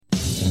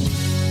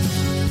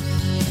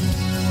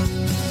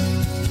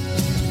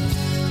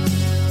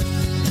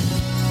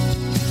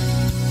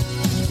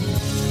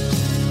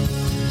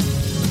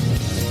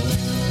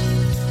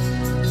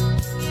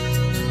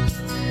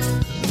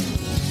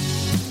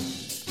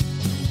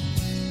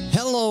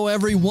Hello,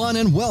 everyone,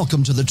 and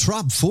welcome to the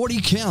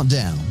Trop40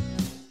 Countdown.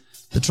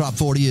 The Trop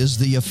 40 is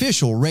the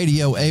official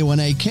Radio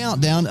A1A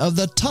countdown of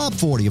the top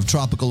 40 of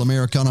tropical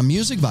Americana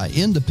music by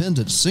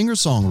independent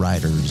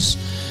singer-songwriters.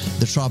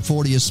 The Trop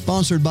 40 is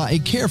sponsored by a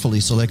carefully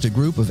selected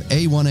group of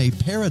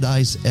A1A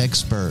Paradise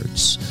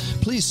experts.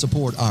 Please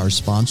support our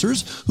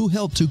sponsors who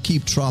help to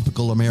keep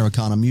tropical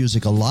Americana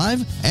music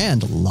alive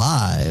and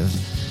live.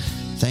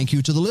 Thank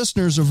you to the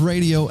listeners of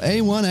Radio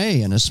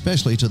A1A and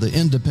especially to the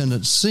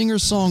independent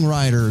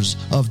singer-songwriters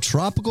of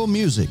tropical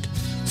music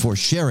for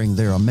sharing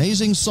their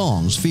amazing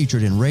songs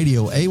featured in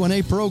Radio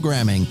A1A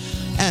programming.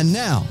 And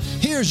now,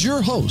 here's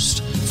your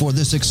host for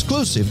this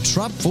exclusive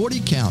Trop 40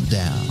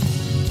 Countdown.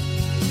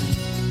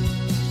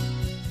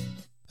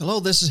 Hello,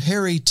 this is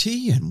Harry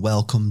T, and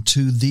welcome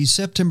to the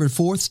September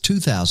 4th,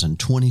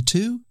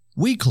 2022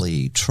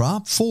 weekly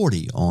Trop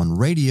 40 on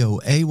Radio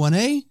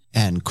A1A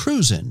and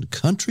Cruisin'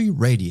 Country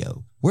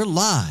Radio. We're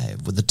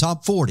live with the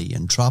top 40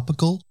 in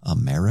tropical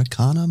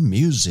Americana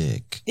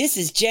music. This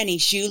is Jenny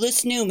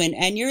Shoeless Newman,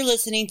 and you're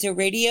listening to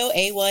Radio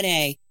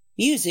A1A,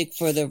 music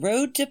for the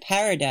road to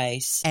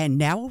paradise. And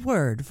now a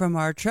word from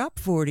our Trop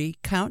 40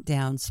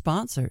 Countdown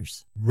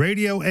sponsors.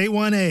 Radio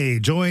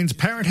A1A joins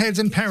Parrot Heads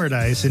in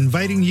Paradise,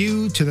 inviting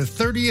you to the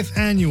 30th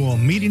Annual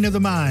Meeting of the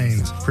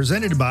Minds,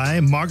 presented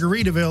by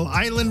Margaritaville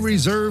Island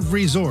Reserve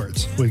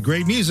Resorts, with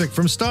great music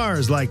from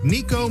stars like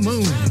Nico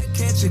Moon,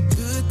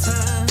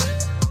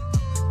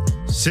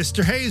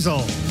 Sister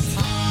Hazel,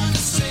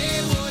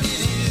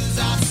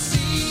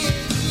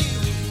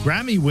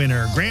 Grammy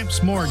winner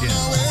Gramps Morgan,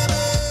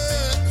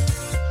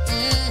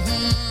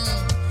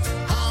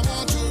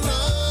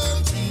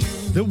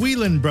 the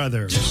Whelan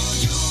Brothers,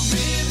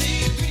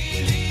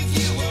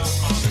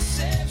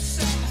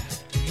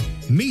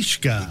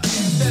 Mishka,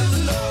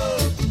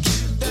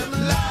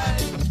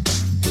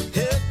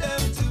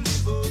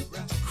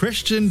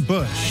 Christian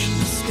Bush,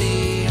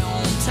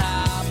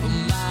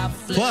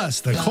 plus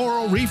the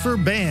Coral Reefer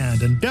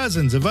Band and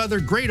dozens of other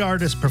great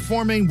artists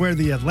performing where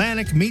the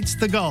Atlantic meets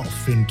the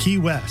Gulf in Key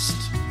West.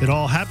 It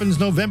all happens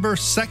November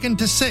 2nd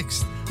to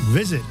 6th.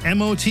 Visit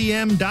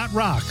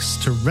motm.rocks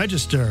to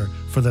register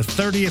for the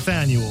 30th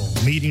Annual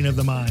Meeting of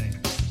the Mind.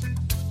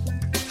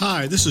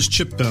 Hi, this is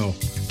Chip Bell.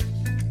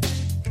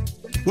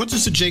 What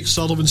does the Jake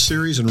Sullivan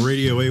series and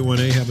Radio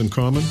A1A have in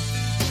common?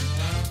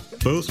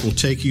 Both will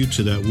take you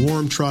to that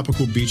warm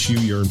tropical beach you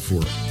yearn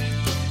for.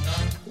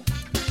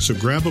 So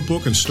grab a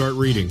book and start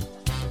reading.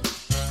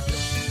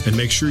 And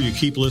make sure you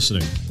keep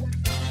listening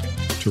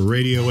to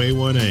Radio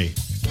A1A,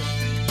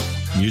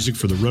 music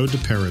for the road to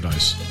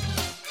paradise.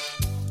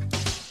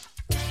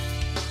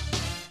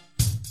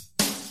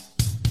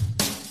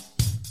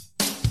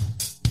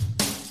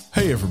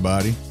 Hey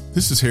everybody,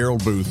 this is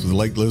Harold Booth with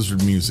Lake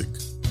Lizard Music.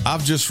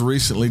 I've just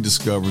recently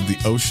discovered the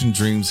Ocean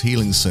Dreams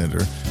Healing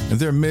Center and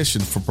their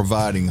mission for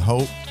providing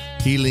hope,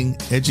 healing,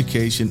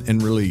 education,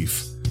 and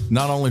relief,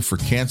 not only for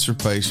cancer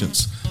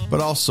patients, but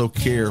also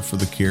care for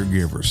the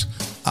caregivers.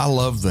 I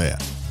love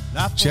that.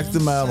 Check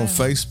them out on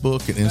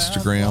Facebook and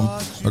Instagram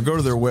or go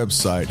to their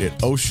website at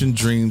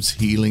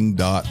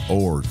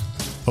oceandreamshealing.org.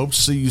 Hope to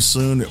see you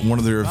soon at one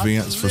of their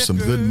events for some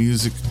good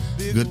music,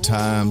 good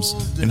times,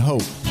 and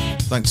hope.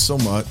 Thanks so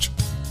much.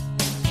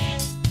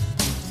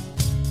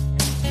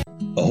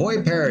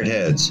 Ahoy, Parrot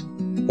Heads!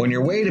 On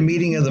your way to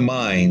Meeting of the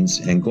Minds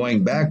and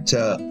going back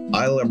to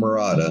Isla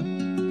Mirada,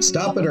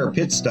 stop at our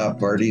pit stop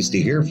parties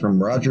to hear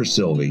from Roger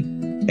Sylvie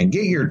and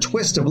get your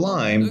twist of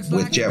lime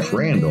with Jeff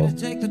Randall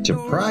to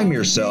prime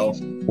yourself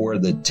for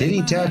the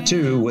Titty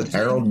Tattoo with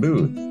Harold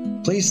Booth.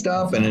 Please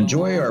stop and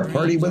enjoy our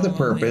party with a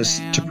purpose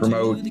to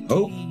promote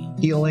hope,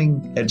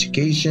 healing,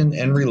 education,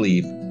 and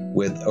relief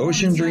with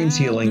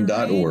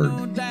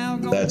oceandreamshealing.org.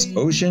 That's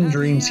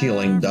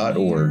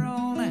oceandreamshealing.org.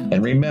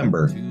 And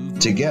remember,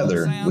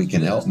 together we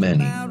can help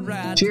many.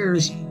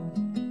 Cheers!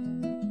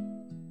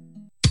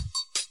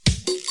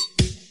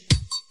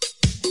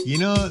 You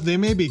know, they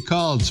may be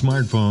called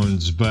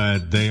smartphones,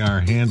 but they are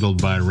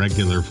handled by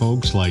regular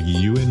folks like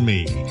you and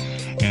me.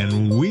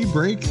 And we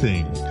break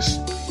things.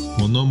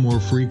 Well, no more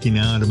freaking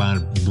out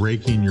about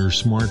breaking your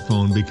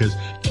smartphone because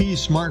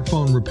Keys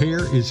Smartphone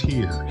Repair is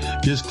here.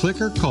 Just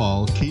click or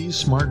call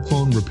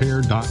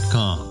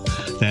KeysSmartphoneRepair.com.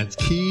 That's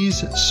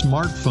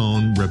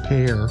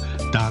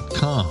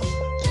KeysSmartphoneRepair.com.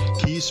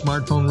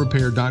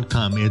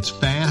 KeysSmartphoneRepair.com. It's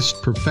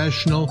fast,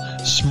 professional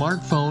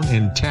smartphone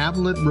and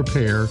tablet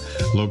repair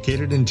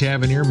located in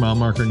Tavernier, mile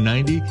marker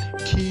 90.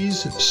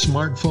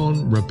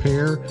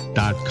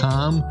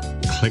 KeysSmartphoneRepair.com.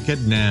 Click it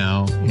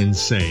now and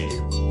save.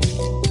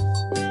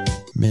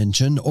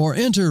 Mention or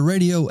enter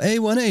Radio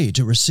A1A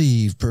to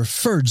receive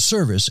preferred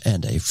service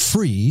and a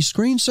free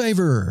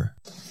screensaver.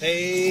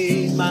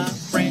 Hey, my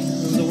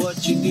friends,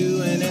 what you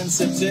doing in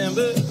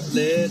September?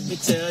 Let me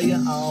tell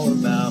you all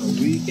about a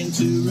weekend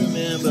to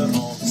remember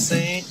on the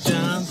St.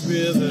 John's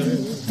River.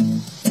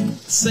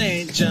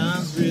 St.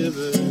 John's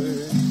River.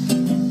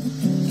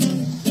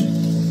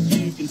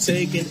 You can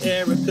take an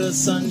Erica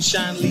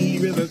Sunshine Lee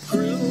River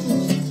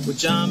cruise with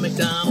John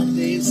McDonald,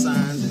 Dave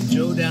Signs, and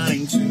Joe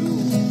Downing too.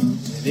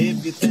 And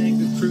if you you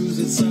think a cruise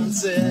at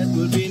sunset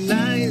would be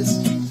nice?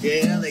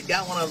 Yeah, they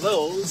got one of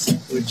those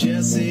with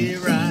Jesse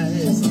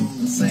Rice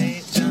on the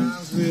St.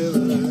 Johns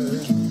River.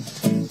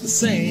 The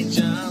St.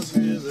 Johns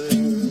River.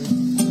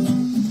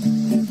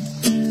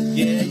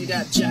 Yeah, you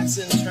got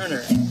Jackson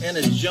Turner and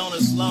a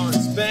Jonas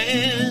Lawrence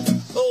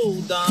band.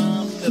 Old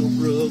Don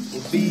Middlebrook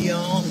will be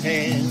on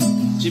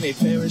hand. Jimmy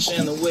Parrish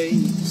and the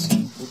Waves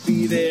will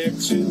be there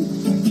too.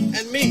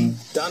 And me,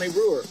 Donnie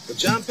Brewer, with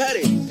John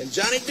Petty and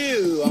Johnny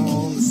Dew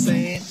on the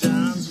St.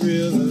 Johns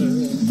River.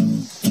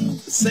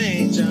 The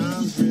St.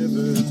 Johns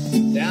River.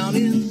 Down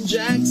in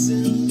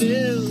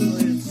Jacksonville,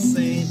 it's the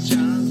St.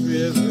 Johns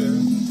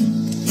River.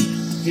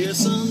 Here's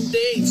some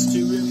dates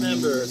to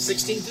remember.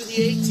 16th through the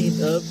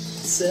 18th of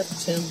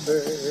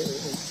September.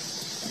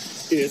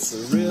 It's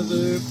a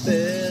river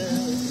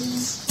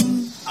fest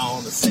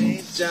on the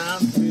St.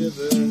 Johns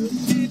River.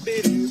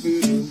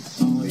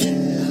 Oh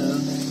yeah,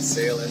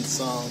 Sailing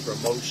Song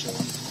Promotion.com.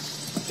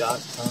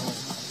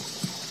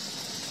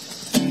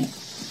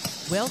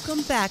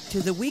 Welcome back to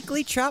the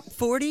weekly Trop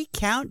 40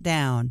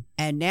 Countdown.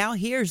 And now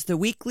here's the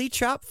weekly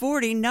Trop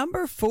 40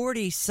 number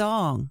 40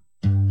 song.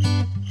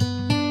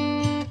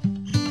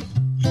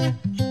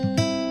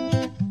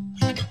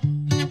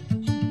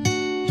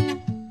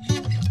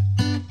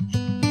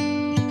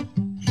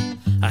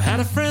 I had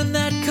a friend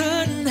that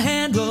couldn't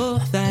handle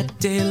that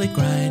daily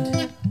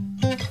grind.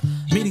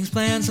 Meetings,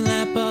 plans, and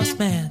that boss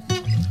man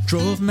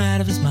drove him out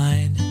of his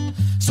mind.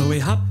 So he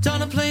hopped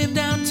on a plane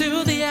down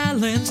to the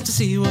islands to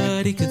see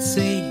what he could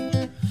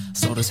see.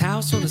 Sold his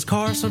house, sold his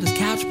car, sold his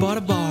couch, bought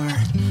a bar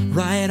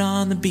right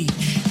on the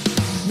beach.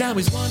 Now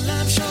he's one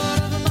lime short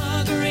of a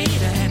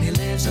margarita, and he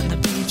lives on the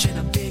beach in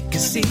a big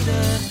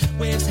casita.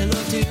 Waves hello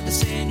to the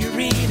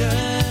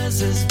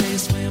senoritas as they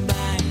swim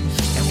by.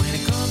 And when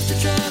it comes to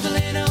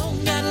traveling, oh,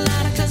 got a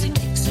lot of, 'cause he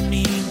makes a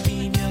mean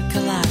pina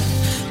colada.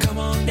 Come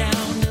on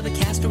down to the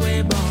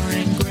Castaway Bar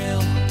and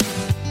Grill.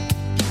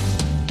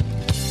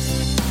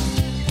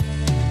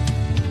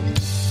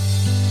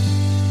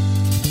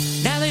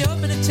 Now they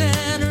open at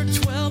 10 or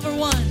 12 or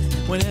 1,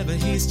 whenever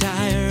he's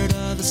tired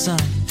of the sun,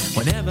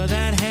 whenever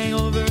that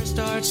hangover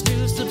starts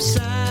to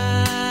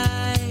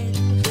subside.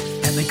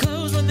 And they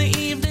close when the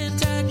evening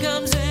tide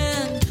comes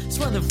in. It's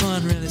when the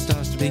fun really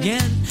starts to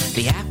begin.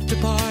 The after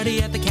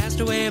party at the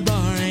Castaway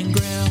Bar and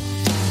Grill.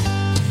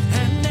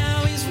 And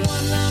now he's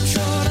one lime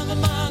short of a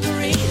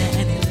margarita,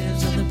 and he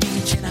lives on the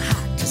beach in a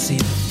hot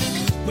casino.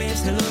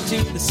 Waves hello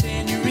to the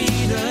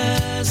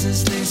senoritas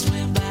as they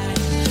swim by.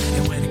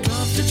 And when it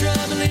comes to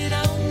traveling,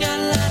 I don't got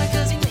a lot of,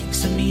 'cause he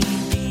makes a mean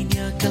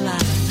pina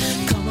colada.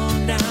 Come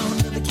on down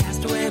to the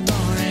Castaway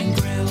Bar and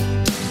Grill.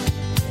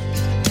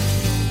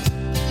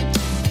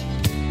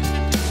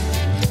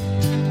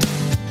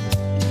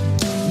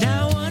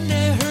 Now one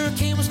day a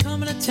hurricane was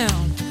coming to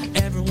town.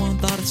 Everyone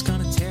thought it's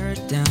gonna tear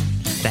it down.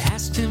 They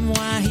asked him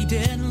why he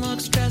didn't look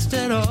stressed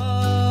at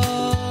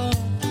all.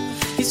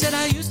 He said,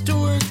 I used to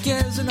work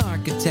as an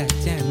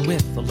architect, and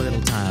with a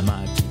little time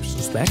I do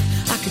suspect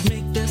I could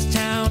make this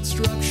town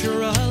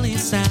structurally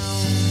sound.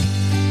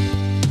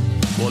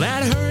 Well,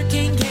 that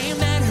hurricane came,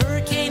 that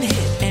hurricane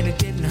hit, and it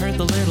didn't hurt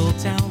the little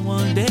town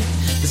one bit.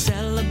 They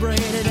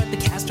celebrated at the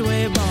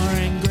Castaway Bar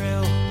and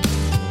Grill.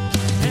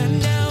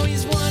 And now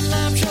he's one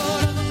lime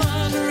short of a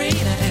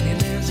margarita, and he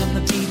lives on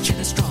the beach in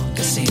a strong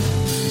casino.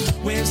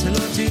 Waves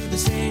hello to the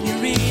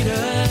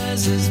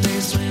senoritas as they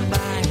swim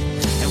by.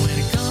 And when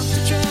it comes to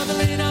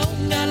traveling, oh,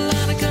 got a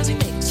lot of, 'cause he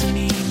makes a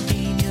mean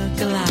pina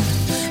colada.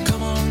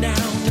 Come on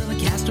down to the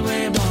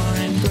Castaway Bar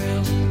and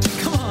Grill.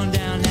 Come on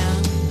down now.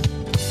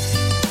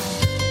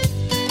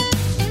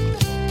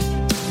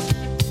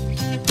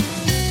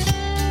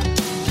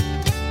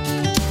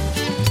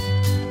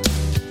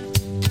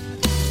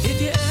 If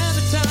you're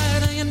ever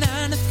tired of your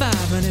 9 to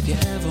 5, and if you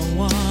ever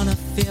wanna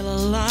feel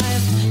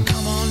alive,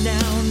 come on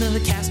down to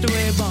the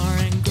Castaway Bar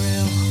and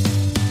Grill.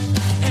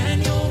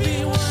 And you'll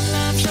be one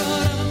lime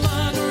short of a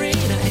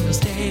margarita, and you'll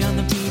stay on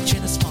the beach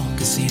in a small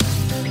casino.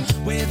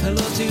 Wave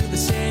hello to the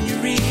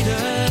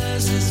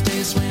senoritas as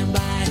they swim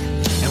by.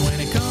 And when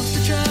it comes to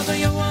travel,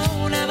 you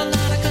won't have a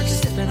lot of, 'cause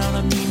you're sipping on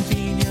a mean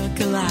pina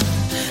colada.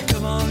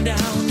 Come on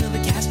down to the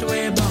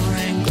Castaway Bar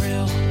and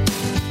Grill.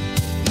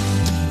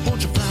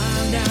 Won't you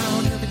fly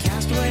down to the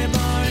Castaway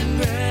Bar and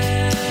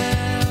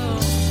Grill?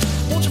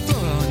 Won't you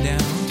float on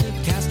down to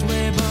the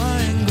Castaway Bar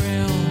and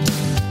Grill?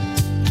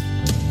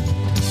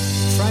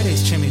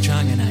 Friday's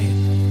chimichanga night.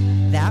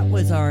 That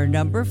was our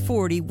number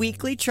 40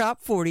 weekly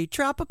Trop 40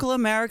 Tropical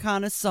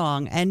Americana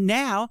song. And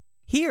now,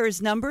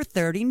 here's number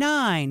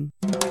 39.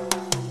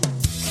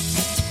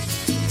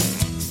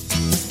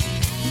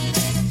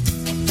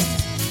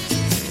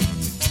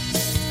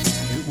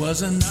 It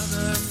was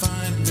another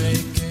fine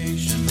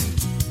vacation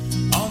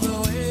all the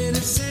way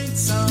to St.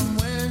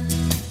 Somewhere.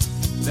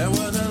 There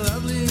were the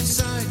lovely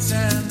sights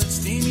and the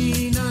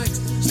steamy nights.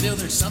 Still,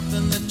 there's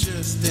something that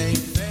just ain't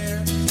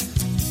fair.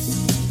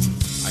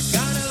 I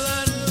got a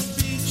lot of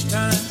beach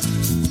time,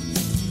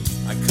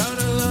 I caught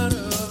a lot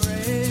of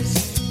rays,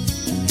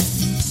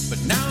 but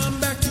now I'm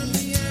back on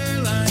the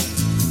airline,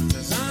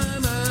 'cause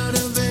I'm out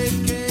of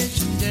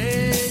vacation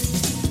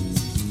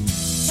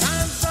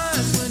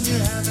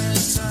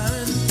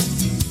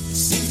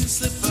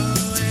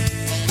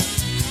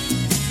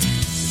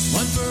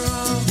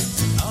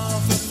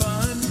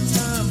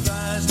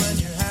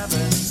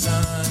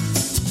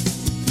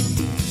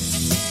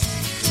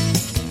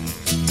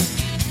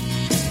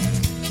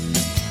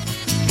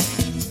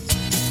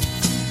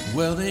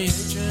Well, the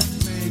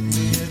agent made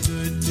me a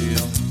good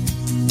deal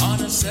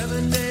on a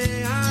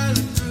 7-day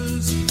island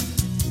cruise.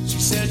 She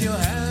said you'll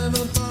have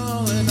a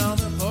ball in all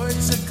the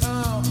ports that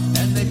call,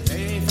 and they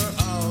pay for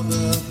all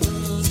the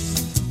booze.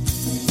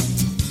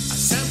 I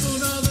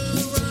sampled all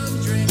the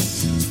rum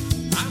drinks,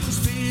 I was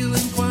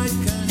feeling quite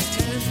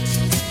content,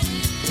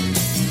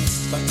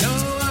 but no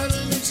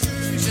island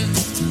excursions,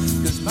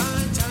 'cause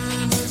my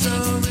time was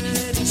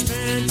already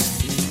spent.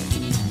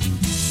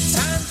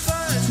 Time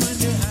flies when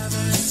you're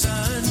having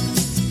fun,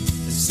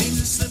 it seems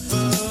to slip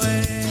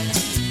away.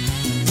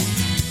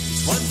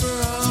 It's one for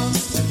all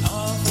and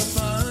all for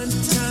fun.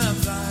 Time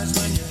flies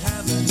when you're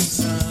having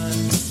fun.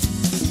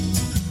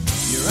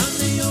 You're on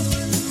the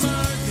open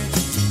market,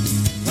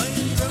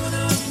 playing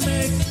grown-up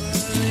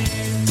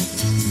make-believe.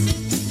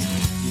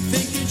 You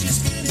think you're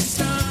just getting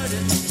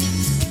started,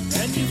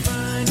 and you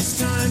find it's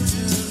time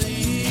to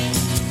leave.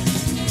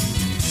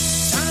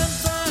 Time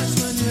flies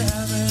when you're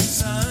having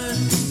fun,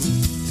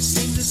 it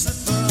seems to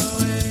slip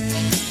away.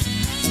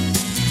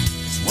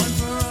 It's one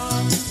for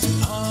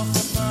all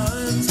for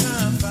fun.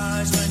 Time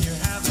flies when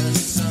you're having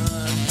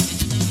fun.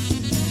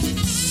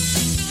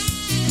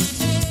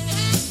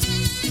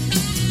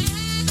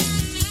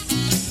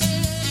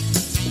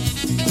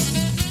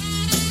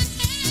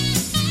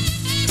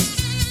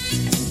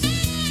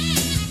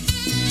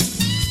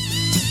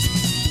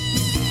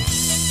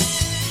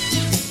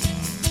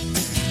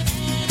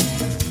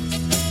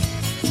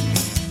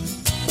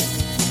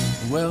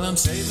 Well, I'm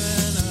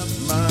saving up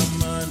my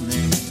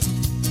money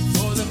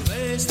for the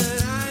place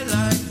that I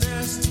like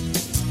best.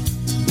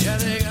 Yeah,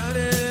 they got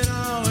it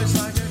all, it's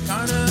like a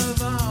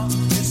carnival.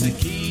 It's the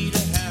key to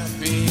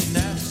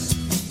happiness.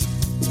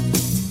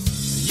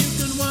 You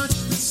can watch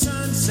the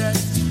sunset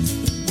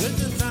with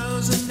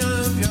 1,000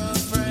 of your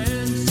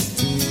friends.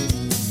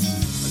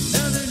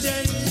 Another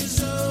day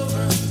is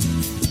over,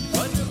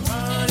 but the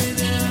party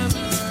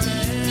never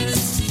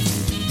ends.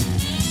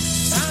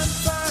 Time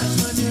flies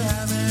when you're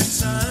having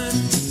fun,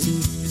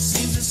 it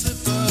seems to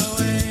slip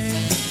away.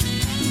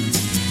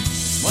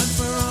 One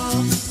for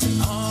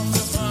all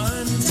for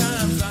fun.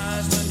 Time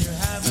flies when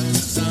you're having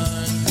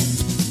fun.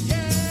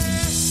 Yeah,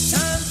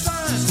 time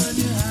flies when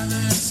you're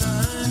having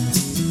fun,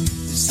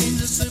 it seems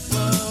to slip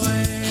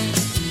away.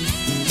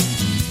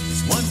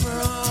 It's one for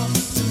all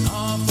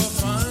for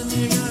fun.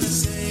 You gotta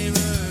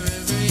savor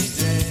every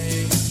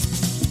day.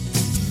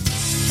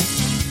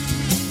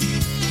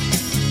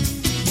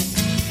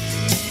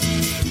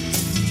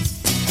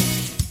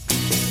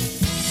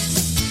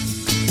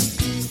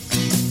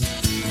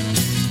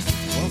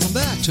 Welcome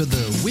back to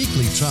the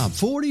weekly Trop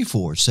 40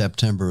 for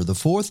September the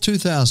 4th,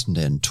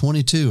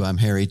 2022. I'm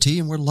Harry T,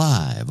 and we're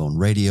live on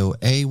Radio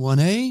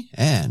A1A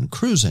and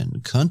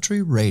Cruisin'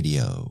 Country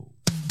Radio.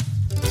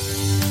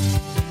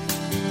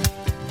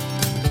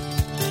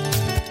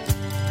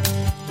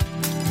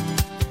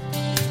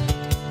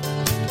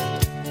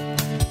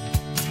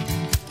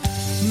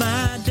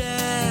 My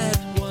dad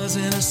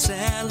wasn't a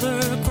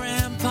sailor.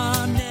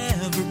 Grandpa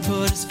never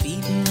put his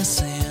feet in the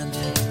sand.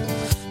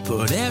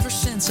 But ever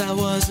since I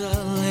was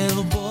a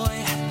little boy,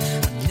 I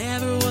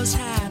never was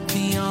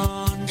happy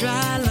on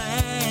dry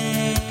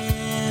land.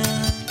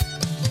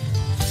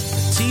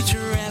 The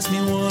teacher asked me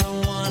what I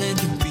wanted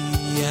to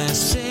be. I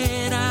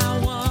said I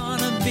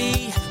wanna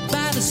be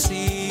by the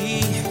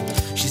sea.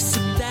 She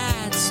said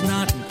that's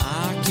not an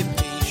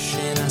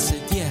occupation. I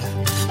said yeah,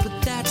 but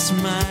that's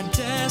my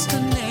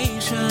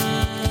destination.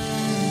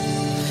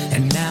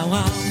 And now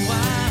I'm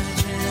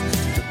watching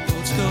the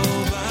boats go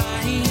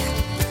by,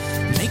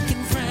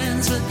 making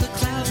friends with the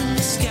clouds in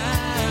the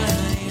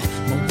sky.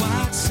 My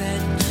watch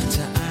set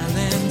to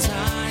island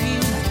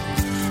time,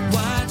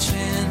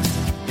 watching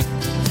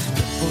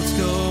the boats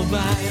go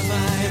by,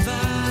 by,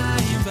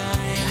 by,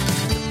 by.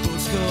 The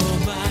boats go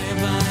by,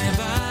 by,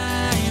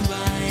 by,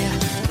 by.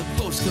 The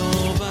boats go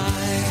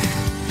by.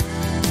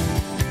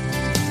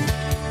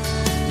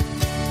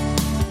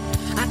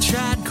 I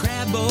tried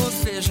crab boat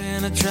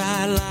fishing, I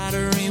tried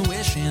lottery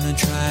wishing, I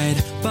tried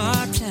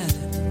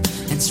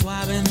bartending and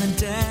swabbing the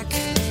deck.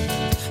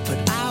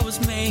 But I was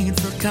made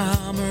for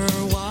calmer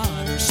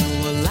water, so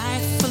a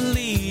life of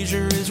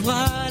leisure is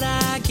what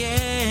I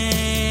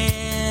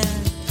get.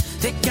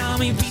 They call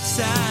me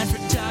beachside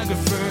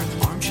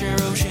photographer, armchair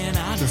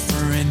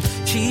oceanographer, and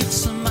chief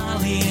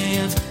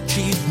sommelier of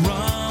cheap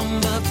rum.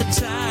 But the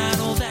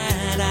title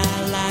that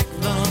I like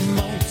the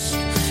most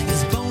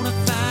is bona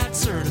fide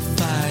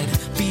certified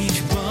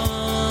beach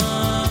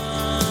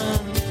bum.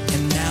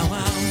 And now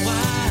I'm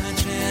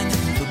watching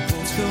the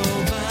boats go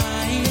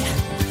by,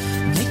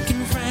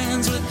 making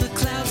friends with the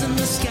clouds in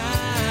the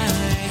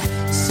sky,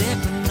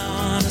 sipping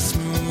on a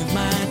smooth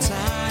Mai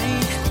Tai,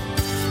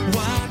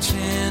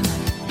 watching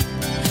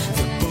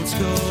the boats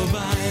go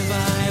by,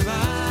 by,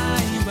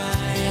 by,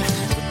 by.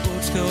 The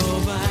boats go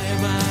by,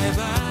 by,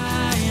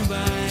 by,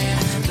 by.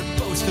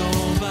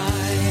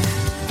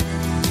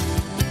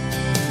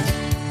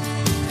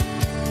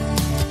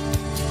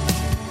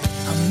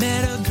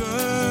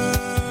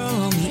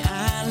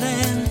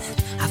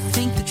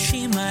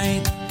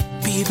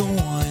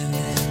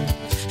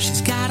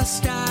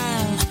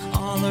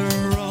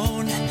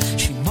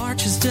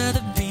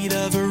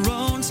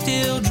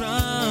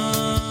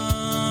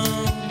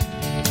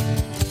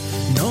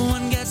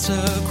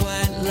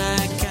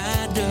 like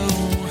I do.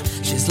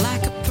 She's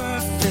like a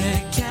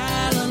perfect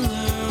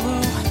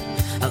callaloo,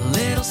 a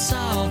little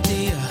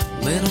salty, a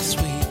little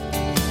sweet.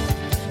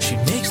 She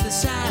makes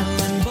this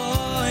island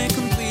boy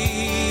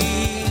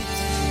complete.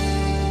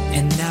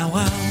 And now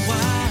I'm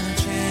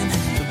watching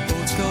the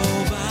boats go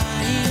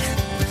by,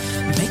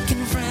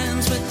 making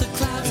friends with the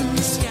clouds in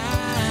the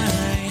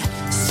sky,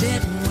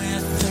 sitting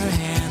with her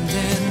hand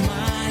in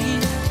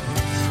mine,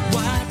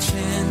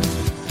 watching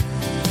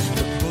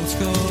the boats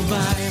go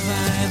by,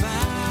 by,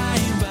 by,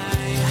 by.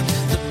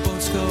 The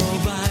boats go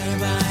by,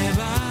 by,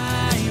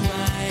 by,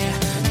 by.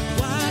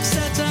 Watch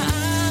that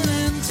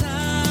island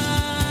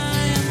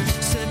time,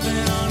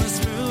 sipping on a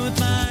smooth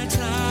Mai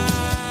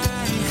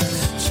Tai,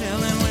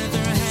 chilling with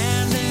her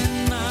hand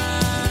in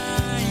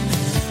mine,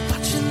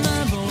 watching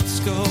the boats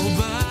go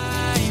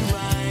by,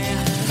 by.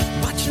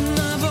 Watching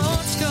the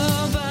boats go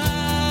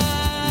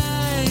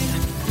by,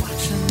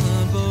 watching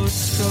the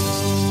boats go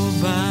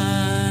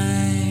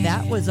by.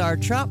 That was our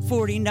Trop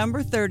 40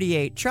 number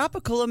 38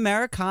 Tropical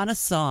Americana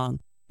song.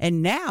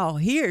 And now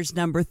here's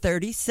number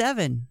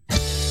 37.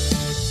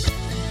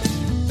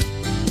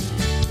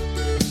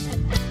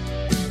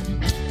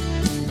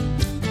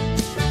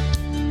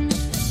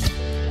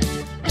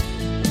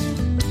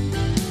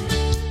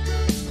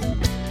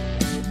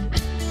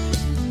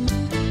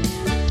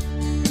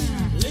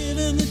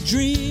 Living the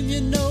dream,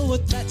 you know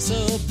what that's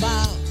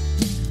about.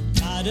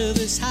 Out of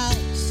this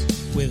house,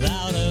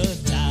 without a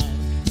doubt.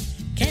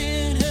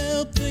 Can't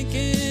help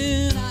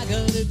thinking I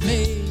got it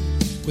made,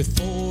 with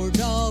 4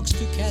 dogs,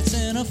 2 cats,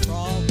 and a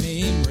frog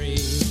named Ray.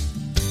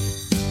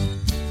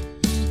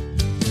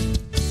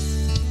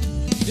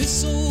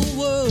 This old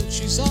world,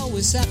 she's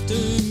always after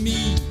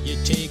me.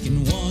 You're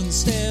taking 1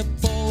 step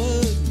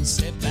forward and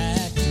step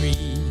back 3.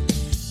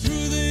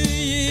 Through the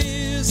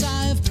years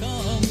I've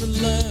come to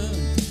learn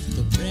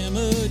the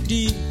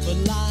remedy for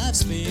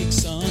life's big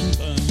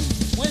sunburn.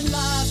 When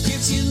life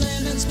gives you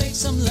lemons, make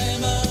some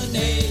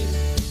lemonade.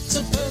 It's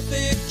a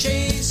perfect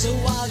chaser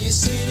while you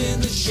sit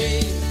in the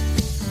shade,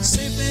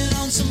 sipping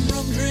on some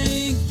rum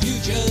drink you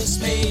just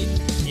made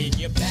in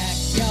your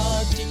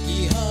backyard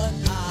tiki hut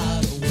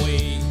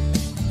hideaway.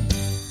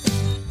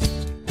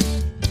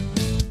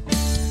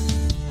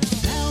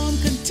 Now I'm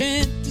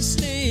content to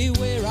stay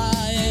where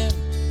I am,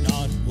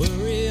 not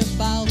worry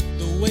about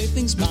the way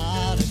things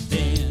might have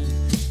been.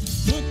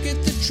 Look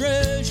at the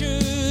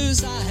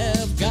treasures I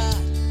have got,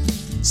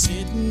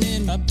 sitting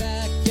in my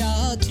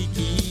backyard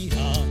tiki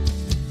hut.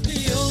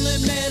 The only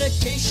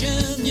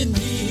medication you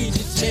need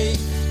to take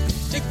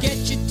to get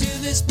you to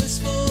this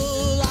blissful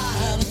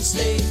island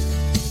state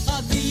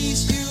are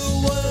these few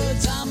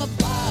words I'm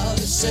about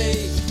to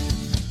say.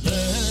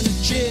 Learn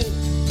to chill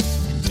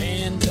and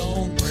then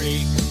don't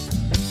break.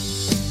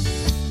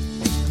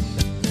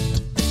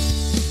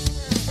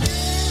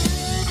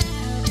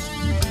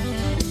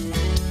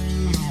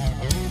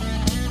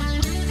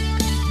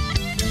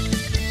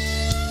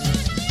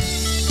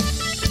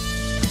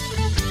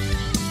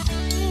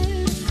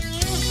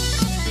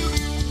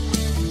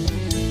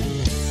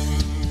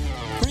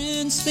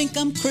 Think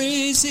I'm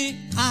crazy,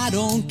 I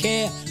don't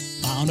care.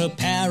 Found a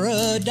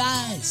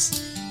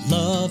paradise,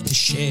 love to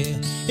share.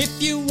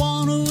 If you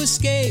want to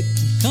escape,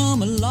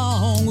 come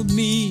along with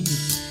me.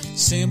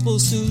 Simple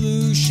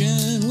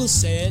solution will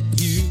set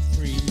you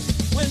free.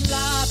 When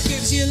life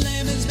gives you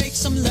lemons, make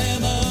some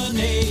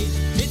lemonade.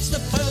 It's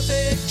the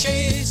perfect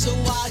chaser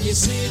while you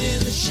sit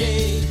in the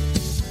shade,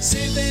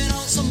 sipping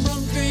on some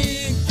rum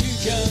drink you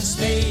just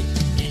made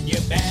in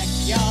your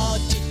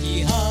backyard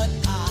tiki hut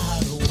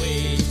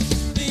hideaway.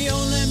 The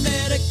only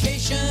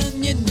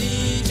medication you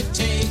need to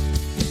take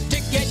to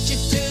get you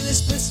to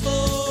this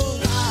blissful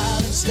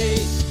island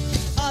state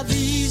are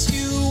these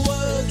few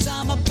words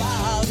I'm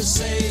about to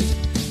say.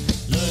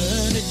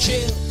 Learn to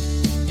chill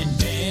and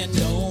bend,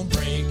 don't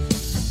break.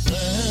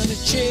 Learn to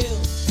chill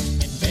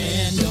and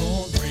bend,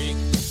 don't break.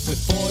 With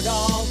 4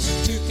 dogs,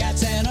 2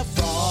 cats, and a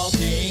frog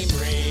named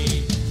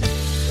Ray.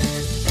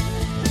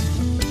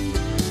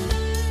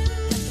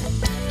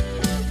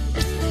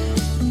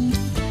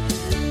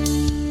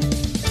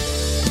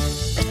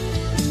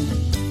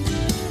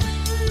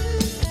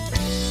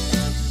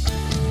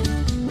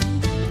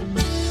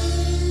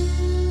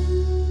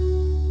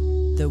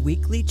 The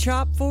weekly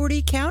Trop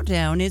 40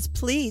 Countdown is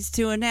pleased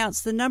to announce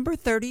the number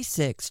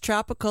 36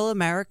 Tropical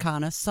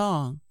Americana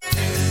song. I'll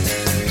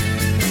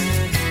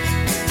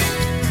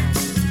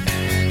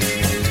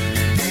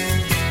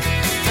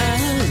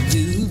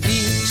do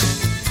beach.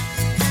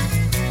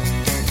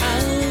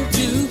 I'll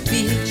do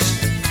beach.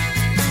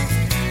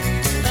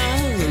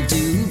 I'll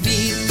do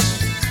beach.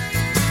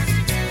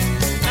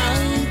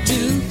 I'll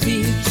do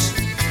beach.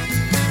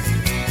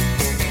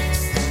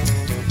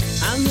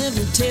 I'll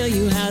never tell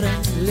you how to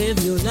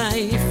live your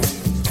life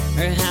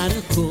or how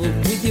to cope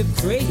with your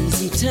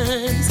crazy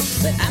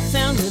times, but I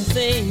found when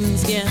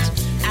things get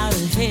out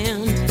of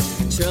hand,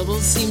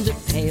 troubles seem to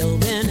pale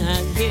when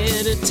I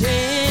get a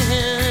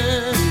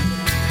tan.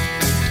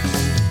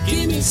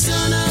 Give me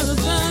sun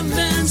above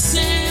and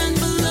sand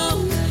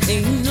below,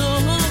 ain't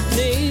no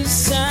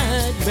place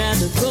I'd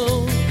rather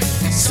go.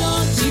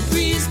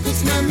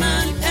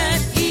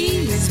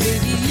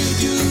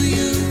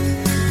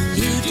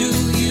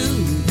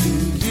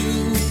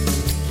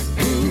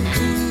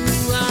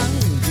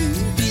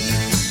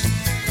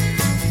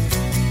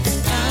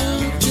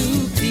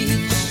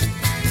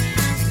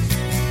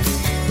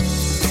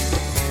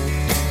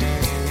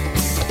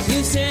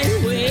 Waves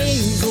and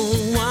waves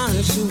won't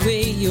wash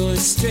away your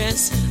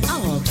stress.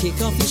 Oh,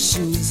 kick off your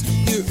shoes,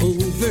 you're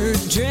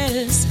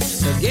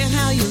overdressed. Forget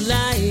how your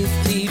life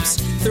keeps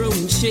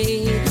throwing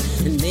shade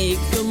and make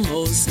the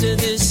most of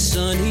this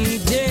sunny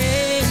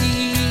day.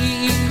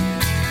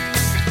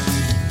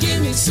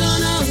 Give me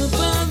sun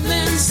above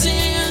and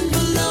sand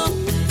below.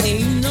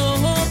 Ain't no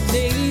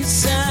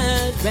place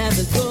I'd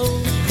rather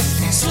go.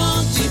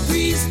 Salty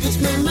breeze puts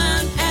my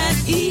mind at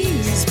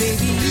ease.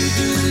 Baby, you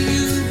do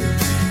you,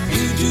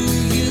 you do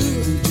you,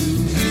 do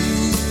you.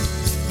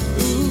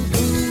 Ooh,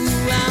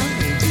 ooh, I'll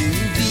do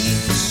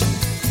beach.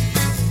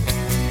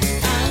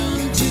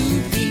 I'll do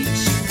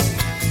beach.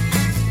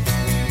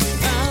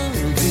 I'll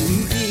do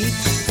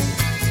beach.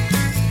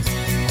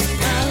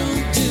 I'll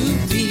do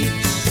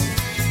beach.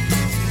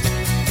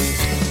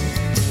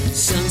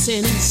 Sun,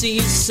 sand, and sea,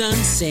 sun,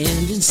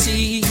 sand, and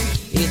sea.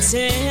 It's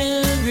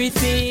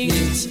everything,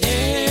 it's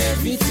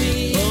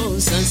everything. Oh,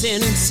 sun,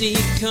 sand, and sea,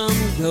 come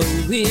go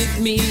with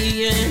me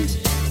and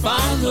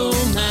follow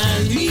my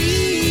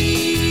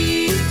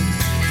lead.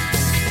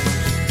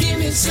 Give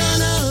me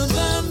sun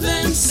above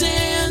and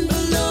sand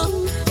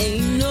below.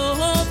 Ain't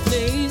no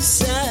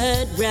place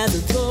I'd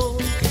rather go.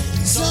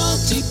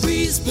 Salty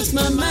breeze puts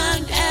my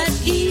mind at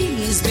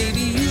ease. Baby,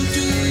 you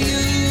do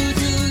you,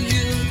 do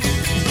you.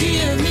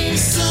 Give me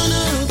sun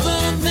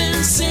above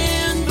and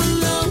sand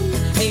below.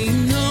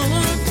 Ain't no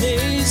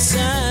place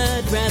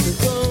I'd rather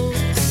go.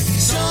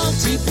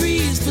 Salty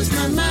breeze puts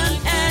my mind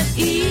at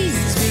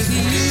ease. Baby,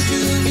 you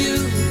do you,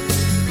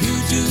 you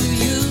do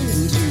you,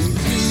 do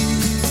you.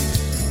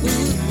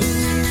 Ooh,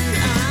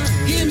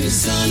 ooh, give me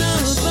sun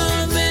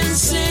above and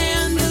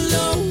sand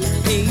below.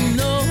 Ain't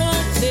no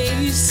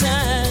place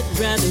I'd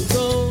rather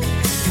go.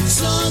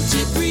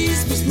 Salty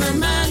breeze puts my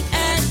mind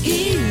at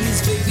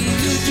ease. Baby,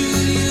 you do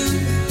you,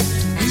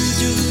 you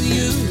do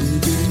you,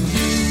 do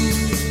you.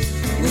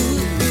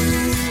 Ooh,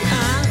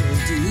 I'll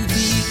do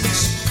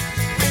beach.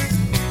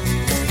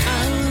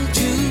 I'll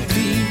do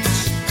beach.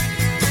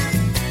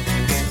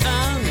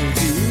 I'll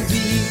do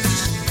beach.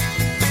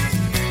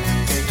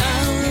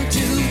 I'll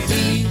do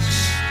beach.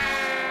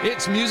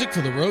 It's music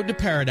for the road to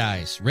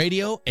paradise.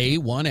 Radio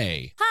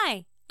A1A.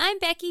 Hi, I'm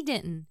Becky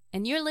Denton,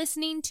 and you're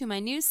listening to my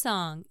new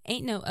song,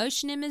 Ain't No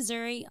Ocean in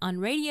Missouri, on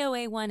Radio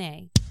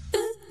A1A.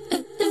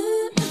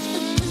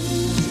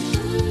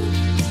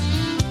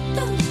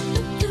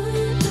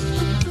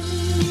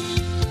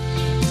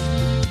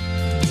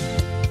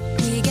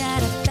 We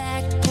got a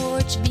back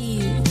porch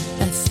view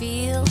of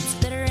fields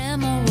that are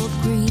emerald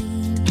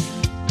green.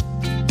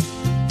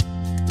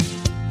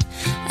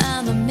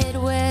 I'm a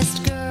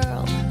Midwest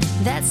girl,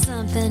 that's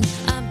something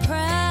I'm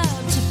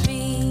proud to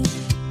be.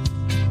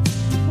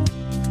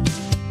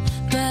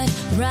 But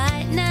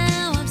right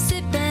now I'm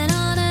sipping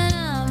on an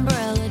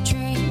umbrella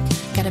drink.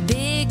 Got a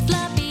big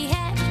floppy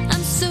hat,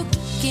 I'm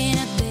soaking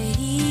up the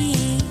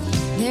heat.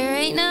 There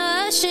ain't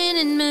no ocean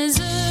in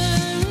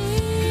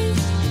Missouri,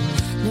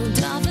 no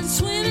dolphins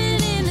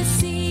swimming in the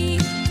sea.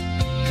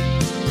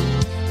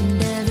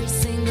 And every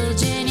single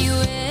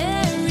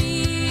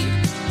January,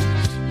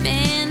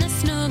 man, the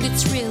snow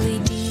gets really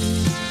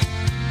deep.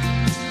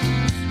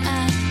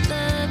 I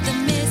love the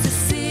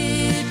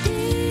Mississippi,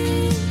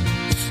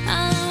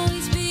 I'll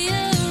always be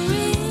a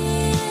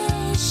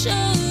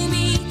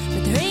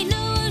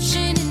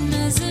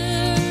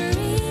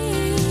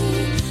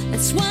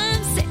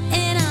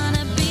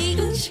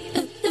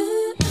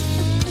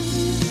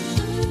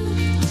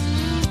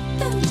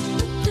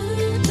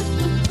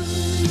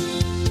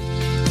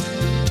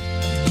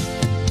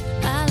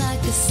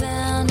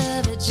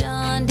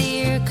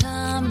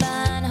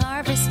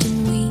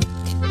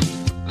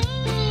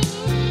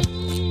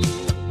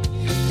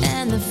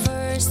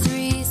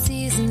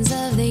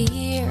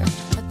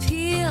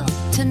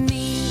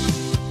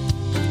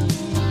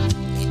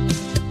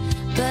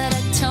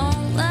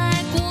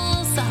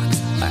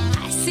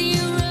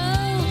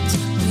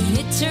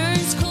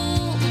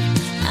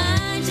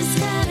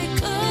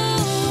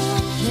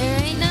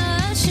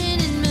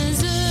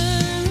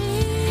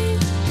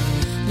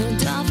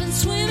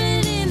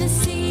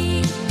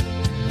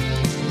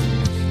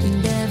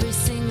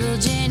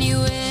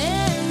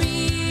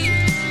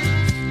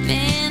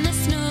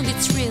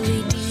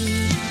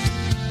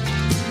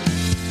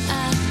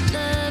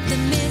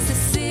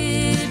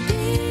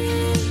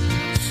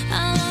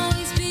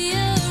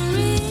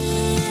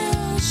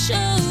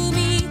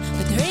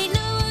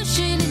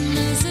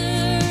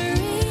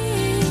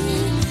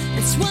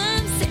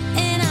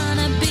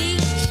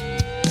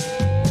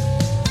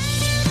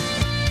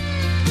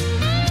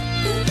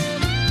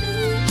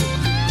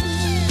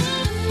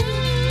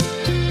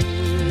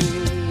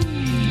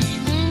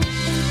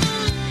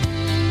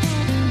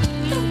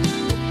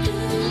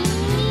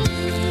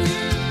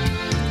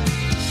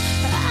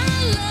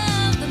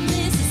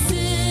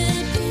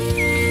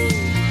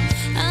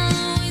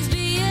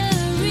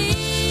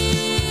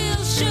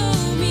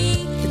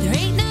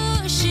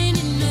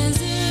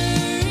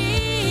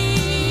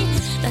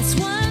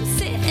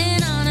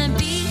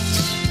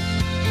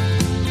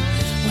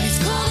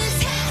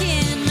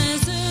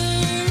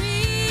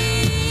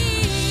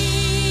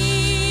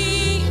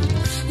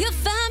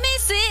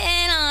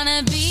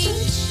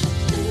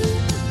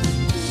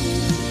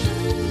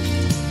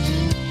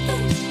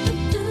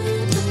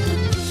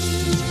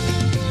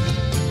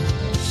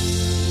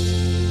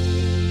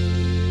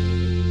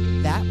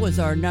was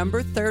our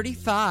number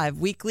 35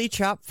 weekly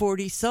Top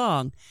 40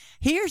 song.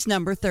 Here's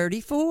number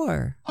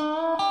 34.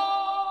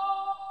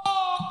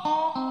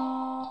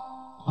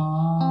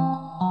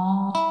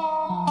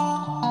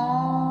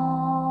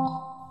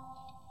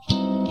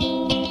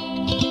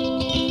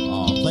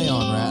 Play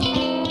on, Rat.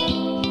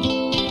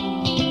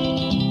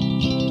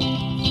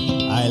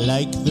 I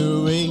like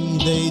the way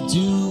they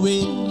do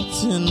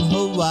it in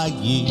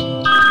Hawaii.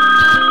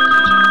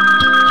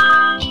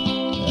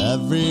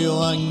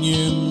 Everyone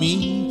you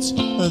meet,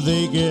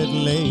 they get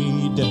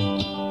laid.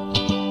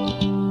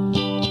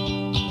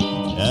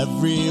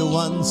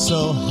 Everyone's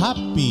so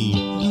happy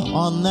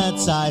on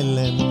that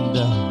island,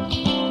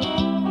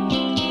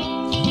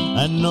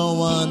 and no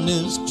one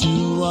is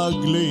too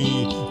ugly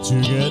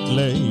to get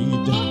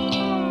laid.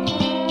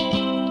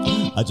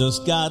 I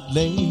just got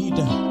laid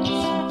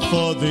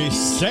for the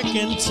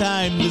second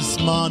time this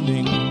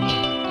morning.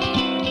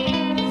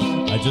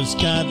 I just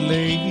got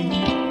laid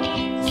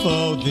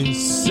for the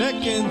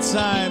second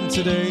time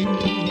today.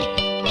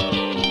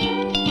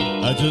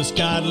 I just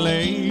got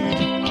laid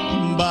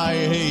by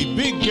a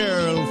big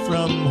girl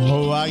from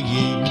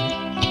Hawaii.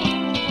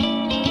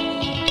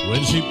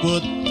 When she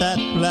put that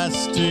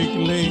plastic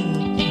leg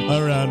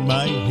around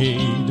my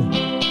head.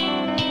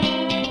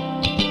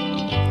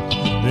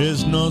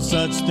 There's no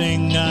such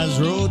thing as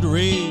road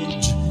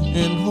rage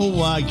in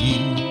Hawaii.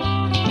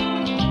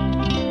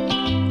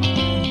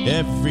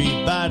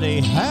 Everybody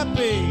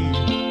happy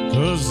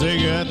 'cause they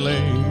got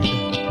laid.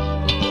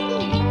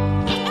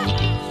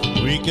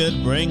 We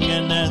could bring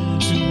an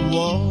end to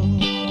war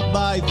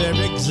by their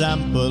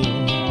example.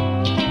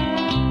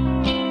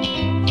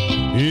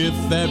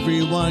 If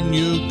everyone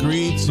you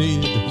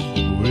greeted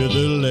with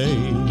a lay.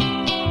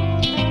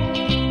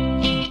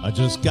 I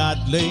just got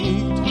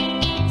laid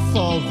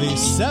for the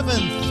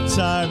 7th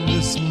time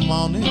this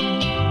morning.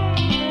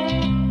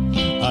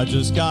 I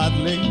just got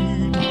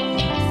laid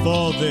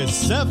for the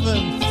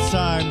 7th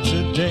time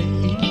today.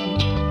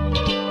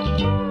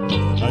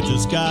 I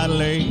just got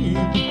laid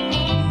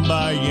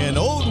by an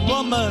old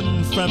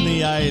woman from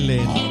the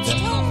island.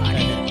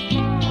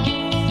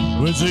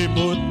 When she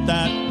put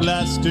that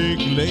plastic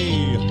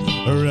lay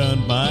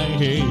around my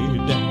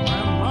head.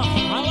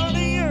 Hello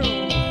to you.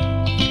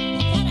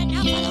 Had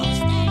enough of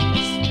those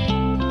things.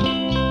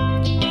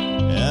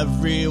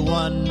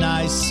 Everyone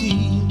I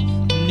see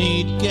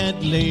need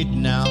get laid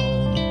now.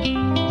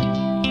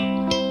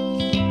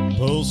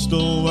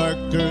 Postal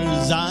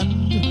workers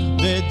and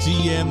the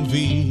DMV.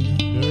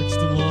 Next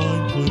in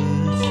line,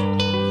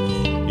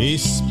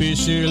 please.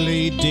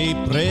 Especially the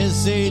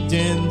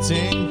president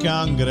in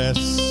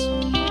Congress.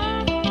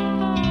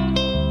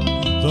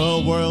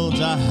 The world's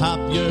a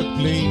happier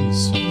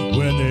place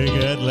when they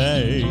get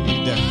laid.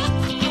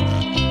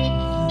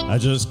 I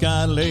just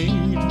got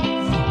laid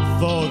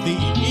for the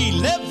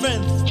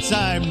 11th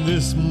time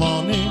this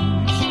morning.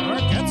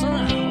 Sure gets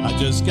around. I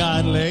just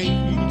got laid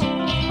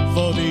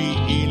for the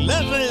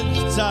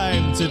 11th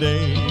time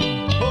today.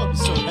 Oh, I'm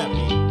so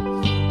happy.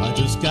 I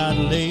just got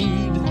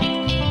laid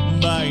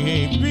by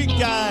a big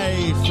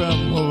guy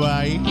from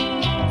Hawaii.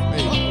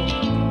 Hey.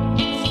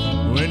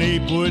 When he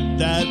put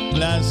that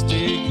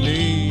plastic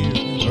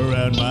lid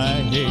around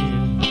my head.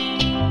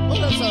 Oh,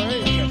 that's all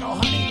right. Here you go,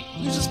 honey.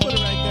 You just put it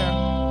right there.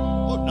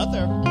 Oh, not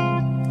there.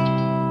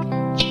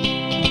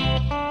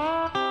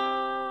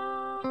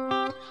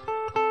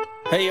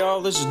 Hey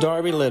y'all, this is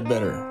Darby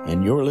Ledbetter,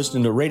 and you're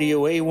listening to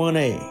Radio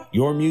A1A,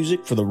 your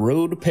music for the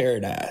road to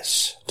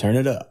paradise. Turn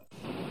it up.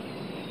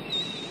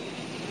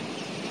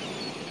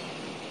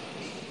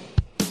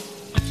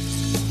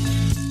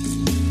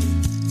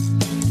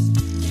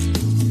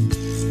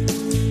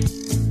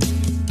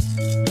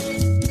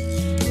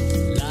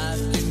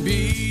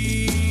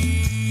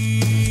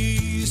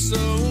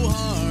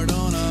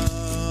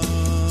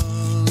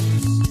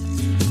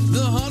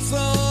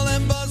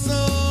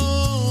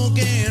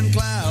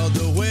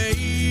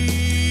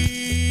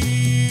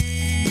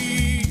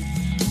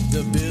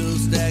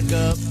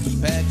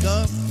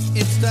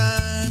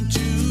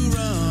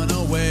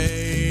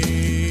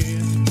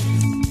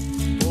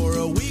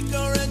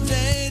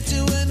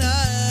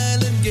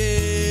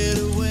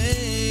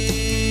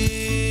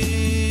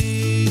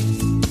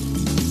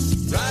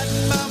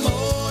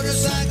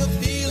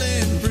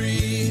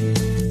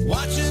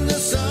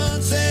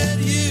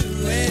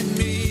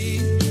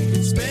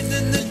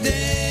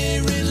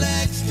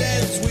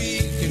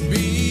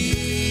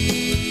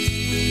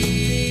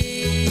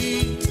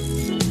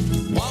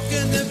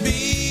 Walking the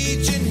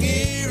beach and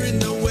hearing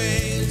the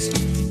waves,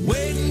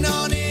 waiting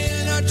on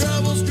in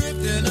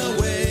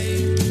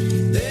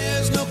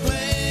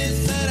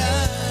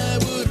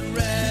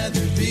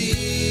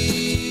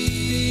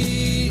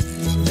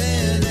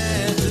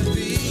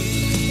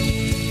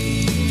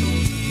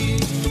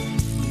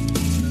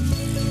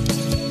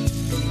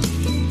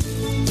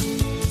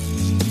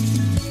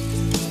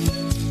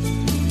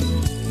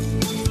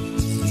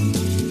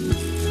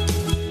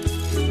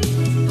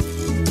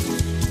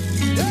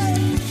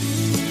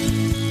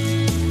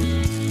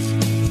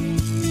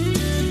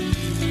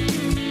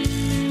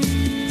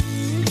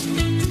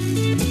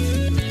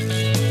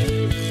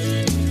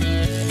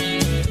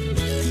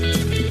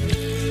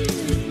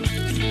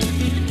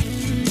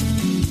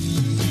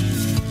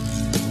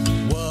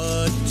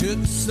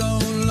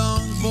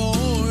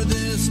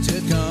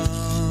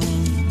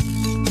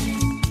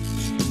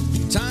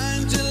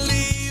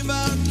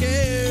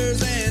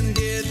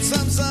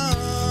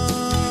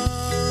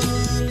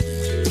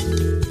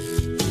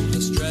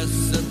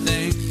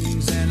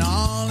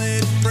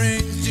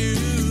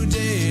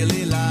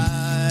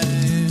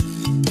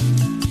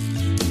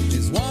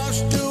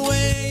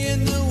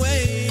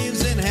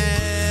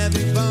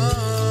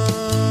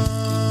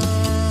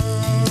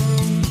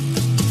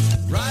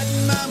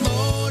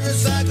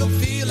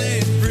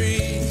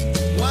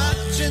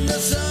Watching the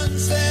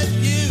sunset,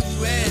 you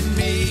and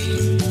me,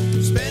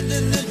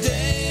 spending the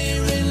day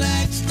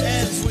relaxed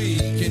as we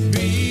can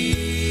be.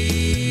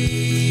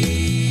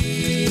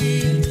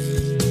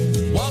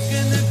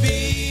 Walking the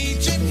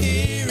beach and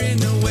hearing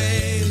the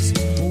waves,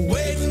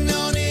 waiting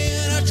on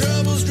in, our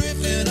troubles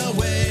drifting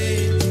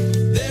away.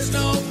 There's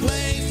no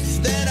place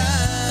that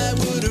I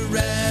would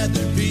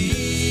rather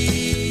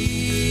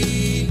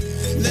be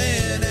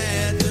than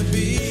at the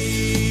beach.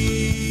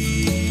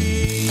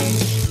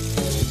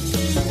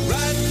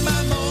 Riding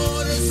my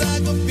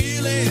motorcycle,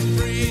 feeling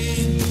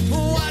free,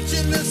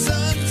 watching the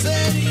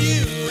sunset,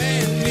 you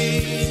and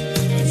me,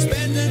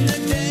 spending the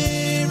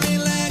day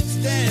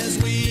relaxed as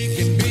we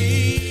can be.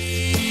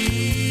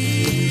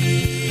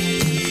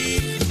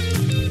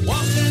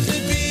 Walking the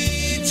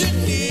beach and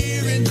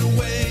hearing the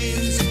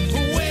waves,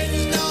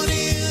 waiting on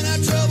in, our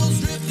troubles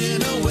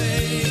drifting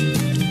away.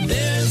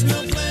 There's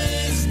no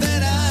place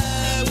that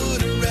I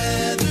would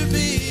rather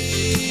be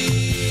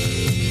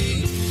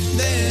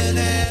than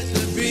at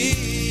the beach.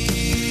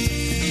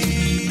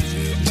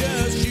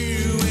 Just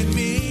you and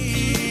me,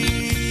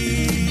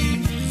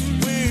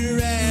 we're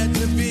at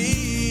the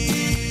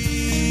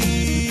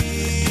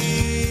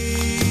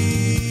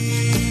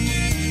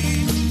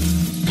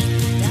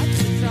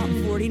That's the Trop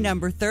 40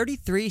 number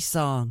 33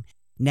 song.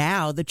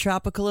 Now the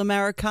Tropical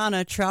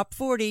Americana Trop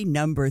 40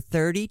 number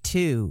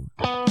 32.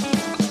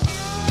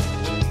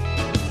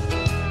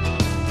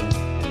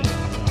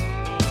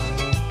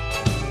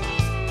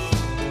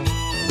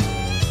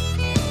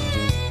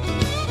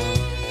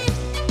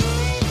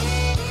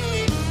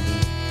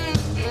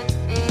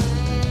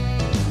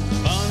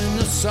 Fun in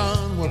the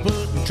sun, we're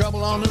putting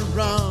trouble on the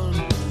run.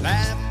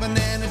 Laughing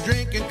and a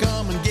drinking,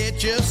 come and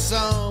get you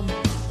some.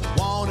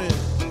 Wanted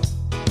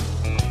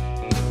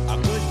a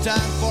good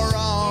time for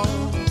all.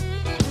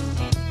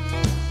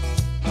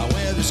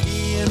 Whether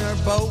skiing or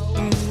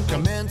boating,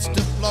 commence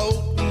to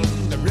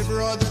floating, the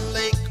river or the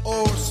lake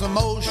or some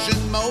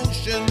ocean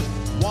motion.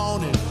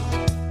 Wanted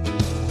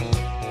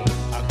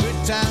a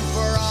good time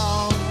for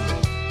all.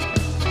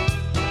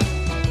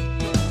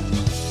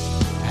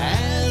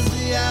 As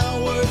the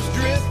hours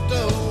drift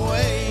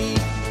away,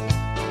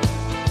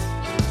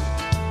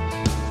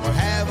 we're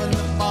having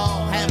the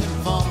ball, having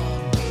fun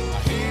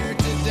here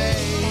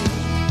today.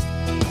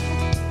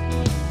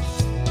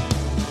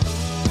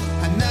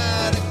 And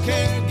not a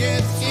care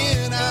gets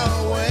in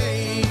our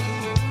way.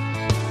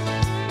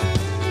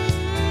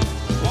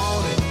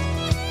 Wanted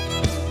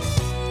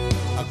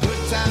a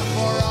good time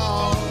for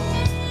all.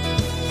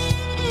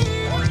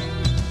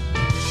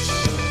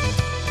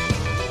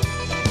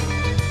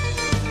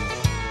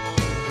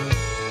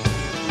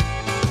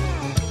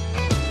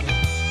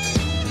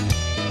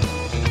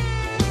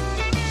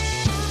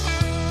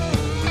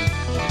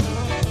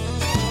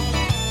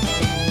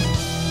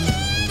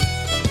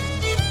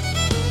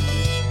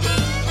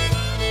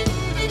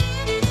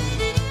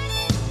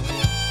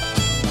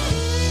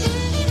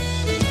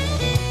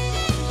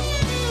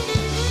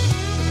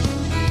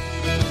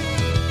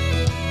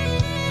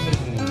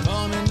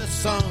 Fun in the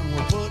sun,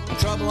 we're putting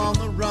trouble on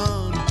the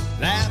run.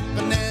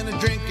 Laughing and a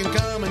drinking,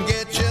 come and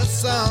get you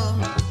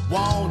some.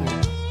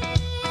 Wanted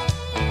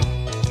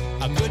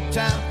a good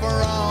time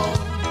for all.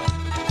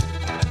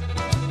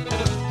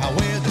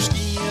 Whether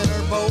skiing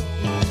or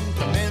boating,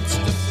 commence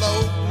to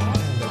floating,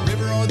 the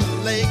river or the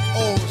lake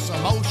or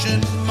some ocean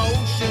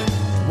motion.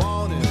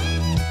 Wanted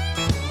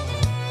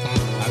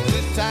a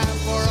good time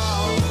for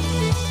all.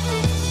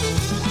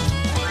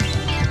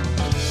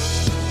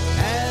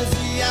 As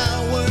the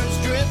hours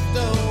drift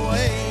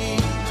away,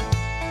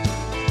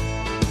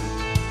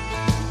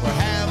 we're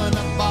having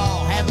a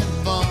ball, having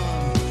fun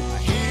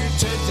here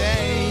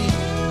today.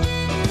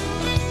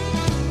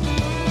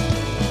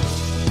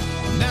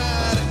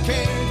 Not a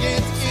care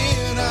gets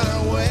in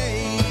our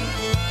way.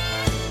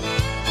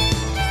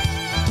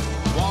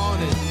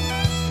 Wanted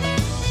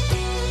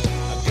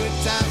a good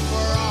time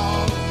for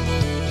all.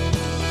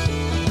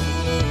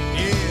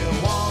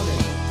 Yeah,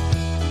 wanted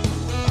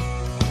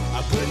a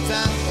good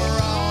time for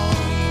all.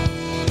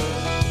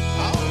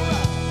 All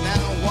right,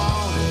 now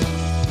wanted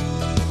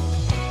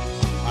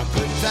a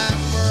good time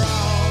for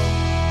all.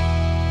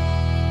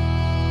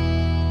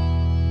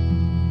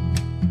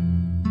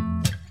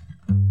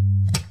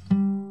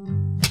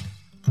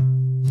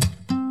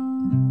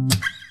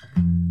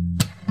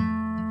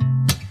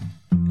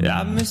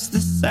 I miss the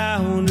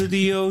sound of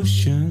the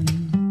ocean,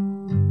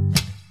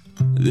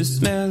 the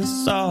smell of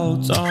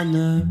salt on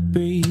the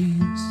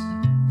breeze.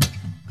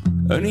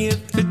 Honey,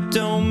 if it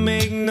don't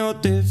make no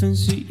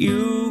difference to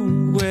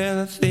you,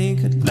 well, I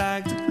think I'd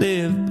like to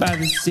live by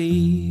the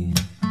sea.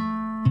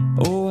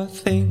 Oh, I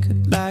think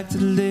I'd like to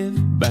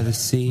live by the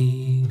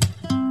sea.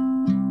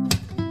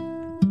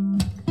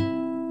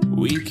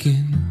 We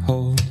can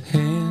hold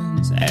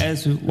hands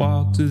as we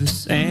walk through the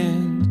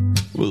sand.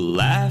 We'll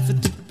laugh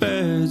at the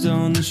birds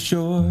on the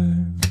shore.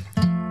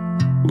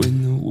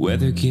 When the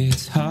weather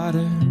gets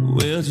hotter,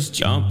 we'll just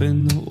jump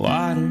in the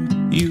water.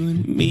 You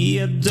and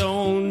me, I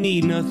don't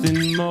need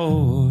nothing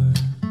more.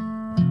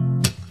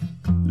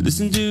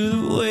 Listen to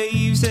the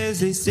waves as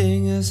they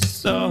sing us a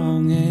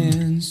song,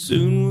 and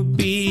soon we'll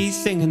be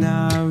singing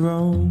our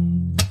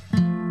own.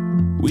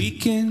 We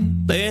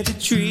can plant a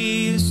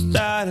tree to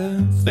start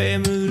a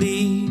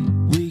family.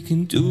 We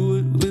can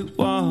do what we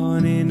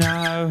want in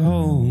our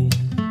home.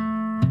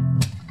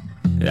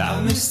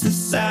 I miss the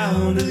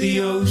sound of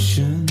the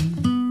ocean,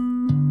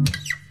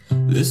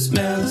 the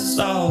smell of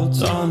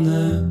salt on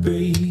the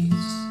breeze.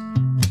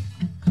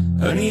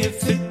 Honey,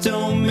 if it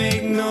don't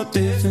make no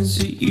difference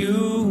to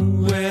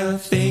you, well, I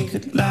think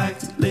I'd like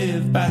to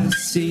live by the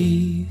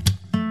sea.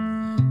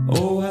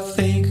 Oh, I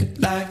think I'd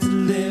like to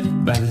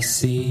live by the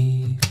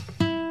sea.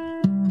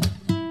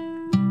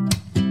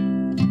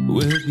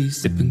 We'll be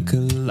sipping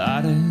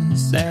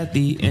coladas at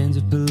the ends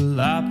of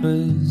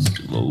palapas.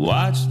 We'll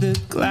watch the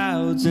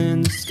clouds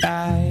in the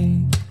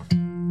sky,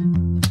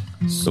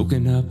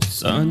 soaking up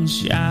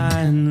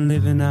sunshine,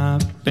 living our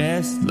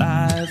best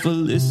life. We'll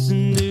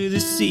listen to the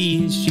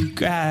sea as she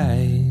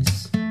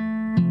cries.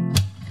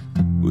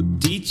 We'll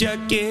teach our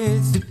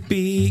kids to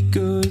be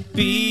good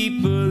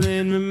people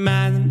and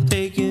remind them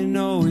they can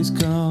always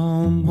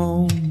come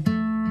home.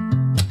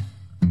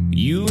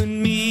 You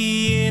and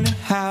me in a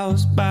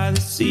house by the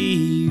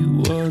sea,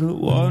 what a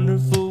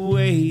wonderful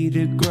way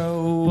to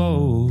grow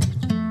old.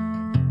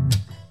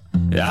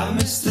 I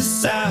miss the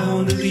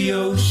sound of the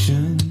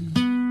ocean,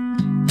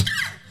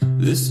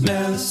 the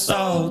smell of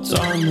salt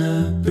on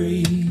the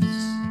breeze.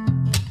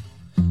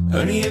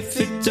 Honey, if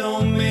it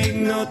don't make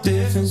no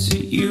difference to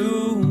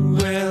you,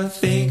 well, I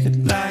think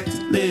I'd like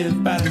to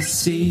live by the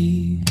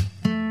sea.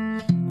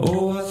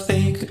 Oh, I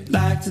think I'd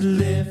like to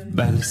live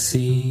by the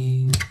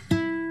sea.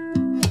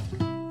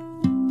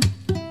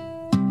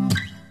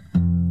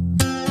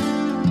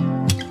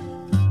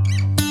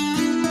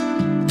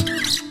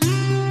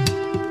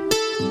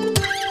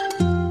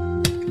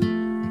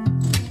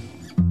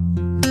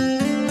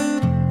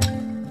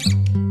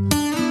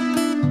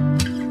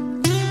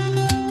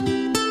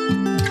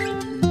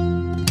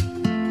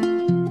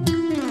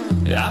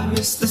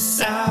 It's the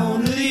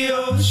sound of the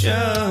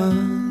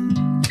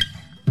ocean,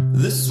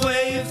 the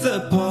sway of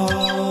the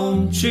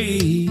palm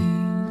tree.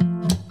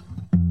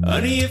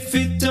 Honey, if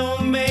it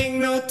don't make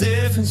no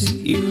difference to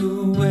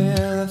you,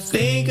 well, I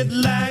think I'd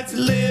like to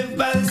live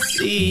by the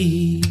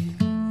sea.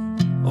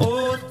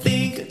 Oh, I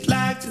think I'd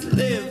like to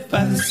live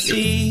by the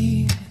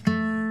sea.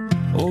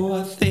 Oh,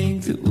 I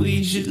think that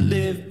we should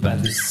live by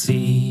the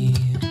sea.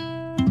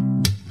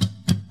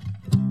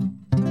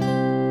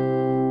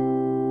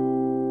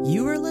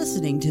 You are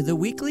listening to the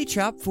weekly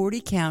Trop 40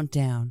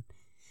 Countdown.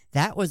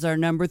 That was our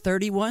number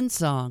 31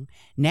 song.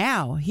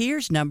 Now,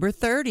 here's number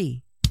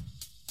 30.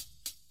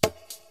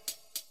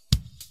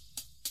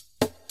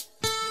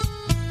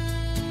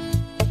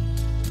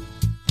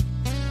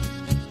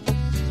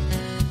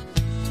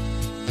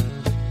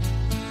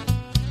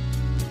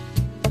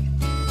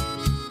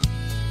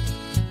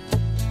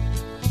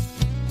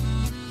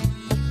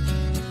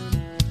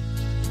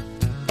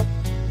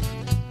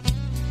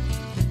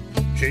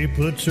 She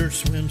puts her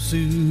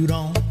swimsuit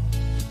on,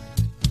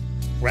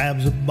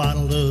 grabs a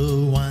bottle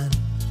of wine,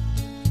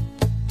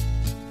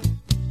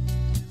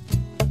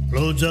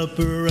 loads up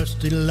her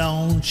rusty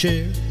lawn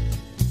chair,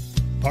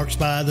 parks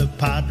by the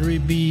Padre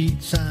Beach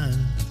sign,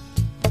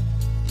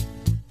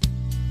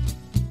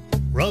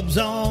 rubs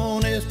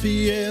on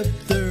SPF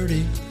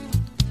 30,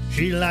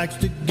 she likes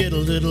to get a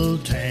little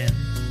tan,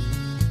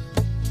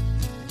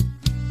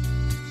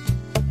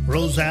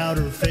 rolls out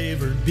her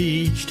favorite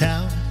beach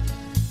towel,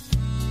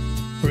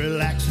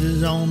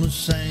 relaxes on the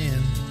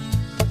sand.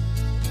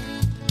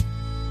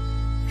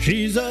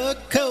 She's a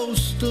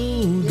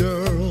coastal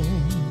girl,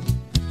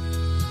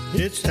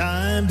 it's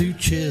time to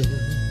chill.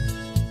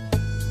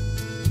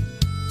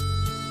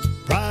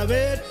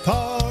 Private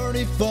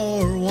party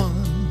for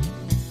one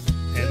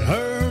in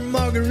her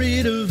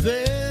Margaritaville.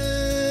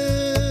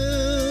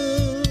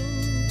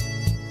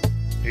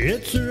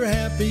 It's her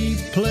happy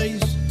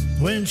place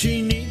when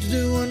she needs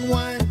to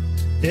unwind.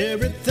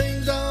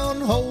 Everything's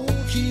on hold,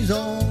 she's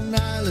on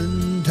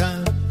island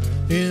time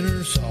in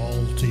her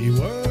salty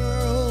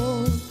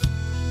world.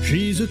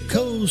 She's a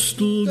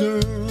coastal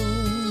girl.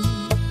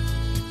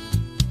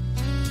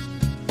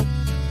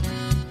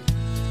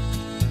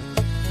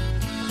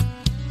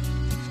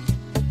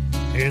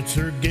 It's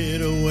her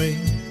getaway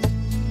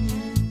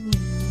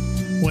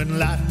when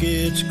life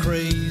gets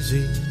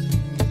crazy.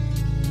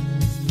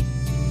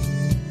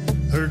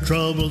 Her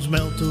troubles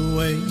melt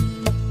away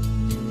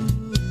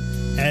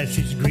as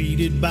she's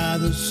greeted by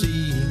the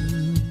sea.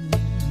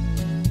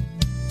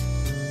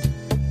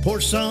 Pour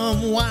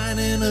some wine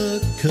in a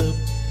cup,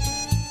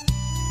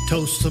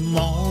 toast the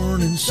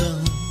morning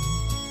sun.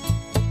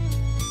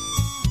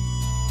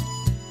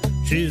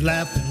 She's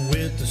laughing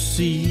with the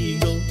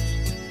seagulls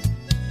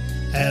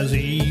as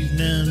the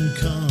evening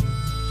comes.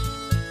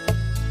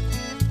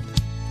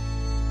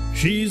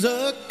 She's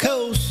a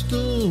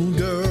coastal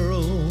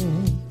girl,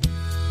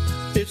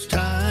 it's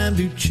time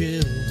to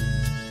chill.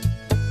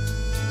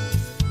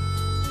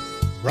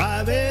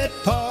 Private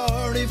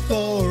party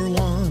for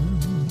one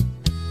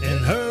in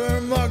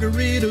her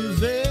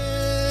Margaritaville.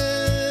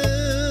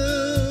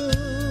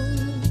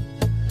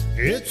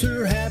 It's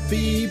her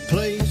happy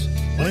place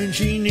when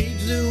she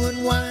needs to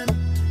unwind.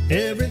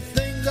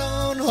 Everything's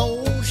on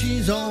hold,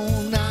 she's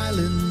on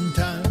island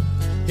time.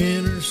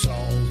 In her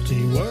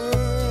salty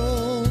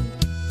world,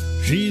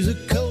 she's a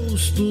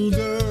coastal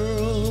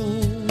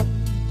girl.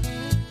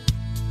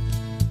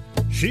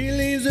 She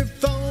leaves her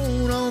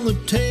phone on the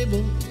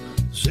table,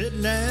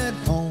 sitting at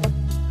home.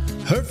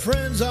 Her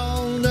friends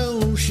all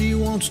know she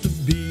wants to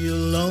be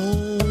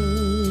alone.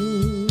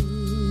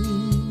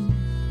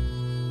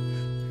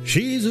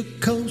 She's a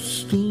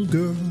coastal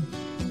girl.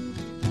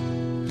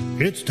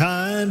 It's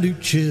time to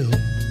chill.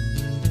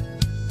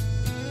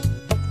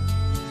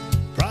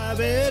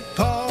 Private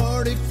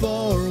party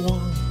for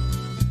one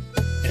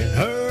in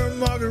her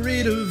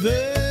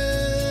Margaritaville.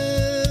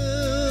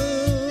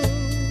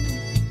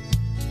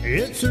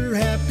 It's her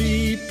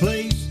happy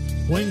place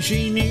when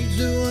she needs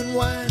to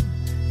unwind.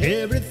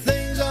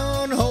 Everything's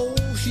on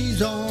hold,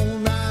 she's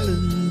on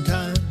island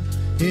time.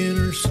 In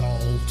her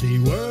salty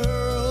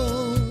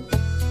world,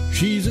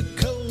 she's a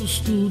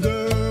coastal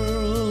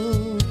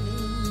girl.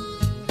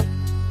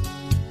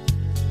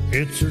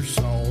 It's her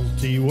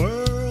salty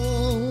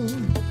world,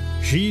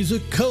 she's a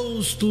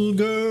coastal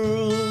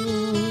girl.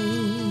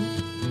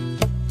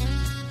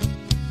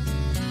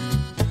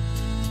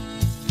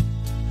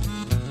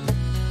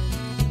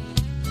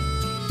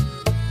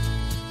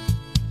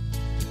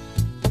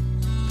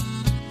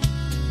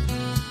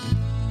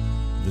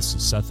 This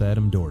is Seth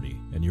Adam Doherty,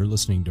 and you're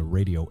listening to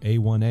Radio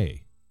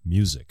A1A,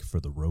 music for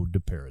the road to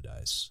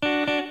paradise.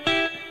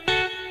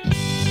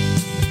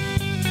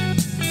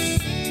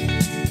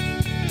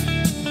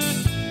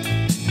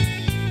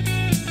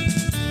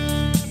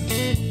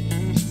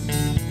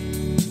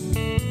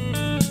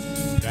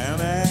 Down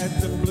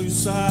at the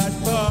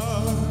Blueside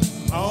Bar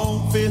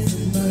on 5th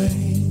and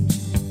Main,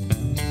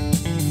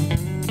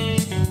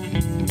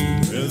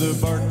 where the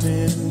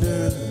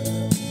bartender,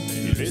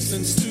 he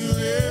listens to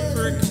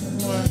every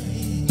complaint.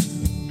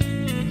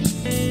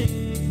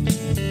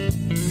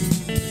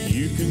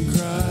 You can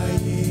cry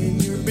in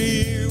your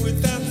beer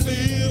without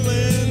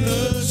feeling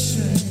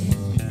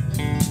ashamed.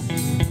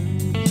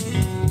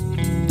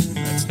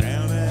 That's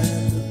down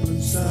at the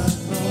Blueside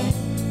Bar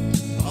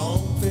on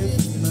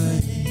 5th and Main.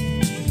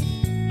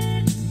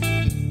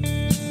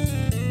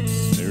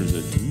 There's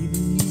a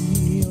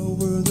TV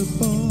over the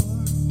bar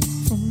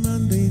for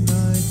Monday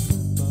Night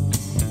Football,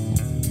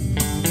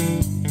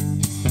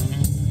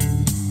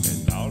 and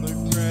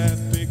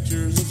autographed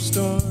pictures of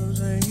stars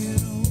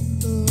hanging on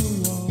the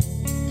wall.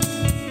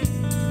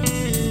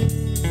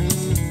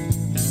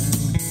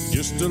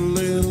 Just a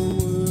little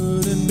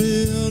wooden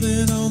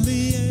building on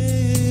the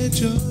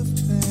edge of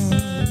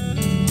town.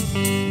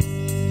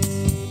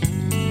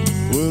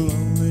 Well,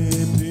 only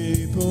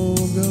people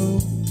go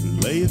to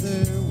lay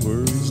their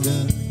worries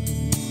down.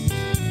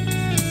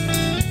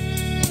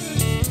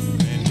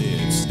 And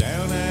it's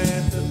down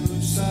at the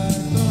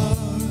Blueside Bar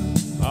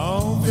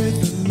on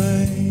 5th and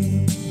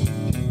Main,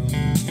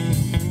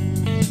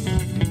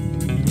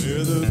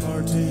 where the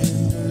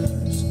bartender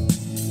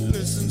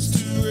listens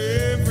to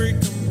every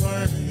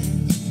complaint.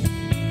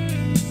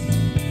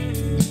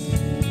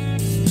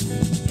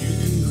 You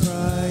can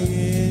cry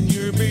in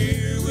your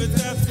beer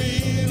without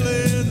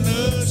feeling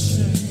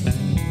ashamed.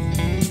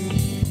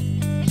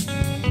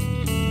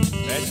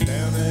 That's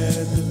down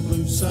at the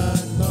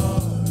Blueside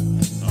Bar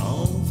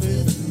on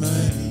 5th and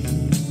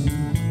Main.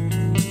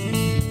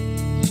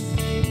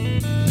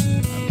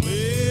 I've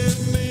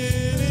lived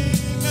many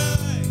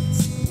nights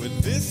with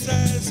this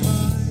as my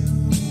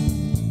own.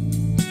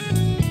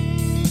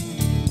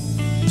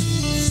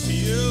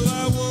 Still I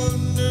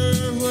wonder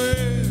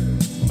where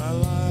my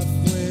life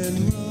went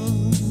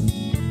wrong.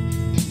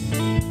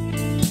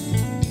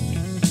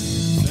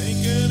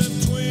 Thinking of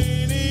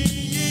 20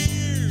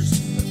 years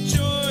of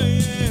joy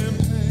and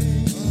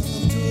pain.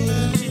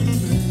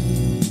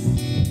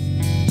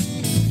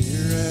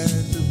 Here at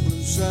the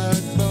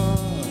Blueside Bar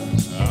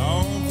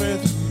on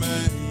 5th and Main.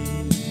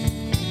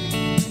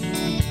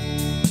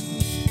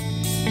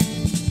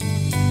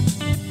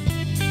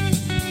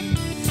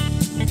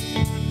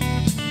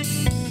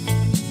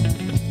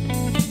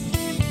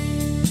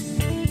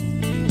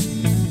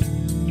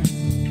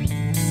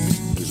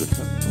 There's a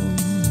couple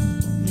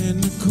in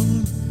the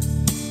corner,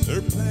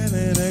 they're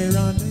planning a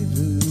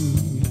rendezvous.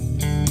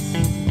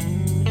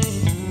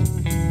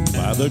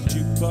 While the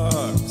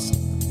jukebox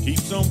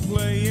keeps on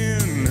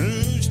playing,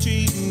 who's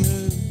cheating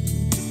who?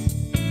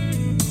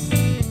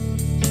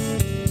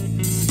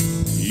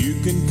 You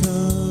can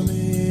come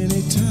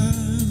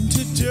anytime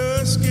to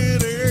just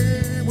get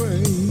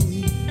airway,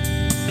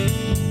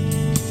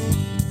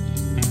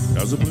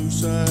 'cause the Blue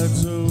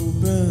Side's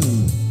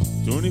open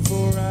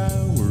 24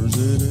 hours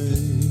a day.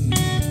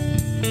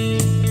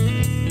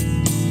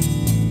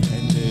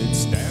 And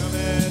it's down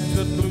at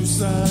the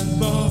Blueside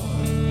Bar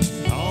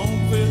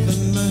on 5th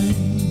and Main,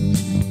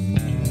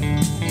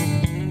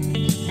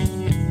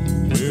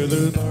 where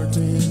the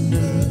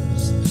bartender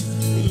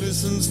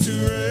listens to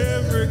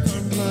every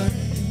complaint.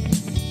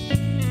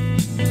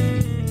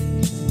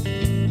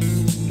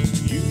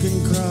 You can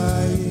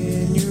cry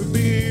in your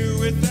beer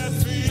without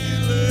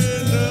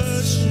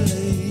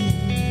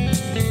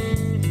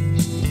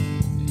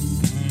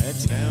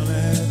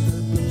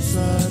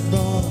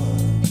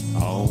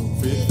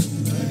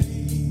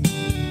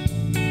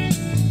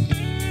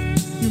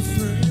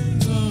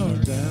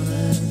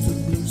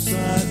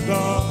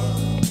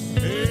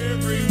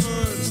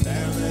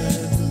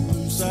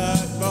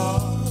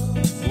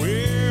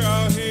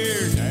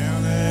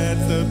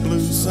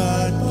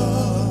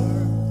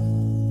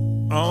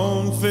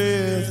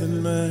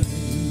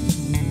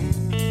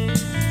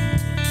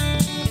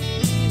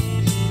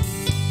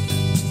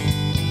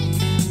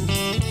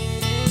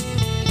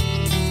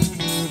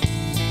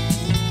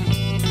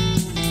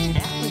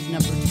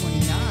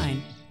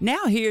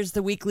now here's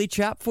the weekly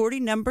Top 40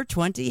 number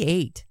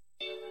 28.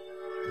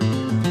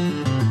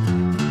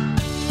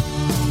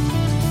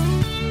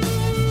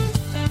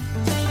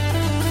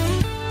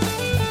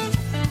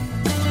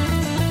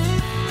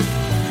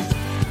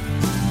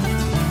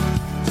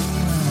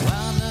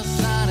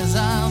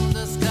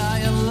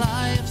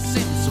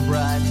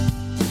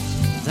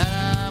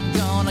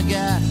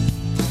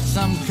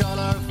 Some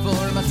color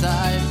for my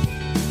type.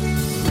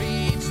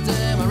 Reach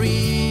the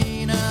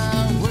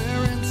marina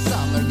wearing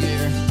summer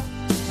gear.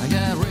 I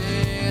got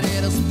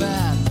ready to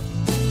spend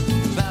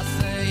best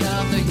day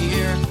of the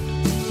year.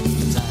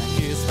 The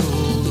tank is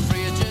full, the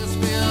fridge is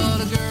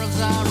filled, the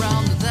girls are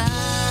around the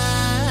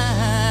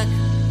deck.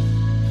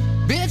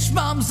 Beach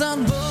bums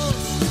and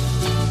booze,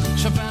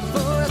 champagne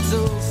for a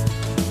toast.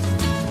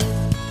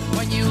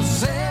 When you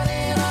set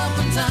it up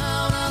and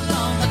down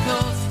along the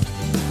coast.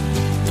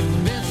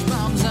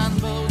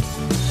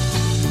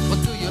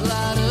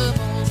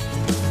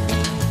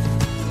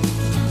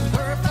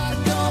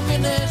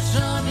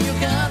 You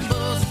can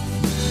boast.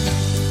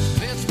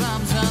 Beach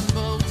bums and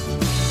boats,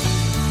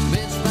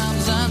 beach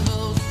bums and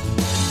boats.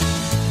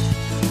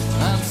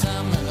 And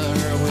summer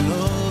will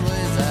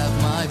always have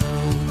my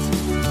boat.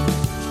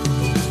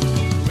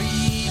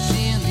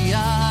 Reaching the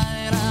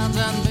islands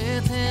and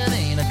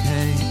bathing in a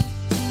cave.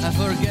 I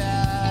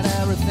forgot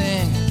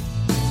everything,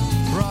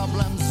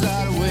 problems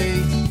are away.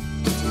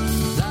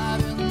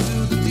 Dive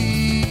into the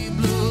deep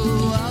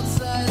blue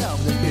outside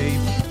of the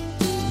cape.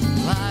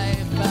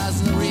 Life has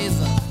no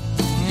reason.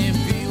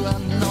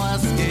 No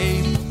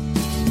escape.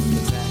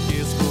 The tank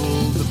is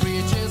full, the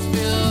bridge is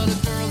filled, the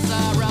girls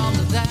are around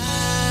the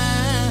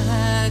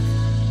deck.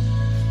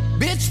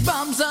 Beach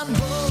bums and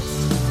boats,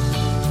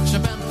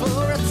 champagne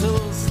for a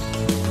toast.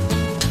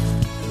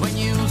 When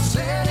you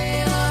set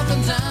it up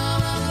and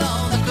down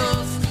along the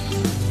coast.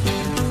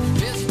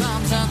 Beach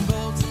bums and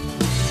boats,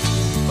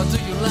 what do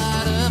you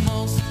like the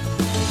most?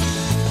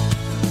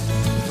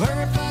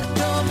 Perfect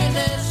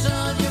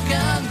combination you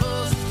can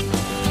boast.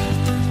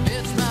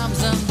 Beach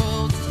bums and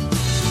boats.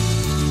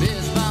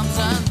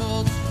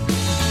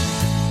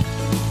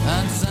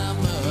 And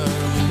summer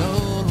will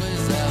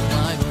always have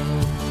my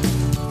boat.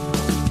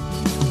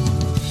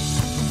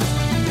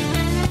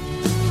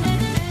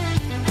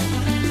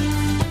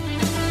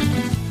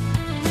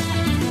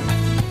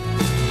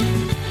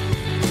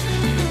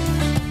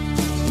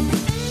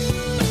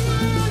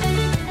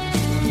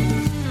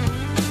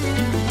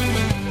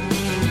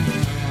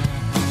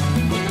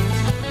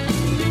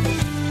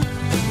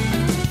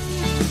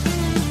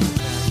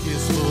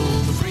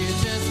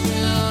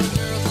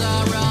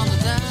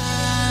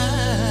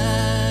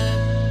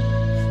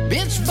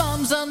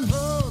 And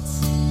boats,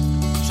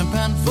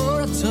 champagne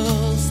for a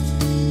toast.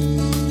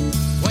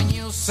 When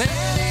you sail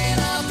it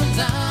up and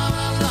down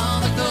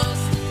along the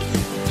coast.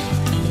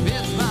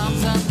 Beach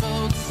bums and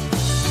boats,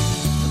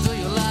 what do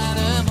you like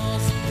the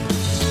most?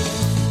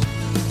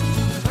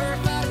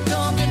 Perfect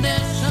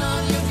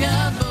combination you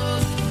can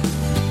boast.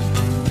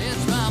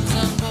 Beach bums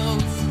and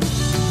boats,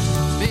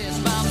 beach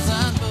bums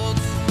and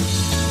boats.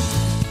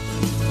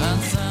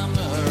 And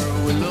summer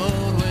will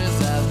always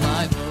have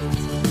my boat.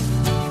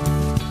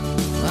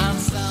 And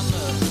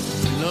summer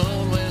will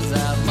always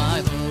have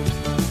my boat.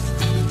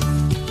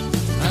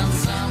 And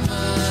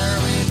summer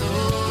will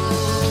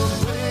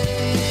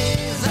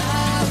always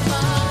have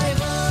my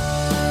boat.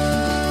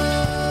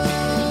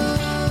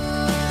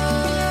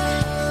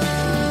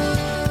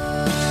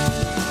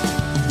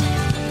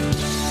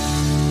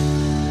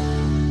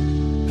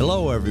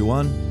 Hello,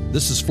 everyone.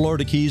 This is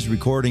Florida Keys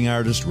recording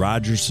artist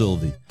Roger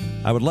Sylvie.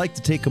 I would like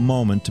to take a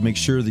moment to make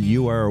sure that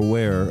you are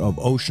aware of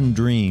Ocean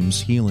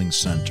Dreams Healing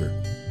Center.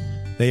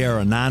 They are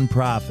a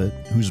nonprofit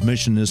whose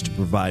mission is to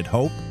provide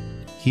hope,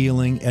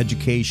 healing,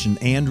 education,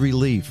 and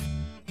relief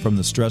from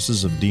the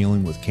stresses of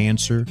dealing with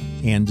cancer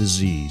and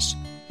disease.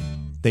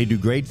 They do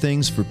great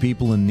things for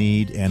people in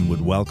need and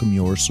would welcome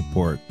your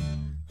support.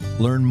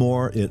 Learn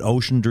more at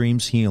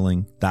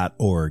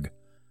oceandreamshealing.org.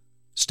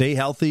 Stay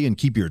healthy and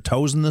keep your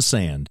toes in the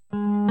sand.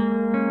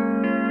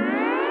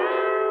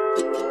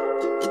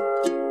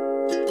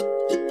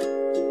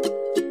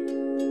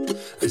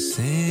 I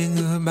sing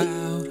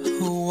about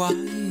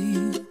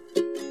Hawaii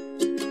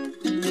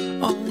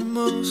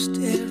almost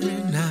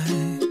every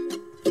night.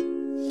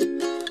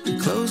 I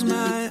close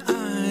my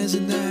eyes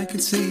and I can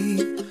see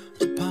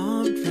the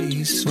palm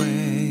trees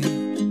sway.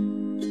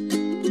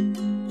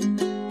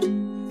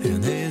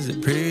 And there's a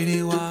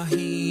pretty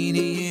wahine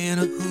in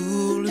a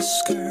hula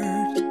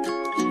skirt,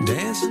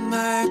 dancing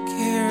my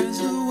cares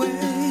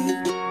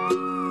away.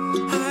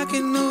 I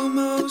can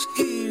almost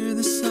hear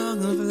the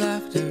song of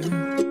laughter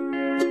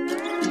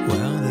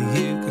while the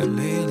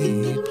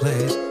ukulele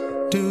plays.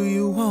 Do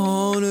you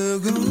wanna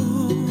go?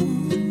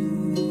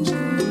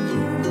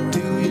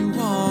 Do you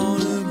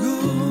wanna go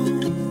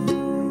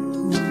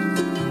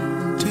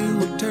to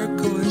a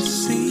turquoise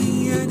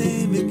sea and a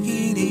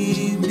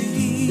bikini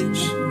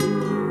beach,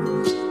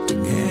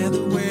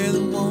 together where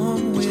the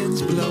warm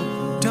winds blow?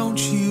 Don't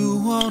you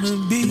wanna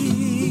be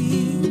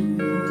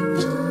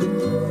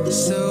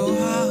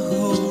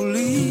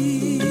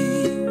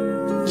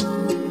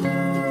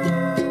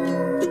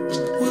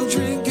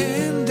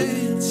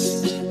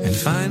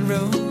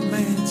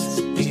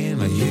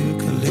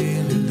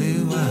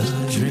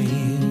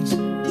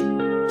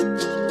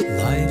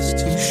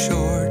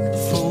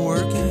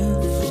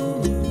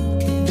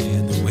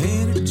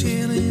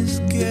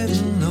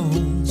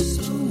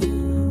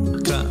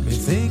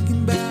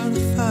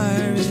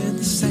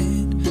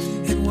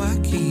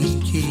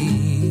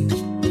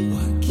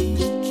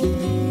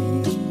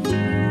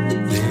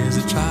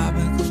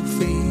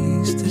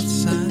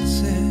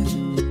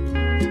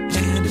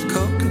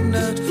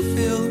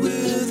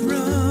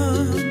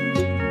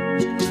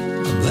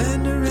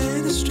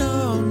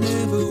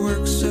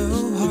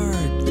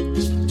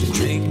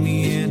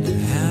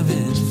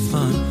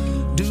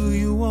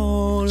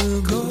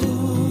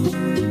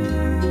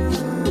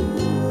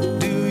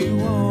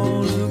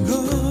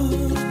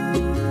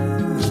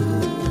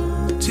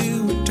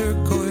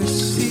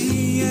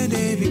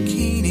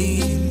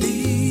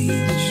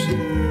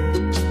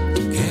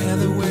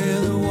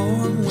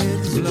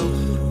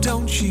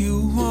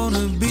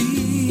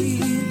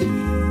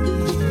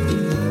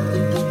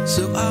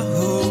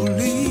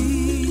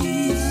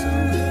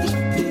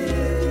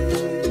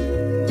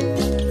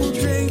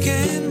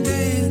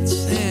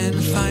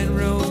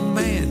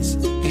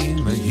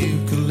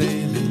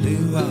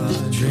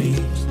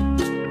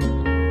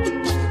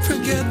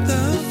Forget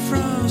the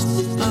frost,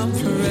 I'm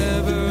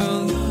forever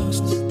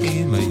lost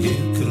in my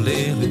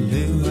ukulele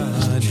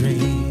luau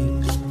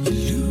dream.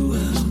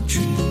 Luau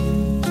dreams.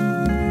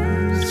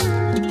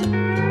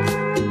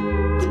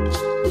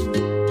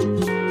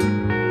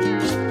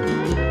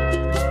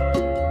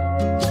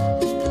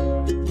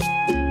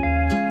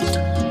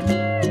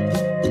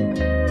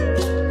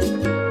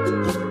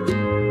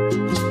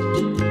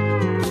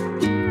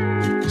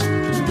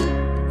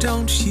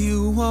 Don't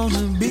you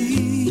wanna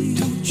be?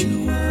 Don't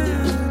you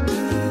wanna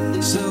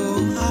be so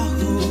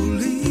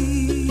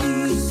holy?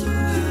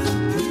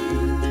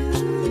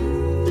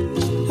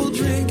 We'll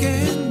drink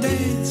and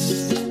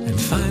dance and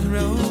find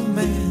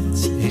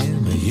romance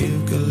in my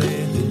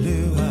ukulele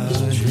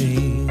luau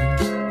dream.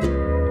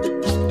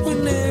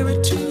 We're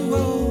never too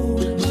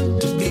old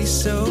to be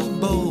so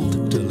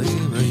bold to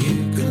live a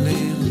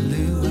ukulele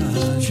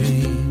luau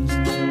dream.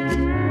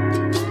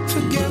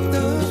 Forget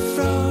the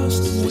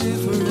frost, we're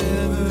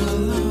forever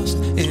lost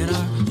in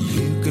our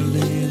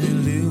ukulele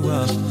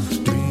luau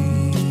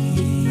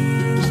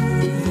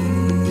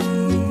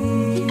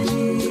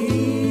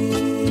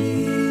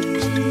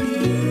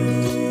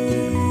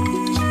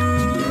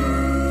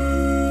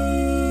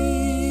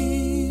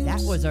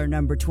That was our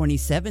number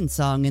 27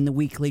 song in the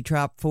weekly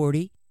Trop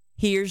 40.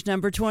 Here's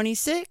number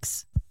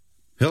 26.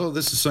 Hello,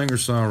 this is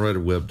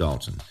singer-songwriter Webb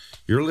Dalton.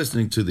 You're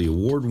listening to the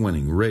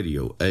award-winning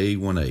Radio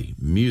A1A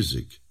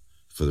Music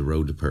for the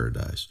Road to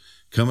Paradise.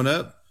 Coming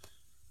up,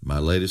 my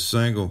latest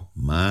single,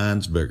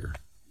 Mine's Bigger.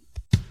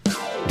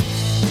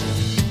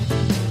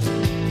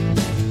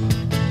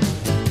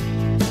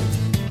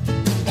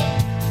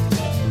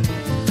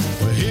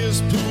 Well,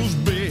 his pool's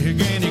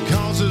big and he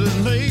calls it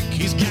a lake.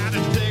 He's got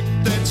a deck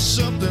that's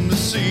something to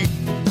see.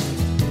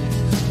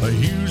 A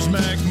huge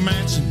Mac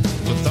Mansion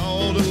with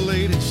all the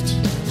latest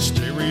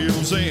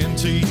stereos and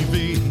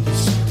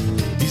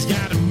TVs. He's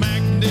got a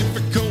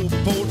magnificent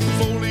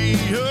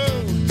portfolio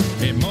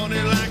and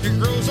money like it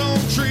grows on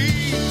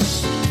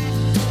trees.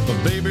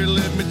 But baby,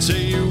 let me tell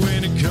you,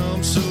 when it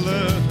comes to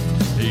love,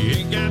 he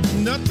ain't got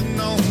nothing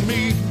on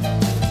me.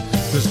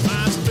 'Cause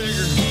mine's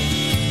bigger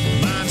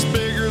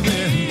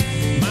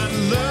than my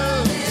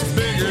love is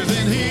bigger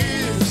than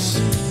his.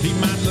 He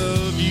might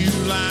love you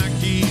like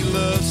he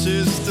loves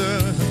his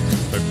stuff,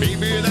 but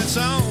baby, that's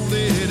all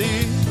it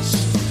is.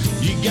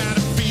 You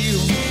gotta feel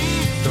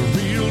the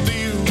real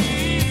deal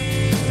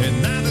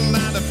and not a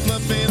lot of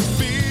fluff and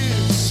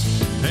fizz.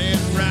 And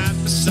right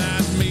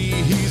beside me,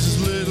 he's as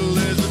little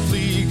as a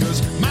flea,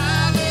 'cause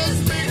my love's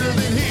bigger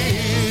than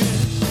his.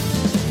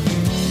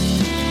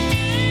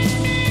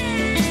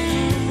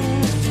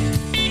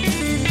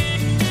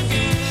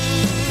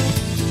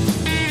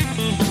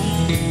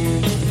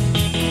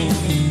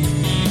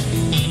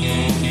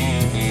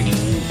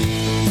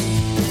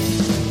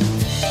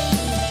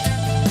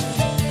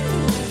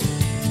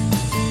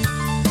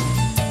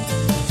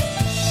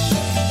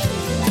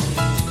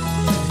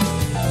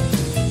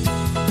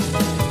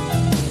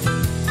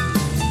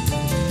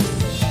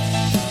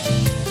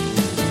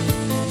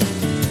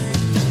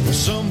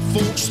 Some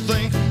folks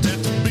think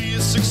that to be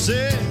a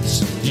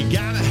success, you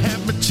gotta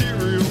have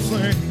material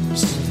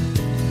things.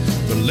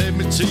 But let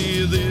me tell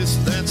you this,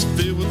 that's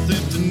filled with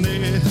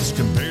emptiness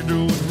compared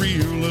to what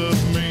real love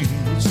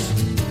means.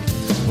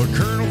 Well,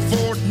 Colonel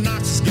Fort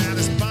Knox has got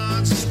his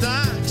bonds and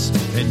stocks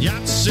and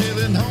yachts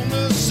sailing home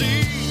to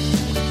sea.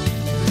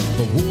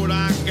 But what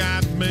I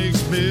got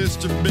makes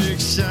Mr. Big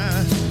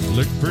Shot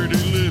look pretty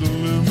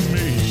little of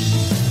me.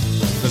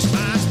 'Cause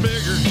mine's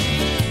bigger than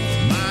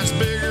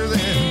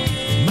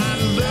my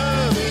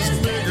love is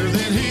bigger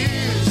than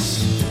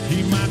his.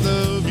 He might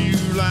love you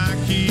like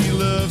he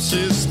loves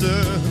his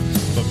stuff,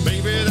 but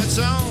baby, that's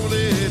all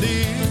it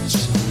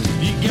is.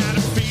 You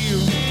gotta feel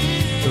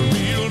the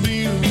real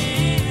deal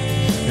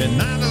and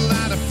not a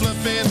lot of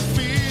fluff and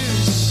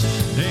fizz.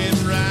 And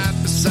right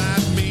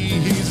beside me,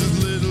 he's as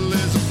little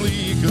as a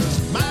flea, 'cause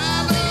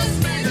my love's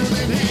bigger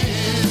than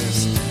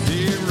his.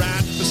 Yeah,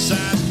 right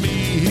beside me,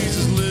 he's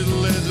as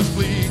little as a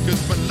flea,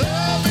 'cause my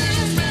love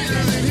is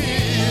bigger than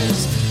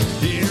his.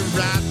 Yeah,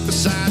 right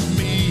beside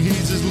me,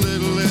 he's as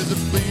little as a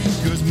flea,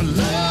 'cause my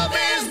love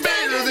is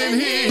bigger than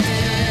his.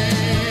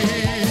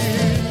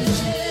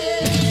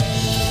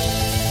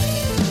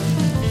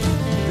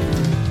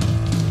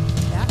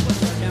 That was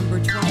our number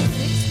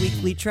 26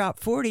 weekly Trop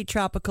 40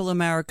 Tropical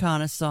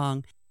Americana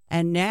song.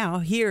 And now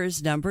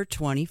here's number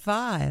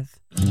 25.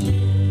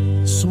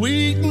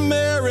 Sweet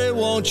Mary,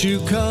 won't you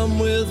come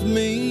with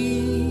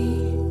me?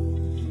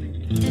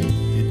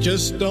 It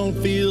just don't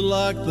feel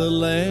like the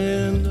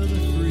land of the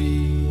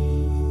free.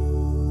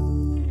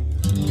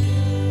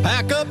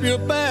 Pack up your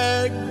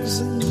bags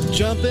and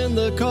jump in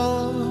the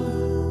car.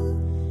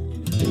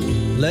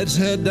 Let's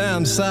head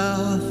down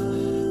south,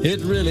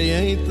 it really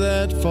ain't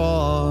that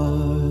far.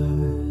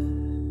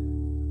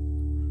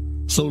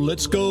 So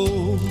let's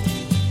go,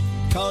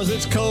 'cause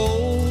it's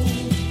cold.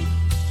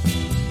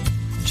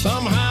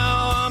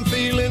 Somehow I'm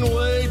feeling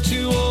way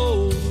too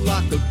old,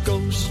 like a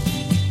ghost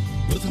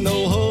with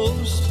no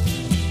host.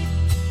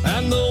 And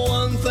And the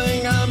one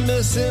thing I'm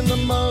missing the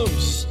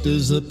most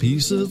is a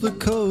piece of the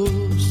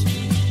coast.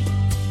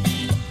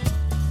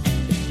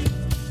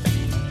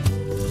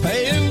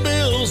 Paying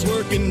bills,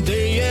 working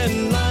day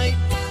and night.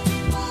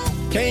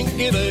 Can't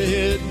get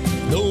ahead,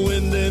 no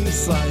wind in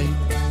sight.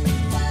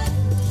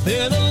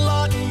 Been a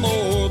lot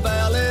more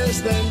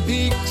valleys than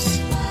peaks.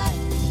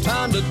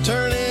 Time to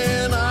turn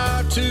in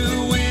our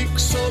 2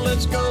 weeks, so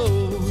let's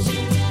go.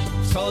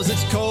 'Cause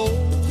it's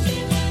cold.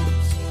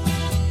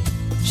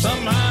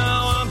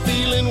 Somehow I'm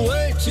feeling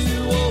way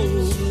too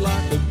old,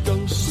 like a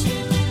ghost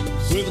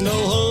with no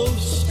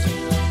host.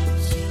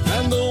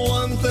 And the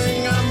one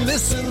thing I'm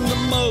missing the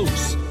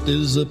most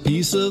is a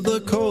piece of the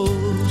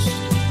coast.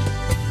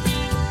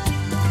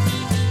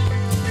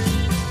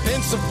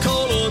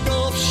 Pensacola,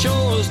 Gulf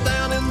Shores,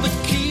 down in the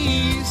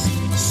Keys,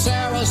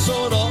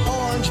 Sarasota,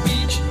 Orange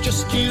Beach,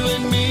 just you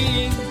and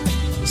me.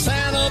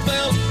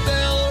 Sanibel,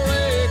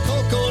 Delray,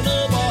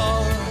 Coconut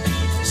Bar,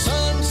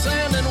 sun,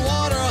 sand, and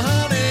water,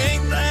 honey,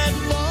 ain't that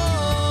far?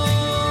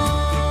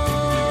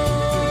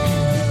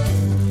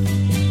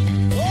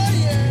 Oh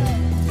yeah.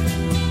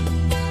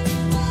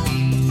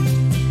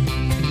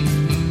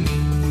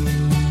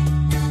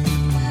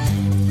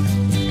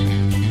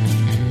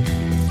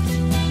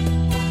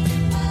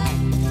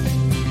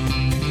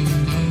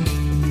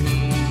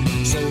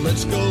 So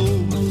let's go,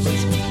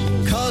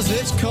 'cause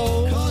it's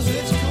cold.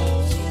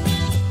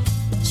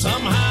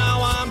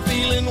 Somehow I'm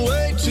feeling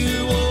way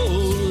too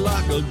old,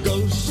 like a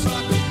ghost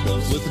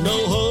with no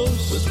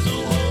host.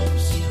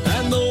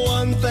 And the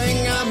one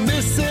thing I'm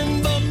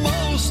missing the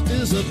most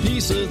is a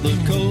piece of the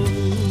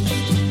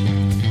coast.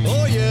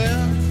 Oh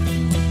yeah.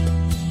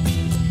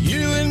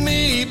 You and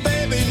me,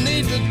 baby,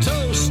 need to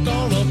toast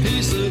on a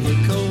piece of the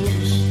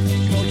coast.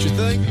 Don't you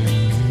think?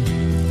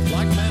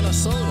 Like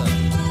Minnesota.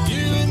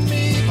 You and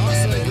me,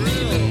 baby,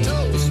 need to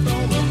toast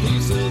on a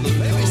piece of the coast.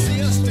 Baby,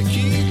 see us to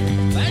keep.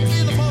 Thank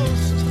you the most.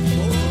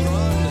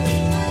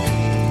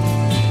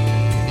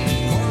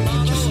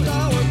 Just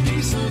our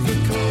piece of the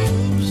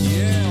coast.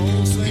 Yeah,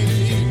 old St.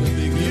 Pete would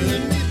be good. You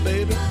and me,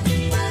 baby.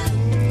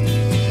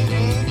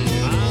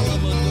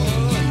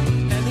 Alamodora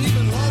and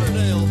even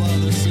Lauderdale by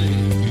the sea.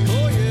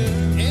 Oh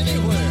yeah,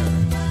 anywhere.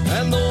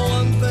 And the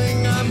one thing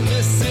I'm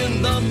missing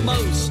the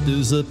most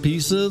is a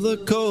piece of the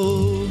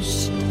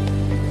coast.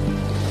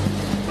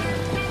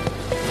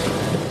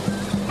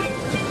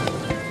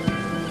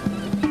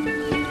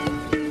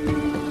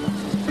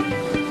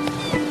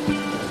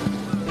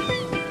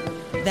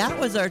 That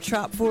was our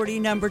Trop 40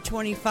 number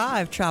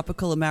 25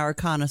 Tropical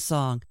Americana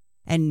song.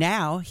 And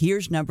now,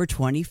 here's number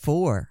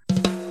 24.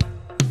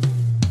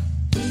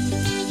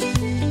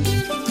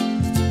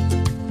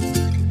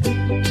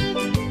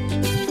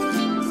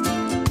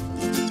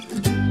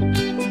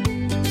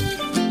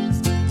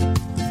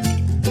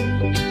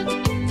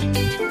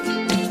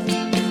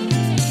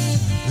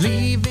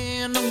 Live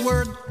in a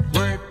world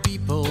where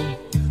people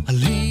are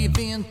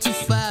living too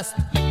fast.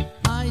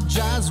 I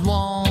just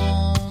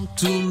want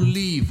to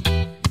live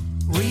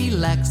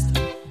relaxed.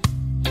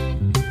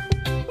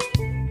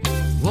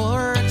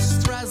 Work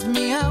stress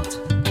me out,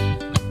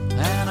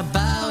 and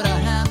about I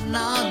have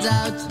no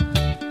doubt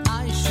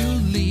I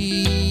should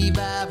leave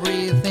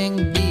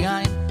everything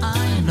behind.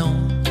 I know,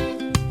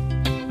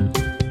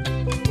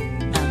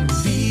 and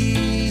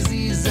this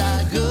is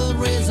a good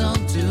reason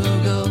to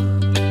go.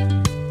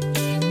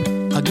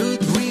 A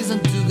good reason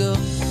to go.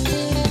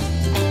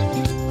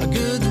 A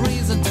good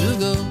reason to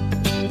go.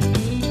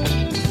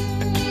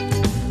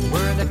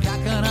 Where the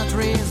coconut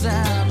trees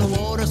and the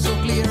water so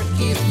clear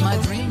keep my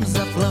dreams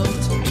afloat.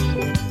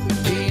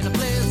 In a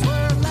place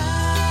where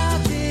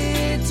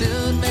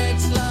latitude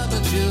makes love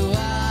a true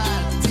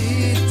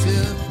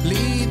attitude.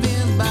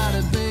 Living by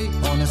the bay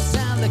on the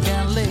sand I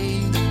can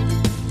lay.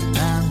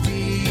 And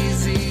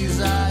this is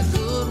a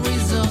good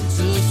reason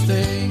to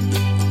stay.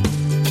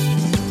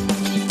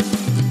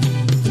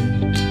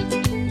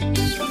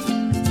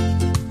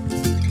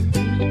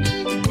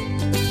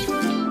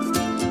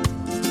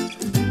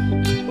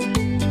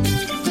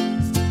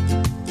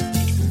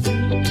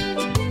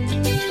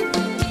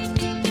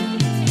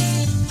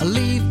 I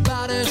live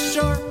by the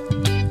shore.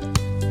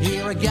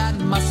 Here I got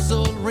my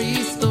soul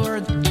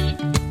restored.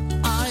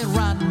 I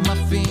run my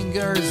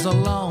fingers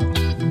along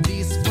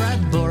this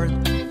fretboard.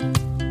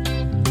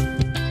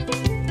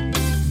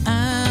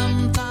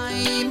 And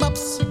time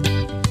ups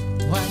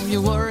when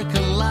you work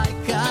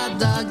like a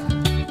dog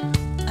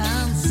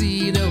and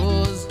see the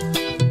hose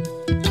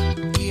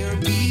here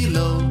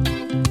below.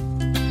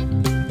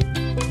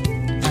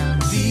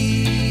 And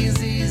this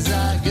is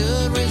a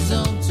good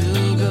reason to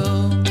go.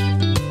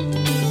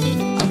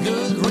 A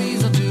good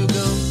reason to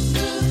go.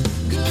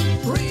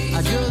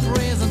 A good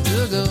reason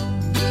to go.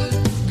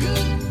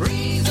 Good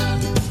reason.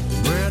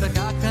 Where the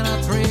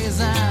coconut trees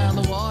and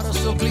the water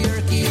so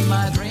clear keep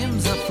my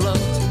dreams afloat.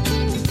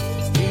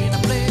 In a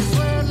place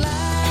where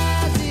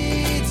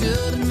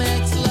latitude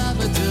makes love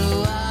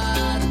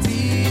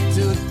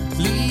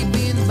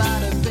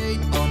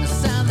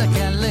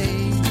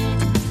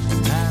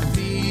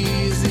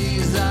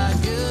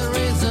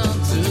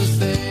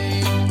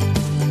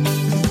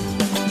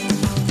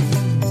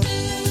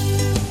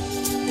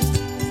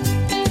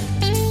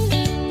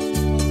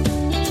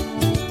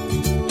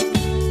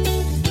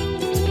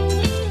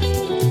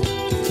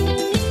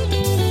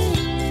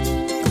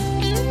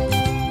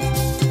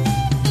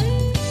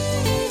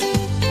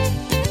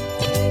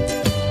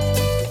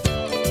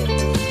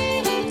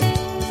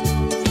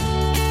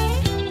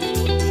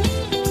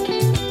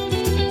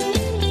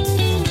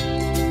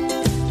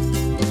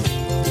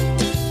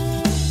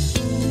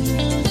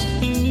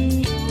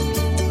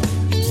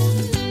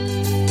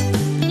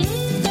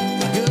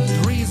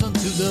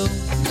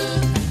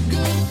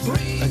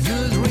a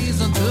good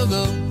reason to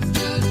go.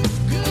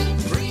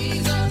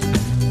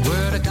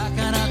 Where the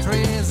coconut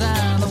trees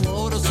and the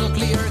water so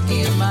clear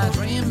keep my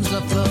dreams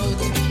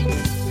afloat.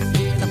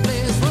 In a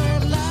place where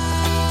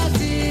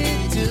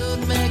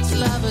latitude makes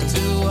love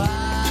to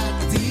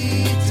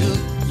attitude,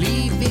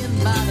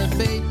 living by the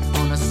bay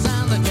on a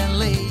sand that can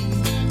lay.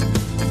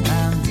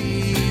 And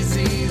this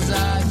is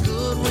a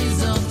good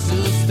reason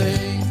to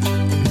stay.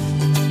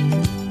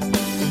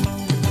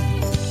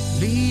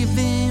 Live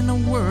in a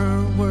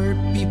world where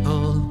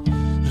people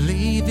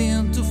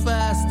living too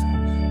fast.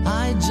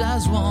 I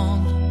just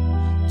want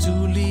to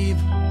live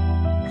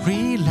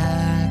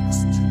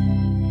relaxed.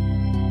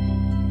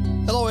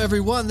 Hello,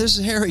 everyone. This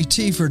is Harry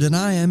Tieford, and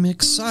I am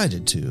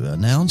excited to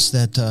announce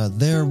that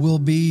there will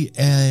be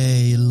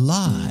a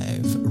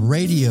live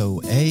Radio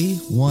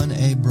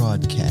A1A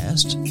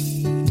broadcast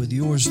with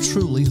yours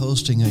truly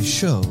hosting a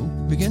show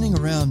beginning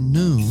around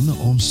noon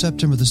on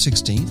September the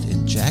 16th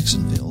in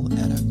Jacksonville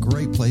at a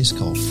great place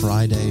called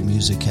Friday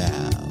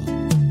Musicale.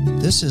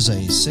 This is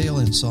a sail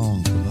and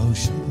song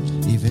promotion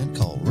event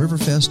called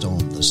Riverfest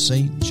on the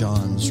St.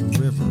 Johns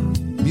River.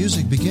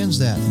 Music begins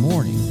that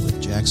morning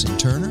with Jackson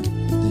Turner,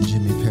 then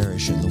Jimmy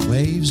Parrish and the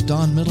Waves,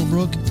 Don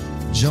Middlebrook,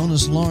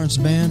 Jonas Lawrence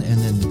Band, and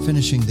then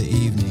finishing the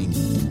evening,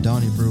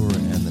 Donnie Brewer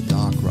and the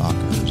Dock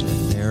Rockers.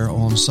 And they're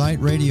on site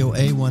Radio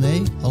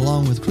A1A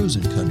along with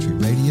Cruisin' Country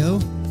Radio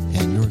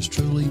and yours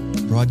truly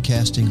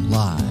broadcasting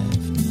live.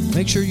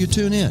 Make sure you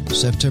tune in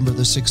September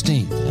the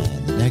 16th.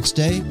 And the next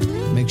day,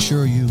 make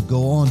sure you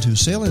go on to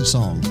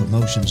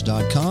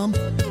sailandsongpromotions.com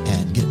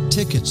and get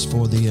tickets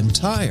for the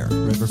entire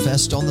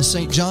Riverfest on the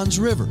St. Johns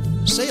River.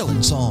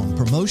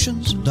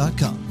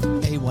 Sailandsongpromotions.com.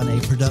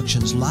 A1A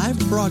Productions live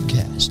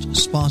broadcast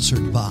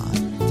sponsored by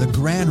The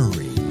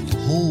Granary,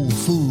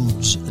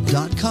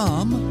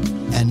 WholeFoods.com,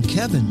 and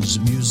Kevin's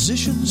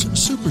Musicians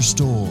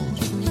Superstore.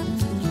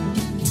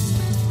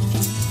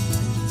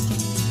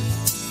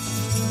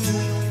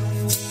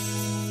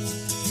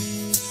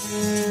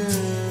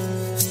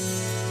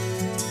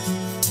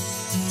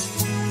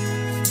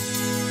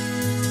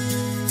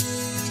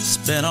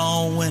 Spent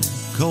all winter,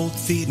 cold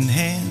feet and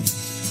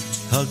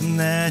hands, hugging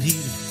that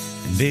heat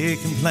and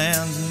making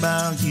plans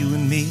about you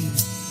and me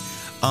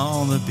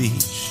on the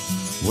beach,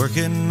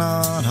 working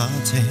on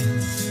our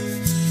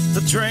tans.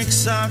 The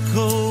drinks are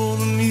cold,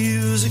 the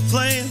music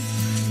playing,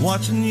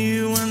 watching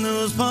you and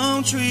those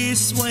palm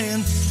trees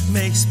swaying,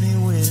 makes me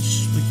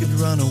wish we could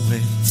run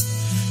away.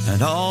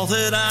 And all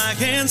that I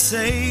can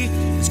say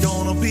is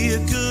gonna be a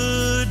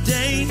good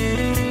day.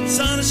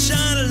 Sun is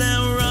shining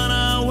and we're on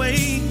our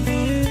way.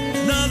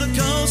 Another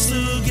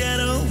coastal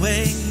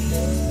getaway.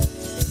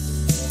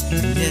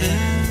 Yeah.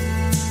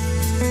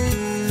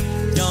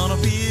 Gonna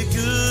be a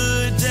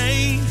good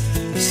day.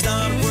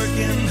 Start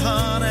working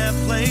hard at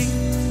play.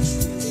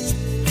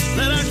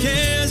 Let our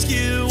cares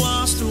get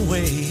washed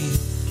away.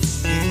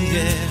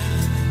 Yeah.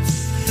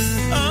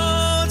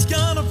 Oh, it's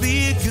gonna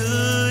be a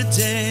good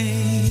day.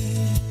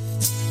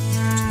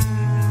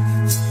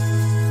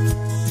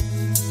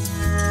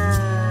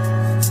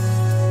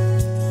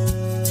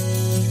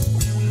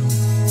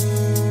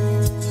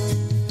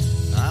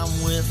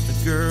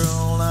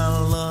 Girl I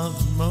love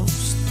the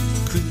most,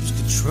 cruise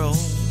control,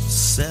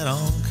 set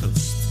on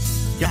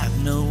coast. Got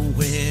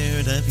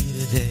nowhere to be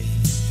today,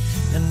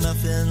 and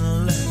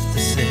nothing left to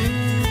say.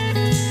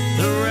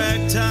 The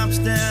rag top's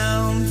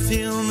down,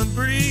 feeling the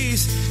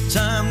breeze.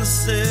 Time to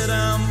set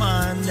our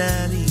mind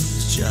at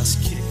ease.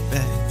 Just kick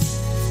back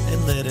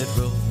and let it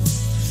roll.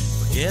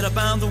 Forget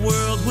about the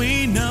world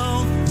we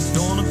know. It's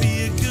gonna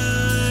be a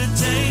good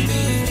day.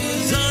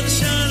 Sun is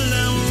shining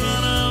and we're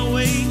on our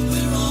way.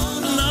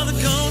 Another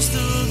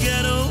coastal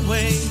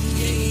getaway.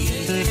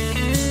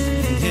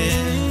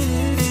 Yeah.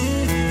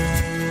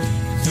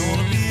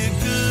 Gonna be a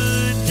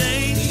good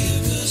day.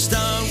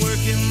 Start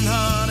working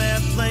hard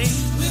at play.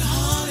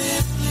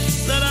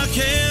 Let our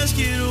cares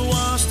get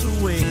washed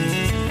away.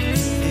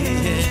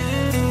 Yeah.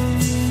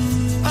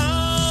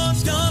 Oh,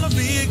 it's gonna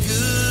be a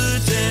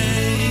good day.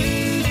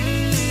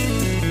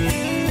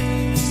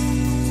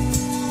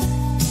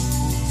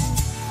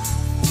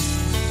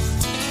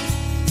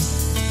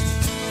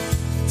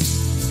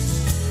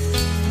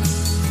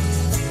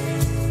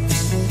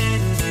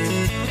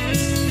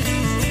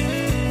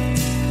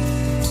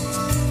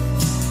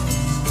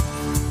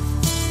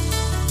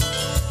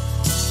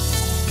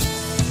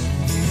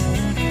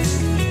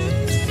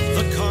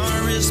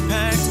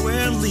 Packed,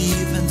 we're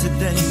leaving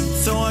today.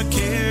 Throw our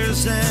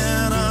cares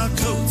and our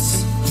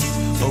coats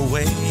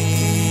away.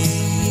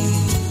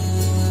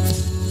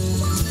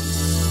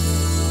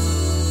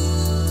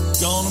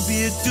 Gonna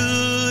be a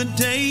good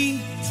day.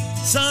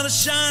 Sun is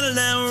shining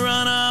and we're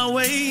on our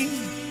way.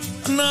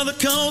 Another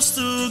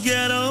coastal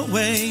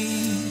getaway.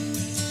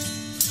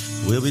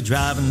 We'll be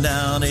driving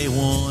down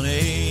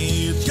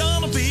A1A. It's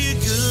gonna be a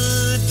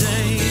good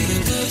day.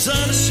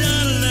 Sun is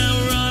shining and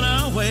we're on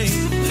our way.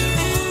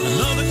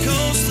 Another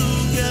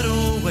coastal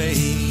getaway.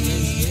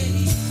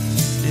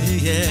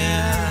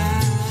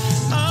 Yeah.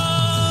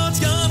 Oh, it's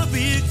gonna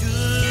be a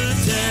good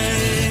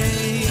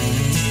day.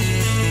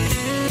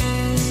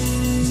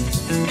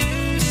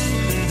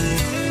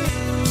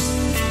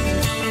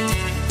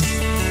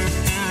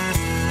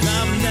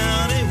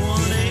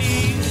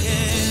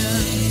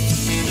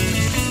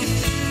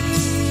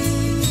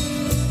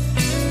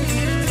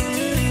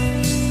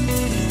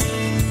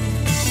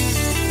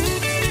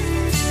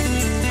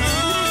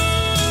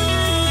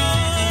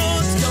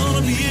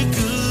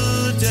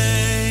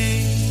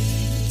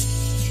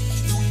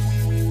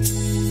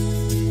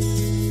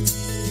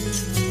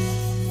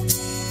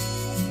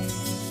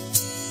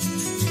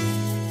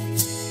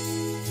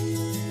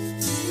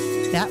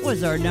 That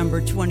was our number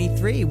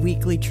 23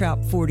 weekly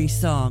Trop 40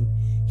 song.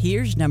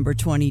 Here's number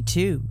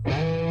 22.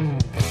 Down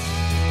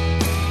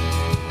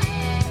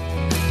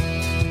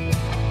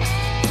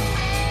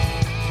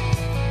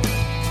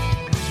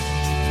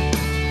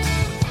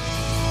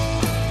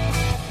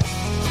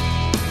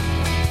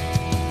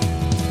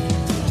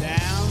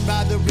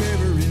by the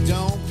river, it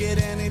don't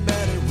get any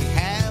better. We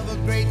have a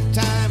great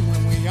time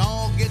when we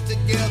all get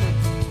together,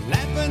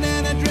 laughing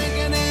and a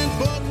drinking and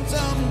putting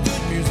some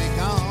good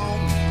music on.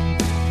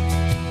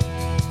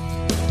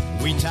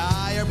 We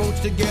tie our boats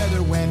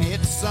together when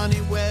it's sunny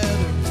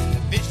weather.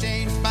 The fish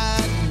ain't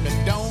biting,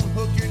 but don't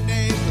hook your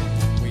neighbor.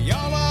 We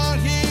all are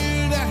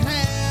here to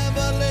have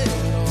a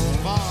little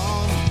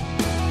fun.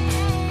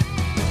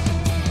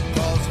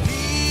 'Cause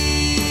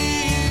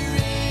here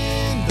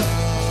in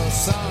the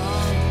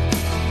sun,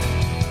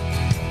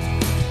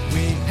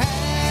 we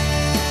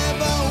have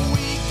a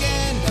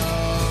weekend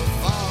of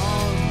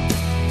fun.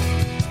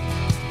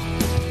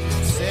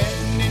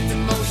 Setting into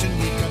motion,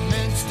 we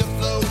commence to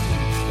float.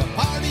 The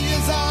party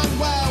is on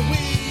while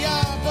we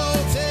are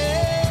boating.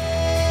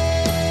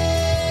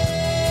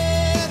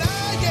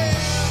 Oh yeah.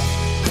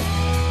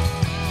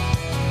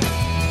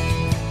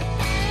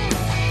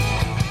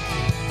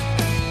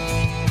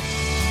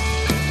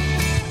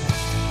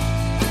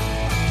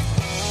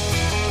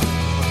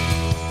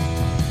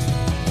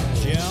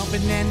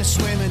 Jumping and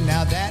swimming,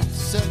 now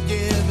that's a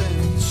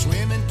given.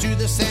 Swimming to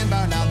the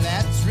sandbar, now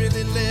that's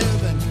really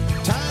living.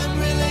 Time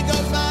really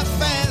goes by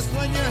fast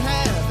when you're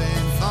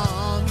having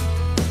fun.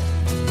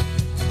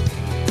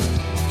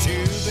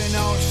 Tubing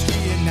or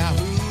skiing, now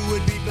who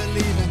would be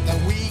believing the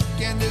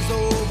weekend is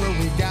over?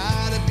 We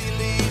gotta be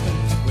leaving.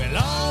 We'll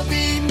all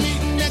be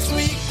meeting next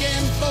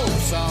weekend for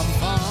some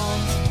fun.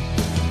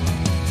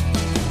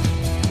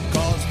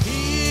 'Cause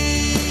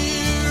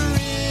here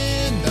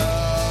in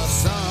the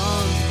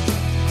sun,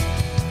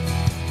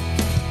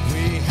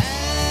 we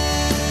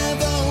have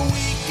a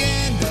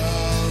weekend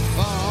of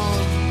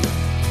fun.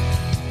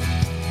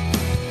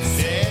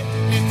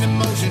 Setting into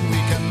motion, we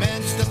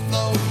commence to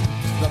float.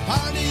 The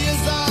party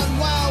is on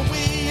while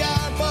we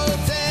are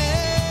boating.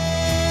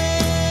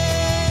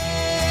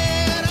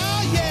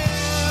 Oh yeah.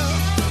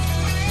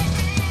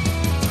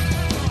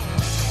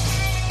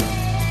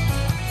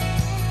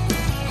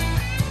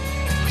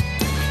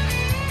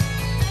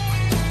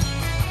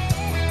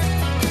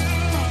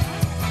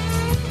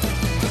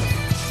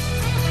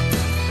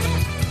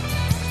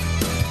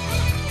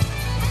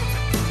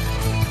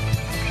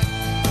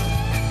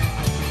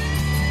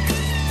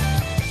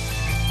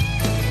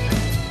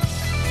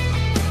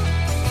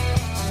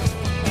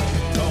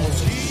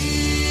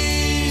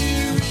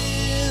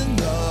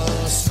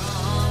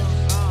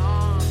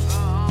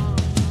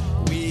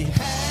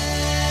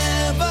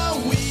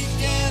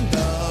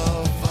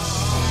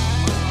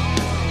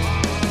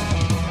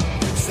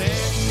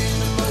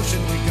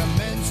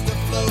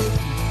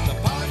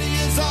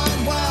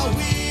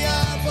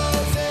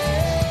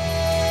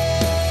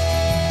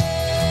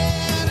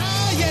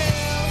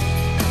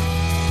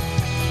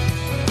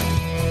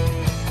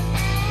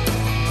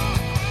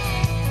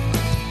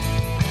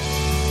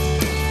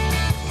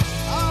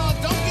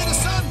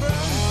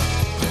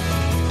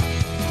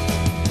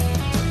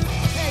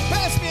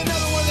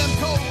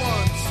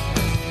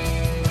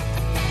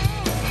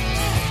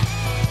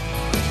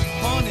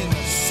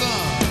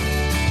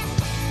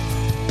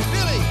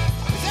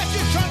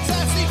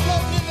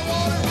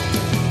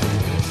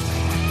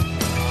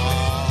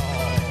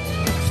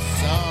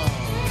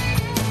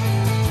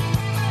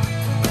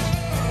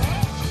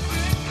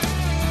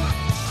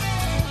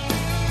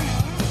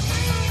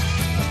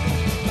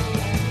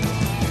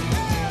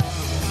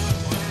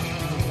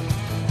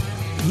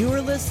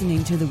 You're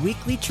listening to the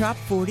weekly Trop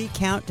 40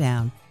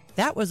 Countdown.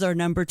 That was our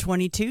number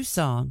 22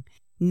 song.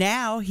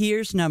 Now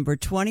here's number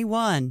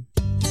 21.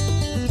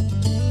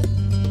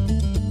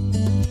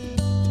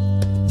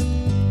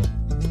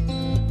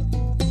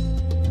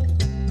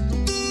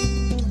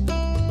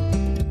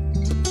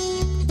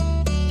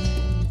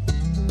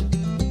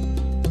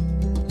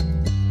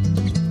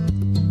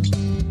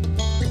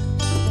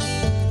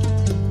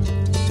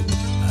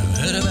 I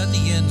heard about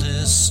the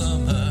endless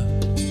summer.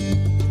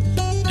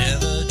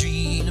 Never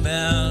dreamed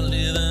about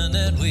living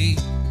that way.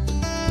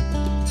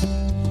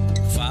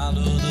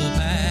 Follow the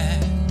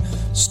pack,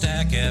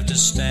 stack after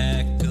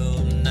stack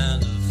of 9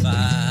 to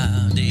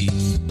 5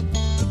 days.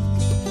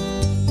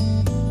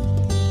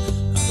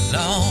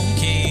 Along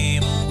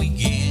came a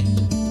weekend,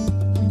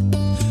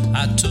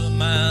 I took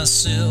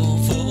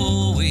myself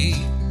away.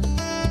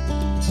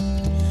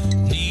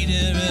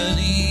 Needed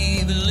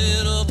relief, a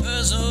little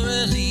personal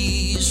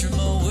release from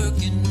a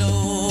working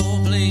no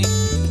play.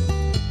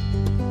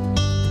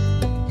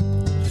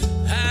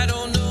 I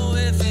don't know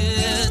if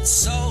it's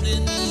salt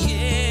in the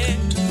air,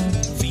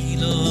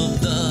 feel of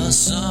the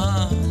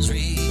sun's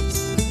rays.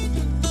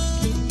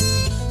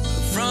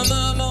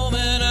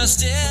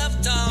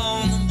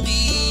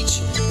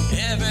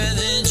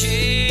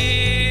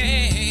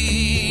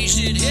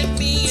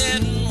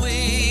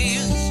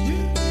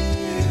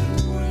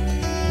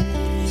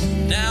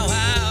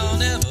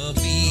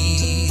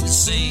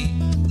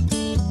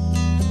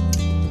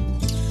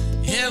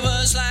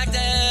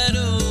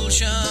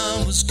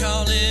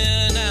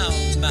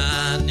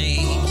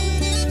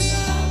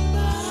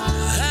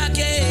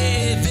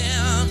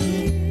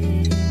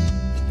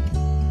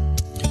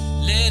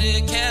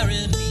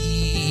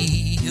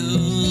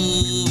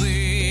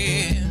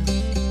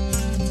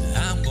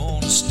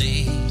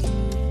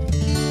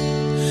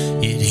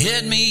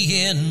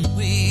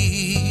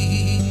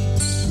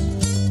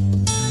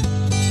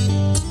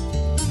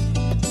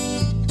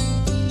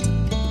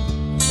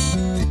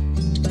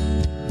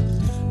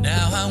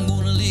 Now I'm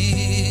gonna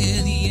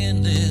live the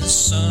endless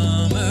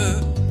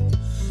summer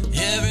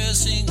every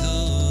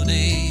single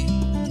day.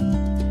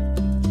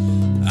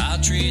 I'll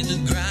trade the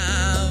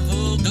grind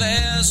for a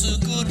glass of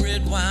good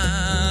red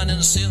wine and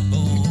a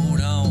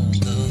sailboat on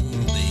the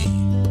bay.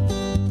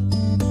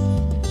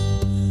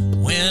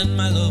 When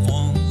my loved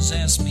ones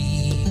ask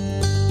me,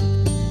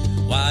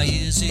 why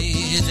is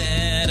it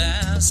that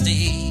I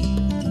stay?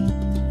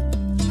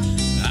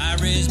 I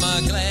raise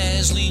my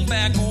glass, lean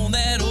back on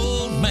that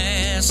old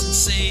mast and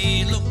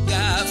say, look,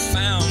 I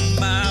found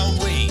my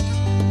way.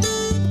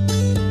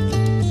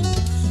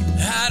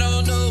 I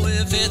don't know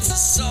if it's the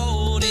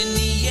salt in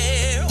the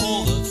air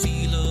or the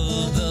feel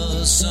of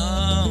the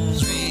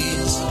sun's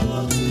rays.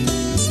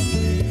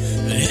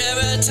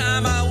 Every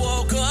time I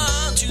walk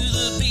onto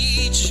the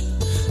beach,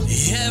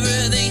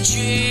 everything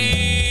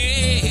changed.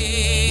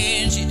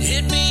 It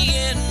hit me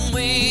in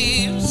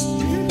waves.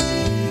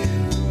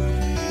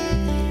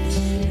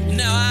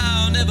 Now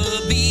I'll never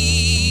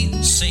be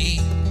the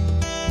same.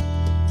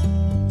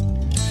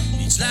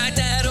 It's like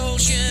that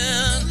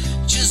ocean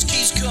just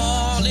keeps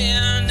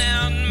calling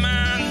out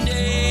my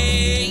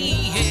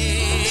name.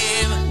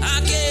 I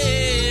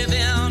gave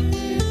in,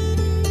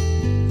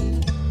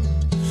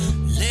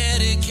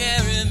 let it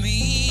carry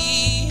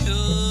me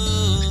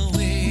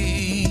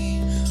away.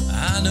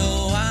 I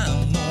know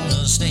I'm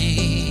gonna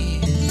stay.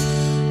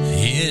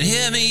 It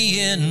hit me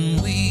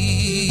in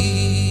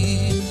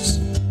waves.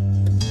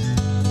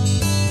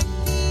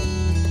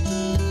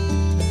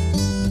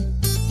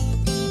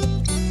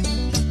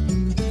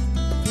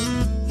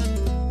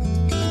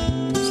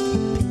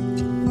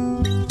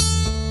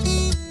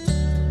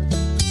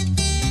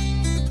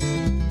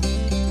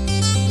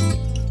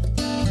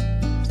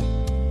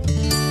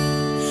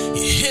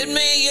 It hit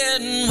me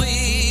in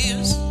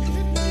waves.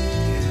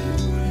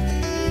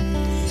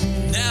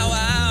 Now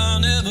I'll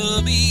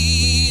never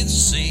be the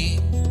same.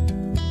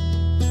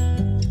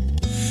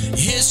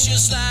 It's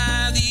just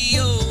like the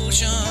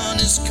ocean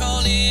is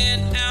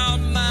calling out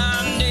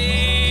my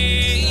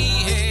name.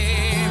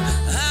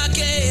 I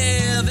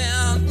gave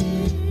in,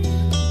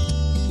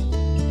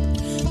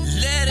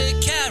 let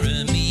it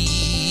carry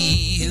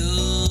me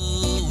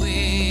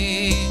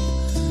away.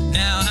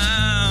 Now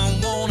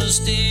I'm gonna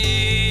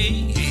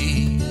stay.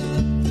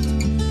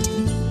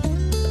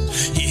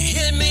 You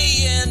hit me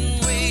in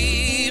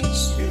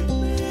waves.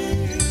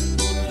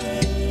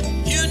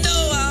 You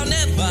know I'll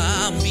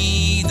never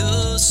be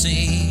the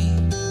same.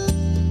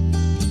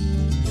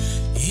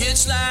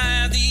 It's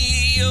like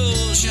the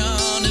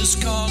ocean is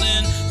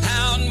calling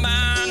out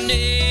my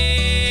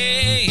name.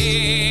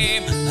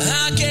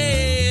 I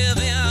gave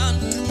in,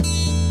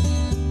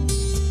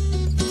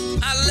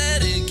 I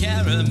let it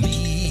carry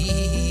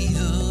me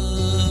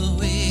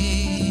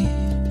away.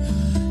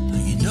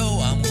 You know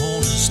I'm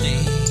gonna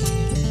stay.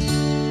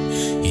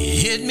 It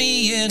hit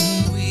me in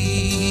waves.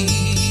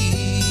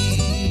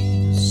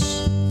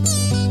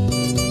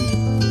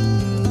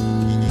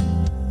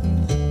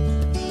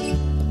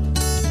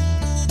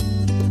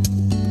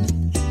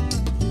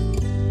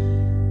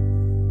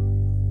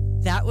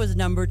 That was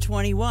number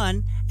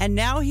 21. And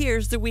now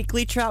here's the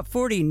weekly Trop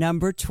 40,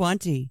 number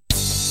 20.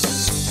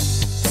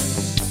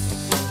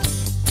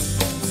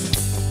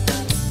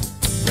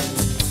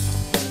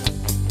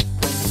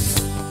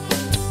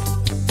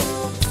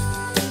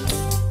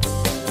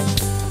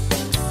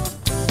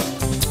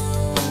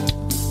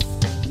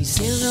 We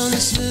sailed on the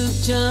sloop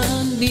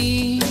John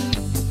B.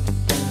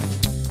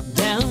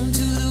 down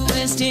to the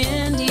West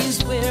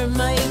Indies where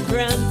my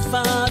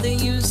grandfather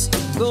used to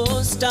go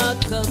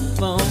stock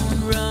up on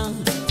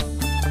rum.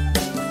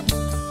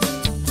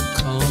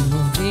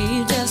 Como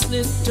they just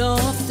slipped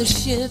off the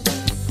ship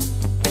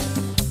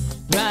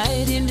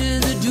right into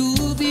the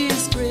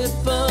dubious grip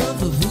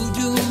of a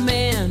voodoo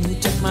man who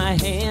took my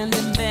hand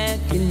and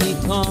beckoned me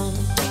on.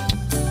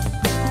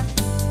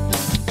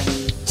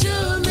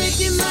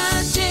 Making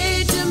my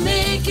day, to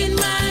making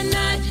my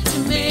night, to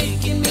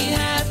making me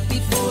happy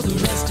for the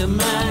rest of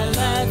my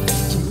life,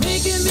 to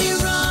making me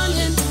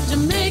running, to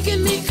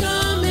making me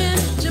coming,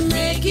 to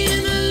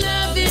making a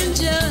loving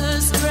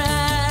just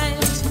right,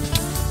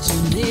 to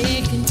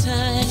making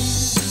time.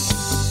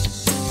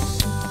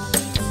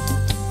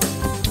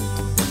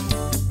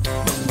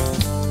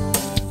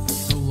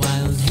 The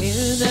wild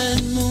hair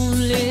that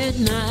moonlit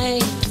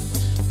night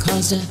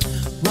caused a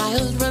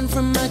wild run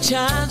from my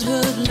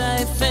childhood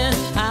life, and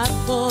I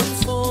fought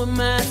for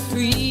my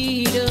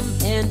freedom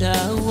and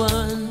I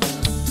won.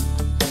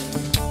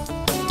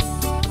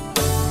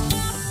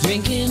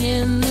 Drinking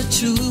in the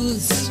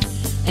truths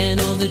and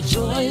all the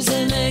joys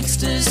and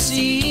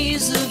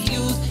ecstasies of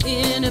youth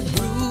in a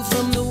brew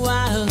from the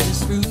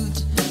wildest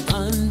fruit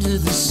under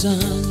the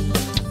sun.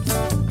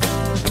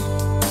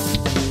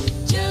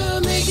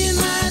 To making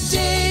my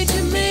day,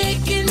 to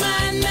making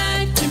my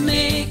night, to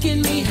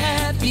making me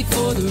happy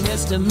for the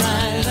rest of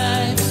my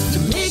life, to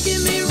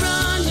making me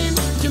running,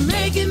 to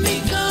making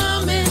me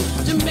coming,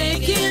 to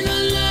making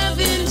a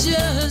loving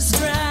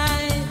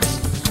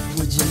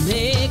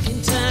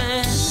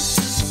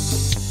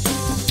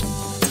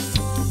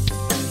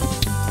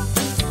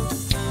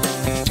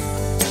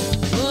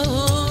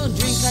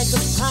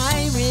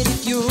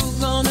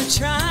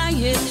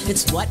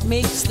It's what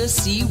makes the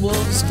sea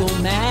wolves go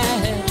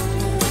mad.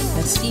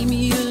 That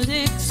steamy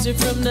elixir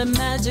from the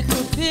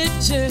magical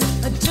pitcher.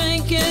 I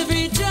drank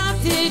every drop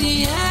that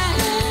he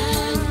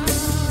had.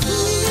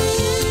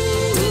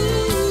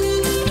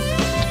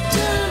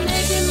 You're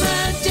making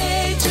my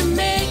day, you're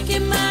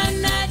making my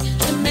night,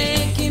 you're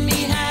making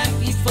me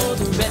happy for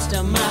the rest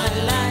of my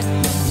life.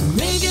 You're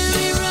making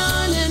me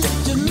running,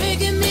 you're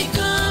making me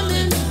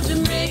coming,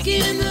 you're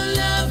making the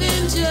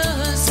loving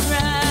just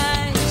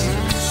right.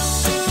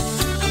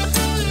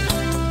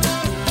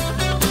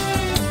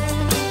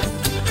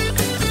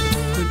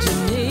 But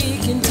you're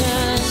making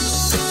time.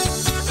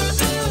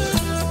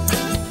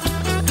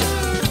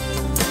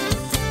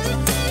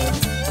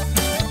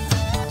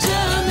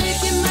 You're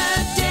making my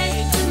day,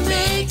 you're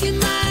making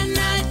my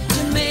night,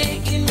 you're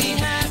making me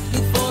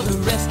happy for the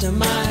rest of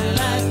my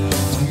life.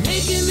 You're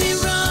making me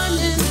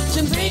running,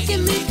 you're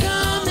making me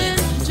coming,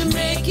 you're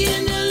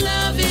making the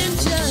loving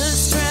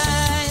just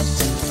right.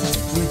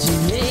 Would you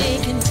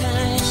making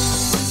time?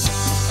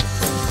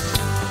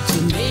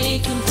 You're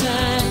making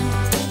time.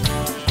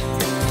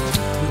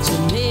 Would you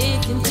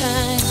making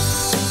time?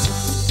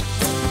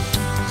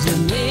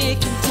 You're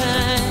making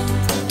time.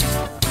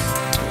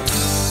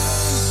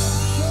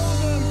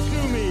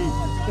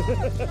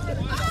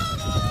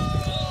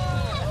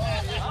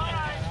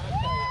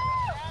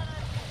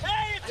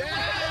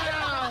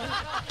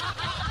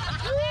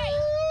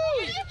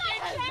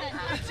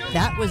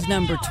 That was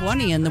number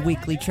 20 in the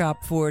weekly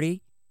Trop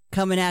 40.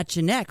 Coming at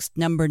you next,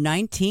 number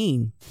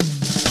 19.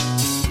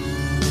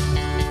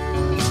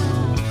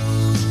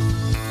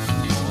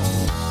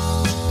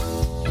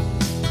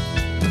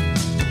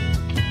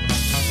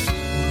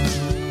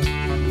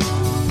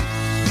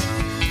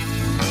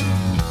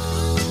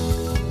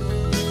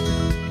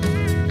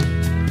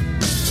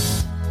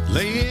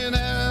 Laying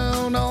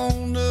out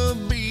on the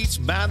beach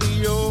by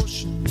the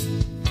ocean,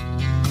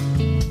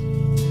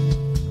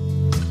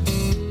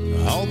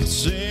 all the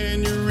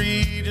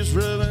senoritas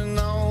rubbing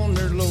on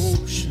their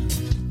lotion,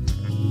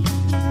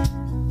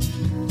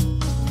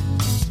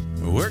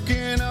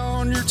 working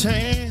on your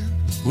tan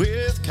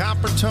with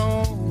copper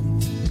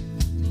tone,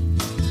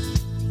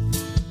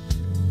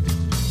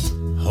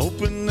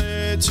 hoping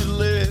that you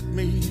let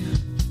me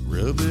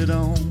rub it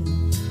on.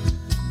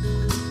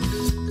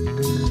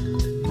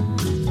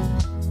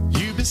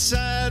 You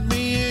beside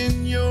me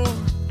in your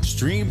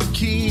string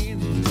bikini,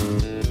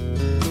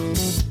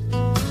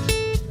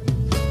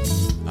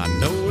 I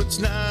know it's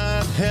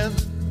not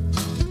heaven,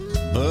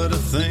 but I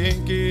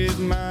think it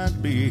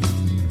might be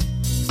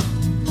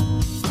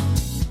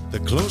the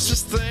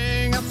closest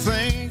thing I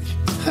think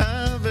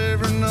I've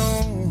ever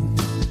known.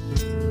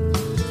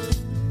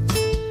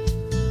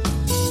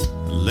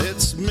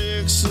 Let's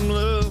mix some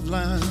love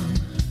lime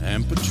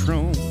and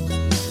Patron,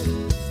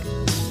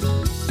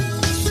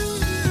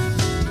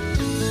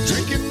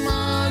 drinking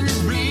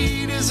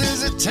margaritas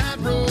as the tide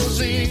rolls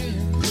in.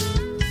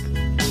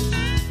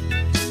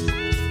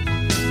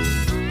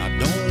 I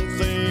don't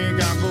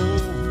think I'll go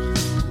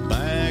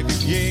back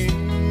again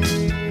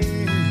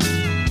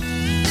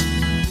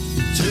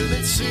to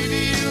that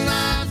city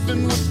life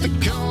and what they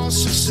call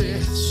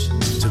success.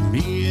 To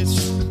me it's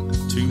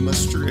too much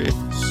stress.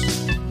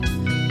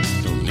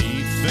 Don't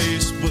need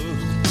Facebook,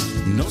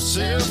 no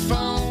cell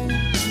phone,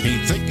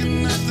 ain't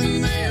thinking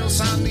nothing else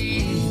I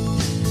need.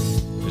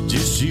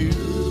 Just you,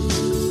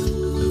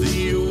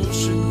 the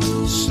ocean,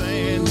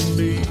 sand and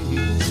me.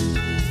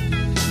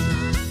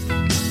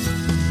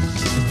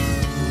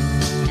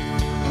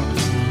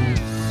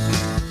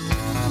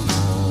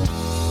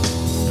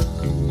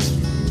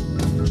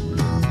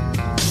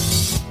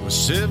 Well,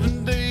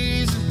 7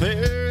 days in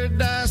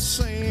paradise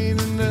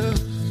ain't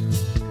enough,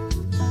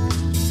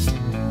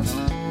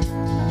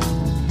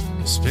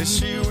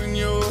 especially when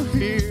you're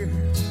here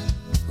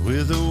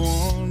with the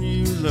one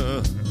you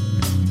love.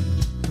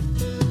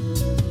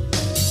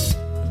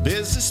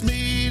 Business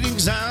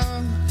meetings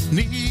I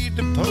need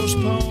to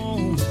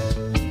postpone,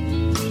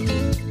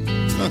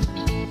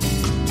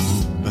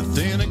 but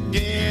then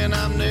again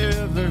I'm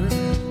never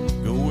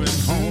going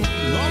home.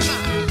 Oh, no.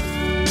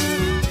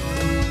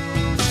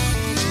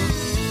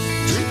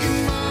 Drinking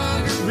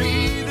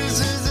margaritas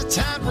as the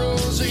tide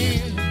rolls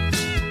in.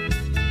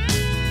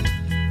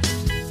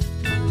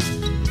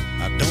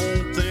 I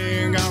don't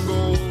think I'll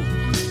go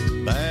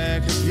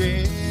back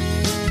again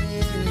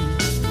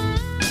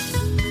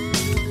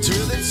to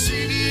that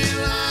city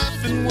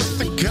life and what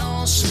they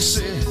call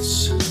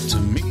success. To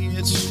me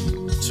it's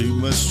too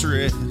much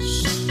stress.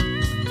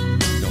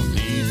 Don't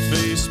need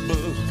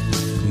Facebook,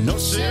 no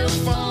cell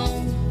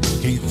phone,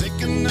 can't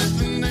think of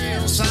nothing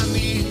else I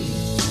need.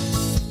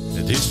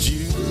 It's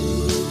you,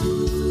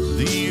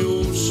 the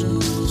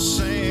ocean,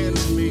 sand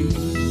and me.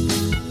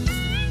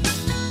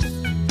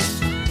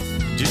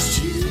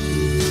 Just you,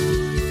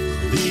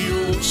 the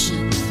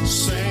ocean,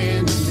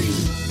 sand and me.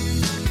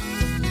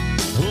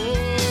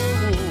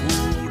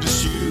 Oh,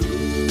 just you,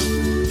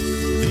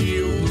 the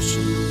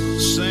ocean,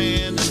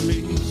 sand and me.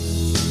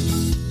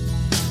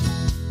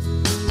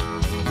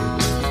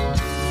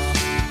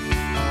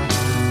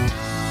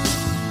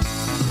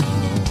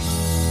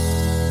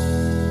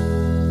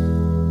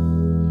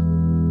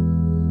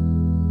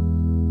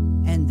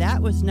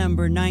 That was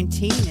number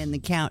 19 in the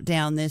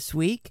countdown this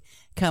week.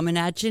 Coming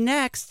at you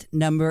next,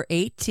 number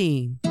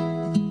 18.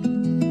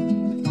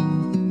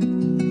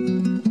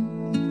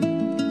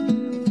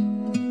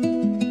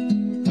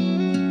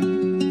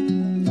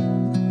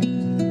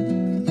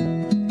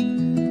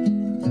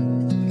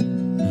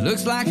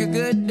 Looks like a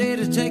good day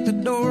to take the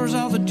doors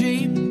off the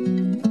Jeep.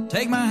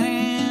 Take my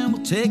hand,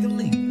 we'll take a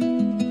leap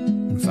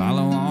and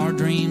follow our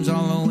dreams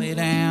all the way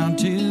down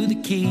to the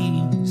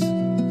Keys.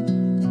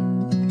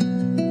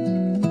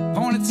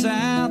 Pointed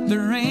south,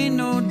 there ain't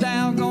no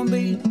doubt gonna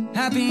be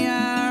happy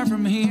hour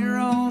from here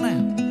on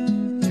out.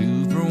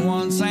 2 for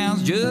 1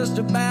 sounds just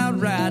about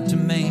right to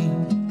me.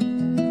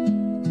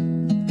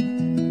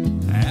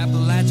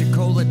 Appalachia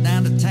Cola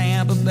down to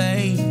Tampa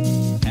Bay.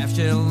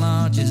 Half-shell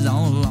lunches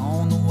all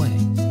along the way,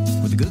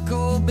 with a good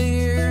cold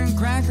beer and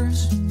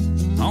crackers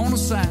on the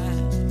side.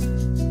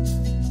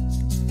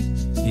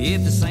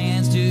 If the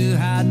sand's too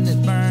hot and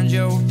it burns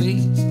your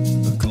feet,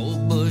 a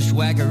cold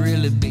bushwhacker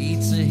really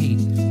beats the heat.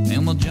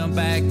 And we'll jump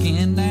back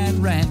in that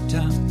rag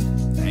top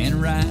and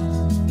ride.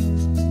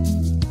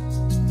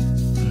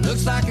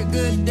 Looks like a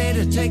good day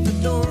to take the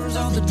doors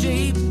off the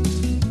Jeep.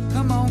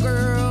 Come on,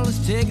 girl, let's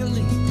take a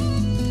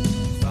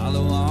leap.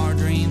 Follow our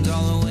dreams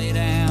all the way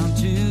down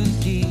to the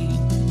Keys.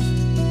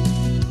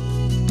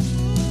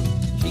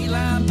 Key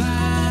lime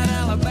pie,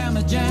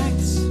 Alabama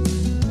Jacks.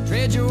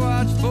 Tread your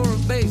watch for a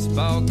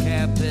baseball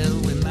cap. Hell,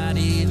 we might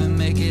even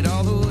make it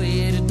all the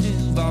way to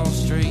Duval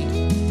Street.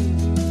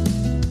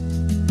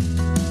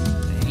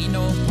 There ain't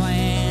no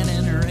plan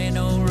and there ain't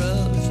no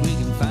rush. We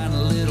can find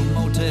a little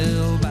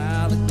motel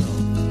by the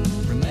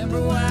Gulf.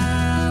 Remember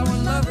why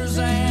we're lovers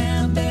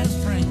and best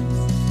friends.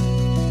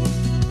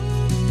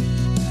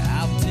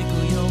 I'll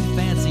tickle your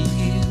fancy,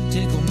 you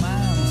tickle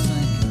mine. We'll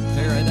sing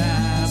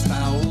Paradise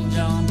by old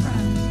John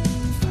Prine.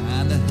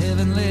 Find the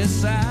heavenly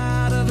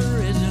side of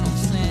original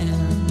sin.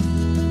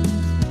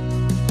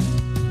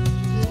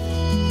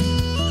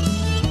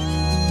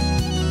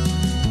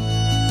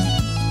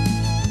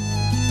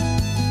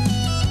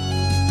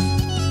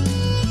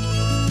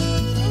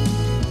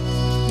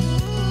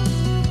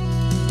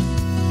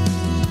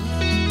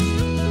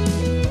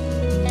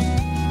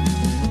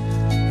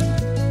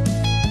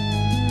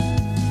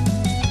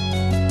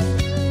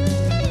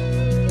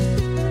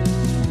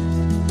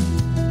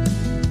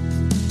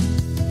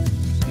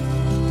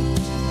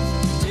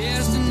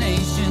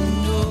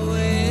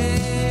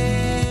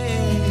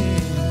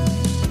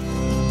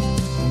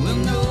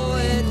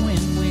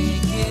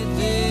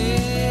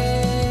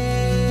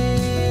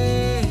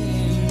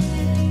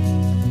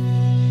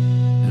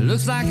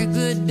 Looks like a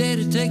good day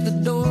to take the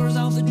doors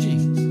off the Jeep.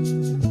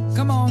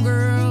 Come on,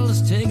 girl,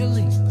 let's take a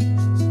leap.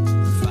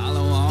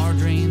 Follow our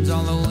dreams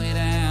all the way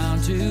down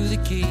to the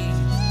Keys.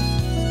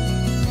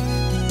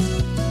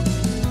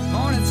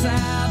 Morning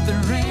south,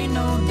 there ain't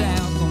no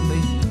doubt gonna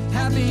be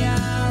happy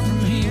hour from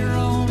here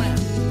on out.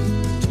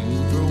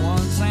 2 for 1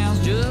 sounds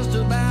just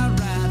about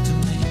right to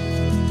me.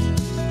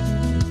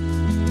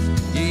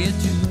 Yeah,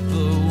 2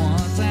 for 1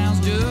 sounds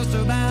just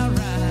about right.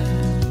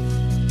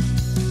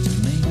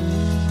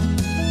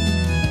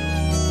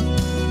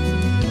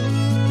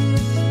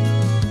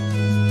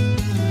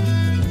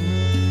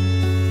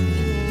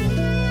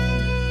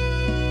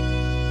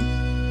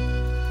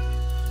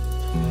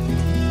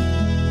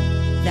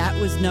 That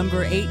was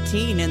number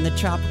 18 in the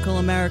Tropical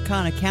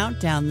Americana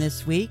Countdown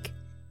this week.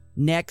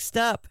 Next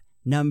up,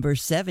 number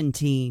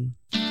 17.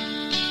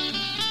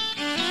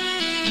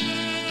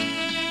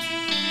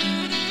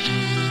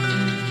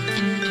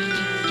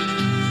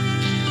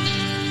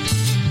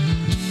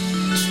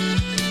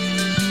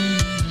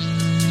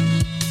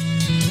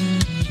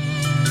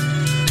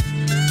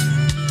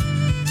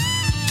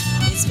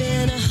 It's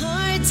been a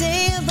hard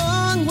day, a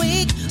long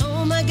week.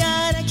 Oh my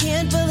God, I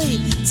can't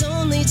believe it's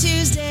only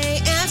Tuesday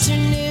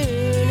afternoon.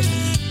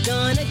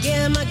 Gonna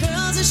give my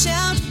girls a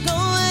shout,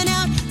 going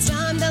out. It's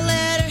time to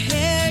let her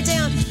hair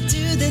down,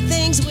 do the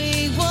things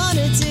we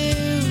wanna do.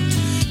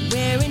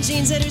 Wearing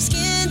jeans that are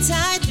skin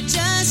tight, they're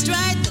just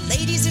right. The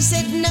ladies are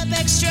sitting up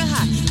extra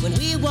high. When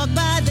we walk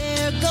by,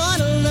 they're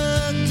gonna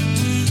look.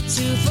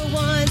 2 for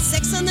 1,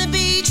 sex on the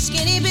beach,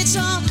 skinny bitch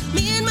all.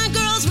 Me and my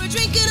girls, we're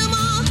drinking them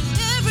all.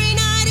 Every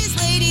night is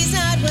ladies'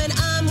 night when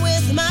I'm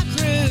with my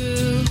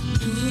crew.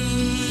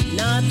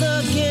 Not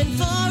looking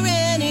for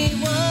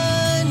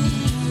anyone,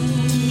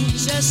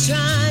 just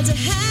trying to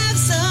have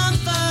some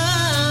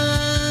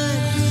fun.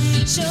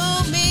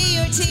 Show me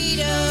your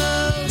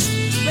Tito's,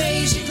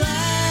 raise your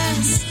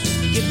glass.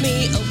 Give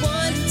me a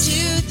 1,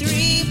 2,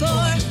 3, 4.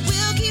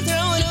 We'll keep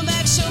throwing them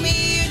back. Show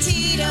me your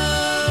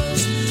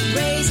Tito's,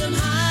 raise them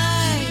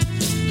high.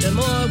 The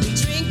more we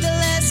drink, the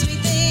less we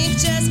think.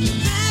 Just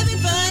having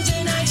fun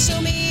tonight. Show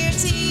me your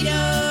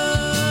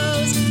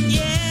Tito's,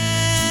 yeah.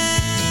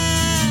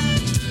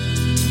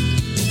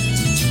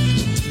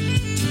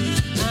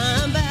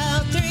 I'm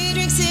about 3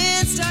 drinks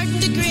in, starting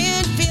to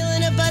grin,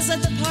 feeling a buzz,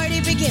 let the party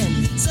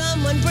begin.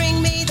 Someone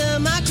bring me the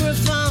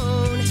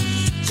microphone,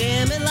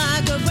 jamming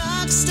like a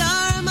rock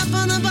star. I'm up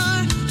on the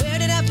bar. Where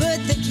did I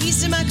put the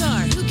keys to my car?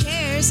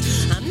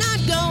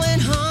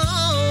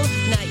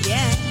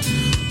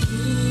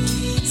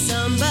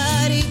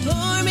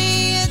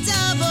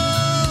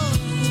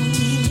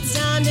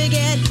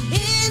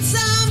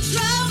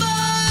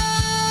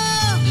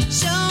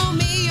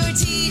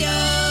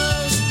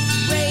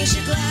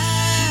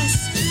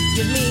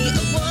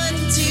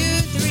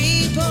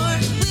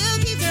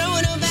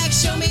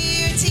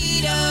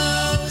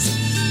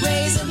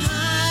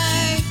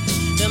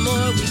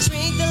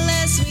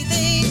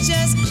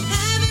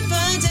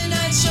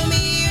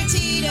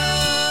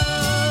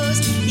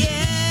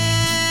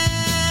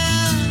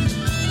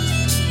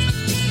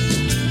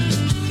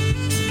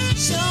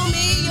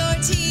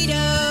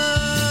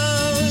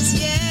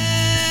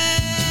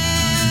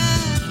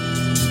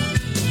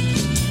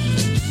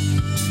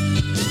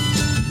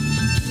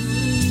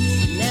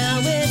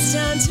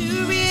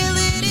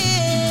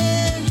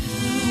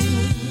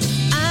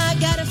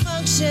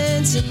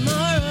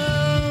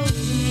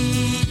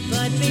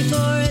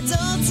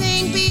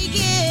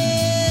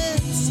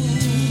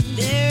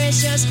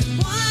 just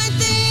one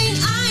thing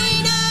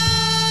I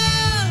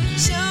know.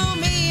 Show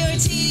me your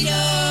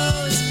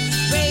Tito's.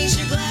 Raise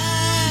your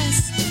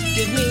glass.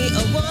 Give me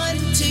a 1,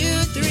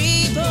 2,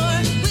 3, 4.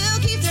 We'll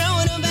keep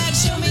throwing them back.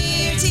 Show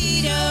me your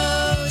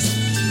Tito's.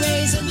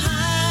 Raise them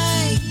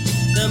high.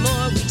 The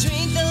more we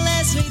drink, the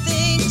less we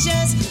think.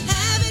 Just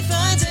having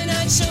fun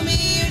tonight. Show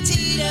me your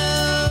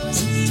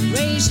Tito's.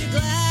 Raise your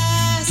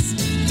glass.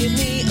 Give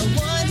me a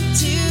 1,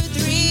 2,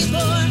 3, 4.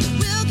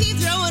 We'll keep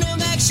throwing them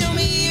back. Show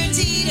me your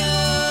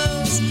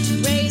Tito's.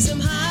 Raise them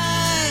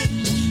high.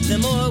 The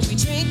more we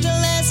drink, the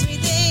less we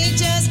think.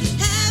 Just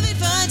having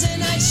fun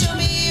tonight. Show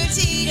me your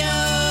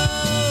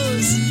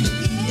Tito's.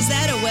 Is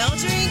that a well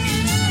drink?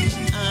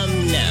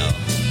 No.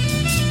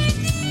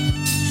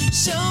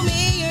 Show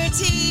me your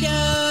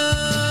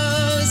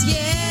Tito's,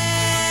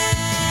 yeah.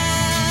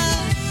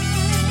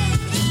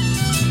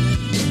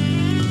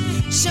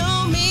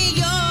 Show me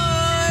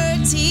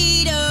your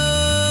Tito's.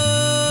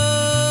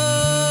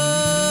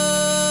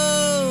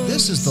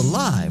 This is the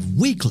live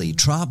weekly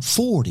Trop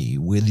 40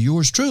 with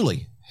yours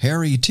truly,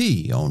 Harry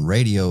T. on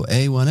Radio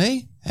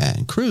A1A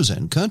and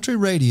Cruisin' Country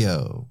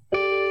Radio.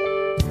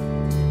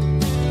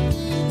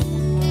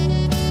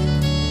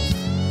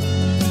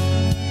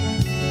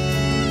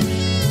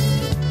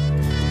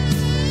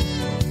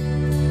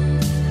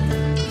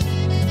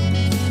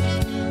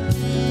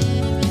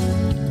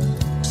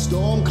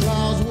 Storm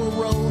clouds were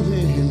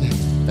rolling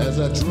as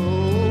I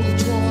drove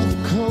toward the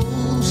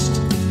coast.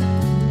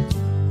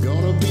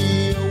 Gonna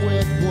be a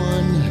wet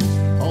one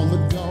on the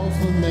Gulf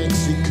of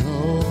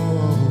Mexico.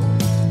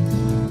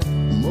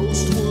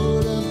 Most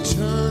would have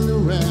turned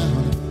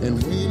around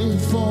and waited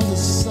for the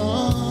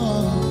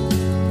sun,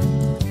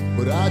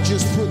 but I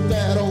just put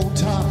that old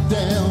top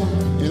down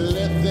and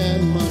let that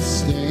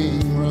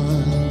Mustang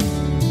run.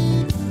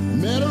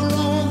 Met her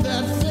on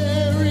that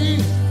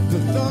ferry, the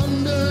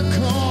thunder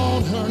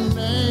called her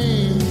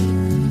name.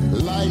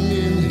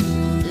 Lightning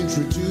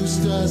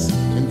introduced us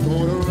and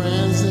Port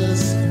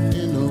Aransas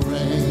in the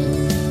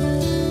rain.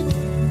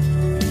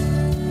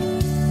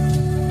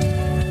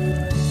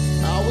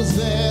 I was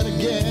there to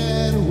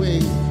get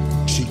away.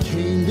 She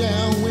came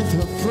down with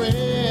her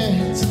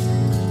friends.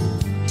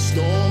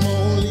 Storm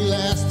only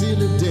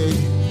lasted a day,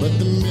 but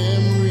the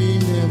memory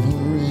never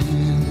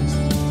ends.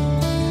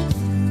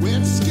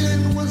 Wet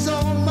skin was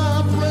on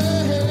my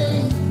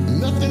brain.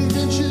 Nothing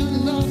ventured,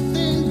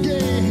 nothing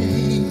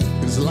gained.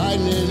 As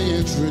lightning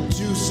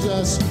introduced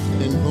us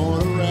and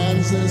Port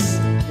Aransas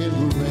in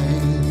the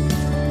rain.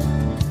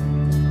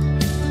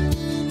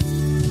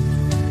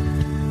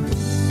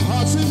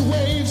 Hearts and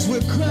waves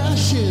were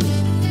crashing,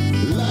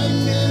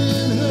 lightning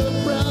in her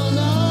brown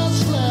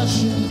eyes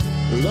flashing.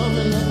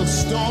 Loving up a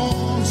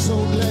storm, so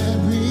glad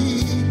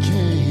we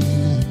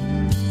came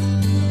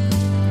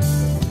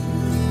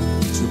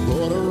to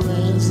Port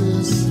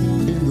Aransas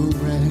in the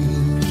rain.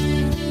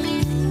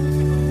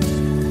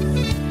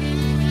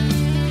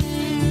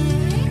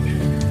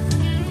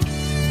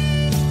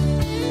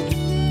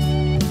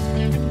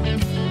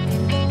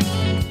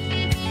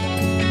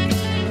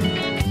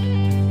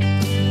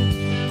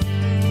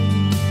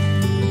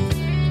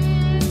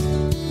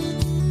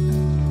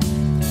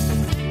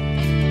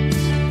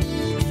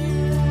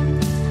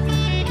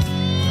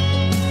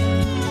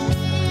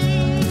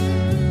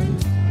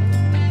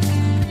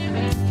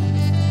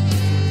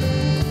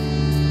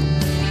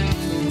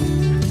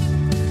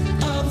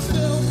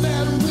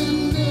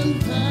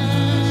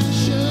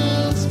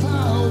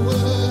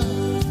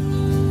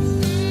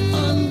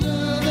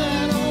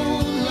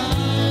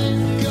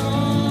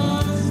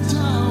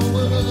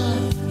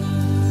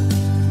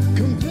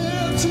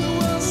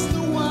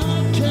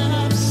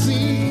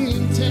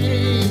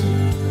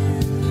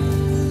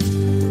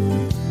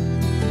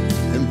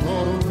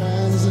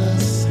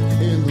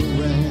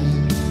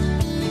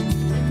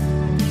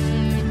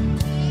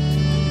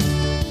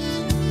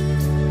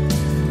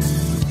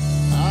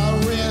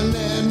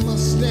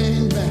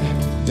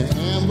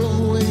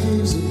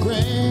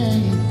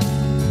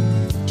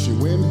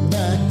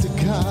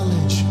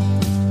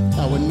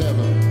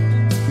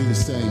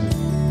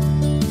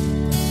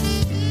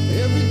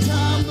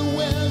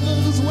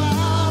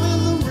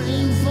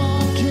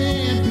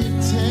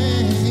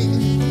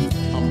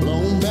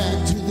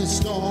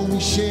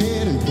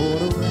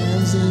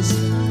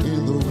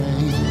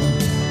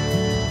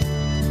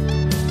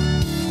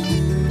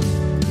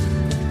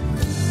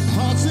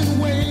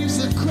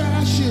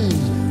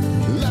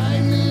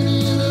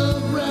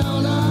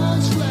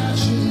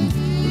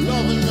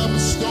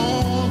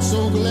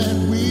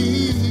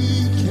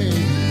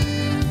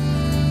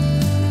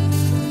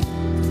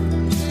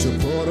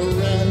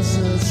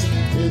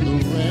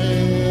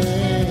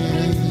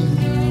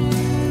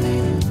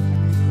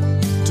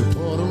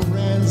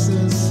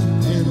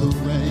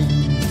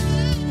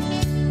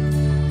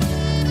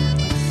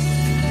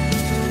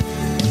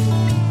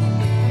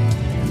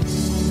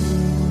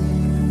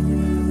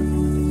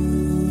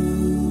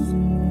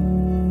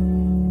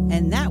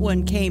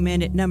 One came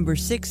in at number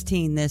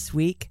 16 this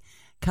week.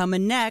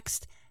 Coming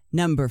next,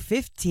 number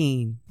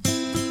 15.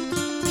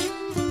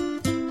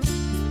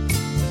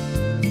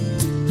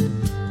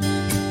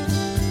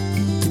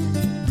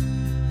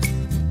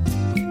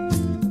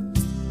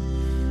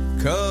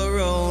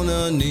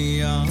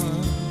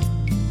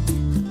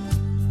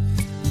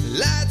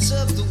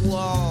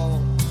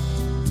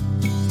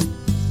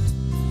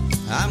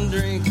 I'm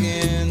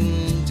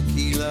drinking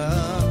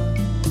tequila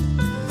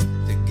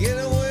to get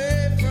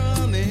away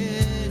from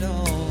it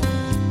all.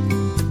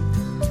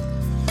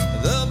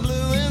 The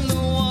blue in the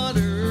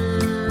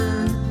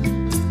water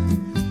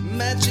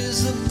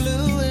matches the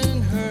blue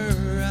in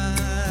her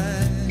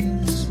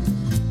eyes.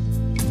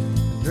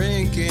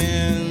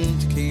 Drinking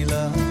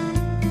tequila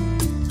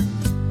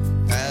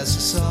has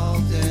the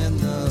salt and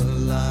the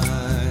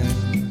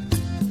lime.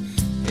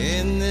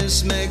 In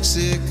this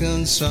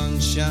Mexican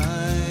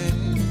sunshine,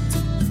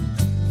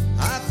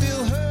 I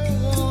feel her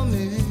warm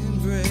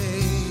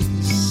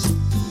embrace.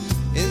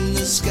 In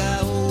the sky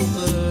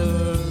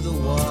over the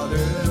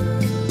water,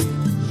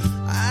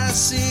 I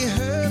see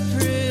her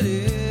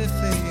pretty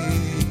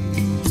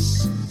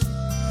face.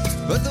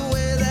 But the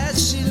way that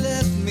she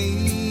left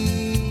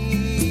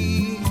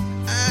me,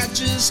 I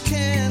just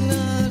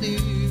cannot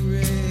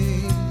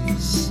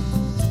erase.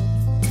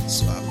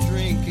 So I'm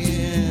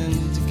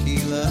drinking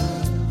tequila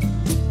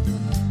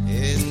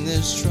in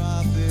this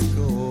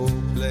tropical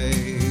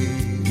place.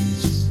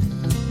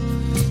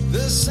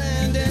 The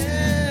sand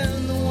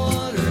and the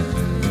water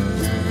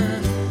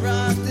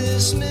rock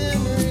this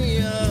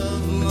memory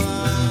of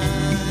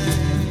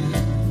mine.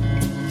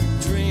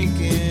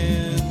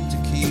 Drinking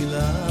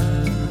tequila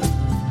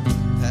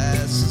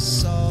past the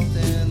salt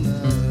and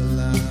the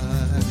lime.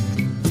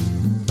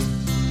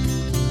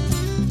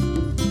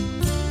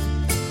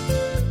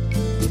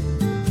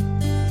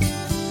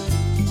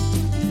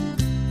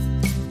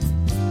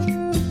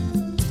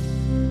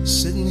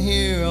 Sitting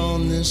here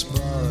on this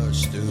bar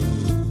stool,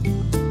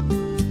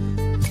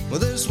 well,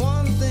 there's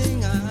one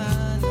thing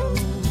I know.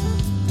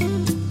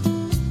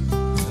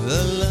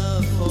 The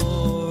love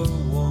for a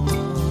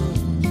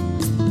woman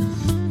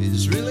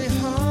is really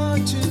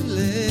hard to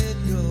let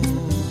go.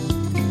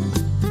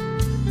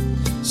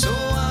 So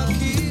I'll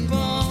keep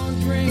on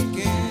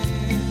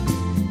drinking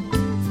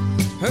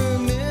her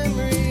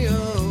memory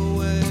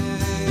away.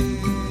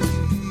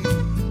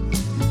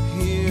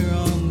 Here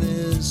on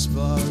this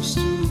bar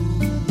stool,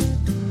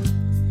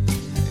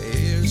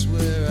 here's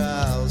where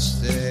I'll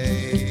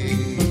stay.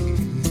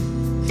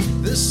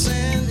 The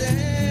sand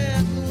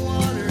and the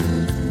water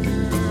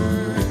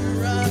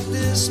rock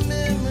this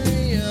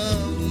memory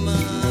of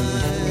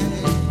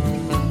mine.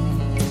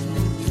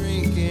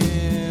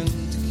 Drinking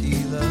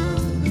tequila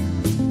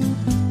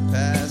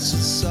past the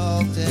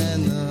salt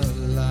and the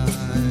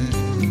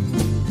lime.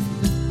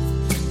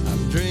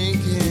 I'm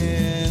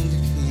drinking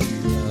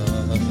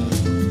tequila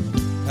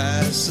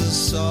past the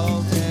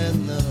salt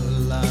and the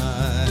lime.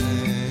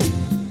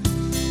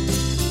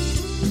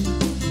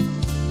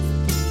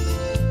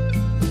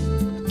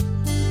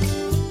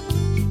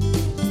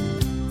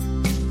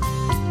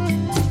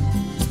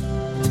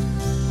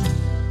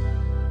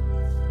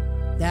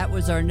 That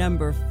was our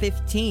number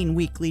 15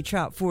 weekly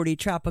Trop 40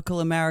 Tropical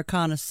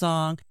Americana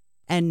song.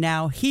 And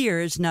now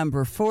here's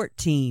number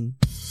 14.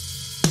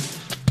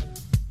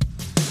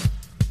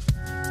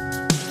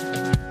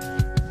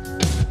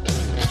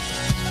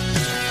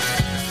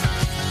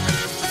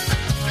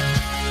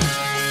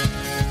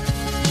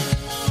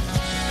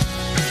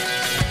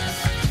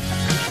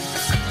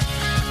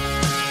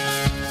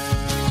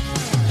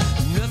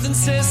 Nothing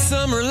says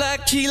summer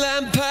like key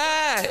lime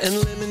pie and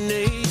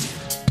lemonade.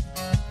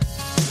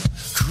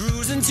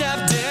 Cruising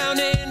top down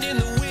and in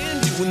the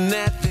wind, doing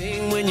that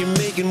thing when you're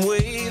making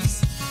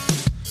waves.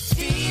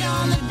 Feet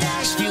on the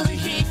dash, feel the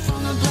heat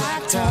from the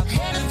blacktop.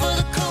 Heading for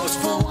the coast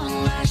for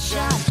one last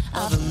shot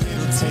of a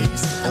little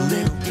taste, a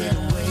little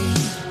getaway.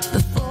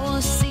 Before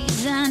the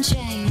season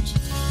change,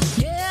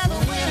 yeah, the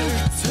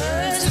winter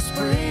turns to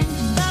spring.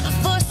 But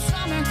before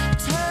summer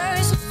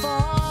turns to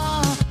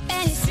fall,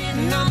 and you're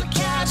sitting on the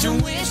couch and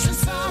wishing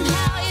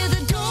somehow you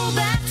could go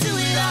back to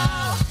it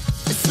all.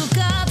 Let's look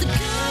up the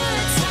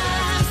good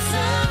times,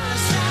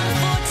 sunshine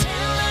before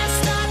tail lights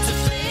start to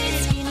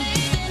fade. Even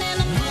in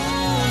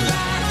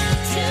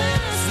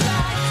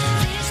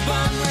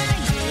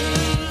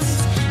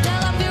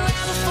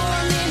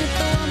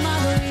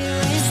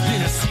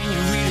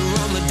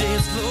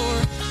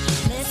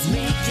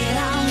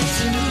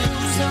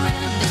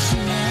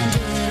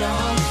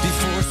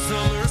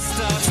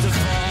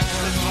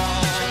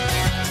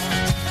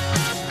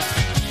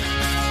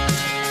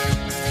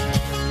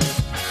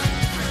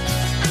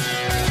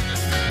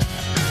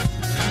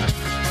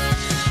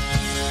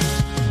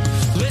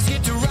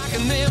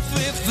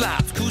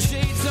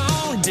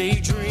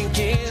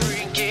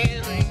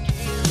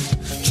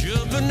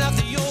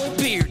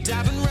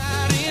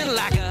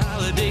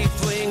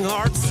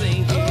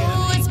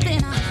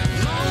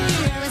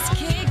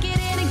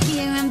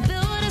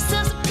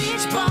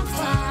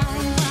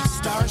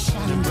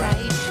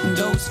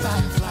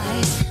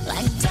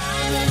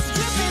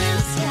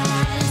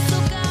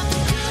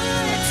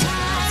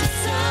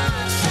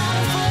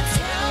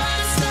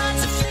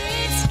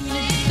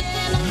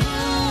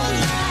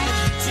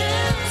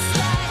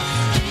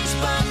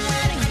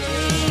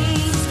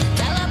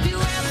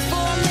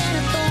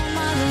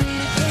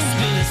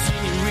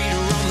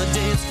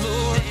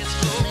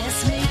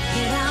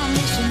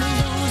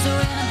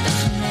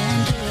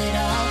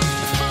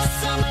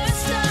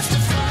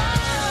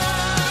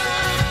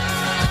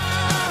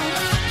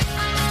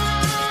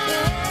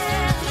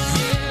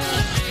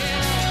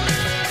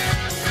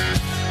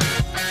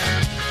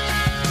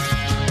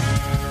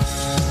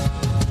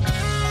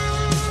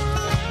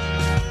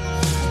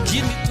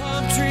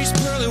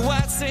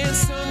nights and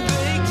sun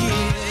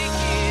baking.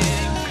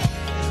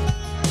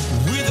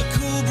 With a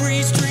cool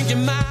breeze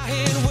drinking, my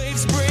hand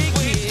waves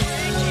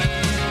breaking.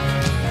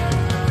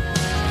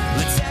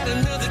 Let's add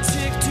another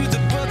tick to the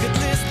bucket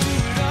list, do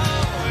it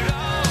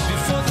all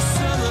before the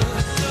summer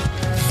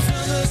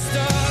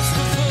starts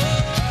to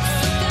fall.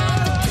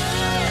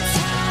 Good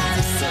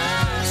times,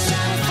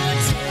 sunshine,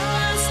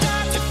 until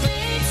start to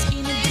fade.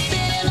 Scheming deep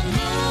in the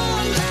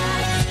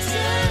moonlight,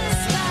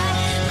 just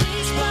like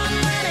beach bum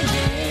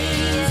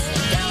renegades.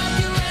 Down up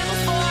your rebel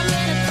for a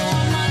minute, throw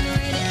 'em under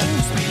it.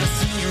 Oops, be a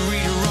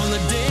senorita on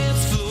the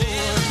dance floor.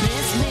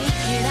 Let's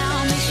make it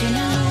our mission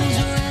to lose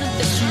your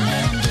inhibition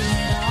and do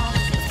it all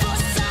before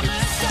summer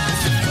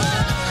starts to fall.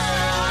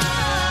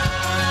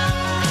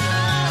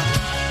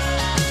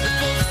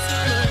 Before the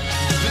summer.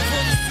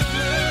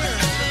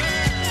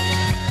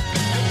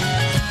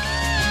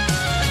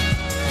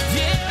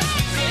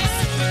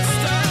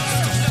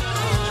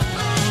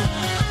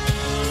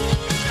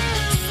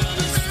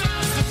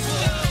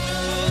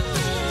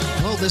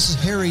 Well, this is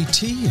Harry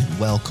T, and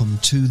welcome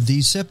to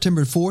the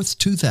September 4th,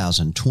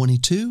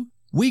 2022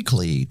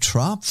 weekly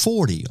Trop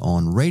 40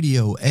 on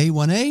Radio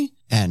A1A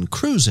and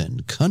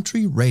Cruisin'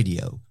 Country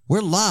Radio.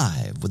 We're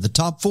live with the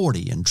Top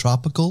 40 in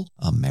tropical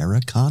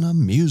Americana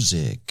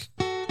music.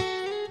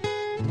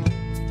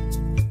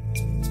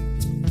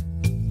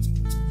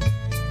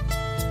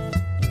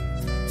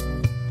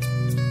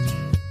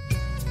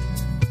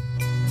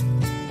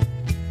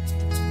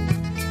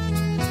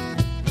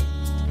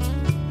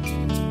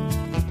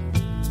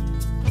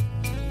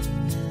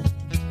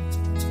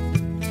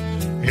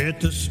 Hit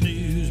the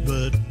snooze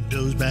button,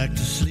 doze back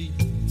to sleep.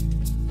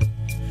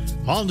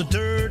 On the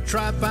third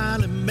try,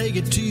 finally make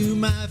it to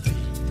my feet.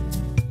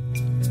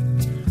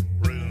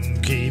 Room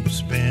keeps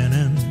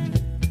spinning,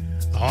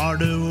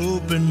 hard to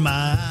open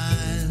my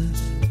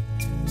eyes.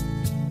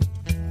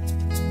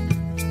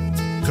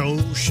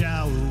 Cold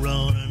shower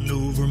running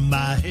over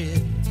my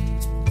head.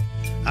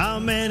 How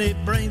many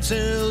brain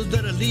cells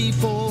did I leave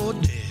for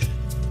dead?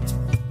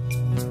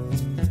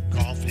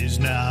 Coffee's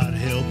not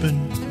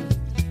helping.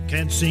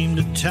 Can't seem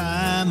to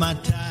tie my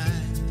tie.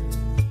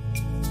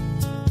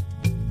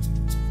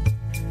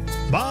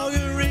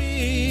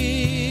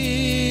 Margarita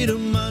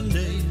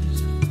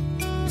Mondays,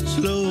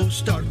 slow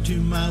start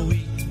to my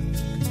week.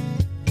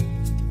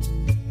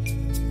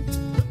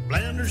 The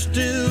blender's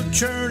still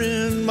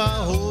churning, my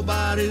whole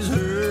body's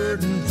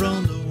hurting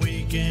from the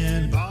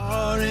weekend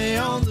party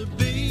on the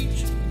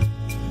beach.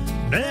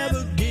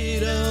 Never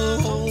get a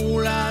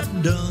whole lot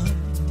done.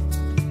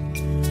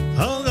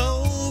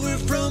 Hungover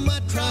from my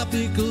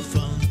tropical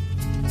fun.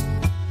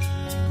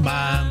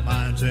 My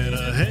mind's in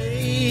a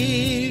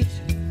haze.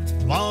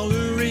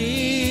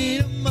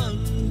 Margarita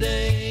Mondays.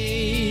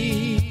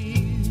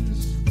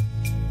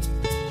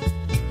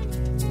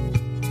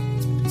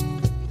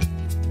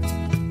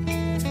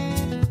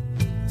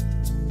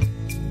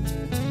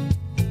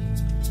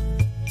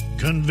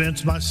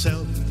 Convince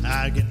myself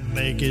I can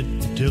make it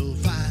till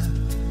 5.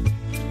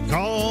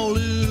 Call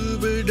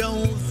Uber,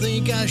 don't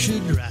think I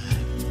should drive.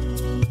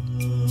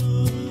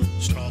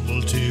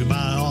 Stumble to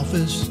my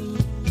office,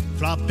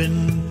 flop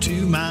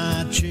into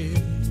my chair.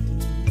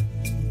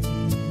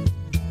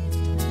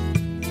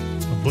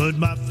 Put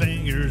my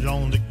fingers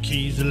on the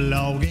keys to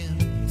log in.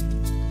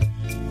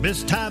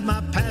 Mistype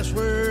my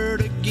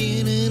password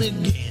again and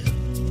again.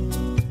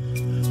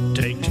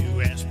 Take 2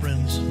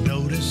 aspirins,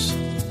 notice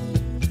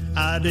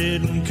I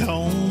didn't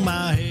comb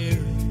my hair.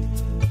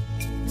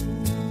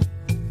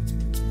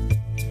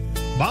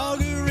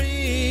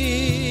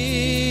 Margarita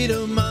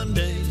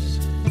Mondays,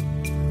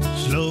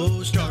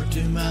 slow start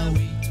to my week.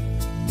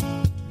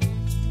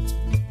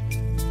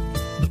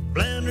 The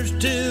blender's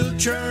still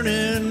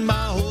churning,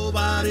 my whole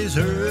body's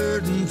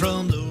hurting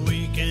from the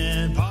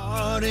weekend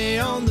party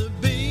on the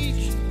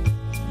beach.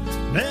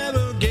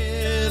 Never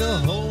get a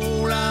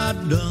whole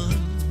lot done.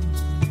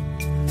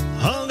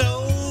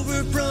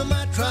 Hungover from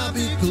my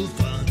tropical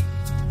fun.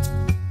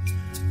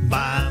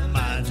 My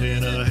mind's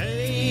in a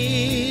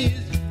haze.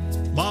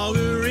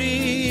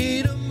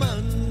 Margarita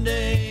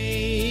Monday.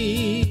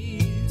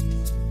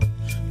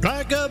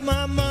 Strike up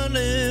my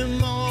Monday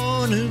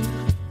morning,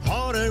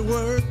 hard at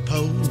work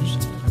pose.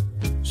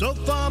 So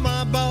far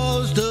my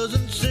boss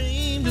doesn't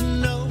seem to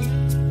know.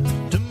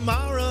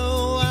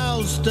 Tomorrow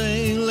I'll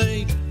stay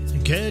late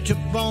and catch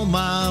up on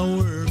my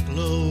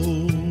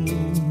workload.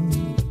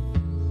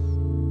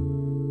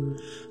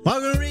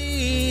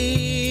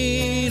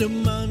 Margarita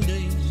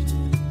Mondays,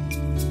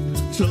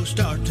 slow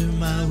start to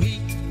my week.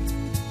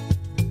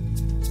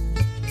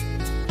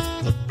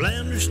 The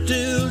blender's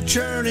still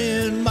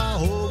churning, my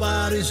whole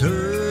body's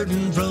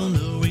hurting from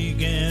the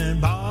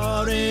weekend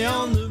party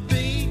on the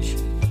beach.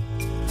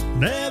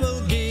 Never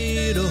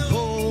get a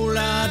whole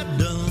lot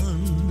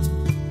done.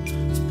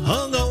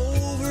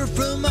 Hungover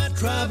from my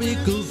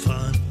tropical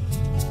fun.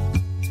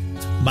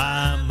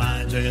 My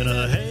mind's in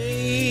a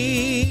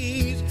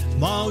haze.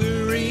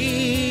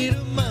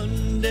 Margarita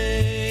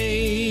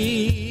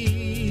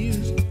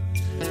Mondays.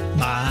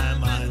 My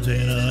mind's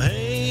in a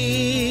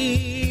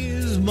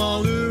haze.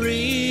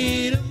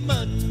 Margarita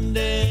Mondays.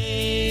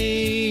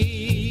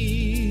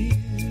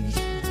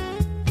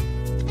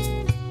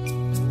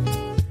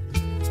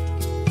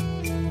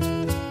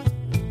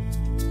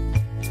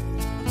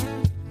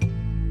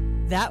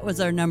 That was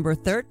our number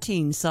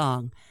 13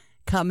 song.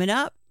 Coming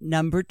up,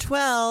 number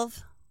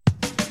 12.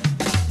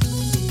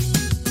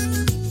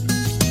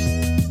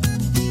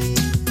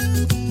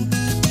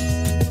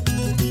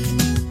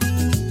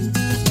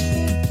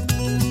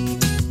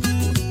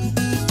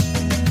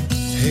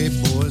 Hey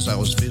boys, I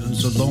was feeling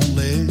so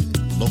lonely,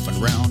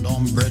 loafing around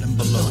on bread and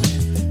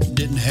bologna.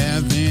 Didn't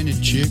have any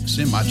chicks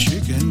in my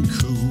chicken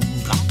coop.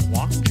 Got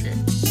one chick.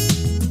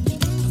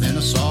 Then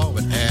I saw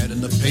an ad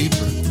in the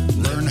paper.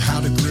 Learn how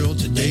to grill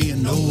today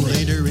and no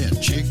later.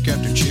 And chick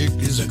after chick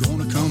is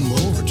gonna come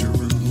over to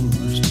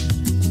roost.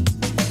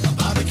 A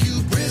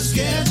barbecue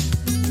brisket,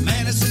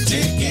 man, it's a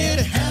ticket.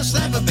 Half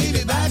slap of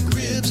baby back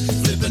ribs,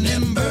 flipping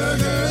them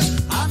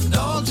burgers, hot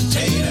dogs and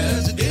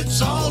taters.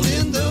 It's all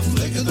in the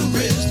flick of the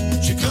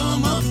wrist. She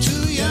come up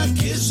to ya,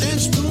 kiss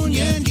and spoon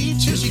ya, and eat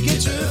till she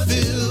gets her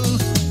fill.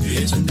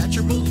 It's a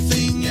natural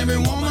thing. Every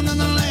woman in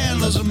the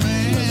land loves a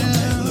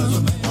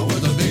man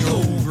with a big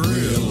old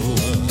grill.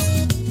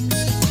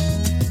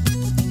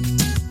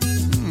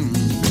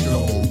 Big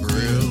old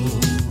grill.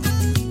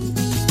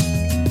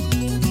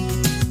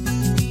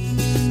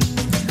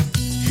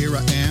 Here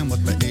I am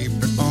with my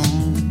apron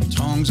on,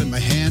 tongs in my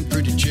hand,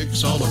 pretty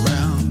chicks all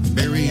around.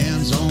 Mary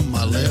Ann's on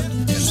my left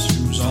and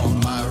Sue's on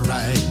my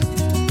right.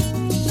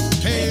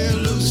 Hey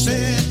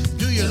Lucy,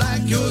 do you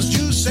like yours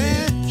juicy?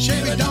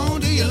 Chevy Dawn,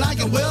 do you like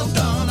it well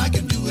done? I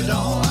can do it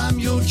all, I'm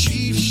your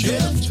chief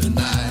chef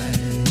tonight.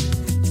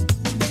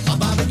 A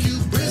barbecue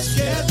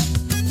brisket,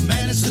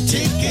 man, it's the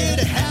ticket.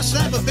 A half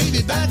slap of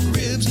baby back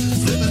ribs,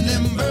 flipping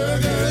them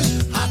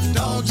burgers, hot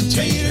dogs and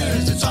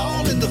taters. It's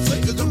all in the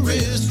flick of the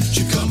wrist.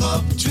 She come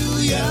up to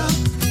ya,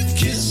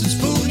 kiss and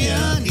spoon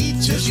ya, and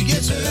eat till she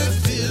gets her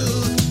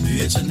fill.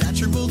 It's a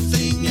natural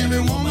thing. Every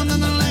woman in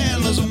the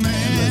land loves a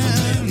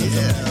man,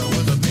 yeah,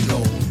 with a big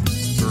old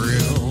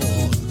grill.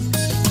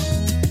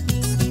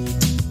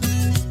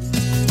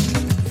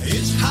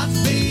 It's hot,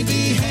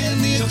 baby,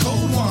 hand me a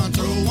cold one.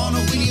 Throw on a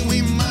weenie,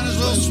 we might as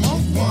well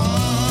smoke one.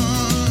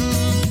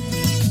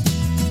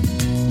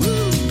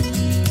 Woo!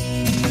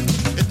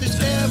 If there's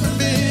ever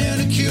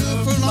been a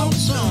cure for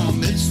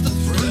lonesome, it's the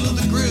thrill of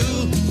the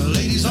grill. The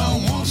ladies all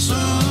want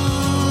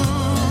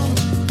some.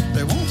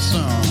 They want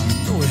some.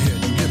 Go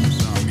ahead and give me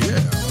some,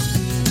 yeah.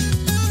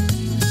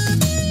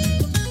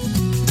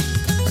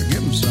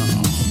 Give them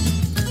some.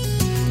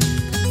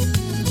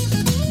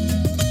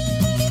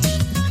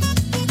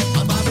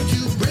 A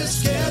barbecue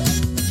brisket,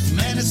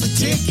 man, it's a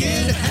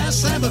ticket. A half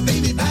slab of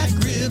baby back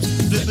ribs,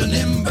 flipping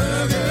them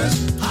burgers,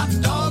 hot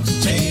dogs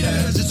and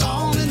taters. It's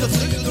all in the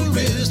flick of the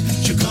wrist.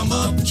 She'll come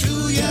up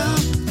to ya,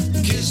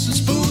 kiss and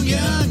spoon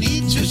ya, and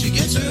eat till she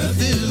gets her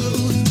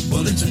fill.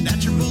 Well, it's a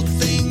natural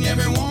thing.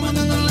 Every woman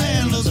in the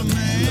land loves a man.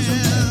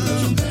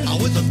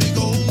 With a big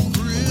old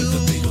grill.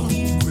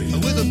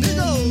 With a big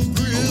old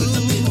grill.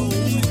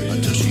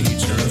 Until she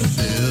eats her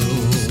fill.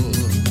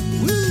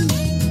 Woo!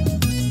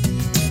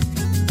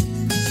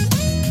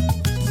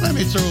 Let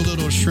me throw a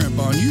little shrimp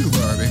on you,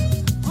 Barbie.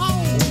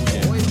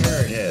 Boy,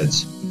 Parrot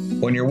Heads.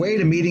 On your way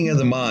to Meeting of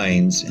the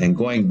Minds and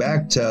going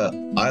back to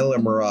Isla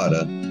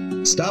Morada,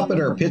 stop at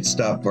our pit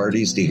stop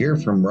parties to hear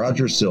from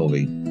Roger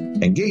Sylvie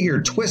and get your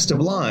twist of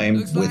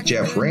lime with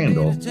Jeff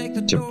Randall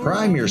to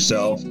prime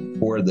yourself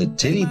for the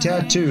Titty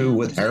Tattoo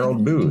with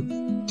Harold Booth.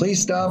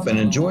 Please stop and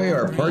enjoy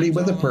our party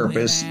with a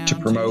purpose to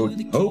promote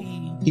hope,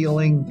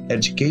 healing,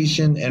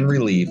 education, and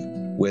relief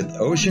with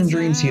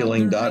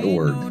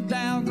oceandreamshealing.org.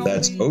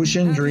 That's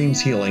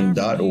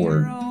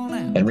oceandreamshealing.org.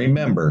 And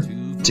remember,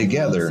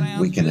 together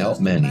we can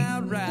help many.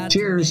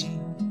 Cheers!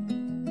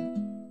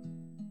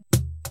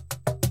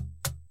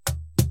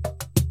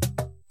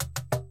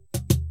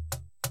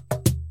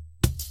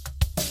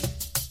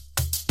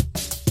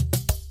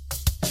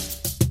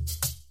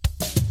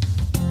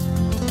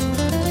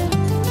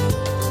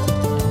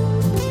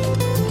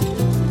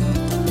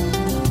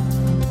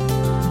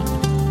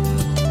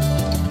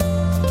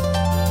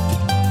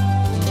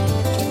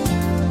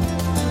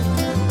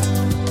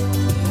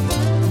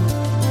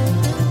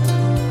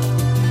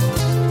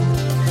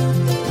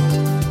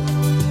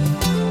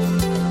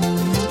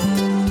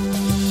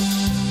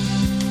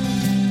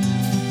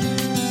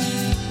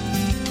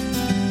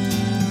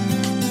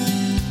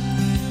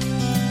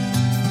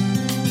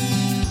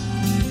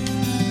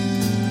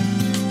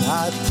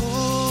 I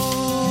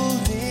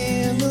pulled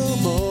in the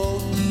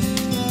boat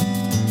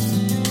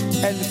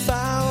and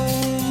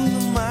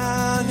found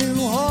my new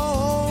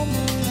home.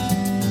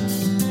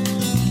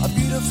 A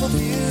beautiful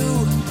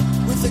view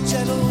with a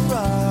gentle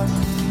rock.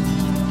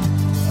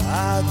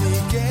 I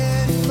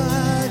began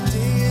my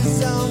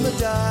days on the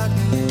dock.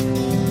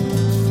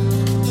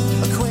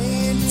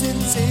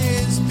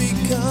 Acquaintances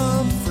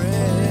become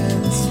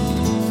friends.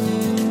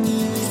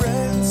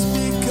 Friends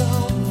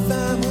become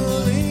family.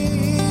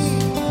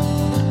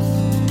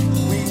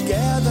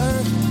 Together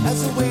as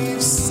the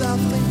waves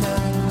softly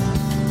night,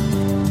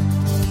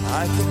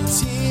 I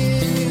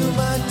continue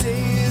my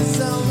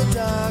days on the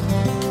dock.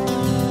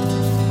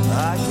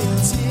 I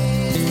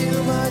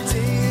continue my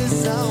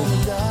days on the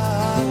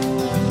dock.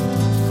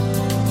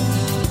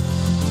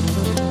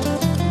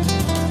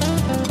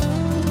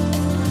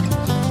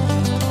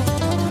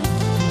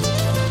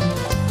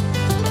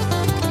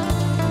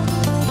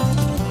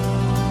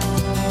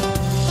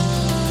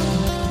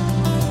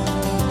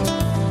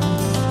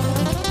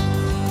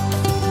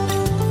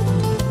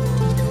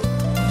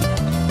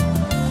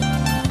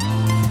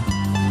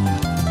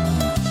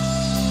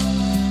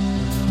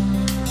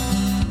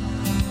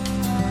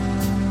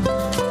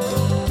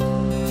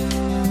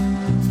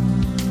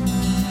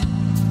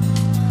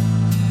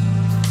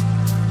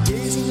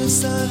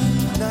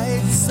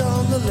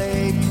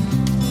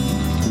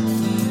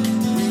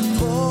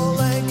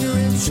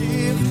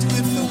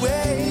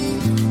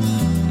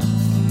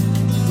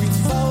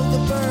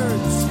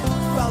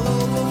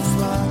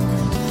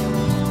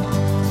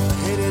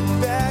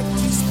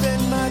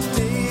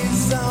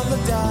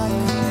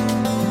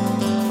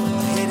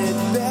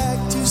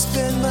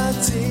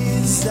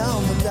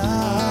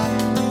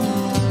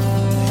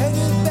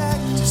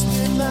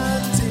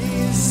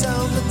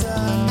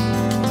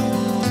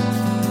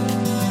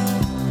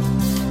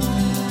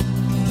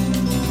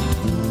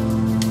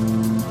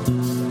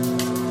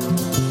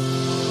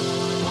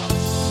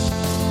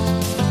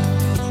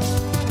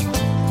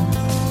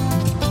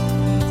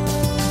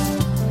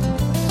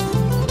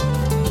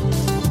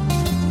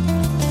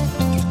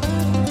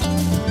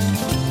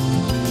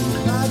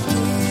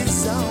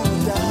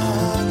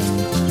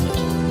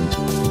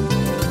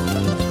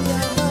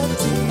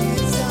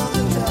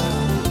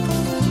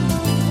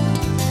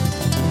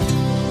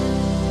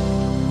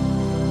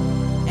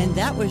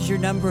 your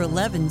number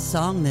 11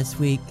 song this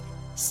week.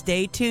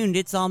 Stay tuned.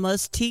 It's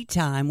almost tea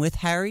time with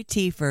Harry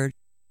Tieford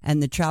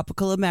and the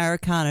Tropical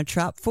Americana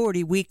Trop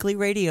 40 weekly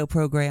radio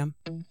program.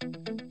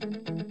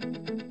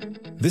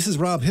 This is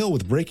Rob Hill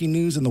with breaking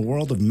news in the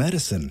world of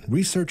medicine.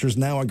 Researchers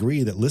now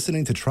agree that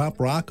listening to Trop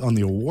Rock on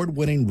the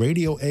award-winning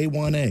Radio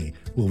A1A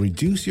will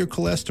reduce your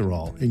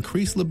cholesterol,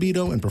 increase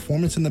libido and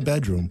performance in the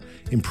bedroom,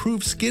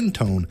 improve skin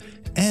tone,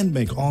 and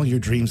make all your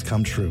dreams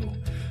come true.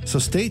 So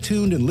stay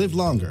tuned and live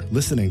longer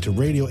listening to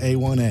Radio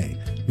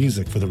A1A,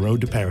 music for the road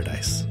to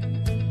paradise.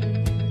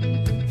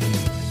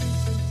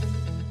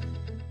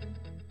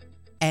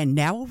 And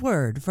now a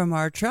word from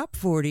our Trop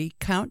 40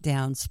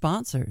 Countdown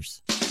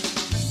sponsors.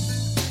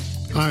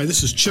 Hi,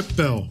 this is Chip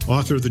Bell,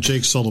 author of the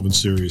Jake Sullivan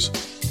series.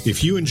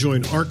 If you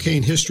enjoy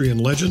arcane history and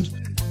legend,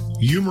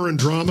 humor and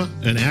drama,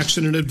 and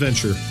action and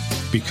adventure,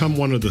 become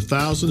one of the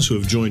thousands who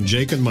have joined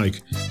Jake and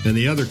Mike and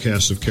the other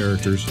cast of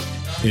characters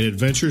in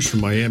adventures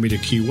from Miami to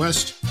Key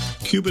West,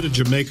 Cuba to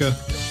Jamaica,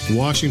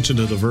 Washington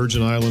to the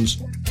Virgin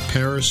Islands,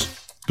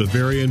 Paris,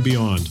 Bavaria, and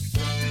beyond,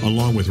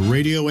 along with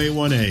Radio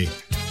A1A,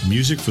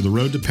 music for the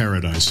road to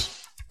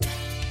paradise.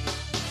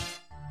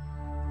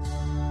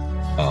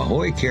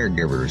 Ahoy,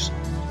 caregivers.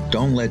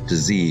 Don't let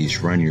disease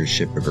run your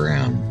ship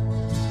aground.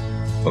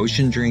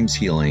 Ocean Dreams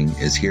Healing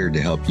is here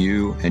to help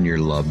you and your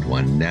loved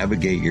one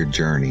navigate your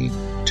journey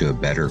to a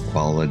better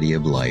quality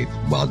of life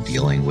while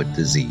dealing with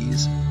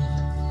disease.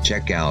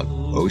 Check out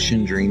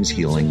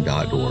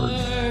oceandreamshealing.org.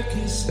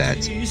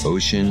 That's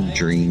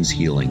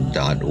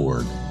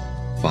oceandreamshealing.org.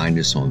 Find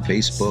us on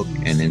Facebook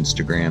and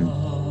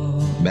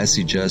Instagram.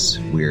 Message us.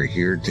 We are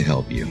here to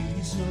help you.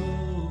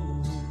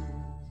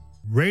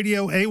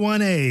 Radio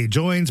A1A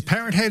joins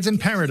Parrot Heads in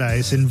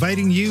Paradise,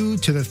 inviting you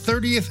to the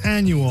 30th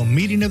Annual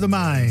Meeting of the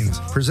Minds,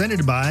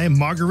 presented by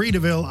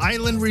Margaritaville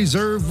Island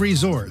Reserve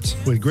Resorts,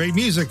 with great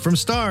music from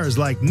stars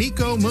like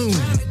Nico Moon,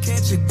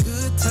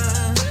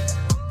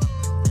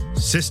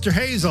 Sister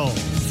Hazel,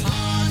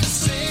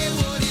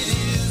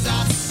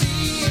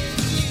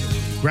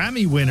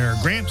 Grammy winner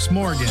Gramps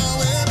Morgan,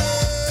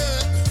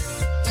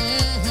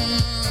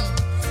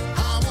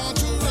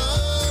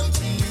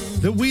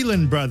 the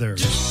Whelan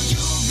Brothers,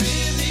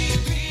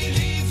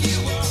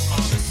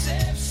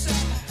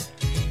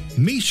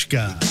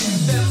 Mishka,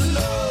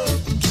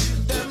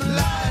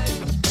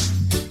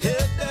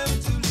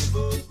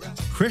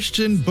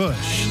 Christian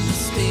Bush,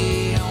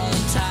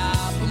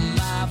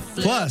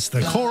 plus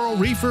the Coral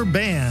Reefer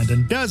Band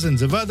and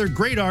dozens of other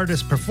great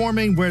artists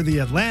performing where the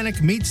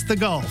Atlantic meets the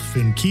Gulf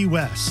in Key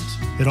West.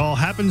 It all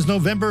happens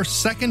November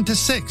 2nd to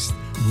 6th.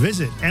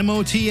 Visit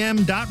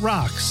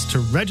motm.rocks to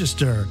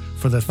register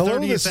for the 30th Hello,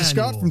 this is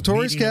Scott from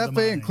Torrey's Meeting of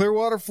the Cafe in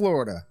Clearwater,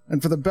 Florida.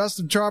 And for the best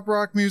of Trop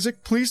Rock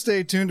music, please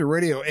stay tuned to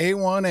Radio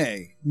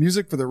A1A,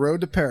 music for the road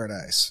to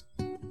paradise.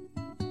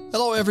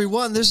 Hello,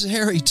 everyone. This is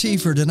Harry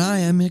Tieford, and I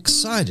am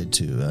excited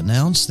to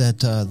announce that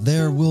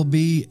there will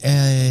be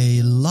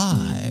a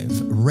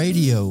live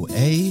Radio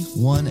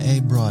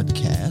A1A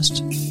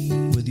broadcast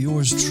with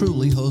yours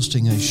truly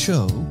hosting a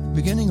show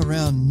beginning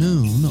around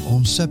noon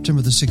on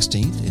September the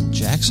 16th in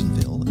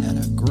Jacksonville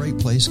at a great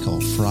place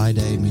called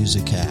Friday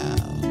Musicale.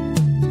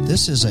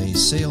 This is a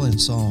sail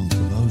and song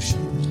promotion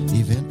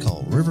event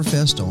called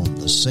Riverfest on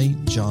the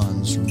St.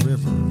 Johns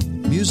River.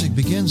 Music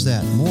begins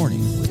that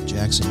morning with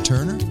Jackson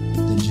Turner,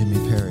 then Jimmy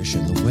Parrish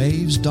and the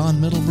Waves, Don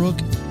Middlebrook,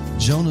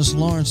 Jonas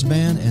Lawrence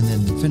Band, and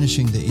then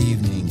finishing the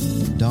evening,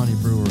 Donnie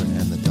Brewer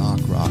and the Dock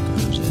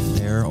Rockers. And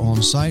they're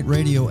on site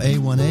Radio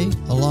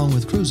A1A along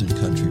with Cruisin'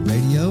 Country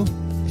Radio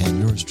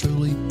and yours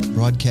truly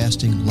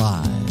broadcasting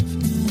live.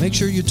 Make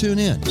sure you tune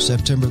in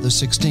September the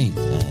 16th.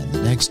 And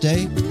the next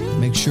day,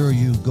 make sure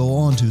you go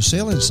on to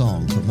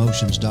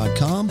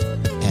SailAndSongPromotions.com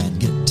and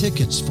get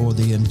tickets for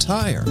the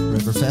entire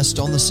Riverfest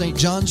on the St.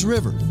 Johns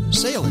River.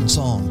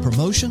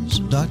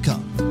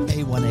 SailAndSongPromotions.com.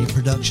 A1A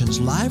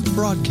Productions live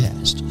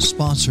broadcast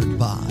sponsored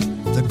by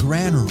The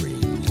Granary,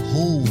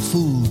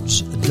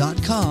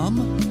 WholeFoods.com,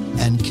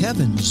 and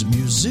Kevin's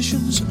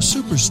Musicians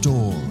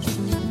Superstore.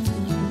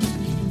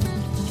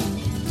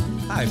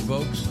 Hi,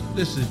 folks.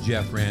 This is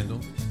Jeff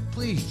Randall.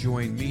 Please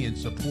join me in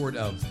support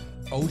of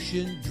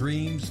Ocean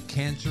Dreams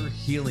Cancer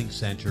Healing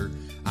Center,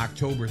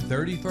 October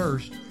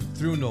 31st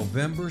through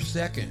November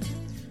 2nd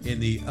in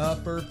the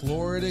Upper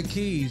Florida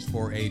Keys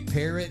for a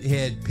Parrot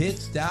Head Pit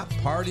Stop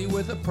Party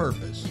with a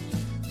Purpose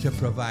to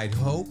provide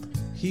hope,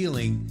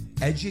 healing,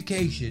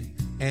 education,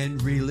 and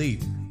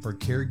relief for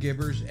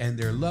caregivers and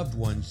their loved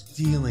ones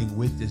dealing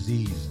with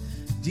disease.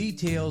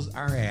 Details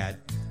are at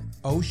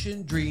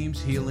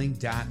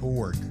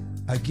oceandreamshealing.org.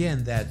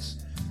 Again, that's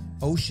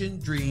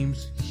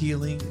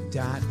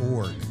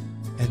oceandreamshealing.org.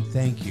 And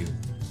thank you.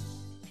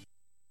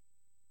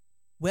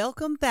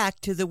 Welcome back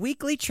to the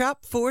weekly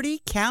Trop 40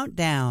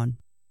 Countdown.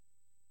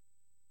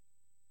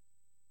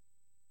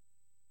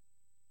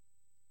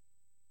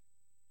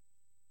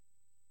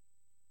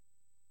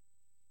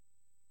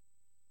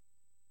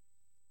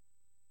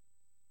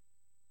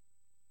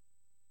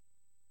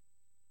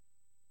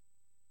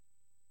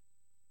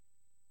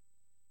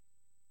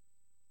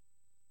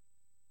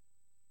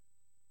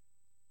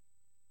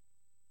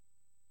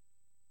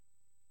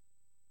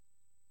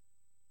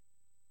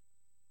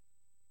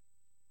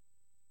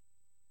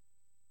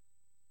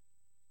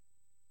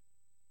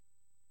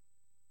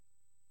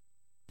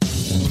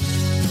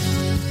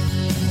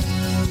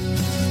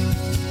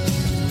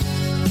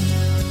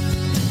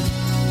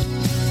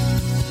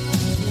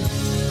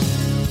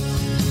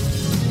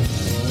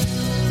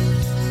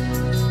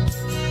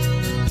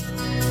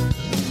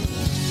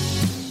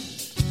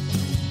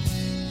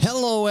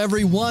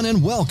 everyone,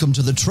 and welcome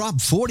to the Trop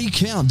 40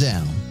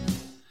 Countdown.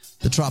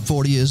 The Trop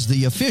 40 is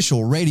the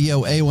official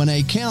Radio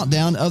A1A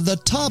countdown of the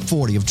top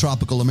 40 of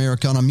tropical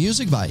Americana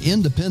music by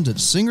independent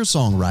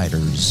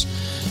singer-songwriters.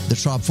 The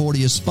Trop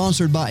 40 is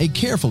sponsored by a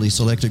carefully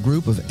selected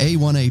group of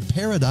A1A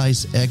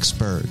Paradise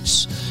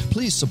experts.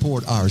 Please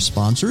support our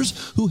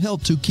sponsors who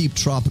help to keep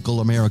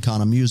tropical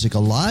Americana music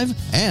alive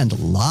and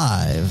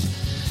live.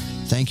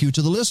 Thank you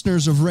to the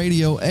listeners of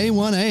Radio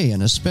A1A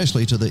and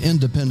especially to the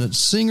independent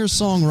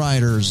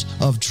singer-songwriters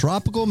of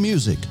tropical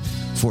music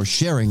for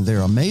sharing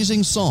their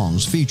amazing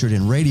songs featured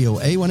in Radio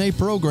A1A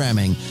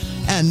programming.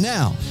 And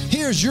now,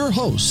 here's your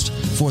host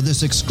for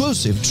this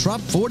exclusive Trop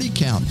 40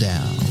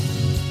 Countdown.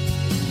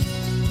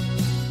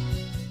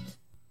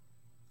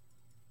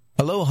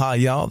 Aloha,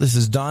 y'all. This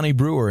is Donnie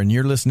Brewer, and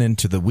you're listening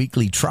to the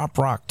weekly Trop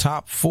Rock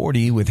Top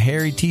 40 with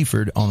Harry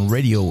Tieford on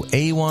Radio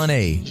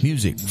A1A,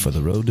 music for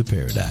the road to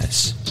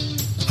paradise.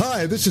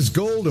 Hi, this is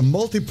gold and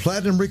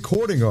multi-platinum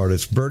recording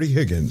artist Bertie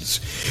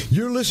Higgins.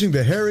 You're listening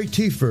to Harry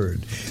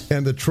Tieford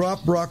and the Trop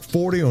Rock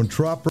 40 on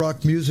Trop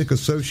Rock Music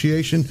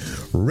Association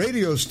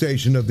Radio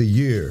Station of the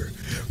Year,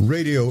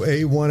 Radio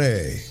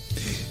A1A.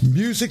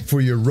 Music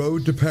for your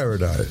road to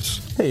paradise.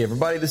 Hey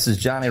everybody, this is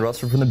Johnny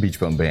Russell from the Beach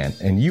Bum Band,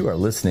 and you are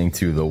listening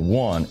to the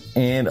one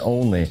and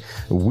only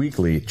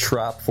weekly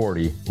Trop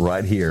 40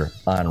 right here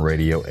on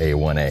Radio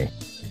A1A.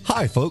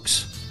 Hi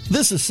folks,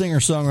 this is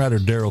singer-songwriter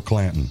Daryl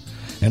Clanton,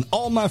 and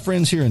all my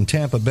friends here in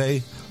Tampa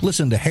Bay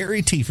listen to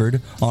Harry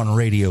Tieford on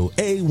Radio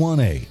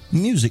A1A,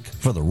 music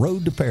for the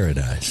road to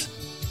paradise.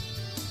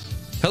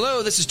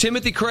 Hello, this is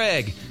Timothy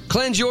Craig.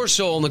 Cleanse your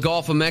soul in the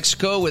Gulf of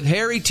Mexico with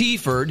Harry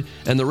Tieford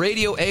and the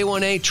Radio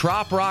A1A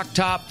Trop Rock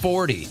Top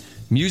 40.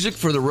 Music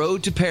for the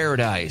road to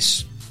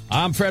paradise.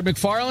 I'm Fred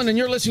McFarland, and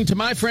you're listening to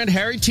my friend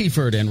Harry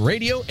Tieford and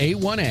Radio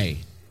A1A.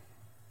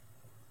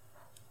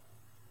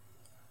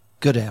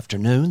 Good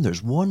afternoon.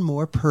 There's one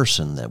more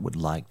person that would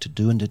like to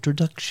do an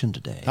introduction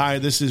today. Hi,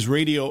 this is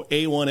Radio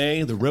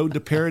A1A, The Road to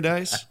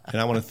Paradise,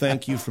 and I want to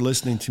thank you for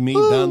listening to me,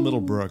 Don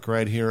Middlebrook,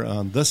 right here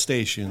on the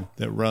station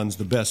that runs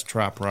the best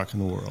trop rock in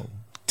the world.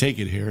 Take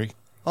it, Harry.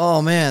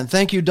 Oh, man.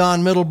 Thank you,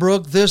 Don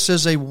Middlebrook. This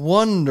is a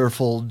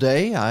wonderful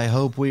day. I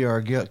hope we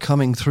are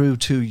coming through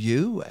to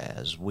you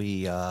as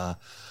we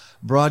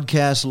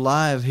broadcast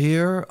live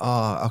here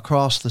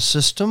across the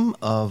system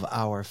of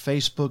our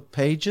Facebook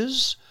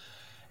pages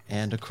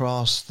and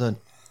across the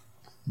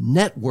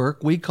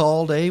network we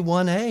called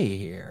A1A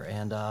here.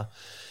 And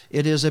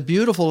it is a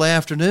beautiful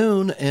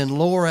afternoon in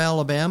Lower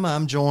Alabama.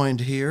 I'm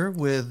joined here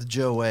with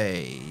Joe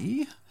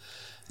A.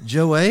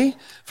 Joe A.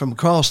 from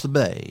across the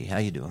bay. How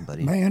you doing,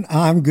 buddy? Man,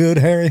 I'm good,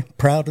 Harry.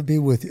 Proud to be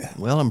with you.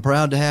 Well, I'm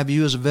proud to have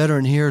you as a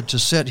veteran here to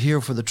sit here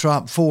for the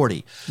Trop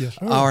 40. Yes,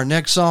 sir. Our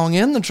next song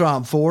in the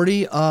Trop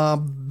 40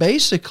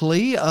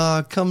 basically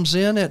comes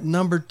in at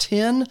number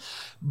 10,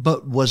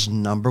 but was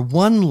number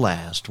 1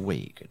 last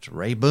week. It's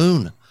Ray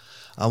Boone.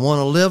 I Want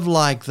to Live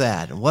Like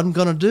That. And what I'm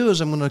going to do is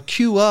I'm going to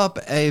queue up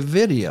a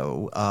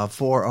video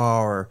for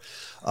our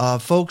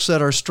folks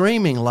that are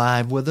streaming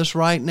live with us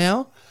right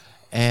now.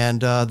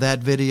 And that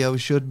video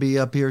should be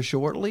up here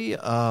shortly.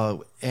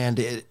 And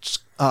it's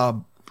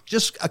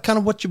just kind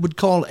of what you would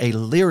call a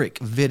lyric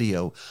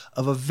video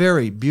of a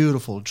very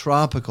beautiful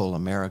tropical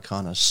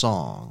Americana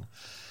song.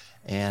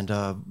 And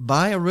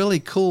by a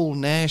really cool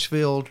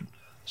Nashville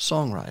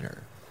songwriter.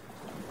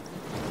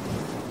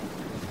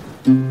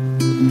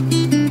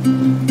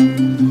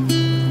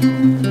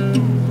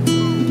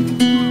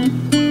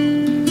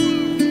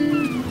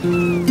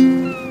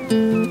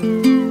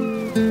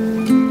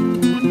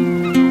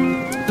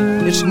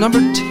 It's number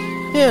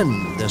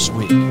 10 this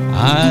week.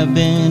 I've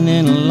been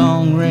in a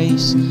long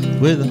race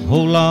with a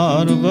whole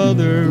lot of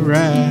other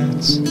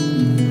rats.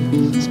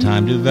 It's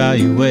time to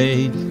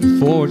evaluate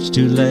before it's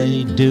too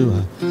late. Do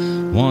I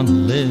want to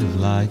live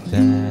like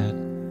that?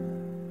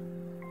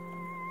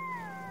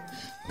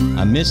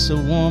 I miss a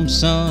warm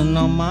sun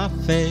on my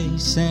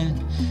face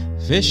and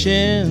fish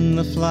in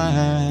the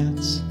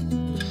flats.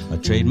 I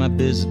trade my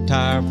biz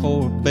attire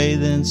for a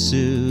bathing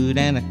suit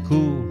and a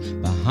cool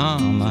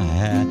Bahama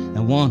hat. I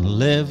want to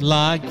live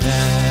like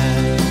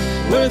that,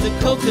 where the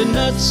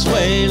coconuts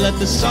sway, let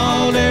the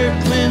salt air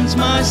cleanse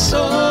my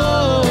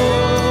soul.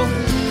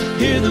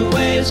 Hear the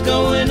waves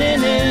going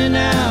in and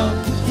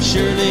out,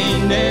 surely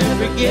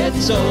never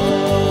gets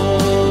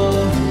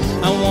old.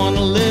 I want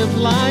to live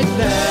like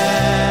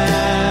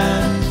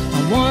that,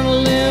 I want to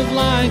live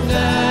like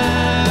that.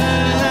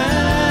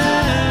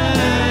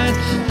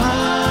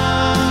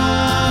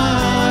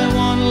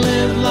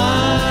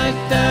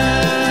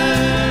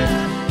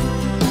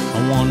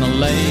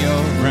 Lay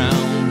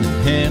around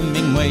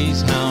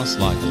Hemingway's house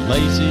like a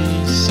lazy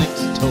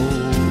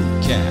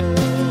six-toed cat.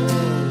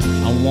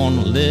 I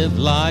want to live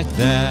like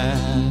that.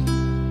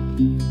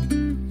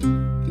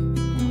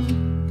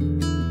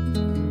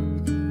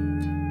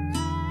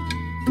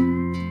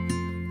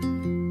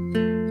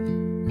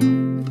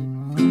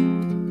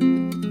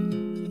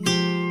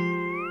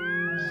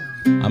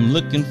 I'm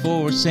looking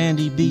for a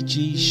sandy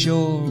beachy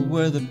shore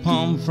where the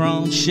palm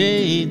fronds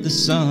shade the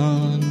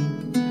sun.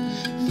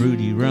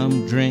 fruity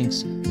rum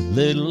drinks with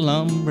little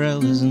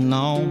umbrellas and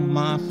all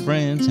my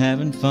friends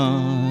having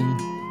fun.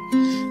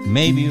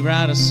 Maybe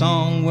write a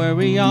song where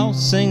we all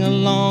sing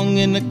along.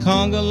 In the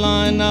conga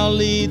line I'll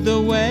lead the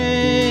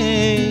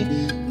way.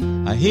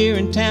 I hear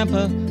in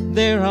Tampa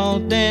they're all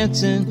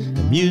dancing,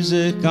 the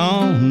music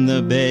on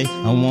the bay.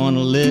 I want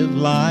to live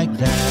like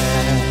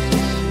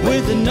that,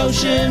 with an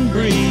ocean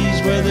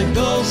breeze where the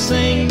gulls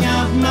sing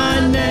out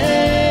my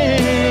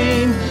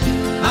name.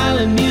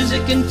 Island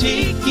music and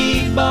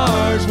tiki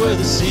bars where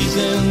the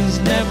seasons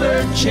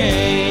never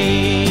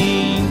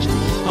change.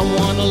 I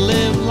want to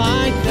live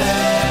like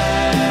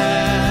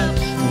that.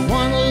 I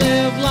want to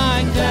live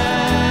like that.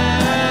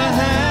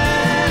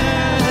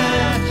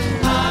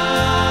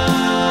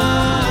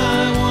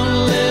 I want to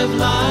live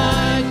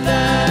like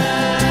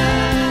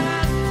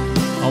that.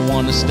 I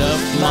want to stuff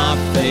my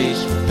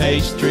face with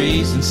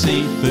pastries and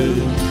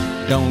seafood.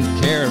 Don't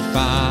care if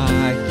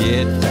I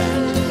get fat.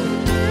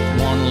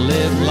 Want to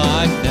live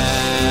like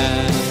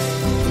that.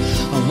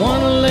 I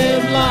want to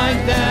live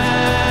like that.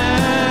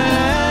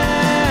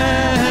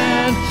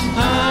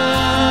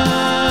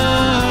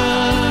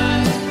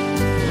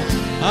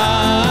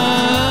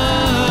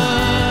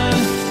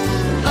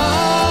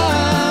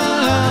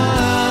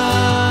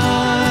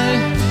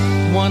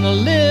 I want to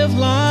live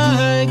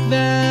like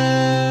that.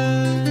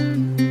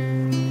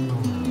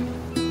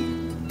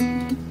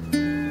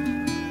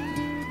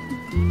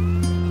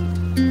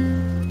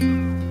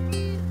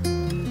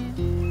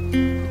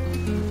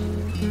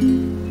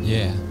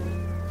 Yeah,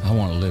 I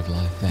want to live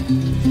like that.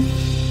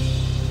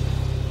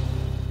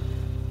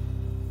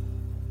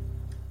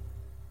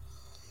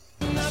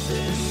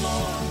 Nothing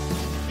more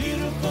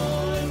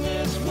beautiful in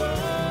this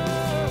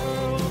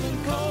world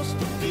than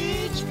coastal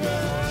beach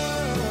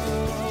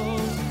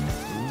girls.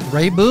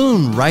 Ray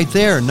Boone right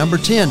there, number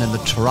 10 in the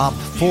Trop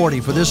 40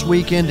 for this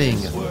week ending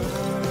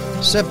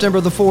September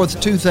the 4th,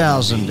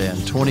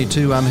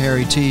 2022. I'm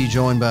Harry T.,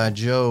 joined by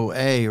Joe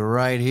A.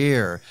 right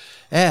here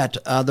at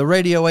the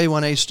Radio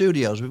A1A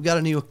studios. We've got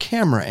a new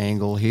camera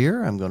angle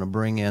here. I'm going to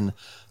bring in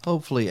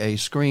hopefully a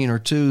screen or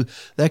two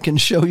that can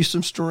show you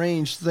some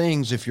strange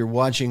things if you're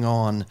watching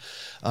on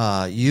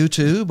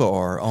YouTube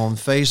or on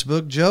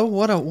Facebook. Joe,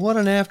 what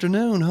an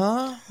afternoon,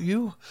 huh?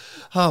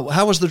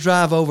 How was the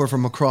drive over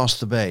from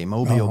across the bay,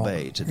 Mobile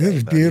Bay today? It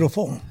was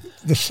beautiful.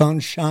 The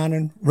sun's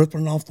shining,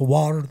 rippling off the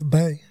water of the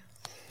bay.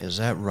 Is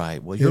that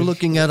right? Well, you're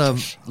looking at a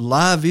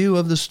live view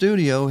of the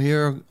studio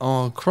here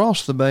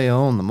across the bay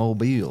on the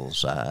Mobile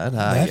side.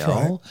 Hi, That's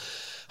y'all. right.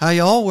 Hi,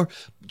 y'all. We're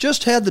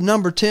just had the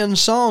number 10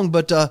 song,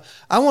 but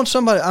I want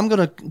somebody, I'm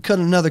going to cut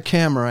another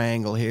camera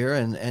angle here,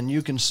 and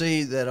you can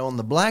see that on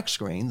the black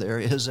screen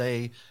there's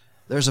a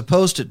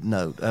Post-it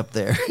note up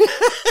there.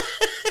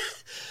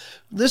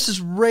 This is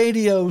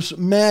radio's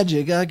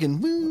magic.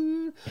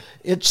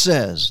 It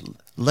says,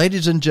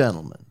 ladies and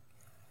gentlemen,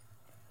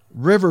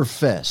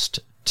 Riverfest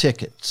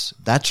tickets.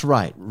 That's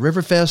right.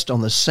 Riverfest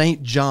on the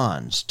St.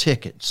 John's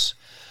tickets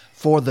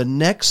for the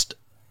next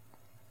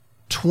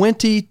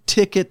 20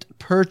 ticket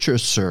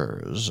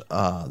purchasers.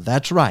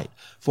 That's right.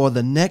 For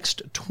the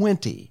next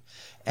 20.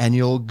 And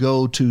you'll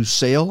go to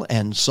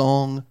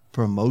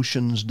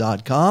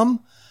saleandsongpromotions.com.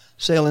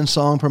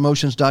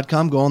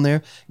 Saleandsongpromotions.com. Go on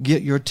there.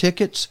 Get your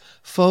tickets.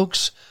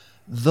 Folks,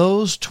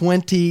 those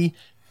 20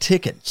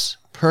 tickets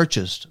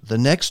purchased, the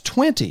next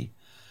 20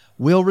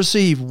 will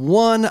receive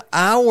 1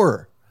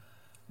 hour,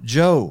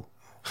 Joe.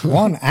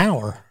 1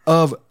 hour?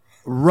 Of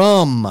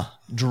rum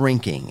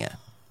drinking.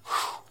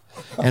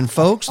 And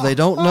folks, they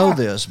don't know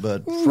this,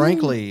 but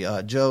frankly,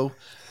 Joe,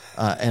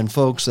 and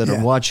folks that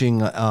are watching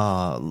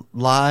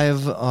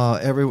live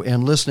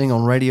and listening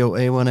on Radio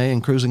A1A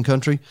and Cruising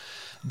Country,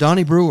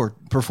 Donnie Brewer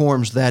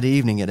performs that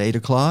evening at 8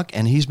 o'clock,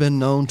 and he's been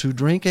known to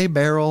drink a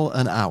barrel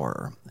an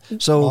hour.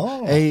 So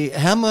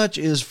how much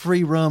is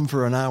free rum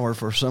for an hour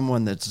for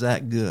someone that's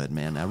that good,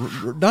 man? Now,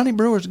 Donnie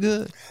Brewer's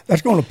good.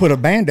 That's going to put a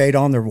Band-Aid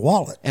on their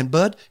wallet. And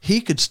Bud,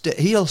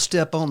 he'll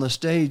step on the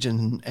stage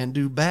and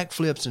do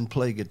backflips and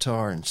play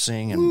guitar and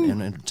sing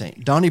and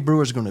entertain. Donnie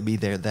Brewer's going to be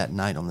there that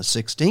night on the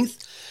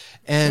 16th.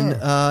 And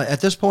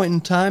at this point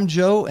in time,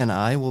 Joe and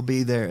I will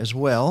be there as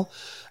well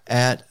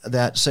at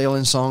that Sail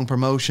and Song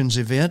Promotions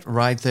event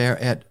right there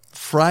at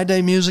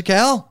Friday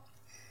Musicale.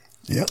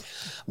 Yep.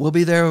 We'll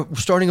be there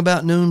starting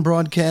about noon,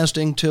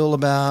 broadcasting till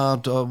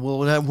about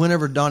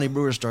whenever Donnie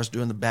Brewer starts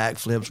doing the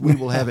backflips. We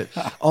will have it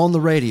on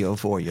the radio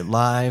for you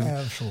live.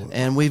 Absolutely.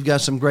 And we've got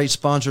some great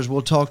sponsors.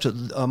 We'll talk to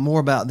more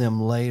about them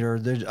later.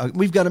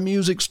 We've got a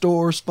music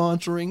store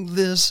sponsoring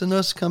this and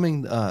us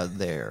coming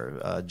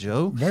there,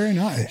 Joe. Very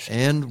nice.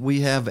 And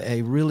we have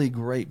a really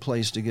great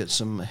place to get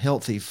some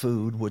healthy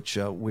food, which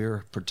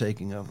we're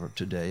partaking of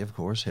today, of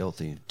course,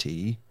 healthy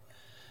tea.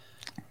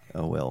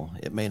 Oh, well,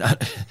 it may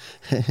not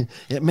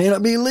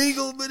be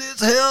legal, but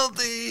it's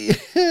healthy.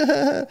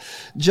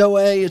 Joe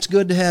A., it's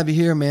good to have you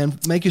here, man.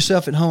 Make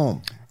yourself at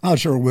home. I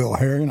sure will,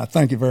 Harry, and I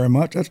thank you very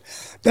much.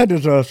 That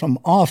is some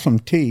awesome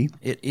tea.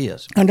 It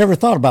is. I never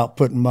thought about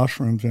putting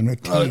mushrooms in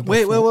it.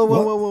 Wait a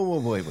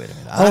minute.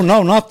 Oh,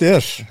 no, not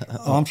this.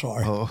 Oh, I'm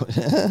sorry.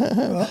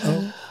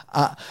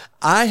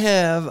 I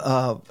have.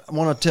 I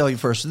want to tell you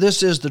first.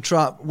 This is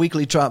the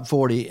weekly Trop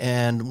 40,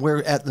 and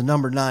we're at the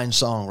number 9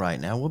 song right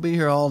now. We'll be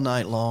here all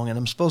night long, and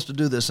I'm supposed to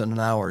do this in an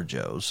hour,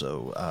 Joe.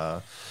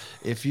 So,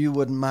 if you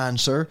wouldn't mind,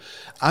 sir,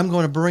 I'm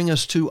going to bring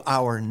us to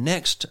our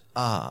next.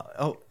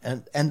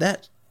 And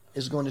that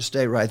is going to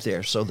stay right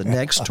there. So the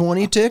next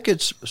 20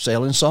 tickets,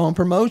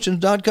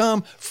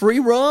 SailingSongPromotions.com, free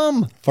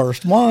rum.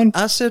 First one.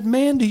 I said,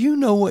 man, do you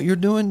know what you're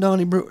doing,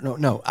 Donnie Brewer?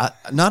 No.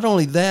 Not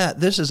only that,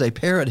 this is a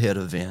Parrot Hit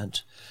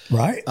event.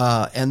 Right.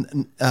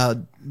 And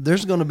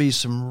there's going to be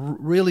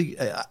some really,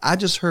 I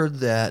just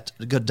heard that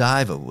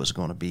Godiva was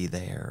going to be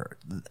there.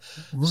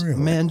 Really?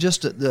 Man,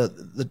 just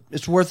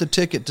it's worth a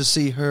ticket to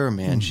see her,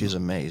 man. She's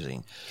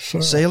amazing.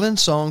 Sure.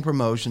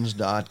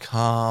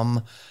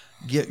 SailingSongPromotions.com.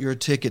 Get your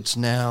tickets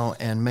now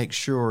and make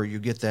sure you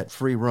get that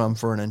free rum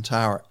for an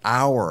entire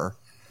hour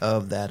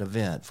of that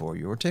event for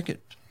your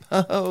ticket.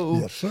 Oh,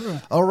 yes,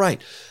 sir. All right.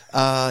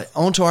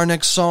 On to our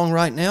next song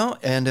right now.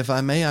 And if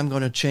I may, I'm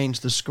going to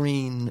change the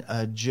screen,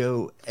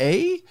 Joe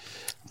A.,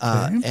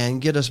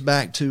 and get us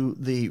back to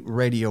the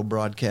radio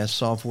broadcast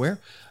software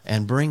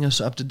and bring us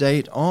up to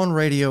date on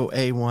Radio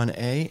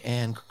A1A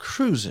and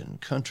Cruisin'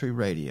 Country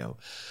Radio.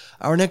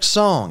 Our next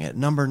song at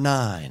number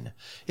 9,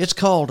 it's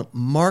called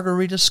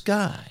Margarita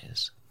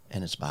Skies,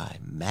 and it's by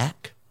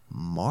Mac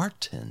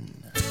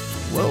Martin.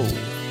 Whoa.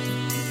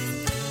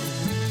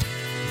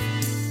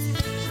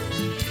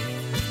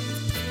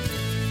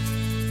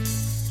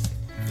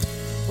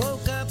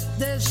 Woke up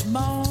this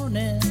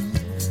morning,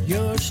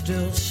 you're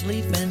still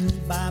sleeping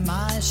by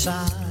my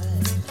side.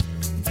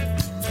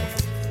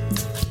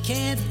 I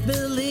can't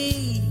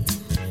believe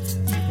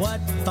what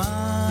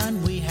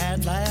fun we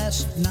had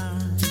last night.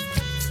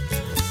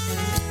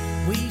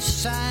 We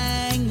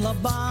sang La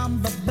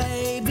Bamba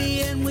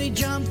Baby and we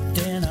jumped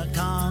in a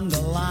conga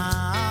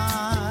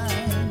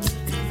line.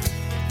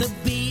 The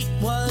beat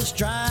was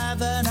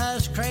driving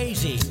us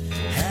crazy,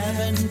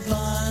 having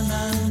fun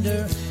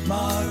under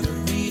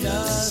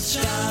margarita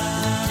skies.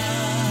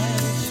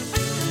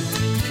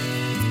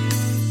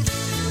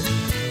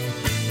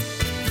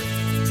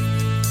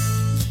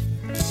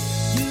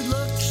 You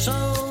look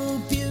so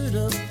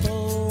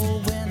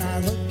beautiful when I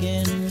look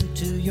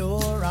into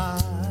your eyes.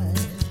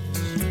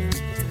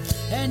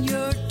 And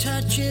your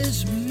touch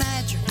is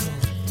magical.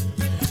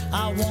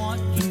 I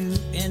want you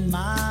in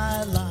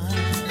my life.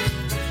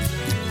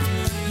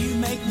 You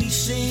make me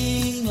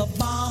sing La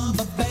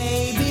Bamba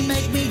Baby,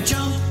 make me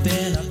jump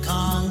in a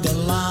conga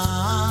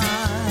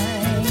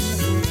line.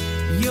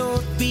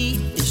 Your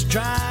beat is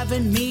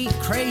driving me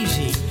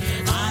crazy.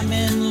 I'm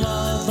in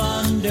love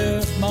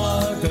under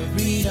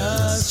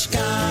margarita skies.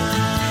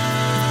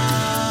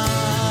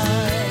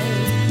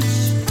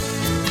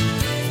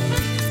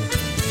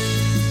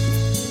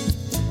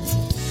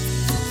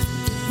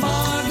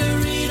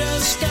 Margarita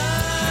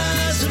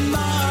skies and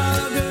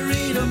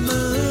margarita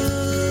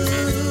moon,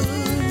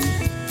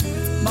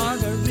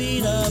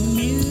 margarita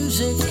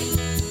music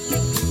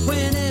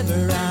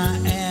whenever I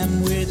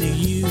am with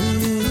you.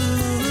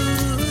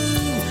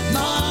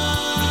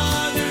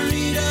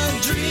 Margarita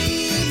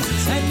dream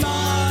and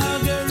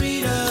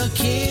margarita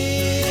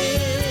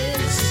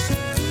kiss.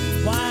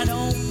 Why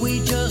don't we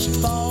just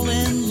fall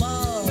in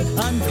love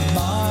under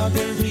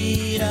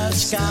margarita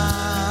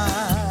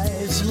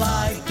skies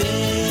like this?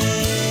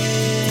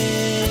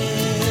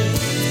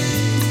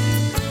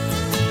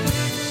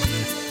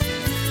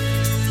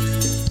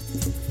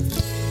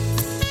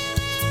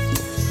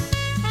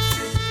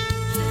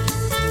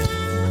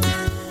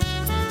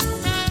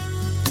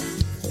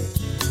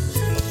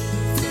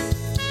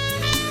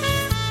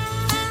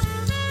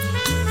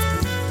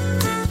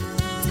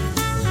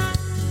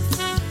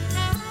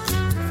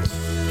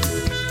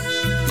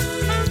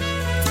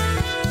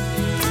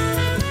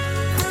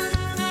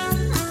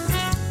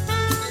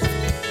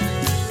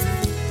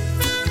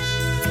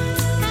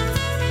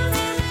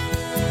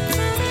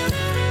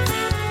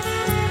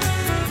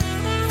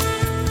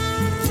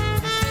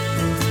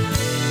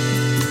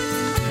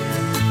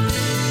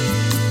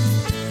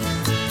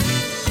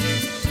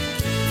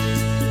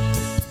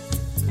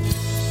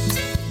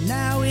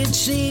 Now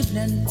it's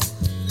evening,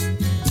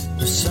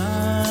 the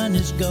sun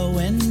is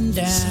going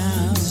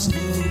down.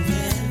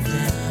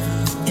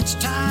 It's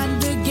time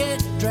to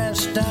get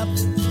dressed up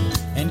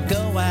and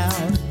go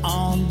out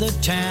on the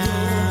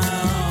town.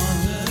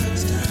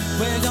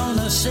 We're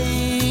gonna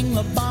sing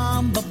La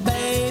Bamba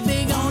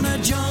Baby, gonna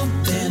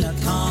jump in a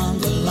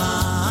conga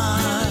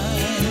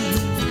line.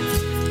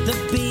 The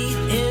beat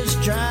is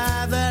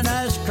driving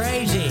us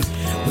crazy.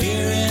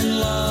 We're in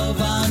love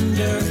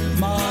under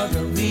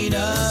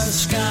margarita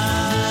skies.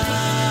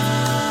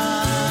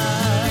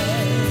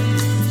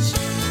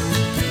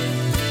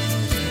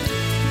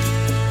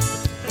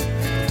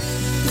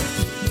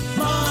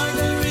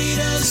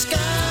 Margarita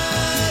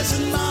skies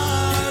and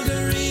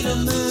margarita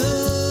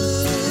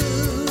moon,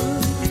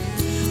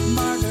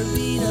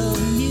 margarita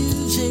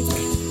music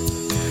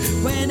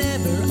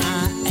whenever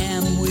I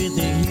am with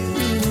you.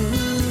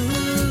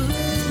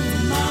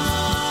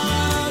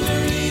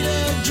 Margarita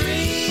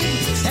dream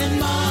and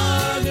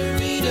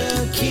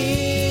margarita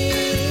kiss.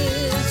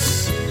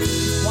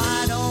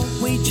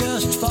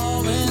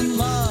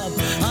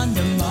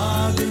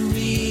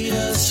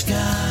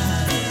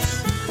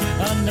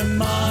 under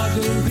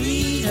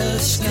margarita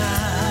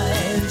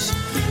skies,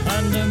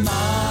 under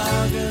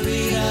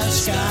margarita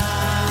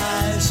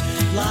skies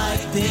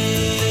like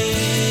this.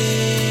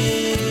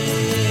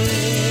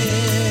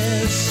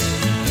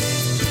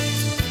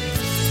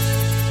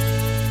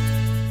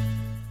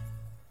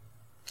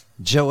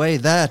 Joey,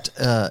 that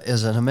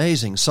is an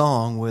amazing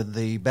song with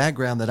the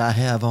background that I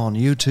have on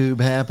YouTube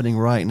happening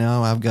right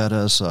now. I've got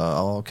us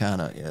all kind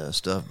of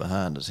stuff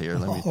behind us here.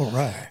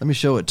 Let me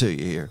show it to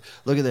you here.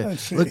 Look at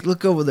that.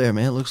 Look over there,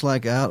 man. It looks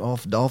like out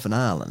off Dolphin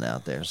Island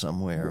out there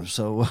somewhere.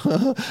 So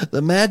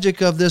the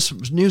magic of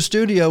this new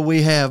studio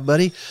we have,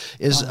 buddy,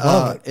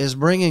 is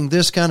bringing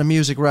this kind of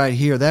music right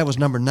here. That was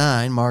number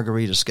 9,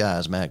 Margarita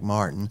Skies, Mac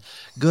Martin.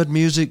 Good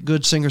music,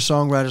 good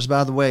singer-songwriters.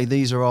 By the way,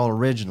 these are all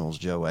originals,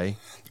 Joey.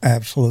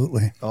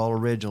 Absolutely. All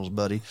originals,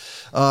 buddy.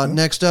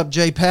 Next up,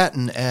 Jay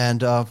Patton,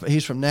 and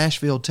he's from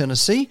Nashville,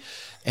 Tennessee.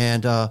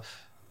 And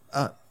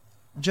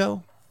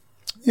Joe?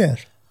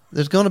 Yes.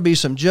 There's going to be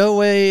some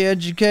Joey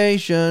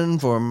education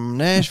from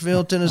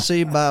Nashville,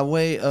 Tennessee by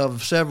way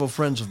of several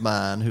friends of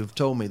mine who've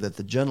told me that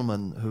the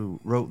gentleman who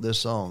wrote this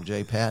song,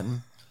 Jay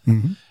Patton,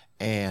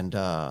 and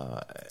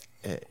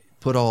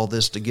put all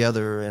this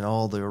together and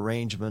all the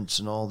arrangements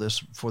and all this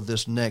for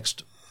this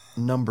next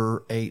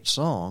number 8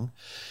 song,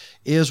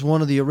 is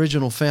one of the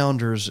original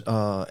founders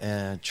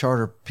and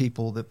charter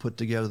people that put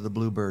together the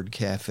Bluebird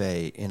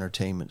Cafe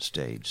entertainment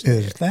stage.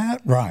 Is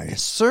that right?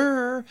 Yes,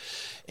 sir.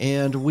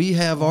 And we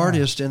have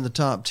artists in the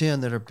top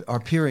 10 that are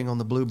appearing on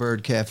the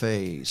Bluebird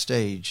Cafe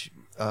stage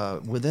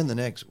within the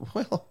next,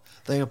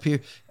 they appear,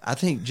 I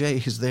think Jay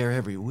is there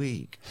every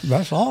week.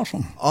 That's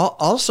awesome.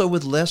 Also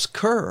with Les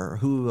Kerr,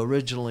 who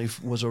originally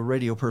was a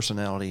radio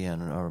personality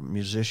and a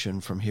musician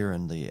from here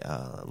in the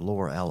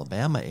lower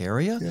Alabama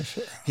area. Yes,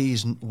 sir.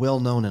 He's well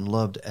known and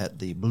loved at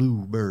the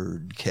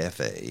Bluebird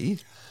Cafe.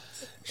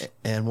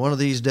 And one of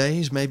these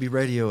days, maybe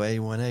Radio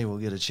A1A will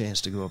get a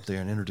chance to go up there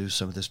and introduce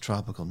some of this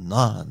tropical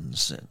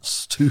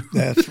nonsense too.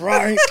 That's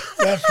right.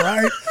 That's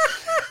right.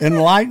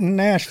 Enlighten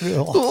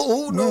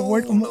Nashville.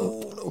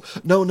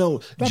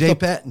 No. Jay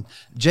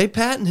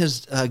Patton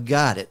has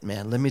got it,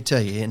 man. Let me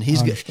tell you. And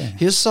he's got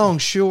his song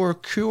Sure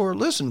Cure.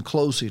 Listen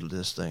closely to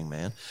this thing,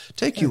 man.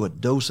 Take you a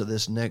dose of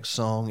this next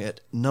song at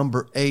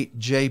number 8,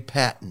 Jay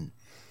Patton.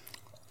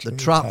 The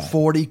Trop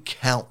 40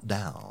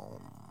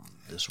 Countdown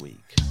this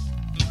week.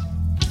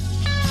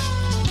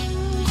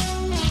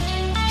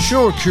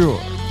 Sure Cure.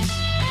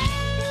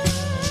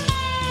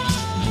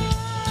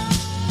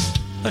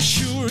 A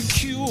sure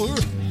cure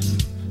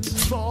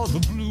for the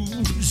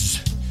blues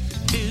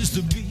is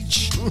the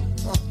beach,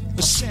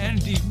 a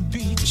sandy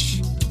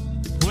beach.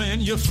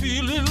 When you're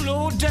feeling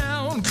low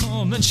down,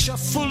 come and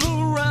shuffle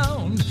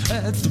around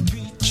at the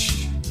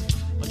beach,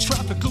 a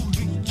tropical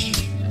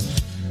beach.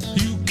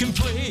 You can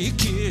play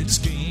kids'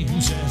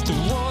 games at the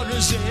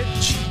water's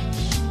edge,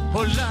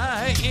 or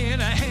lie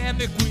in a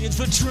hammock with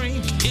a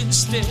drink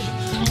instead.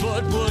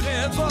 But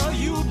whatever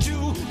you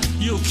do,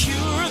 you'll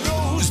cure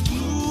those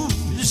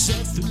blues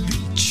at the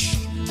beach.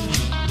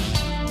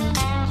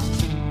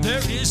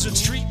 There is a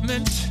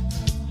treatment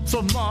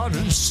for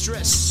modern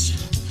stress.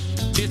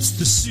 It's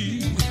the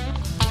sea,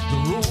 the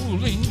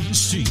rolling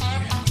sea.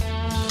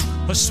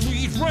 A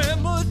sweet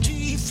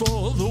remedy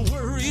for the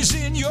worries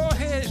in your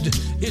head.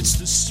 It's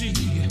the sea,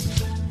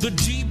 the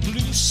deep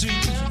blue sea.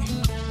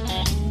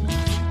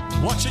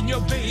 Watching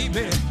your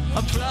baby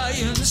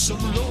applying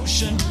some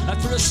lotion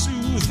after a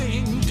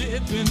soothing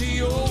dip in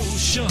the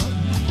ocean.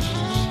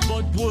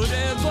 But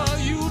whatever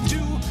you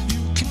do,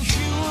 you can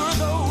cure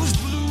those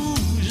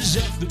blues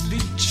at the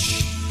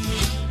beach.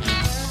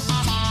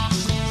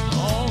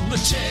 On the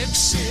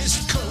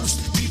Texas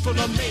coast, people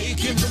are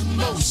making the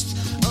most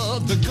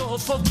of the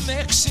Gulf of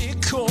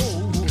Mexico.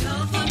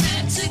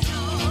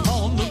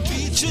 On the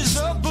beaches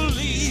of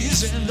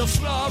Belize and the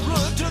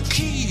Florida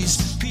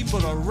Keys,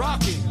 people are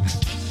rocking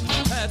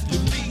at the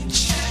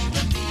beach.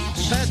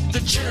 At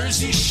the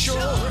Jersey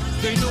Shore,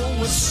 they know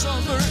what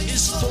summer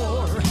is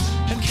for.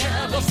 And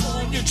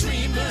California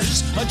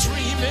dreamers are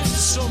dreaming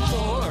some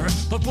more.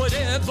 But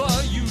whatever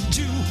you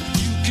do,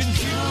 you can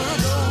cure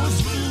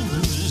those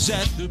blues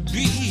at the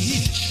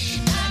beach.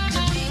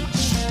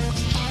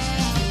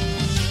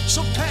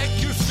 So pack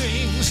your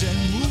things and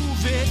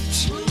move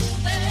it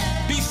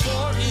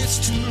before it's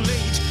too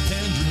late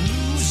and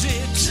lose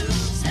it.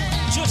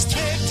 Just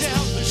head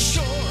down the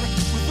shore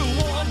with the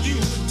one you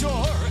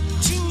adore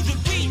to the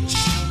beach.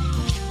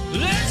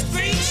 Let's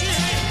beach it.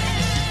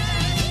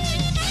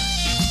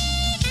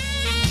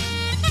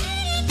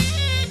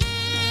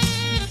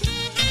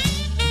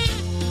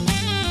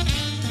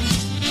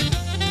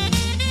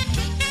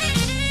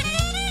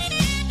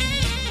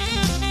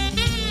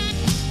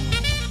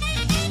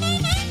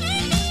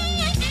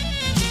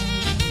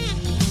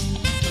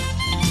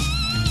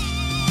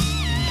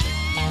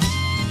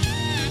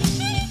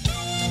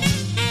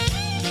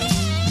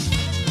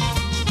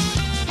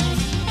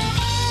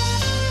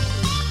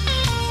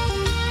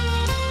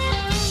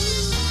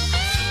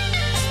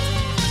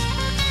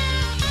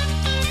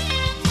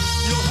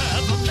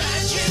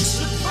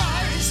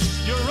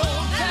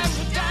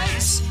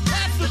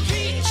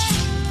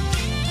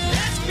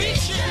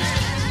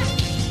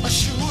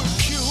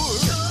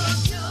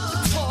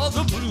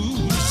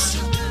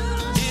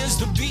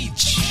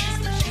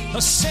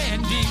 a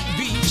sandy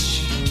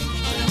beach.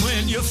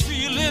 When you're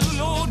feeling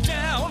low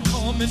down,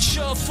 come and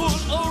shuffle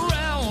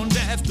around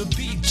at the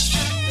beach,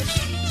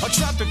 a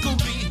tropical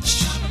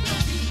beach.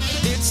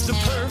 It's the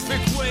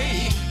perfect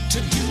way to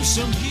do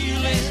some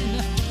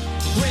healing.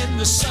 When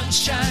the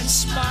sunshine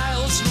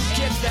smiles, you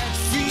get that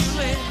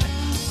feeling.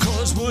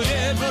 'Cause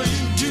whatever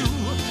you do,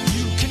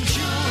 you can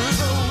cure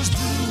those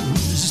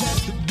blues at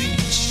the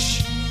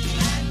beach.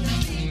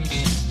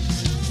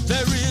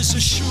 There is a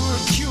sure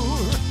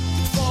cure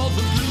for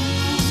the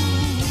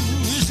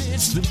blues.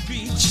 It's the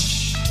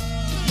beach.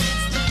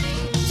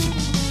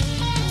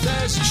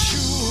 There's a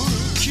sure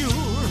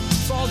cure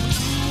for the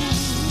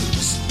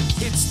blues.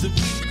 It's the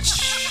beach.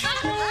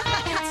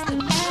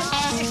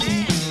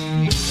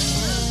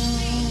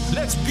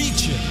 Let's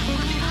beat you.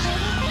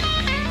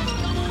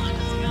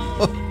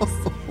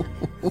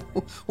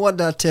 What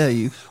did I tell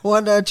you?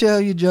 What did I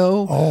tell you,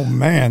 Joe? Oh,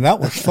 man, that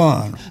was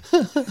fun.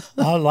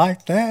 I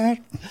like that.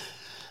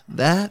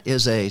 That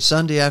is a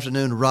Sunday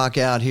afternoon rock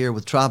out here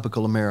with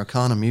tropical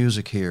Americana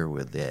music here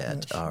with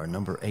that. Yes. Our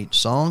number 8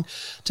 song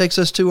takes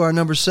us to our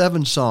number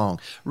 7 song,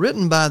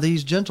 written by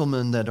these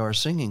gentlemen that are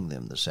singing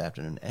them this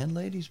afternoon. And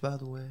ladies, by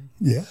the way.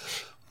 Yes.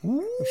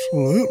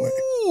 Absolutely.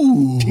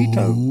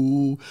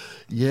 Tito.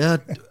 Yeah.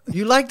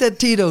 You like that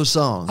Tito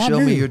song? I Show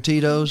do. Me Your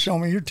Tito's. Show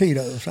Me Your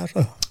Tito's.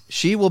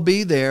 She will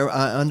be there,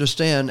 I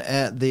understand,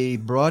 at the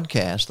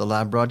broadcast, the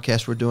live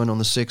broadcast we're doing on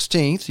the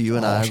 16th. You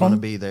and I are going to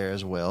be there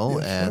as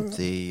well at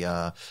the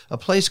a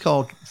place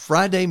called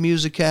Friday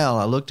Musicale.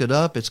 I looked it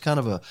up. It's kind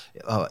of a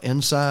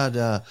inside,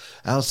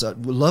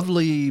 outside,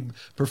 lovely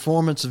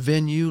performance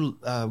venue,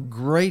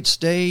 great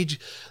stage.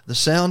 The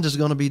sound is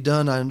going to be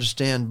done, I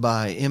understand,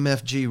 by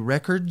MFG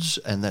Records,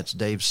 and that's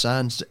Dave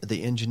Sines,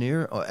 the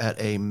engineer, at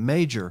a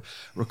major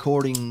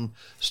recording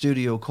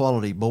studio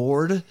quality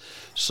board.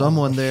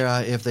 Someone there,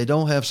 if they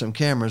don't have some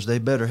cameras, they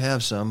better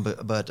have some.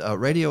 But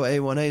Radio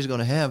A1A is going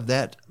to have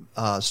that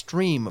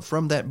stream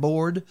from that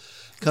board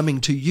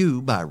coming to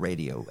you by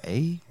Radio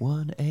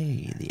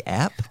A1A, the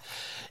app.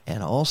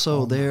 And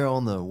also there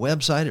on the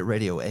website at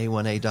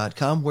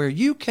radioa1a.com, where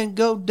you can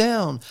go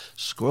down,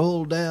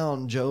 scroll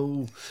down,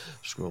 Joe,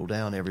 scroll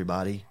down,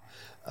 everybody,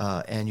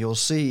 and you'll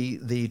see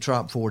the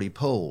Trop 40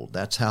 poll.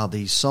 That's how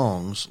these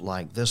songs,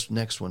 like this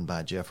next one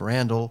by Jeff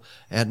Randall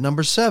at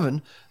number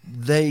 7,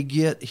 they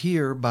get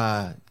here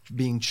by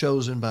being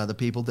chosen by the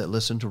people that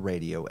listen to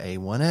Radio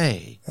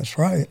A1A. That's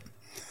right.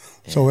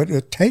 So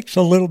it takes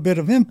a little bit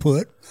of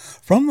input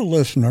from the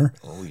listener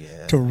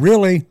to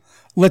really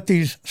let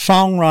these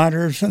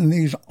songwriters and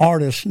these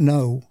artists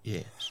know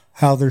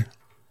how they're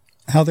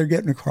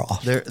getting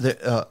across.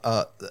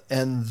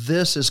 And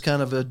this is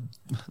kind of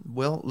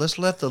let's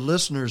let the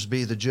listeners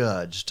be the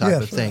judge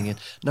type of thing. And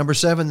number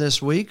 7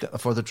 this week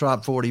for the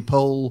Trop 40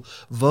 poll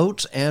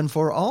votes, and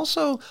for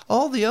also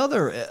all the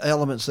other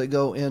elements that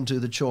go into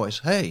the choice.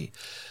 Hey,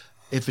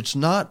 if it's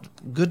not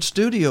good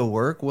studio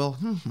work, well,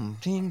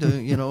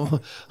 you know.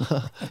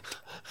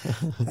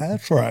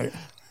 That's right.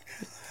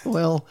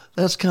 Well,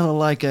 that's kind of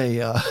like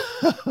a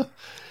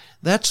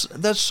that's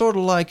sort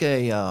of like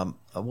a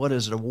what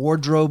is it, a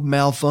wardrobe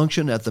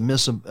malfunction at the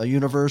Miss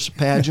Universe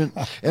pageant.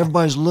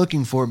 Everybody's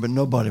looking for it, but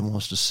nobody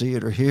wants to see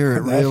it or hear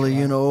it really,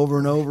 you know, over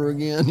and over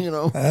again, you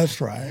know.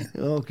 That's right.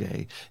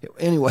 Okay.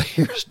 Anyway,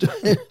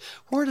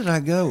 where did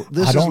I go?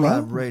 This is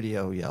live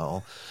radio,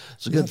 y'all.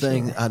 It's a good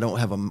thing I don't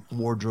have a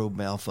wardrobe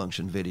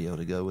malfunction video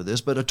to go with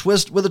this, but a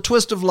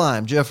twist of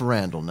lime. Jeff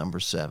Randall, number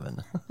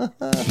 7.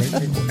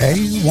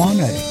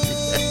 A1A.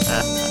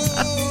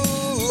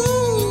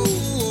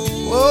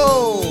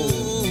 Whoa.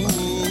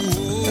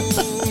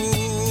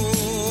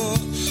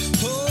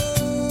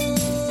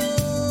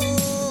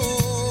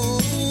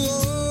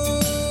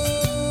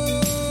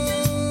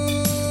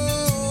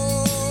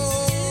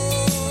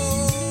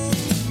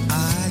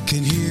 I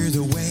can hear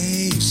the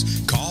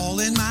waves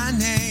calling my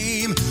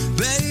name.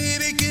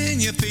 Baby, can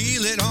you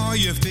feel it? Are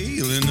you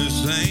feeling the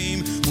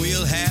same?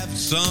 We'll have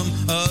some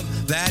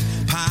of that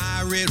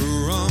pirate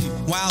rum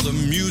while the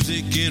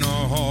music in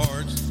our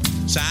hearts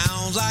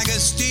sounds like a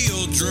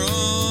steel drum.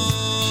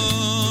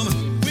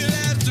 We'll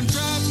have some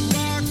trop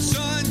rock,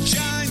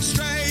 sunshine,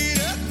 straight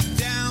up,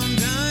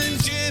 downtown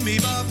Jimmy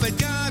Buffett.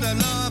 Gotta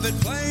love it,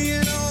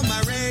 playing on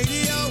my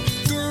radio.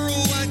 Girl,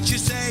 what you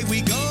say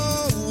we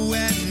go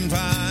and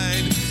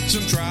find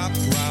some trop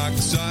rock,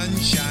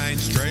 sunshine,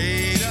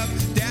 straight up,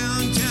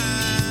 downtown,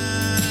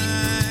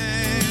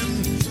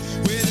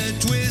 with a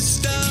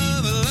twist of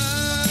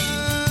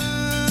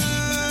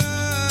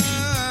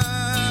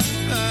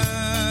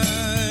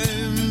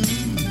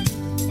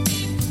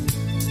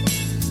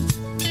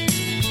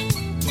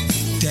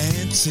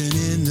dancing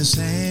in the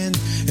sand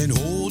and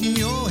holding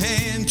your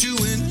hand to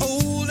an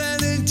old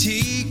and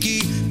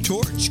antique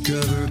torch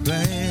cover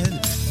band.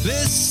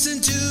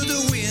 Listen to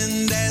the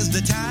wind as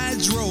the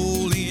tides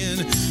roll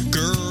in.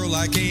 Girl,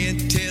 I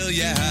can't tell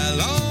you how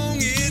long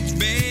it's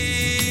been.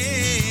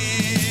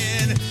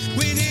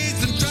 We need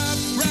some trop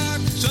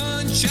rock,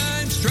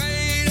 sunshine,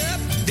 straight up,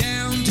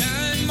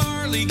 downtown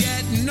Marley,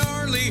 getting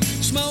gnarly,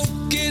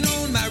 smoking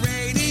on my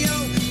radio.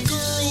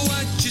 Girl,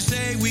 what you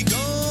say we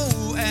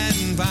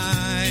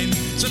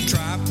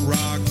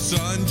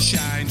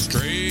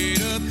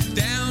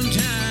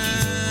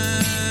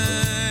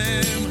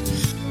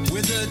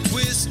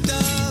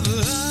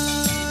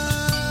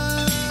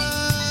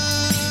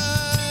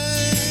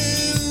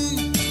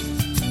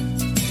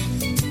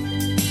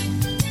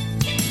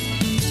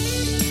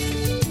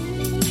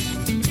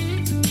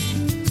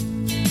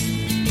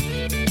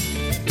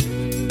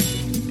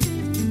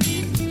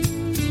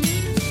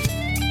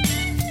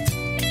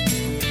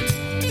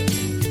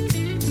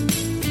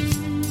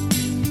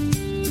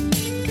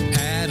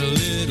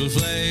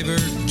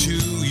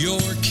your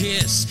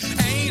kiss.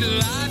 Ain't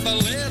life a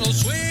little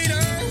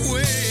sweeter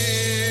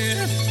with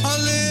a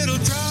little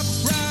trop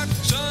rock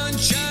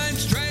sunshine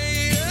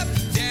straight up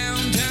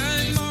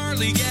downtown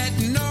Marley,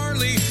 getting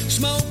gnarly,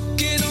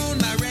 smoking on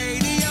my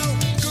radio.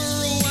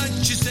 Girl, what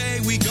you say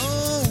we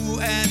go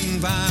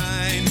and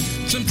find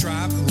some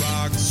trop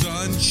rock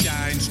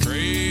sunshine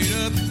straight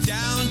up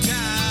downtown?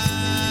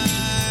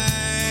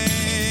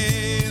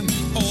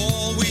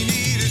 All we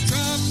need is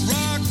trop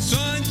rock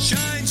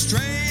sunshine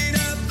straight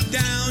up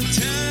downtown.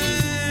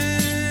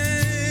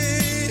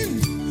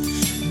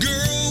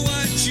 Girl,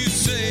 what you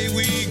say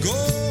we go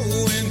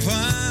and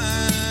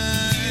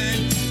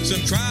find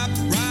some trop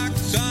rock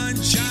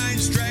sunshine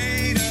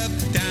straight up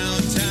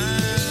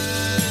downtown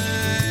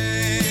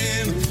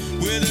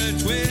with a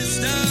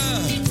twist of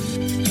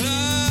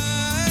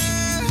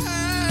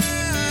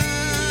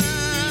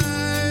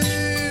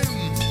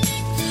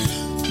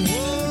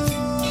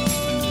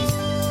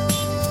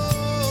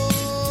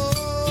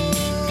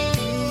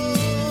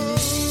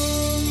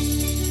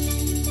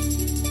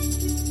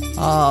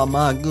Ah,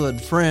 my good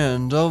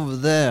friend over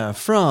there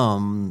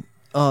from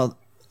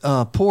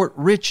Port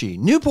Richey,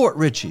 Newport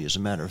Richey, as a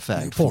matter of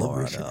fact,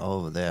 Florida.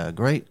 Over there, a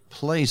great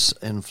place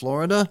in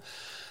Florida.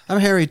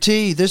 I'm Harry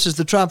T. This is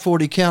the Trop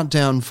 40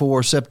 Countdown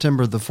for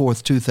September the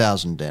 4th,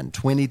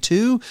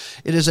 2022.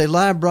 It is a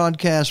live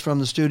broadcast from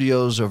the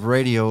studios of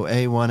Radio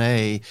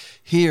A1A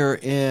here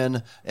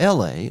in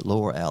L.A.,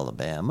 Lower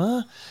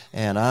Alabama.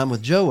 And I'm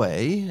with Joe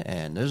A.,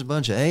 and there's a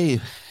bunch of A.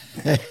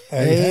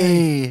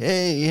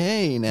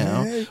 Hey,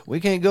 now. Hey.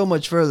 We can't go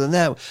much further than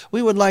that.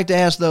 We would like to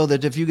ask, though,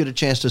 that if you get a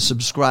chance to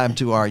subscribe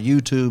to our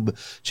YouTube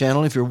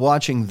channel, if you're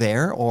watching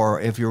there or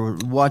if you're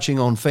watching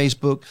on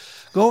Facebook,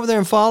 go over there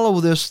and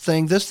follow this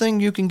thing. This thing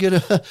you can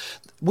get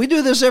we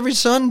do this every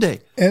Sunday.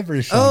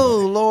 Every Sunday.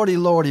 Oh,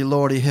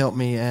 Lordy, help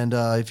me! And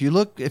if you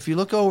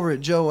look over at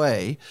Joe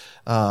A,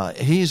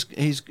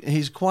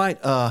 he's quite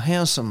a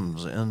handsome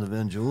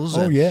individual.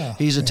 Oh, yeah.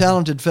 He's a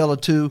talented fellow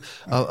too,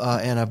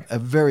 and a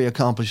very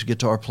accomplished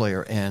guitar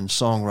player and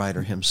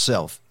songwriter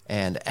himself.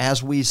 And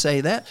as we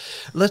say that,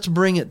 let's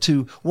bring it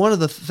to one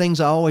of the things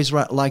I always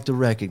like to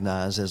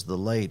recognize as the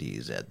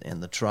ladies in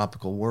the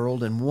tropical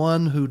world, and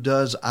one who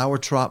does our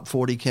Trop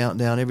 40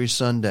 Countdown every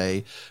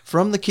Sunday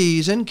from the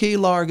Keys in Key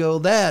Largo,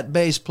 that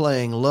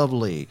bass-playing,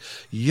 lovely,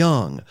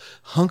 young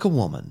hunk of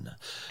woman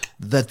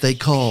that they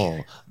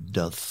call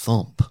the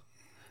Thump.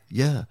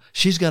 Yeah,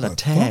 she's got a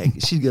tag.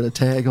 Thump. She's got a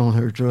tag on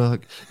her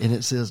truck, and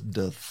it says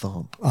 "The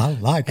Thump." I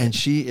like it. And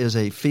she is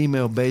a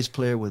female bass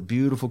player with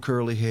beautiful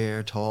curly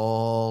hair,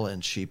 tall,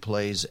 and she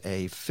plays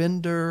a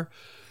Fender.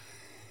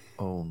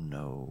 Oh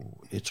no,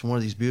 it's one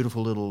of these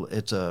beautiful little.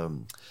 It's a.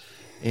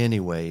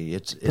 Anyway,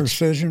 it's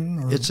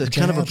precision. Or it's a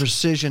jazz? kind of a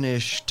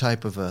precision-ish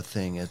type of a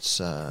thing.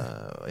 It's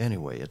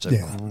anyway, it's a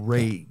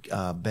great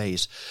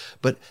bass.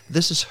 But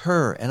this is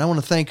her, and I want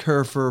to thank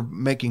her for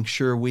making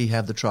sure we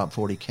have the Trop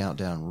 40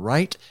 Countdown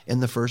right in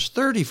the first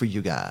 30 for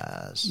you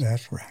guys.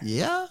 That's right.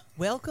 Yeah.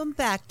 Welcome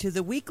back to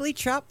the weekly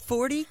Trop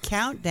 40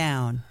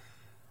 Countdown.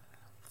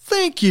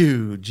 Thank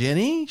you,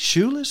 Jenny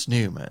Shoeless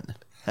Newman.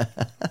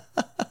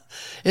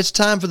 It's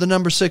time for the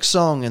number 6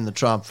 song in the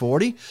Trop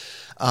 40.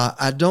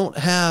 I don't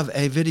have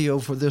a video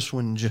for this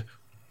one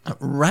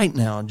right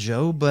now,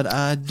 Joe, but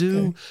I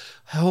do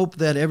hope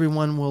that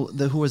everyone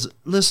who is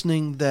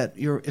listening, that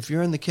if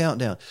you're in the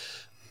countdown,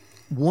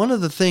 one of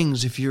the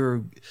things, if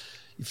you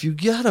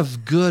got a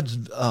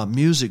good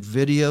music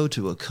video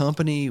to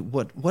accompany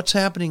what's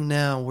happening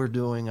now,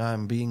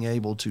 I'm being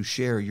able to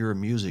share your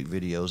music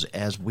videos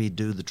as we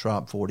do the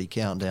Trop 40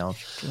 Countdown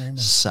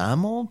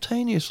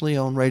simultaneously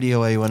on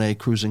Radio A1A,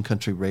 Cruising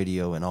Country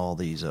Radio, and all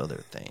these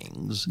other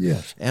things.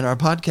 Yes. And our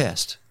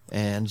podcast.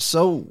 And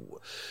so,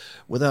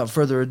 without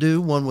further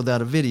ado, one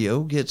without a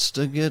video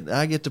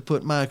I get to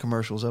put my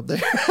commercials up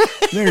there.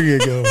 There you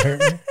go, Harry.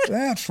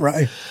 That's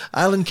right.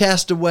 Island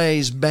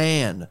Castaways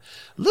Band.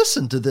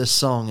 Listen to this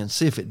song and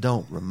see if it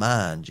don't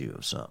remind you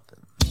of something.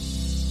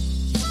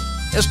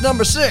 It's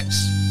number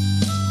 6.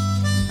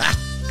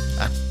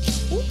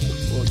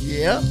 Well,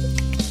 yeah.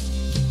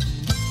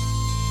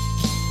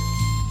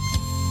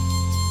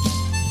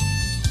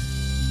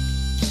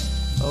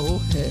 Oh,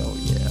 hell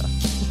yeah.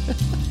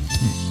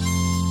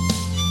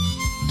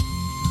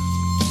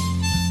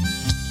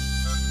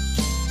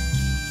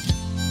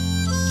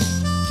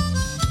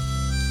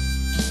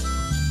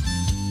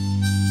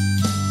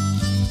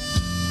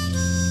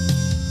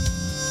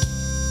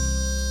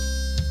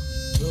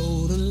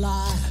 Road of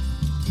life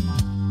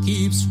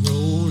keeps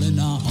rolling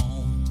on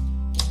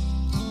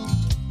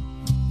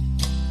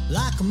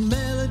like a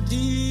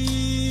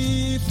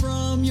melody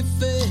from your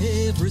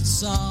favorite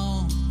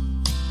song.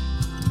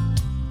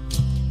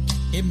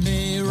 It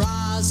may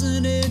rise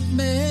and it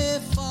may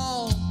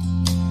fall.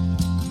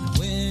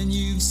 When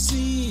you've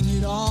seen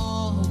it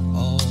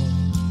all,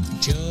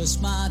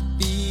 just might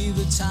be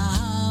the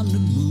time to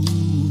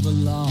move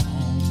along.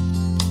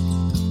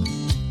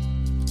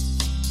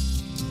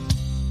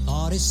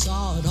 Thought he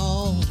saw it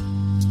all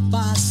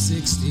by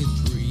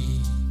 63.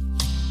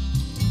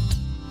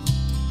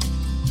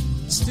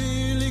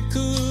 Still he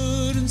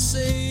couldn't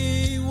say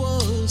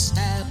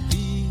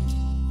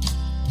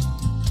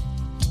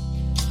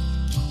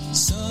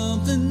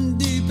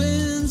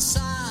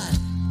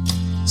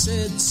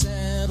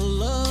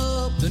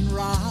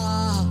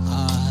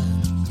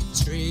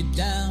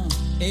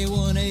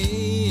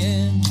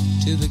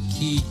to the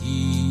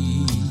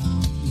Keys.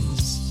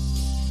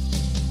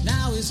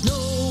 Now he's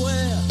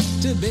nowhere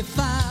to be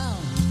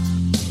found,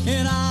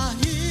 and I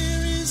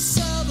hear his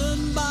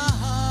southern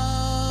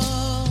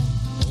bound.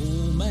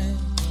 Old man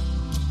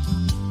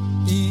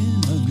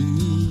in a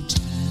new town.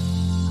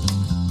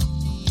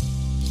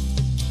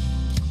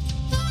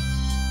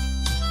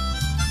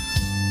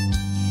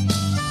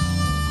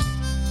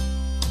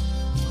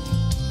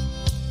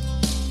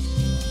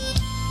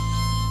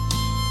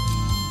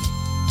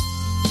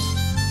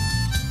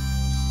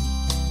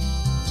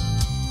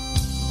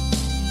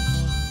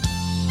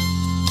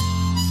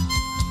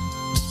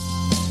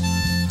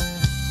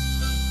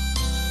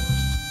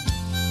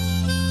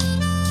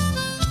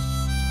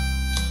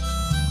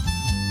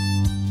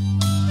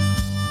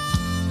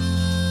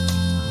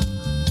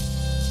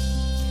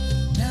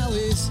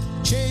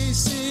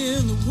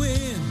 Chasing the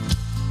wind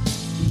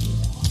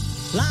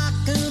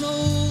like an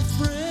old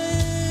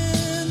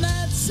friend.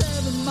 That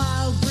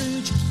 7-mile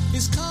bridge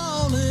is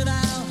calling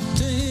out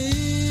to him.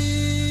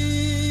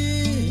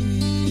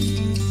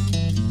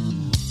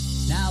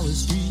 Now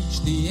he's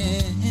reached the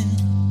end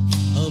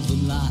of the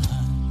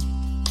line.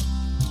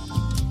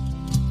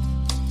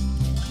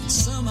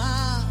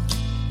 Somehow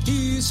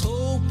he's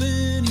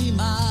hoping he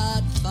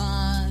might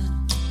find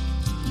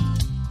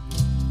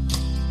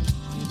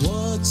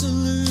what's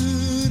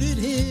eluded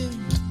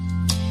him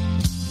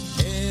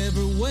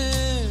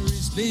everywhere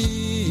he's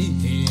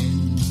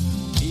been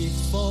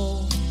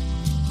before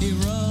he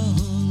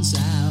runs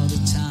out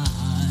of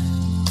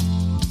time.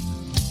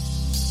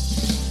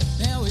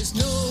 Now he's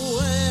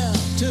nowhere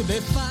to be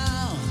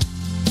found,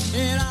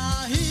 and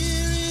I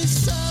hear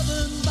his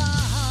southern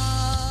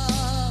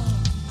bound.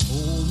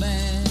 Old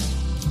man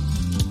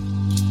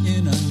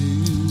in a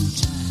new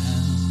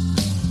town.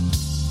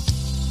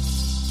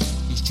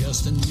 He's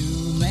just a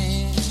new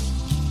man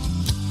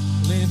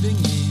living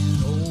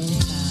in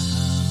old town.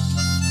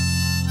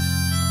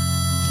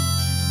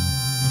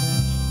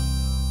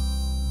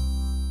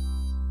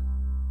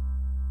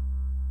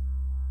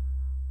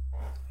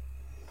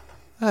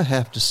 I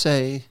have to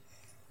say,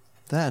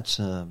 that's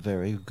a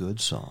very good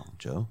song,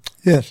 Joe.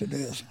 Yes, it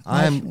is.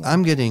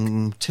 I'm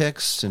getting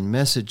texts and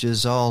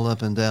messages all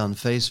up and down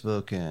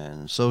Facebook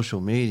and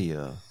social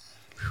media.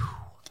 Whew.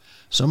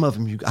 Some of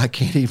them I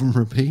can't even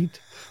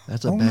repeat.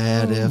 That's a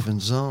bad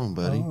effing song,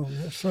 buddy. Oh,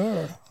 yes,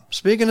 sir.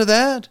 Speaking of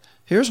that,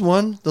 here's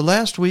one, the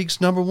last week's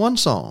 #1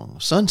 song,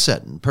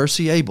 Sunsettin',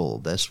 Percy Abel.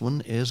 This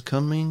one is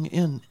coming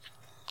in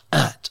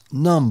at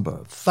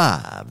number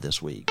 5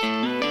 this week.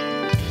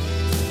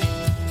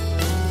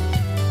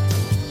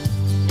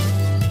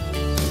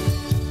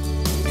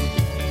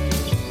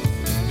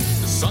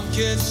 The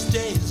sun-kissed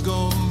days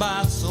go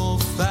by so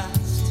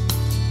fast.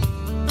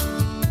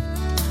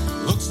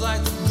 Looks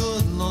like the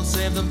good Lord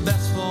saved the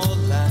best for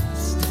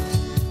last.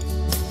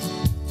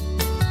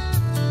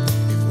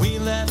 If we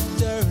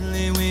left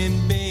early,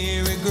 we'd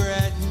be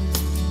regretting.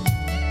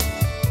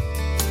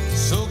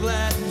 So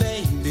glad,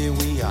 baby,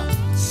 we are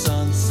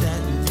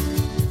sunsetting.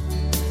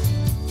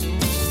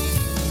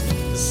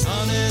 The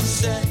sun is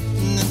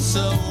setting, and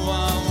so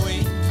are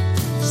we.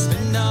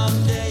 Spend our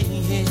day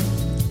here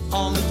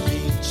on the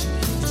beach.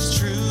 It's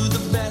true,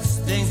 the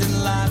best things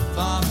in life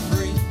are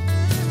free.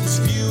 This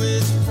view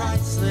is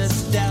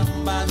priceless down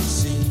by the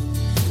sea.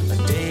 A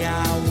day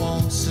I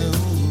won't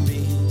soon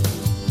be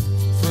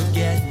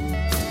forgetting.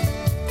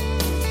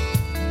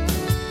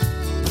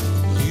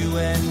 You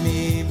and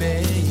me,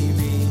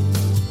 baby,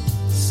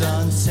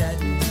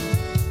 sunsetting.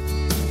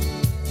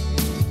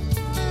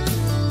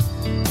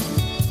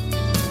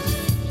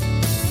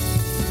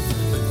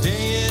 The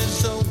day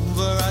is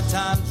over, our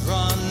time's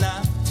run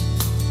out.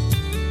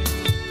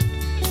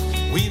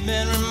 We've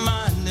been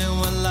reminded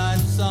what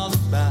life's all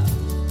about.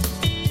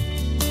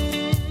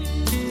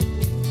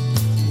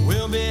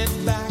 We'll be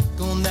back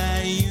on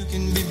that, you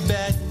can be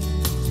betting.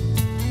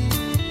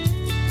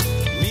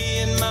 Me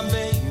and my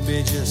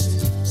baby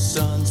just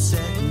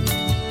sunsetting.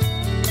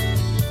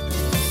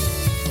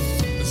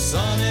 The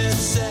sun is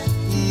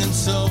setting, and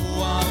so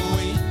are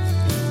we.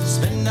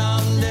 Spend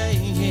our day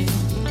here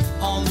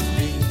on the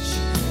beach.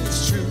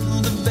 It's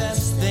true, the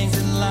best things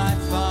in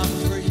life are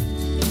free.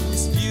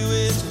 This view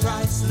is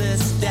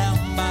priceless down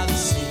by the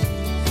sea.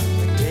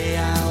 A day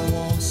I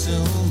won't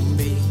soon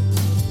be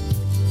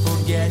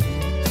forgetting.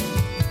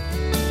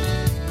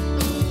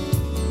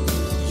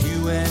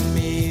 You and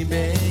me,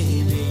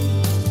 baby,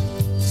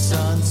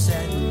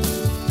 sunsetting.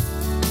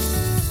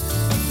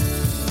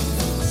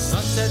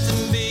 Sunsets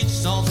and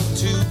beach, also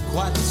too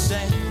quite the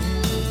same.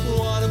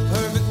 What a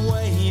perfect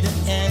way to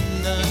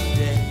end the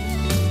day.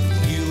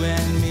 You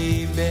and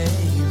me,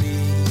 baby,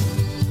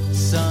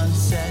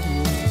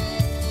 sunsetting.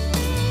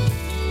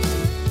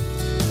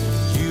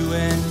 You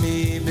and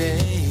me,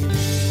 baby.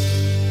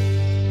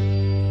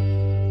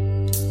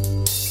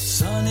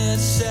 Sun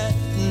is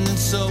setting, and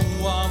so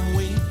are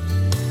we.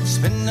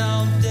 Spend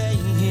our day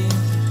here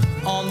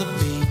on the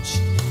beach.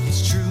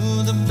 It's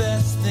true, the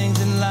best things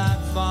in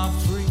life are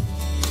free.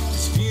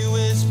 This view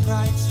is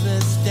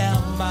priceless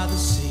down by the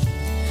sea.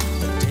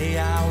 A day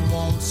I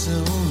won't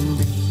soon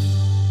be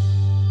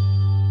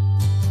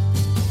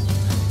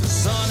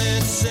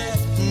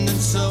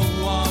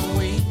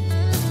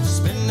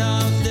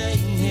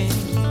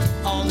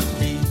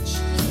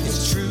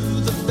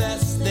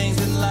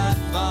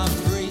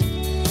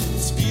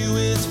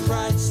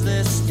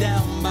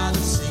down by the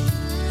sea.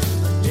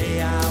 A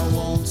day I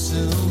won't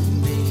soon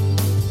be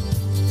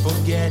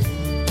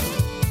forgetting.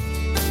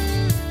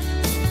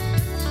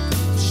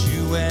 It's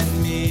you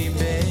and me,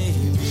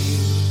 baby.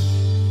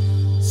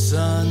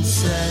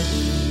 Sunset.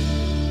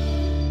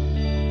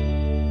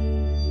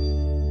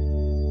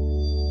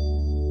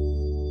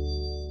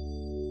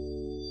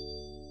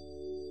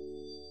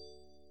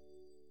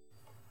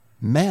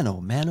 Man, oh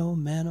man, oh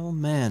man, oh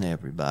man,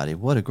 everybody.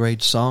 What a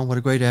great song. What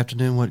a great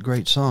afternoon. What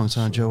great songs,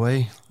 huh,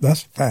 Joey?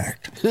 That's a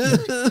fact.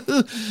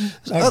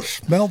 I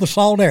smell the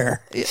salt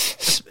air.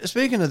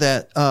 Speaking of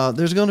that,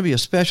 there's going to be a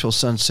special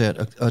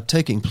sunset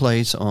taking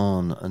place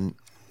on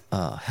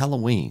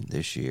Halloween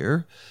this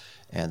year.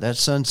 And that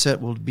sunset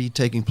will be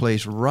taking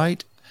place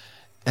right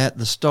at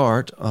the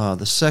start,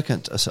 the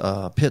second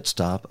pit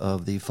stop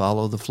of the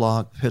Follow the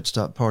Flock Pit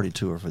Stop Party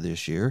Tour for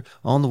this year,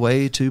 on the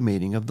way to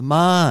Meeting of the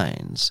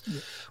Minds,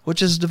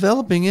 which is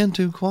developing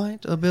into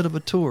quite a bit of a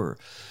tour.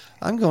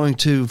 I'm going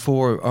to,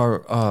 for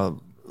our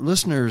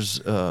listeners'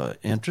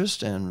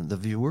 interest and the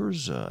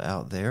viewers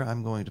out there,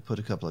 I'm going to put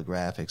a couple of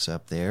graphics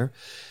up there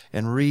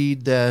and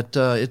read that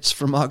it's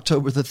from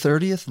October the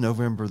 30th,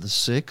 November the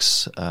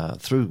 6th,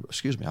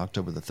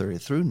 October the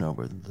 30th through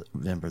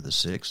November the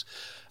 6th.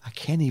 I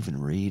can't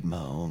even read my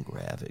own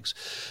graphics.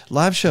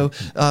 Live show.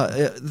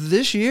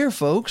 This year,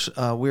 folks,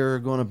 we're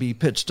going to be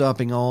pit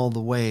stopping all the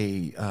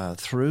way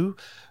through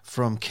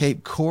from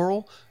Cape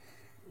Coral.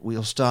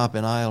 We'll stop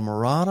in Key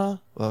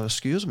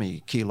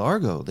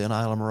Largo, then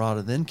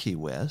Islamorada, then Key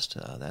West.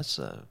 That's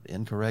an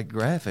incorrect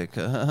graphic.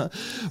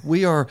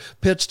 We are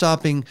pit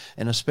stopping,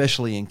 and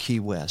especially in Key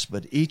West.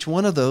 But each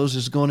one of those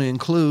is going to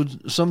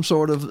include some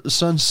sort of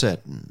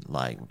sunsetting,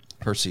 like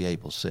Percy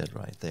Abel said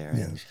right there.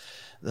 Yes.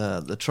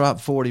 The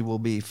Trop 40 will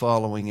be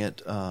following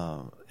it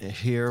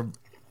here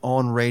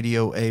on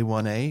Radio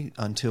A1A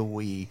until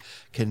we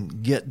can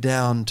get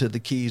down to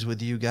the Keys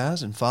with you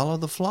guys and follow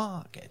the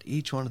flock at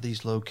each one of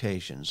these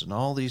locations. And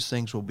all these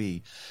things will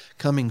be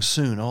coming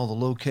soon, all the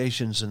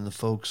locations and the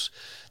folks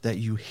that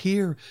you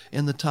hear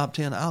in the top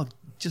 10. I'll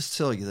just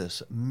tell you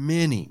this,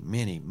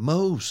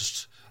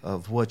 most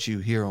of what you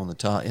hear on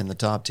in the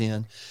top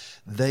 10,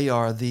 they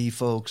are the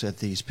folks at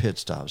these pit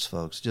stops,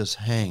 folks. Just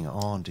hang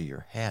on to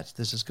your hats.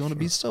 This is going to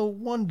be so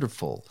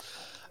wonderful.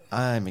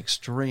 I'm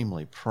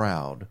extremely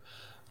proud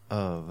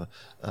of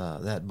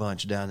that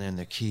bunch down there in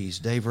the Keys.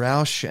 Dave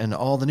Roush and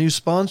all the new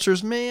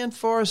sponsors, man,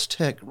 Forest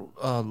Tech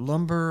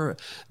Lumber,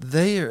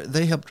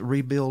 they helped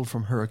rebuild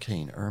from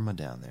Hurricane Irma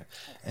down there.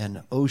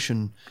 And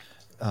Ocean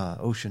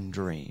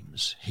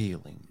Dreams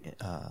Healing.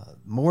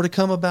 More to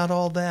come about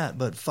all that,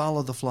 but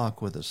follow the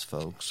flock with us,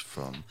 folks,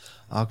 from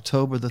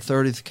October the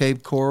 30th,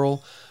 Cape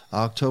Coral,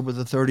 October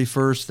the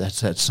 31st,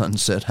 that's at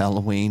Sunset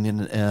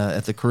Halloween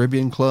at the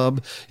Caribbean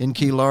Club in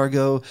Key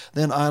Largo,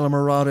 then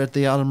Islamorada at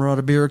the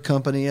Islamorada Beer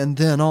Company, and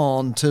then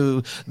on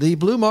to the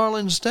Blue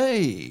Marlin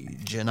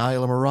stage in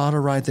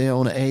Islamorada right there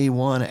on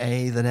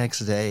A1A the next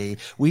day.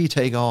 We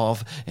take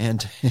off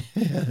and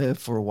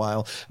for a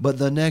while, but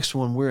the next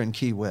one we're in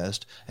Key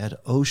West at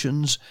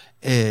Ocean's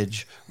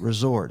Edge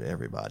Resort,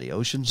 everybody.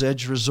 Ocean's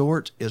Edge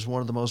Resort is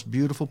one of the most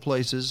beautiful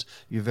places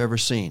you've ever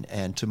seen.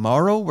 And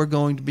tomorrow we're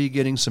going to be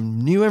getting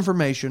some new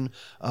information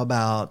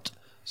about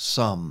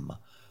some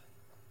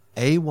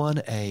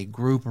A1A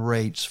group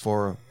rates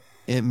for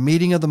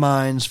Meeting of the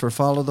Minds for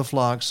Follow the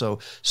Flock. So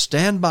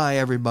stand by,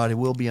 everybody.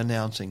 We'll be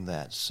announcing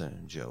that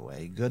soon,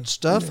 Joey. Good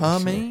stuff, huh,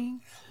 me?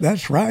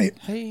 That's right.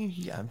 Hey,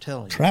 yeah, I'm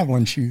telling you.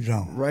 Traveling shoes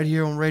on. Right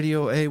here on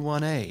Radio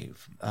A1A.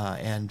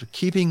 And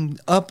keeping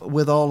up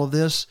with all of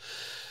this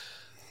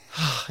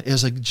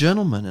is a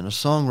gentleman and a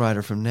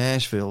songwriter from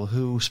Nashville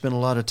who spent a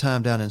lot of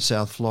time down in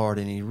South Florida,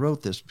 and he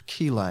wrote this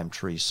Key Lime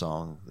Tree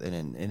song,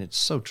 and it's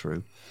so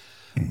true.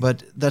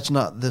 But that's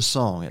not this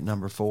song at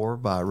number 4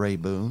 by Ray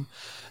Boone.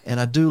 And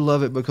I do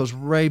love it because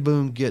Ray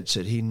Boone gets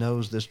it. He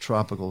knows this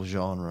tropical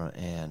genre,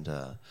 and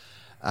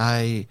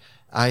I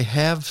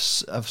have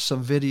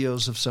some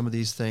videos of some of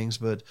these things,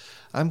 but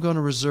I'm going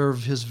to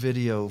reserve his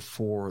video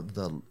for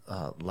the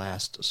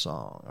last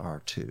song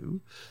or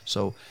two.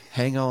 So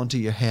hang on to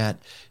your hat.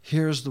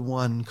 Here's the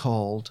one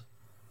called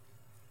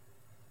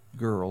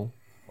Girl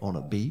on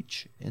a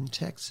Beach in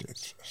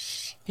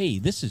Texas. Hey,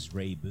 this is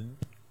Ray Boone.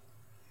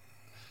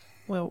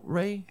 Well,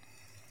 Ray,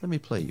 let me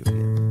play you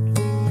here.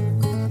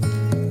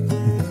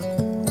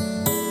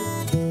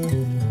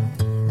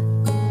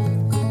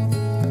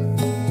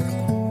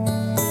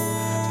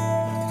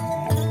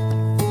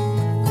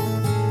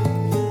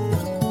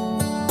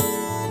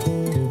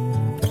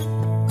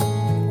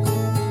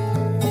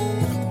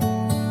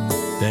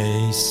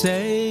 They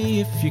say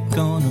if you're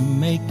gonna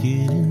make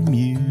it in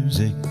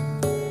music,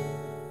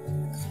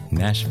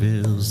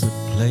 Nashville's the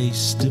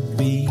place to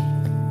be.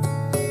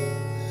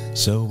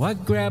 So I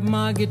grabbed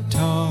my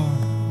guitar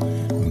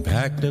and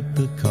packed up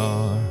the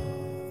car,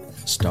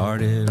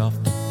 started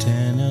off to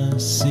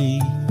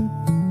Tennessee.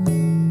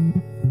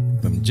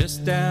 From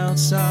just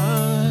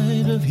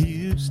outside of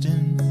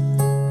Houston,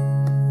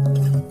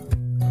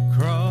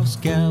 across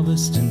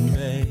Galveston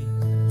Bay,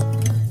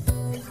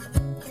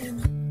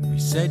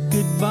 said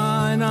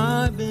goodbye and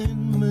I've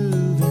been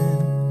moving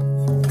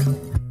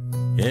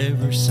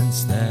ever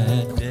since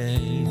that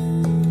day.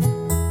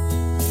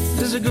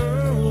 There's a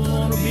girl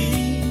on a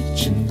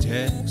beach in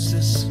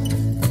Texas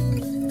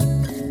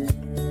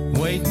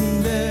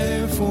waiting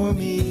there for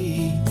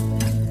me.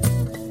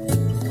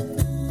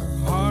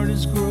 Her heart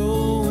is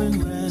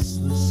growing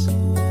restless,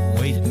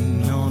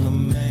 waiting on a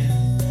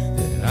man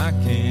that I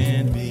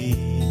can't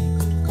be.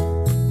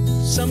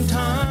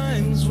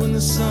 Sometimes when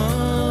the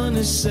sun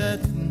is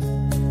setting,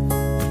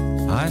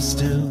 I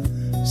still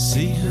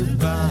see her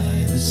by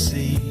the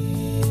sea.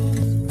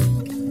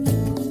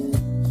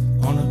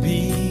 On a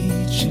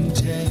beach in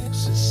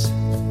Texas,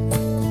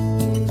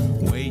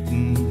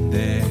 waiting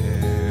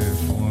there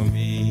for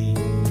me.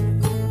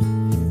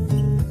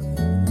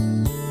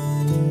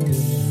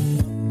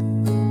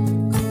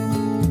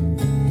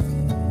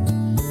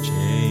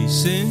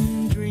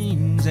 Chasing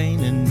dreams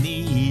ain't an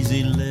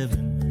easy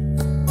living.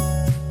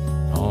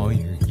 All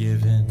you're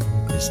given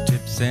is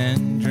tips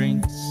and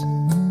drinks.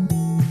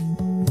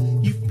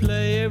 You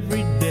play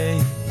every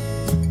day,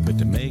 but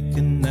to make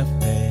enough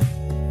pay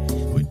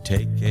would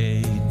take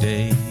 8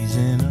 days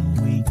in a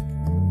week.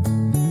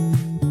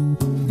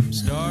 I'm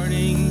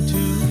starting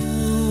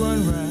to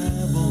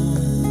unravel,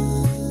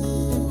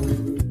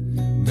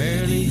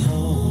 barely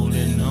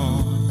holding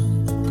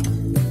on.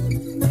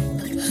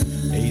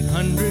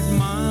 800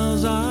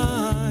 miles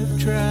I've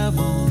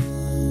traveled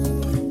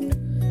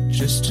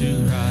just to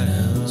write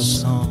a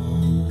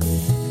song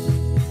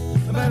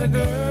about a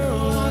girl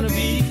on a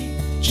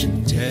beach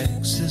in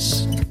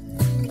Texas,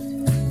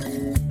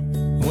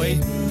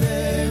 waiting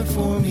there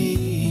for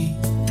me.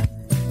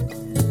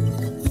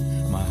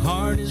 My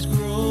heart is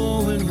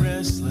growing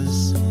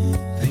restless,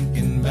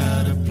 thinking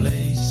about a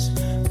place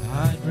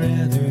I'd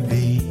rather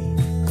be.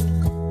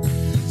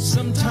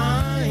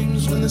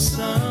 Sometimes when the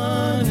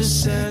sun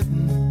is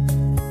setting,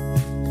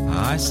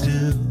 I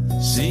still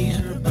see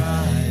her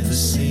by the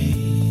sea.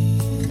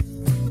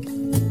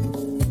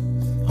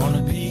 On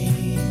a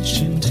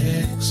beach in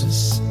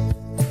Texas,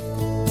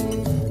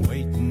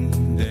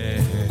 waiting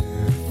there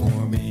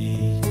for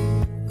me.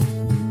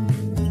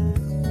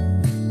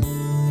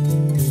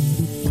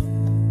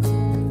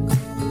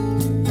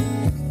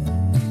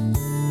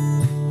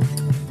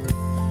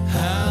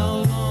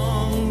 How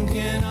long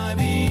can I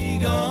be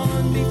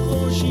gone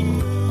before she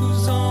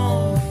moves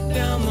on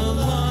down the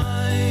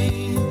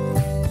line?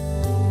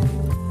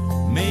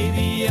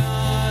 Maybe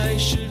I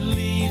should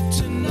leave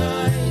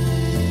tonight,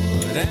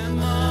 but am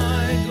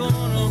I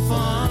gonna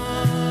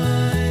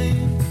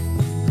find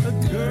a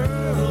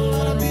girl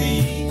on a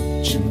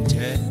beach in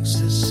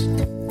Texas,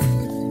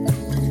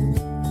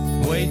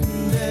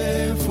 waiting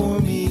there for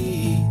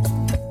me?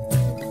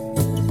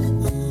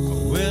 Or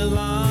will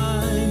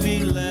I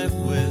be left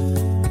with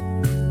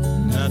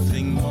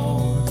nothing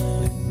more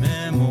than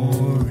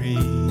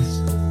memories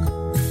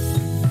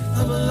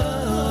of a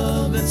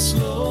love that's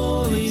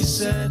slowly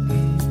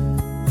setting?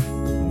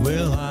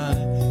 Will I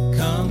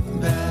come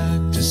back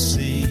to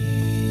see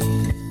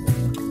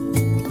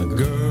a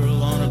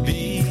girl on a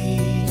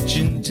beach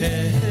in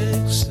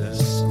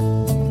Texas,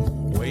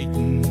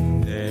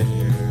 waiting there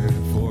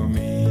for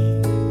me?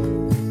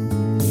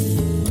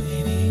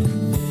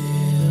 Waiting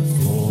there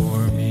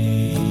for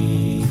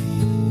me.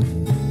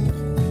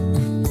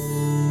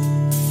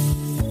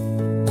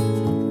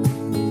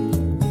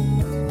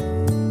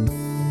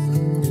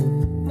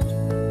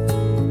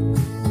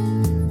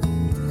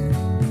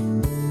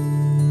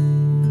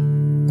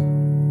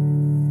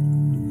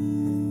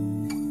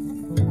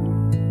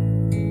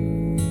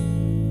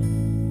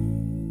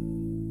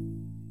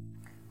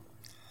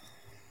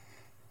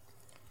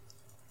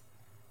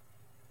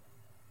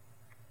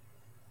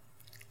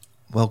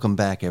 Welcome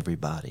back,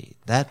 everybody.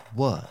 That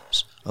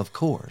was, of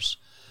course,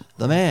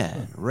 the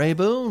man, Ray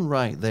Boone,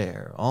 right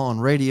there on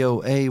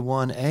Radio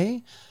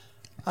A1A.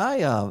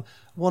 I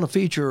want to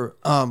feature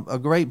a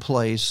great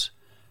place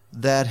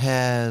that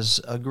has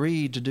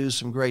agreed to do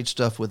some great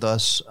stuff with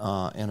us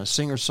in a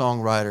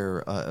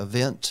singer-songwriter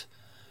event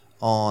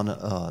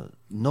on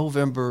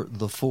November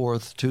the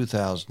 4th,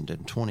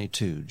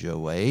 2022,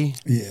 Joe A.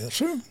 Yes,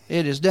 sir.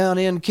 It is down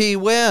in Key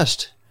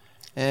West.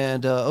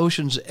 And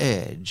Ocean's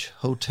Edge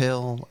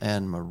Hotel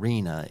and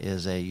Marina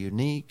is a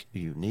unique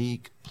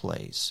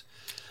place.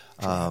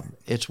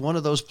 It's one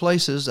of those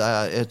places,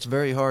 it's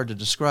very hard to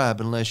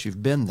describe unless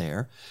you've been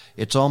there.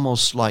 It's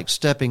almost like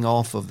stepping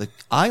off of the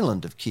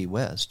island of Key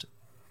West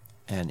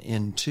and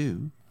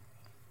into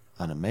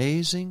an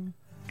amazing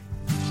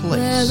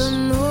Where the place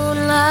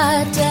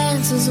moonlight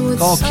dances with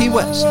called Key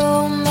West.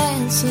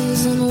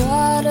 romances and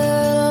water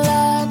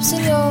laps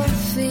at your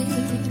feet.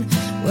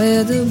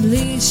 Where the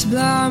bleached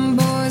blonde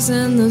boys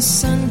and the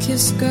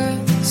sun-kissed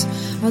girls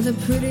are the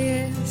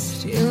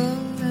prettiest you'll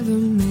ever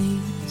meet.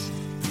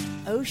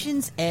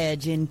 Ocean's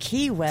Edge in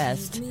Key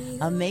West.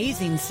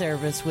 Amazing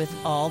service with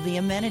all the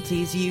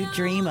amenities you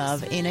dream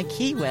of in a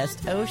Key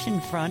West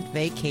oceanfront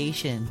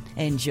vacation.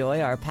 Enjoy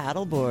our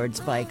paddle boards,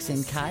 bikes,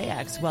 and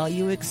kayaks while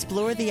you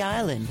explore the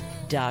island.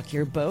 Dock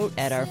your boat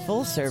at our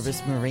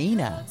full-service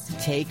marina.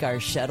 Take our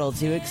shuttle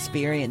to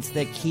experience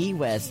the Key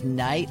West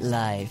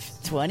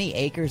nightlife. 20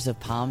 acres of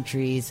palm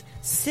trees,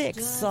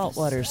 6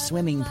 saltwater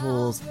swimming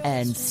pools,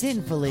 and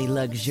sinfully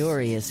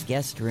luxurious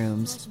guest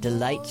rooms.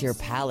 Delight your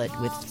palate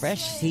with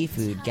fresh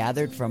seafood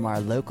gathered from our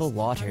local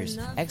waters,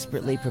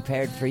 expertly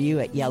prepared for you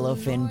at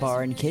Yellowfin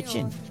Bar and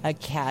Kitchen. A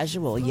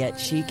casual yet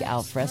chic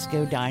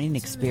alfresco dining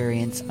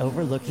experience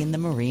overlooking the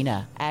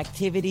marina.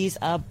 Activities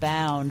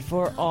abound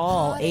for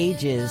all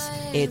ages.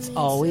 It's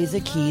always a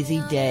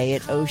Keysy day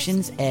at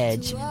Ocean's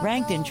Edge,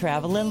 ranked in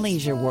Travel and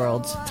Leisure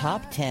World's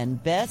top 10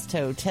 best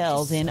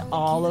hotels in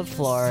all of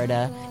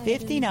Florida.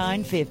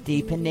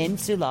 5950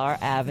 Peninsular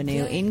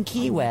Avenue in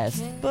Key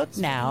West. Book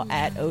now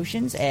at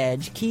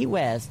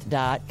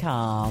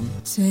oceansedgekeywest.com.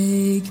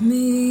 Take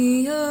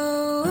me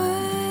away.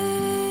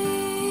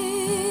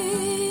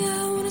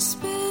 I want to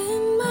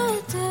spend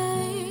my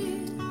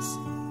days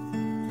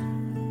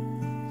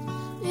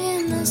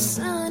in the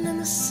sun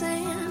and the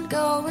sand,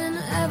 go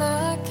whenever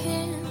I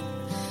can,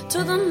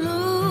 till the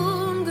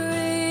moon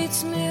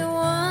greets me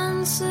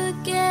once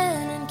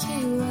again in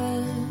Key West.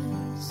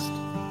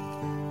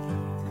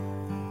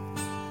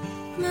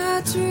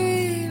 My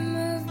dream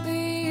of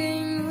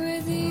being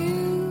with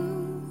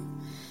you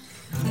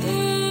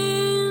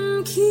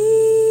in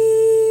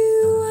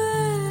Key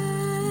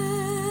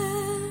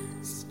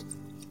West.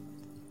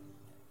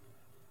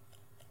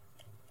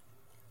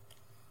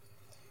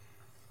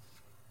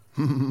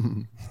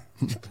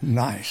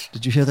 Nice.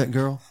 Did you hear that,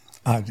 girl?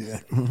 I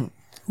did.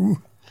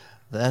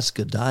 That's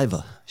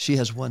Godiva. She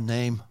has one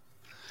name.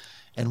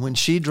 And when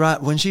she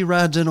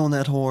rides in on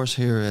that horse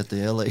here at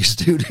the LA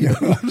studio,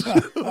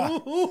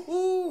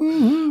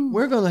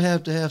 we're going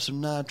to have some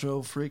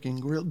nitro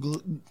freaking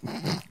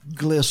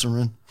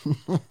glycerin.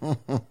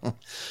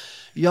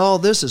 Y'all,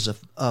 this is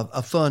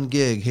a fun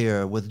gig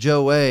here with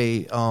Joe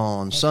A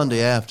on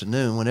Sunday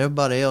afternoon when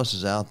everybody else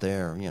is out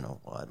there,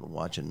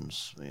 watching,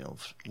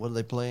 what are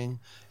they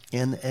playing?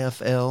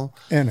 NFL?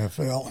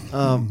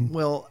 NFL.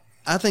 Well,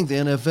 I think the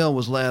NFL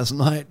was last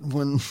night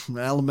when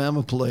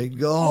Alabama played.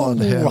 God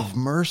have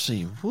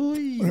mercy.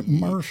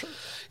 Mercy.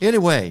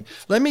 Anyway,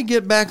 let me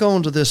get back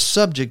on to this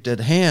subject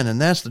at hand,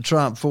 and that's the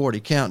Trop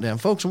 40 Countdown.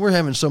 Folks, we're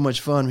having so much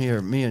fun here,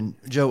 me and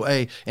Joe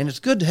A., and it's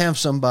good to have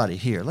somebody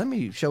here. Let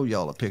me show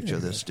y'all a picture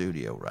of this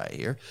studio right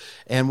here.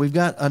 And we've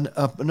got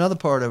another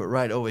part of it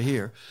right over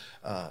here.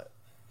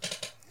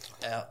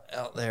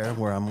 Out there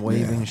where I'm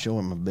waving,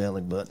 showing my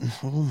belly button.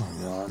 Oh, my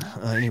God.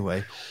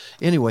 Anyway.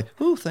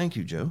 Ooh, thank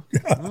you, Joe.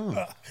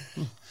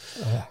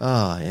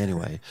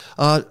 Anyway.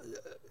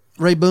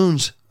 Ray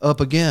Boone's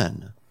up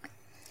again.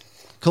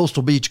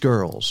 Coastal Beach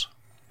Girls.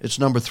 It's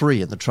number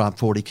 3 in the Trop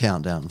 40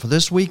 Countdown for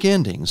this week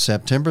ending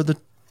September the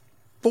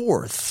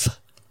 4th,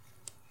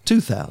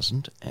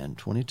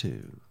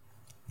 2022.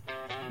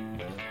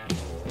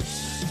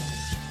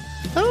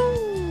 Oh!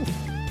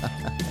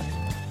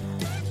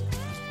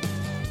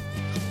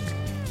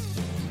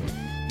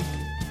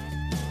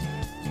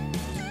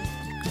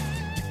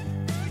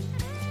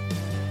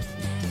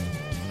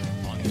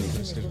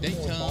 Of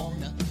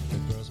Daytona, the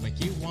girls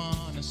make you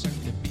wanna surf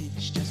the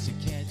beach just to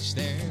catch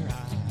their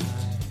eye.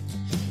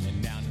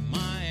 And down to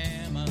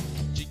Miami,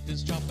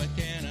 Chica's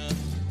Tropicana,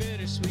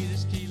 bittersweet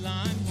as key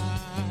lime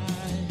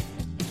pie.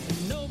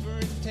 And over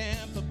in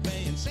Tampa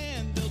Bay and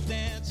Sandville,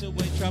 dance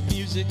away trop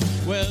music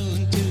well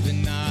into the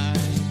night.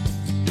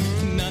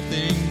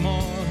 Nothing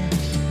more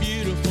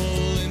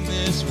beautiful in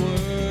this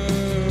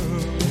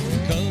world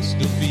than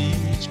coastal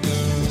beach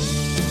girls.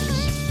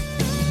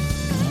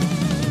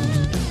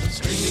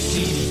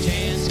 Bikini,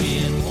 tan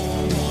skin,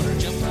 warm water,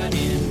 jump right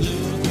in,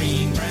 blue,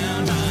 green,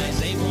 brown eyes,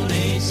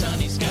 A1A,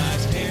 sunny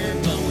skies, hair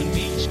blowing,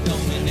 beach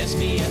combing,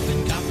 SPF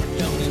and copper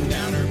toning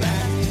down her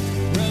back.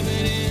 Rub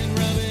it in,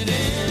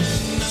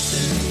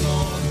 nothing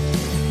more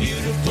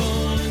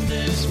beautiful in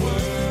this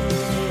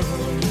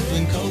world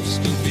than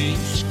coastal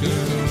beach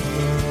girls.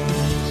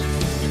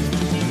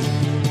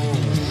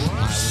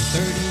 Highway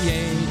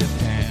 38 of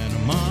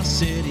Panama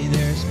City,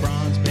 there's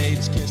bronze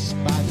babes kissed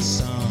by the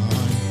sun.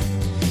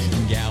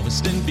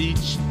 Galveston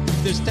Beach,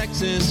 there's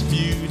Texas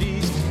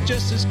beauties,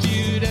 just as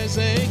cute as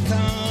they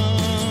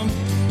come.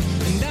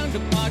 And down to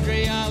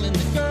Padre Island,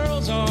 the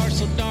girls are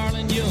so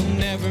darling, you'll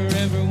never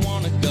ever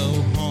want to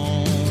go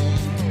home.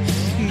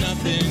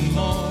 Nothing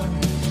more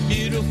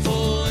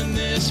beautiful in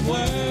this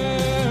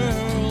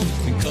world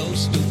than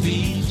coastal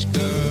beach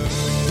girls.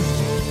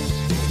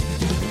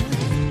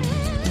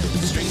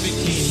 String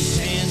bikini,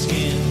 tan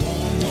skin,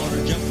 warm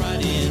water, jump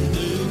right in,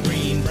 blue,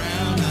 green,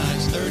 brown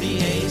eyes,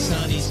 38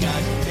 sunny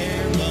skies,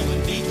 hair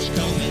blowing, beach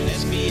combing,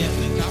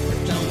 SPF and copper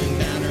toning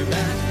down her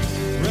back.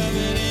 Rub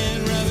it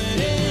in,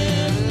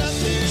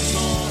 nothing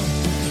more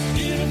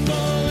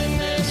beautiful in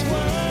this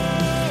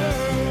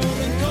world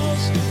than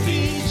coastal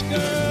beach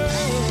girls.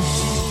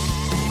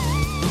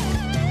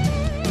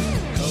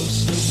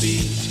 Coastal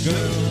beach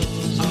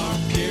girls are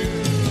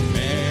pure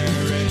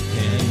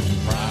American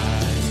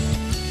pride.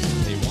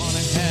 They want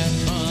to have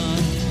fun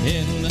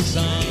in the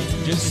sun,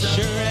 just as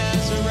sure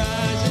as a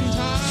rising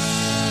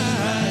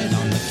tide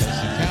on the coast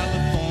of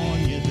California.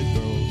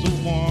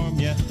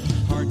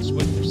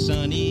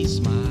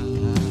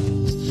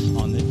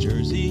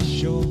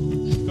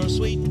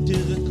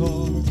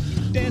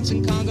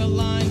 dancing conga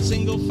line,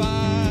 single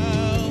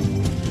file.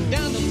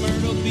 Down to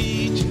Myrtle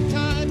Beach and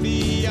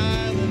Tybee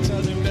Island,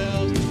 Southern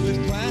Belles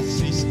with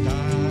classy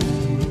style.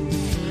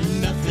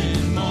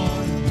 Nothing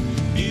more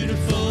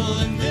beautiful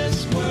in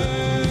this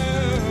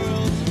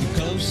world,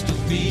 coastal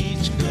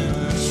beach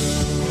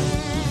girls.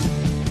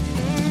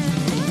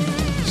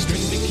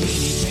 String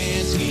bikini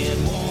pants,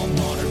 in warm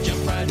water,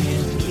 jump right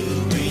in.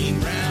 Blue, green,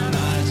 brown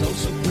eyes, oh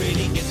so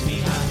pretty, gets me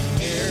high.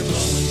 Hair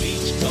blowing,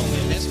 beach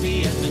combing,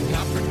 SPF and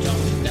copper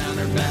tone down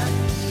her back.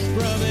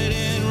 Rub it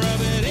in,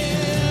 rub it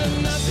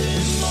in.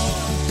 Nothing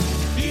more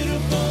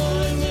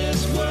beautiful in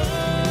this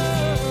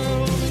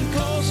world than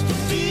coastal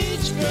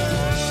beach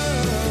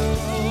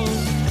girls.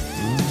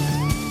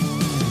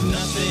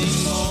 Nothing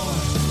more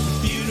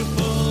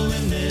beautiful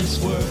in this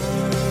world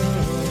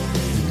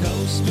than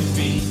coastal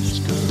beach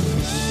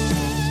girls.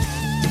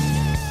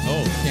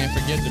 Oh, can't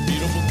forget the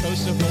beautiful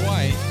coast of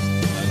Hawaii.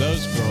 Now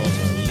those girls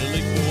are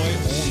Lily Boy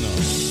Ono.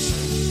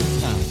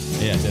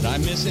 Yeah, did I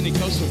miss any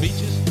coastal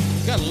beaches?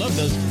 Gotta love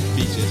those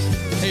beaches.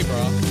 Hey,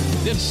 bro,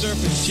 them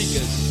surfing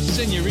chicas,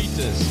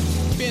 senoritas,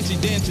 fancy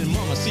dancing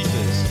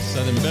mamacitas,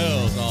 Southern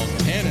Belles, all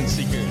tannin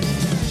seekers.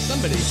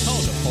 Somebody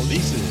call the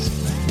polices.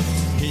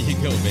 Here you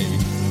go, baby.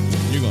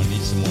 You're gonna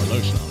need some more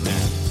lotion on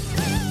that.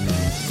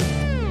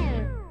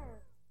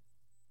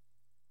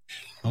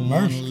 I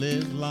wanna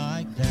live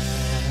like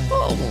that.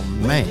 Oh,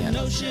 man.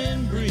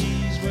 Ocean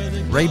breeze where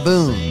the Ray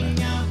Boone.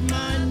 sing out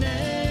my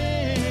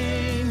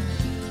name.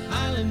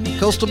 Island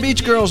music Coastal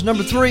Beach Girls,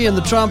 number 3 in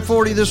the Trop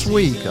 40 this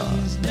week on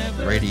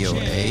Radio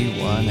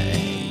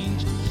A1A.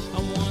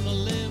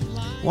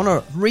 Want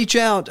to reach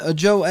out,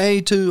 Joe A.,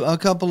 to a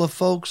couple of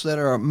folks that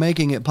are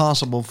making it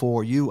possible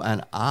for you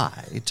and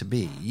I to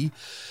be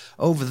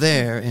over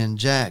there in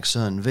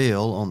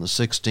Jacksonville on the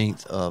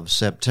 16th of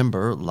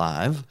September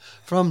live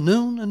from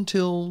noon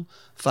until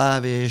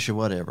 5-ish or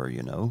whatever,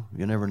 you know.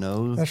 You never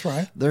know. That's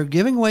right. They're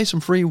giving away some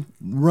free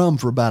rum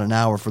for about an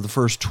hour for the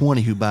first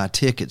 20 who buy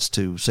tickets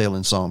to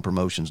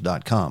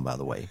SailingSongPromotions.com, by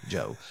the way,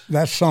 Joe.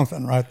 That's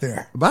something right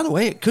there. By the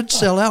way, it could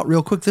sell out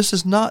real quick. This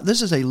is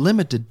a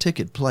limited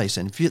ticket place,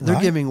 and if they're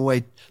Right. giving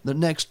away, the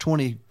next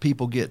 20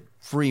 people get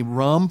free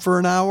rum for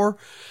an hour.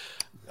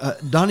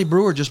 Donnie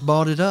Brewer just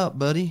bought it up,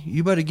 buddy.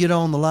 You better get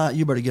on the line.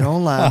 You better get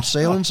online,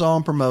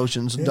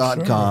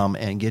 SailingSongPromotions.com,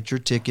 and get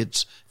your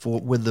tickets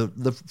with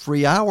the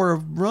free hour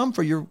of rum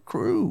for your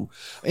crew.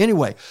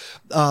 Anyway,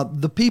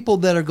 the people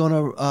that are going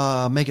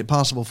to make it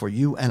possible for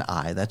you and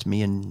I, that's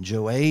me and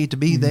Joe A., to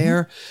be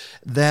there,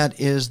 that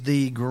is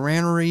the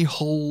Granary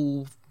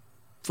Whole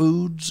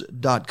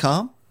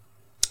Foods.com.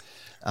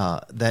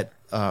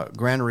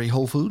 Granary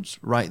Whole Foods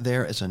right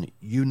there is a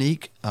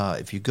unique,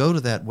 if you go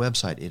to that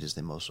website, it is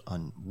the most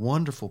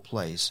wonderful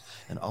place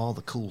and all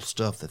the cool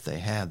stuff that they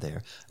have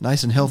there.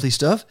 Nice and healthy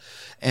stuff.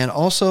 And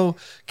also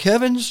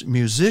Kevin's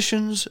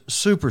Musicians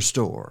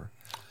Superstore.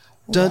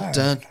 Dun,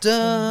 dun,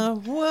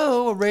 dun.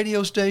 Whoa, a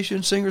radio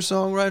station,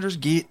 singer-songwriters,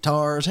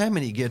 guitars. How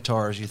many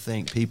guitars you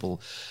think people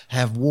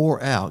have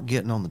wore out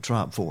getting on the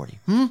Trop 40?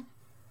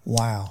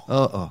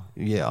 Wow.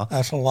 Yeah.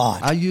 That's a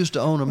lot. I used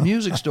to own a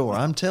music store.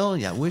 I'm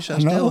telling you, I wish I I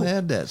still know.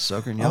 had that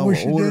sucker, and I y'all were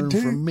wish you did, ordering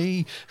too. from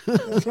me.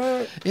 That's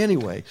right.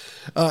 Anyway,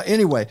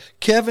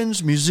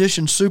 Kevin's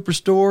Musician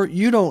Superstore.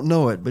 You don't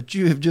know it, but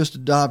you have just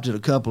adopted a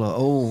couple of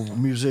old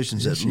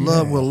musicians Yes, that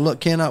you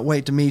cannot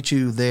wait to meet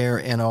you there,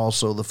 and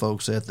also the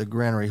folks at the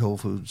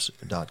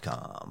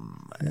GranaryWholeFoods.com.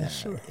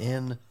 Yes, sir.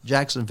 In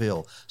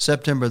Jacksonville,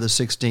 September the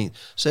 16th.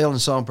 Sail and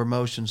Song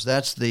Promotions.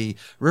 That's the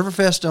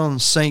Riverfest on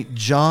St.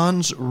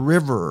 John's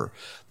River.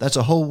 That's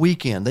a whole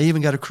weekend. They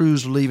even got a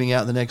cruise leaving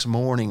out the next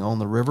morning on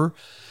the river.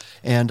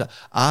 And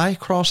I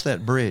crossed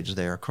that bridge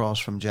there across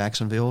from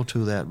Jacksonville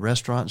to that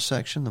restaurant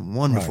section. The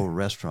wonderful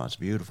restaurants,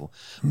 beautiful.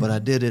 But I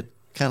did it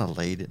kind of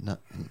late at night.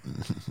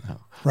 No.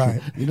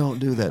 Right. You don't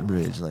do that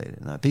bridge late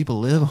at night. People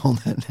live on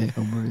that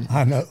damn bridge.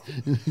 I know.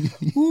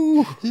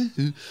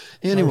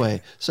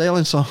 Anyway,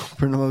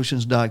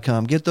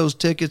 SailingSongPromotions.com. Get those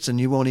tickets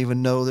and you won't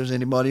even know there's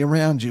anybody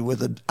around you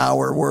with an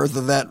hour worth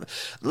of that.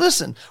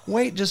 Listen,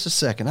 wait just a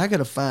second. I got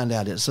to find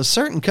out. It's a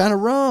certain kind of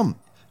rum.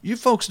 You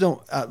folks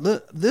don't.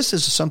 This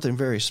is something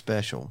very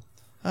special.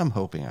 I'm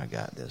hoping I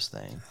got this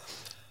thing.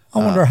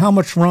 I wonder how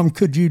much rum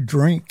could you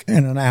drink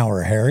in an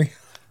hour, Harry?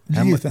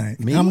 Do you think?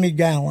 me? How many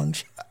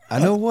gallons? I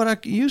know what I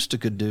used to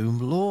could do.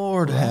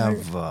 Lord have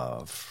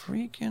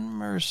freaking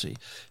mercy.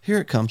 Here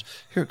it comes.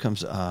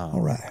 All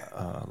right.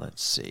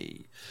 Let's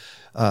see.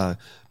 The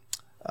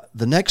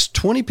next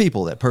 20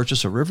 people that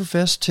purchase a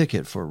Riverfest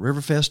ticket for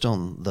Riverfest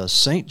on the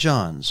St.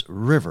 John's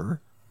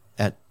River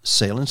at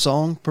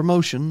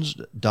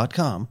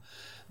SailingSongPromotions.com,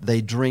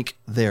 they drink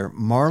their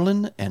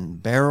Marlin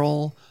and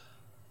Barrel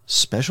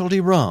specialty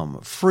rum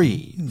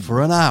free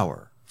for an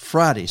hour.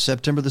 Friday,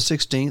 September the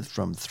 16th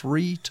from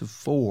 3 to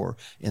 4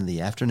 in the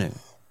afternoon.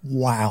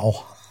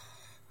 Wow.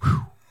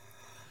 Whew.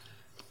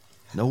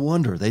 No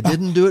wonder. They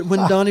didn't do it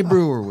when Donnie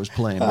Brewer was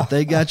playing, but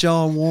they got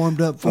y'all warmed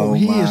up for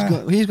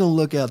him. He's going to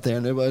look out there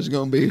and everybody's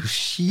going to be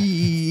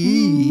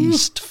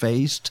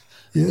sheast-faced.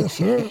 Yes,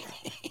 sir.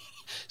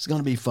 It's going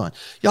to be fun.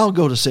 Y'all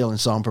go to Sailing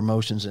Song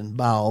Promotions and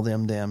buy all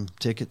them damn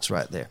tickets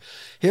right there.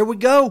 Here we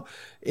go.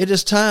 It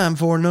is time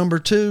for number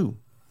 2.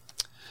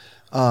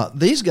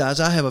 These guys,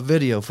 I have a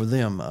video for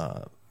them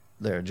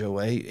there, Joe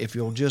A. If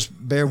you'll just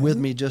bear with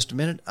me just a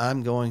minute,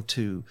 I'm going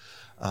to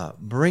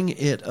bring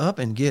it up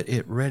and get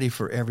it ready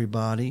for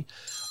everybody.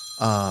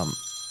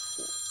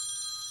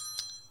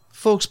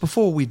 Folks,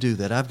 before we do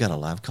that, I've got a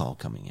live call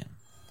coming in.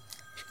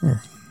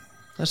 Sure.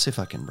 Let's see if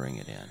I can bring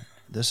it in.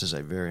 This is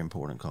a very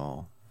important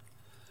call.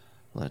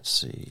 Let's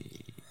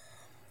see.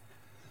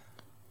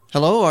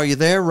 Hello, are you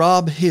there,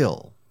 Rob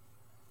Hill?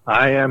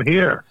 I am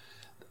here.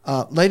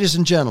 Ladies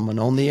and gentlemen,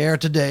 on the air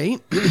today,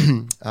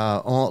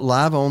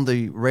 live on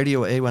the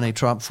Radio A1A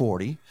Trop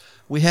 40,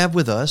 we have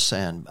with us,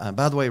 and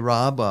by the way,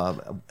 Rob,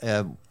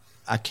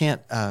 I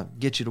can't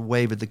get you to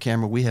wave at the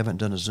camera. We haven't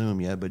done a Zoom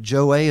yet, but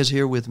Joe A is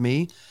here with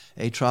me,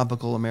 a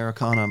tropical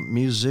Americana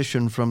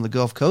musician from the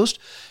Gulf Coast.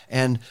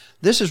 And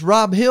this is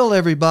Rob Hill,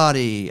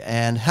 everybody.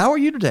 And how are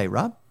you today,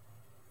 Rob?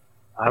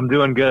 I'm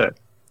doing good.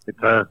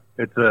 It's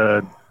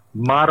a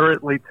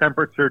moderately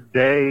temperatured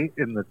day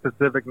in the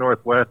Pacific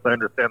Northwest. I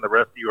understand the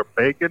rest of you are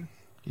baking.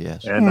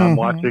 Yes. And I'm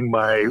watching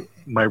my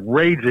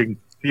raging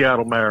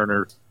Seattle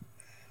Mariners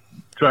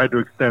try to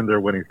extend their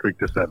winning streak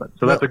to 7.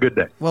 So that's a good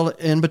day. Well,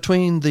 in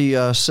between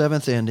the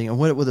seventh inning, and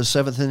with a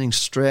seventh inning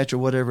stretch or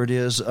whatever it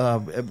is,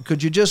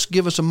 could you just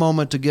give us a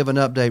moment to give an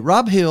update?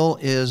 Rob Hill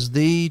is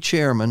the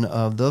chairman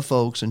of the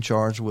folks in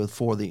charge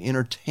for the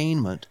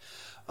entertainment.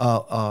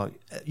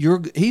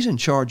 He's in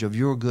charge of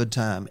Your Good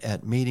Time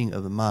at Meeting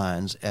of the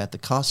Minds at the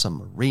Casa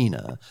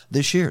Marina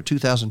this year,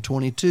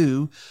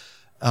 2022.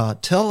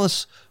 Tell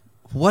us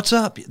what's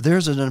up.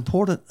 There's an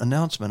important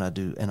announcement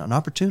and an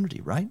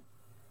opportunity, right?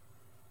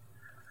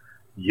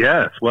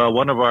 Yes. Well,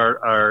 one of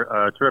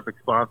our terrific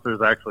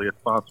sponsors, actually a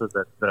sponsor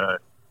that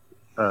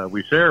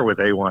we share with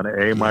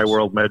A1A, yes.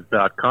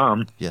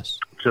 MyWorldMeds.com, yes,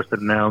 just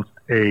announced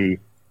a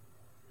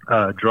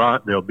draw.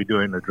 They'll be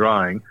doing a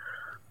drawing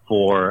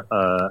for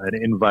an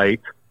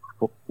invite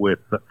for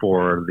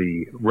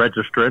the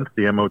registrants,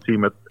 the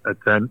MOTM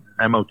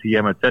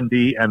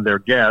attendee, and their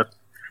guests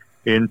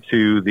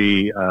into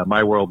the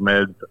My World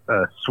Meds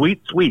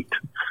Sweet Suite,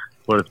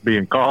 what it's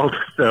being called.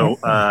 So,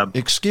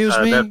 excuse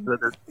me.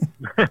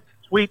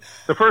 Suite.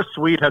 The first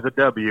suite has a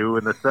W,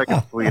 and the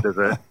second suite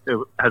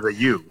has a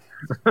U.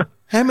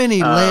 How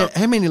many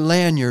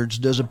lanyards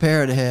does a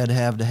parrot head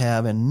have to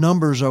have, and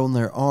numbers on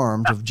their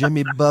arms of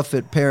Jimmy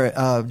Buffett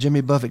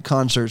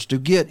concerts to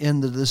get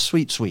into the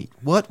Sweet Suite?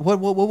 What?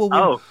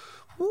 Oh,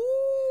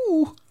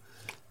 ooh.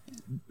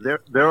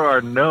 There are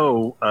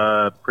no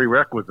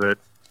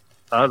prerequisites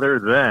other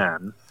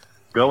than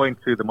going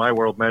to the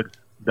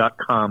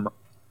MyWorldMeds.com.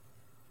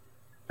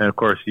 And of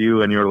course,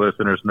 you and your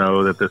listeners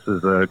know that this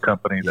is a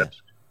company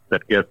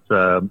that gets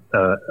and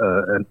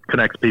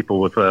connects people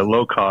with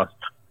low cost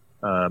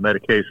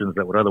medications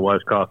that would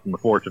otherwise cost them a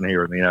fortune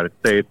here in the United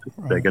States.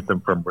 Right. They get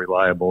them from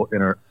reliable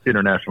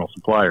international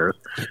suppliers.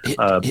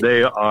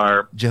 They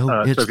are, Joe,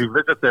 so if you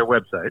visit their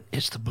website.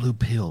 It's the blue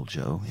pill,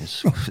 Joe.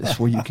 It's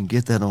where you can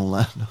get that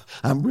online.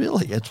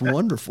 It's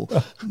wonderful.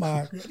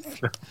 My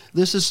goodness.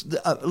 This is,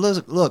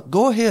 look,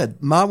 go ahead,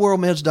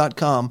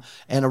 myworldmeds.com,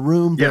 and a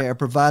room there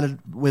provided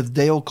with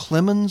Dale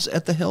Clemens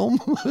at the helm.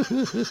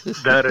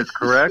 That is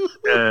correct.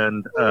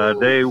 And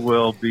they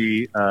will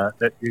be,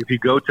 if you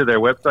go to their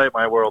website,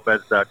 myworldmeds.com,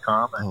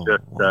 and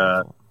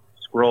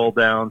scroll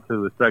down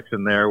to the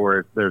section there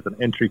where there's an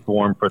entry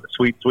form for the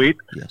Sweet Suite.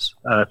 Yes.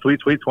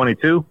 Sweet Suite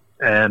 22.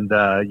 And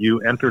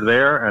you enter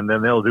there, and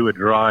then they'll do a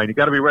drawing. You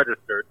got to be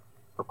registered,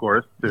 of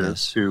course,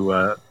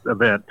 to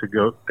event to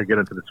get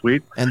into the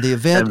suite. And the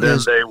event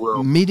is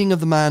Meeting of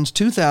the Minds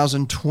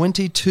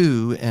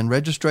 2022, and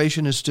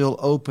registration is still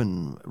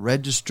open.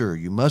 Register.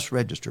 You must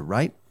register,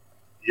 right?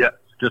 Yes.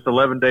 Just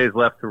 11 days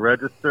left to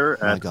register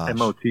at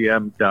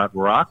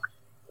motm.rocks.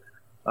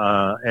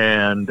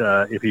 And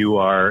if you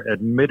are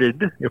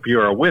admitted, if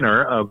you're a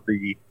winner of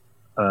the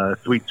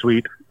Sweet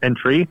Suite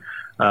entry,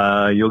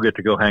 you'll get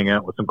to go hang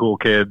out with some cool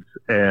kids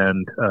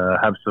and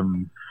have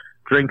some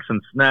drinks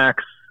and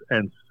snacks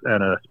and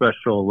a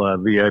special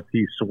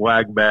VIP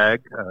swag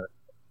bag,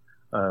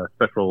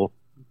 special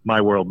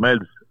My World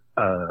Meds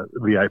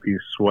VIP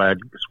swag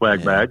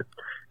bag.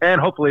 And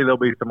hopefully there'll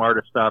be some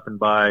artists stopping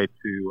by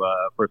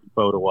for some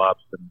photo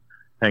ops and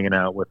hanging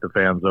out with the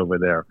fans over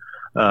there.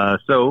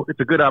 So it's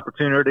a good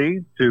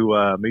opportunity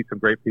to meet some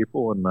great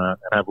people and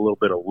have a little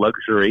bit of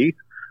luxury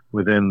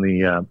within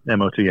the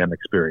MOTM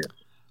experience.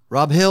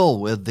 Rob Hill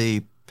with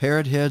the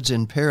Parrot Heads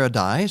in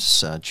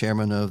Paradise,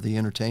 chairman of the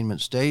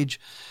entertainment stage.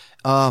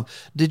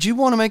 Did you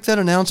want to make that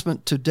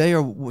announcement today,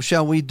 or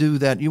shall we do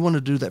that? You want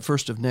to do that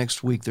first of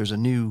next week? There's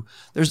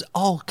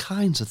all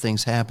kinds of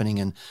things happening.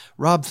 And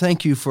Rob,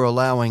 thank you for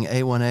allowing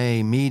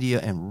A1A media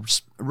and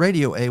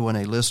Radio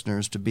A1A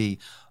listeners to be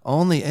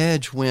on the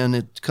edge when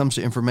it comes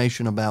to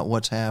information about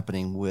what's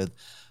happening with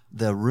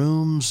the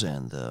rooms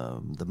and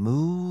the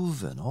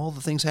move and all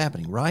the things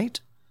happening, right?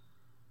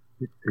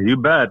 You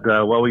bet.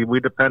 Well, we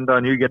depend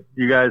on you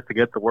guys to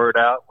get the word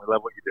out. We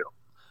love what you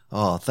do.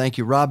 Oh, thank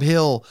you, Rob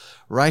Hill,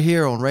 right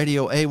here on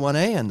Radio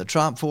A1A and the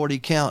Trop 40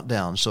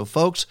 Countdown. So,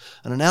 folks,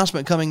 an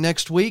announcement coming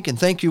next week, and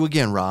thank you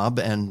again, Rob,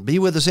 and be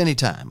with us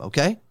anytime,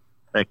 okay?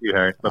 Thank you,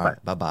 Harry. Bye-bye.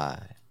 Right, bye-bye.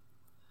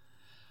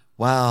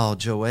 Wow,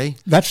 Joey.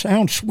 That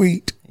sounds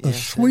sweet.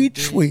 Yes,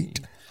 Sweet.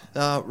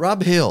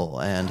 Rob Hill,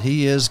 and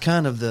he is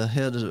kind of the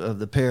head of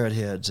the Parrot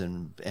Heads,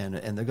 and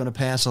they're going to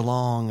pass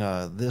along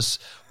this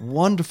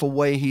wonderful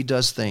way he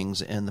does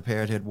things in the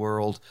Parrot Head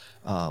world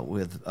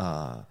with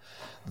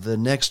the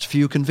next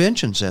few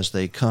conventions as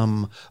they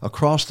come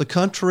across the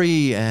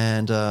country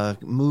and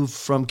move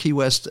from Key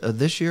West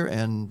this year,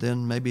 and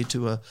then maybe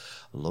to a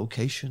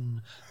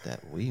location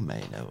that we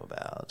may know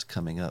about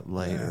coming up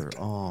later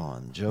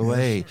on.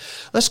 Joey,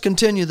 let's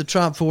continue the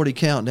Trop 40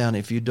 Countdown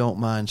if you don't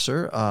mind,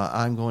 sir.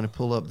 I'm going to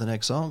pull up the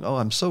next song. Oh,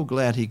 I'm so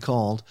glad he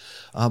called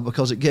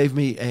because it gave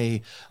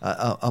me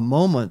a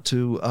moment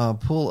to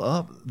pull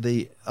up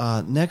the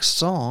next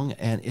song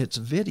and its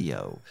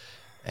video.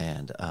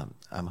 And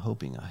I'm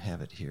hoping I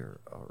have it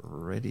here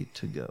ready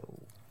to go.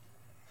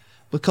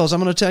 Because I'm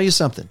going to tell you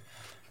something.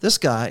 This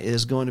guy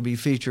is going to be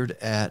featured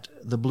at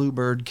the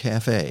Bluebird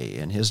Cafe,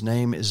 and his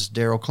name is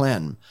Daryl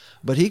Clanton.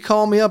 But he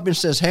called me up and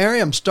says, Harry,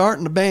 I'm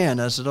starting a band.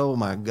 I said, oh,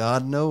 my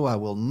God, no, I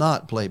will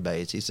not play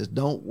bass. He says,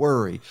 don't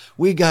worry.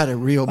 We got a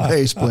real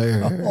bass player.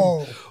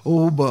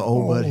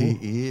 But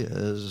he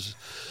is.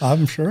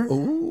 I'm sure.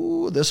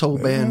 Oh, this whole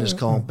band is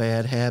called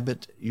Bad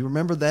Habit. You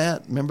remember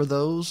that? Remember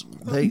those?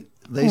 They.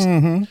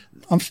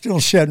 I'm still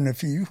shedding a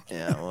few.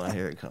 Yeah, well,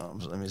 here it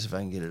comes. Let me see if I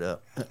can get it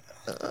up.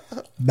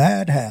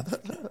 Bad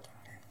Habit.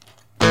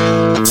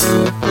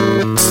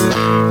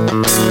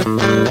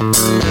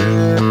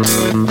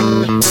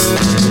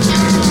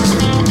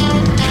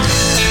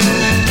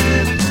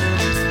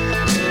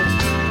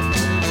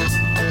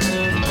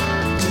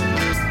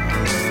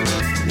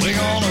 We're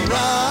gonna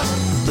rock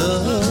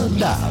the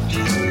dock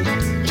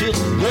till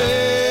the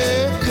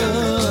break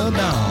of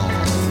dawn.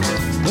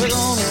 We're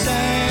gonna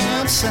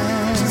dance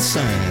and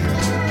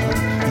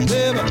sing,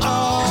 baby,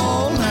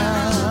 all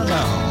night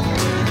long.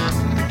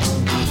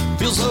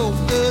 Feels so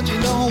good you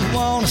don't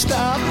wanna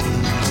stop.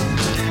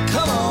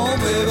 Come on,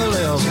 baby,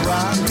 let's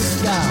rock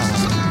it down.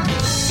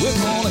 We're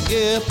gonna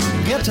get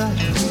the guitar,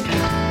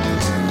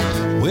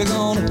 we're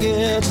gonna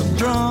get the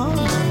drum,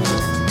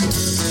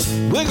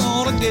 we're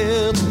gonna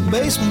get the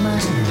bass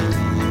man,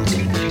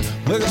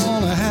 we're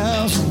gonna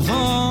have some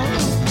fun.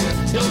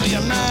 It'll be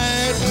a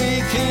night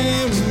we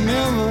can't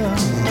remember,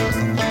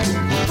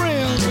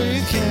 friends we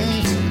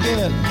can't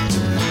forget.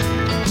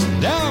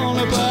 Down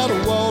there by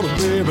the water,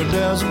 baby,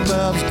 that's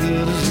about as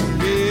good as it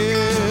gets.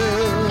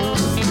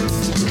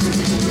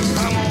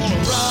 I'm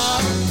gonna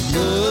rock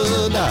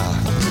the dock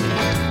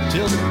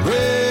till the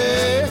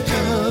break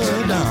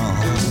of dawn.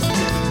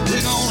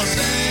 We're gonna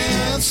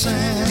dance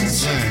and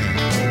sing,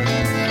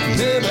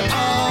 baby,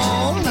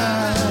 all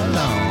night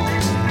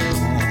long.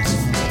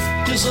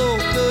 Just so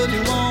good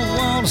you won't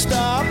wanna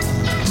stop.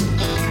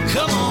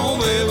 Come on,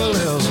 baby,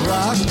 let's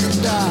rock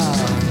the dock.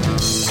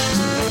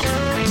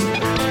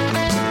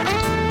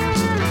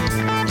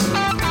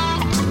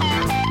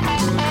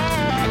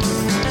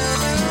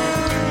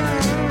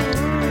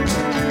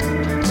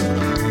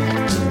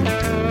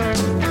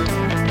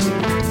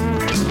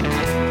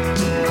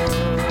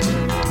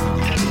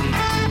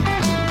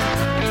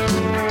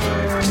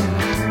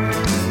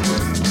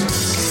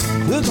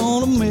 We're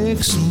gonna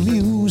make some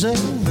music,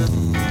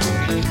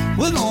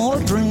 we're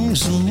gonna drink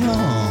some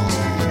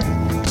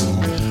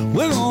rum,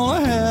 we're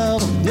gonna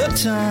have a good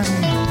time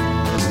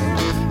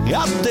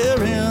out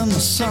there in the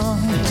sun.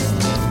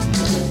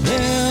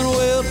 Then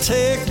we'll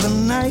take the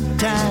night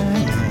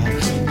time,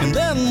 and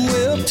then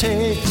we'll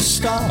take the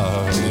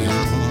stars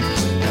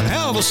and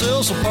have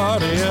ourselves a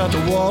party at the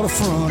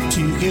waterfront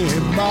tiki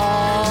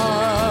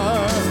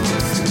bar.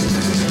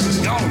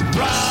 Gonna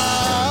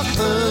rock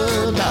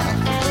the dock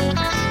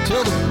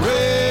till the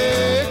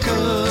break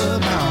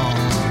of dawn.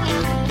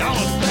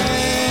 Gonna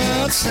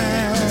dance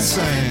and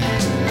sing,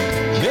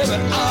 baby,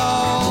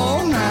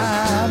 all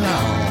night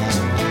long.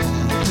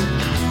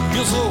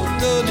 Feels so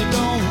good you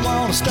don't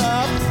wanna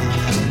stop.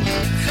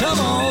 Come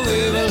on,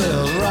 baby,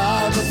 let's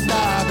rock the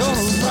dock.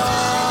 Gonna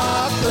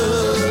rock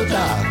the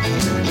dock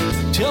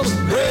till the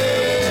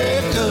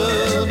break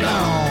of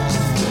dawn.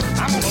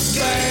 I'm gonna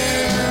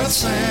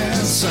dance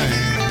and sing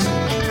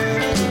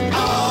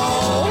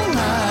all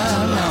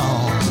night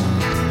long.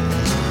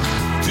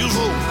 Feels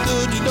so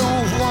good you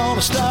don't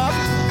wanna stop.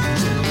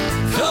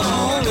 Come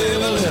on, baby,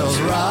 let's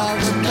rock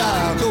the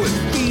dock. Oh, it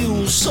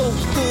feels so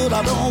good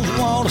I don't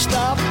wanna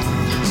stop.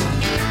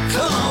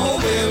 Come on,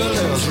 baby,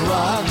 let's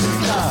rock the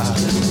dock.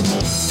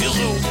 Feels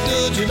so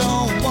good you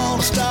don't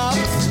wanna stop.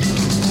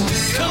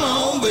 Come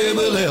on,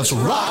 baby, let's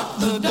rock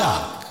the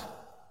dock.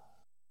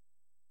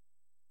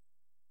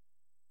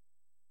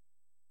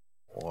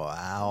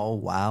 Wow,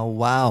 wow,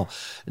 wow.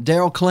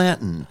 Daryl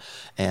Clanton.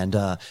 And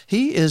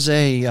he is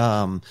a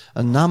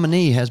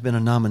nominee, has been a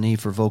nominee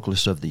for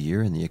Vocalist of the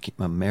Year in the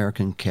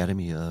American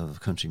Academy of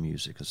Country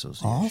Music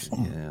Association.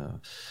 Awesome.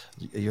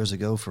 Yeah. Years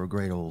ago for a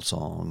great old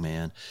song,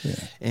 man. Yeah.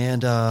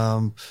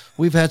 And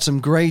we've had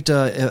some great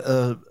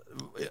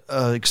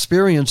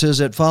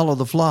experiences at Follow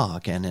the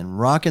Flock, and in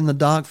Rockin' the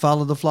Dock,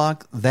 Follow the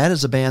Flock, that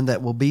is a band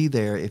that will be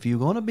there. If you're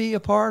going to be a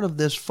part of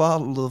this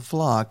Follow the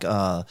Flock,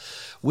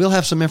 we'll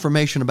have some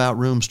information about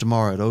rooms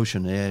tomorrow at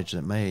Ocean Edge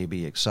that may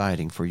be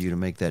exciting for you to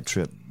make that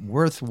trip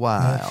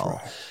worthwhile. That's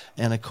right.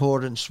 In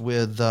accordance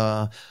with,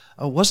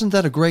 wasn't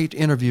that a great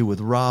interview with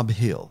Rob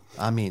Hill?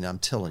 I mean, I'm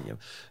telling you,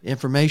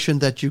 information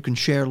that you can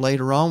share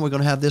later on. We're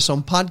going to have this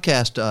on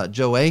podcast,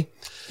 Joe A.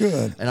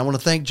 Good. And I want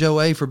to thank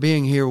Joe A. for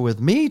being here with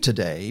me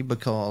today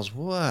because,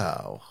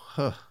 wow,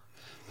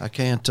 I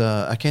can't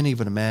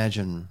even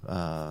imagine.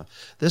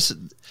 This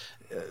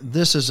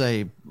is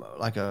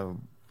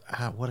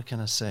what can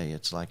I say?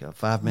 It's like a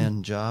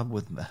 5-man job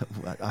with,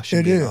 I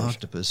should be an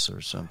octopus or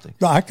something.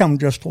 I come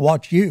just to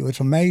watch you. It's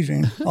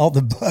amazing, all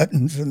the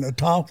buttons and the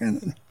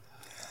talking.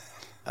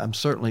 I'm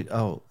certainly,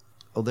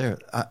 there.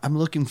 I'm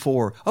looking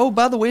for,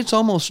 by the way, it's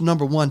almost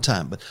number one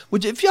time. But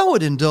if y'all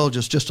would indulge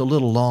us just a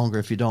little longer,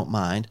 if you don't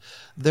mind,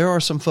 there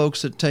are some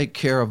folks that take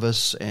care of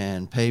us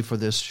and pay for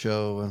this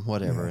show and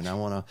whatever. Yes. And I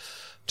want to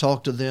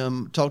talk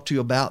to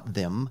you about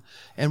them.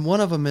 And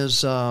one of them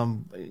is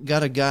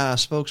got a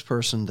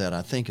spokesperson that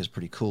I think is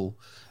pretty cool.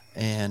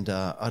 And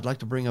I'd like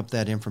to bring up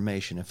that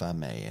information if I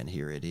may. And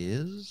here it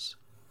is.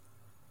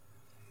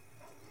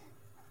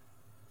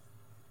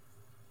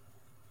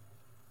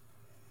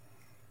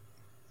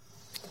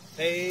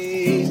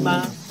 Hey,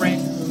 my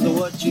friends,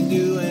 what you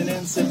doing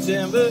in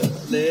September?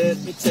 Let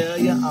me tell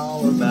you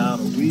all about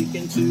a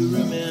weekend to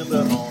remember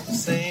on the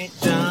St.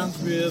 Johns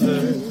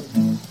River.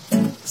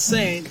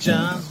 St.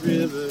 Johns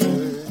River.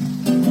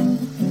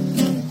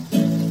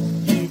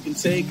 You can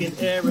take an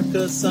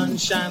Erica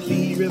Sunshine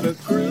Lee River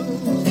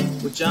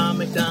cruise with John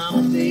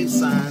McDonald, Dave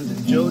Signs,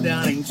 and Joe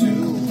Downing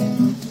too.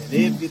 And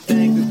if you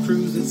think a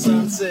cruise at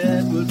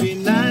sunset would be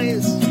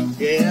nice,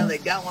 yeah, they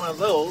got one of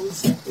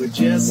those with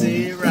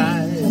Jesse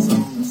Rice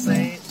on the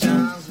St.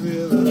 Johns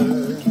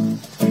River.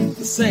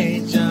 The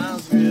St.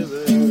 Johns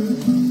River.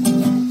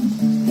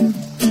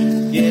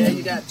 Yeah,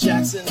 you got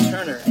Jackson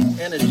Turner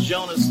and a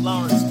Jonas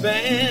Lawrence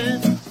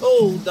band.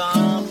 Old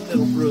Don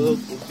Middlebrook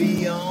will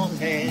be on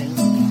hand.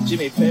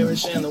 Jimmy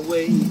Parrish and the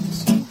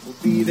Waves will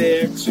be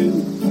there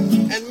too.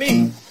 And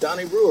me,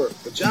 Donnie Brewer,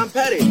 with John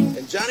Petty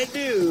and Johnny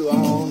Dew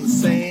on the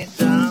St.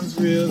 Johns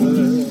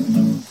River.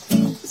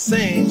 The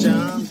St.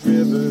 Johns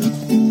River.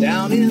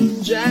 Down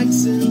in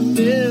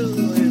Jacksonville,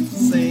 it's the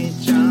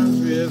St.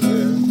 Johns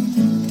River.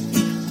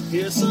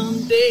 Here's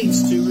some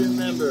dates to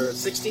remember.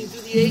 16th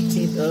through the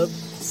 18th of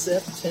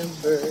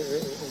September.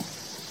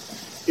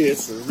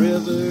 It's a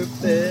river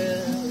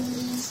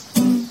fest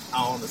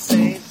on the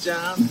St.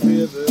 Johns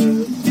River.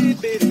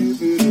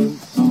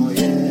 Oh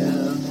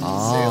yeah.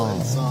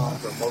 Sailing Song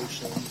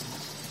Promotion.com.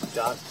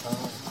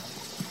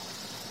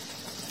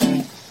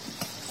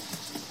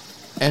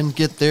 And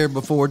get there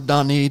before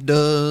Donnie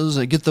does.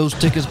 Get those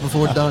tickets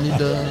before Donnie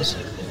does.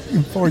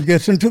 Before he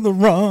gets into the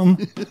rum.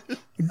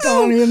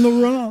 Donnie in the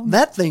rum.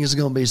 That thing is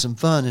going to be some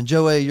fun. And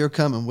Joe A., you're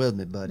coming with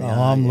me, buddy. Oh,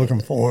 I'm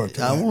looking forward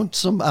to it. I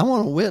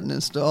want a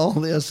witness to all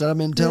this that I've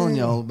been telling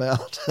y'all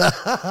about.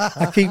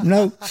 I keep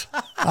notes.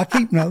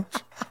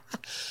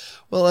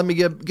 Well, let me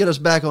get us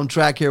back on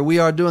track here. We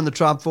are doing the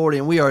Trop 40,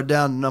 and we are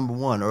down to number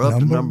one, or up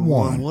to number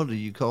one. What do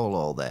you call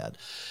all that?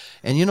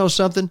 And you know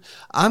something?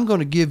 I'm going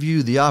to give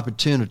you the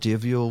opportunity,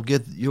 if you'll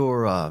get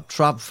your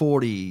Trop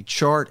 40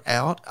 chart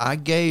out. I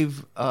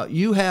gave,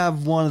 you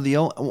have one of the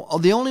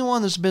only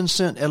one that's been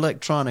sent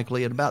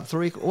electronically at about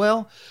 3.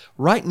 Well,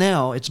 right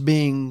now it's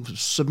being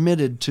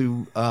submitted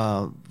to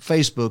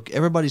Facebook.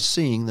 Everybody's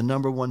seeing the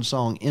number one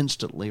song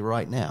instantly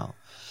right now.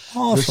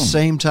 Awesome. The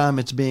same time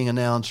it's being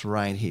announced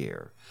right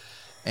here.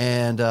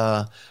 And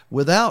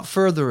without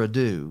further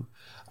ado,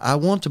 I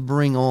want to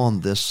bring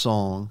on this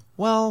song.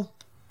 Well,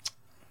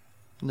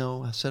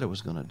 no, I said I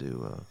was going to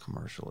do a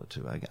commercial or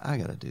two. I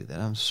got to do that.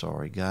 I'm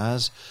sorry,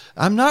 guys.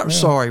 I'm not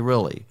sorry,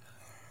 really.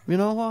 You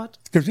know what?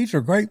 Because these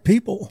are great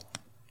people.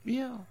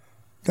 Yeah.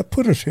 That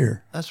put us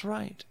here. That's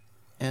right.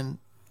 And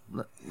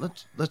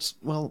let's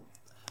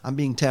I'm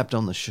being tapped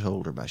on the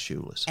shoulder by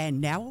Shoeless.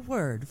 And now a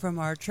word from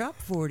our Trop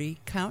 40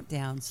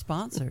 Countdown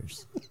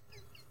sponsors.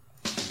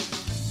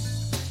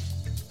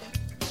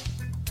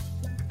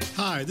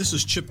 Hi, this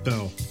is Chip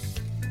Bell.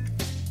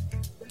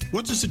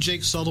 What does the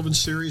Jake Sullivan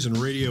series and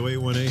Radio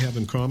A1A have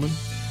in common?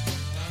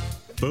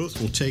 Both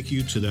will take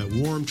you to that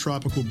warm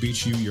tropical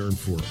beach you yearn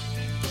for.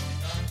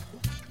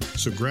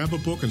 So grab a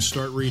book and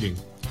start reading.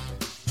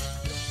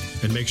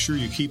 And make sure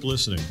you keep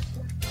listening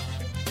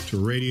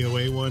to Radio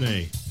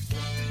A1A,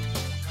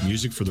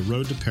 music for the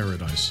road to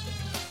paradise.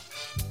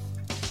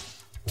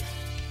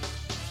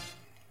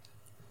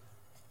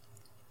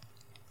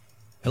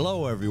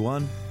 Hello,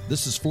 everyone.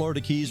 This is Florida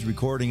Keys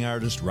recording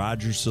artist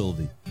Roger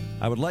Sylvie.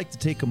 I would like to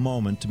take a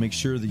moment to make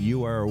sure that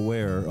you are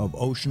aware of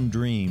Ocean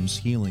Dreams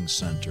Healing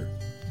Center.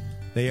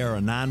 They are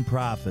a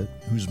nonprofit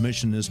whose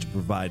mission is to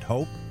provide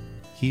hope,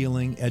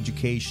 healing,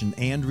 education,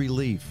 and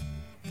relief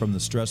from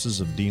the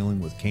stresses of dealing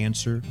with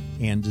cancer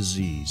and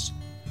disease.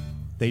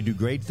 They do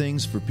great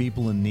things for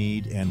people in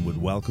need and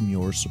would welcome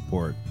your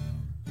support.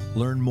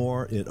 Learn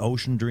more at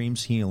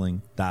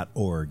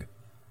oceandreamshealing.org.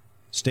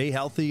 Stay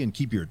healthy and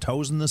keep your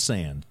toes in the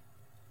sand.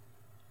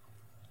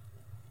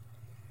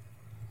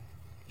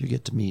 You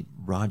get to meet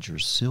Roger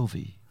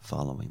Sylvie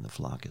following the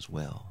flock as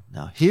well.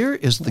 Now, here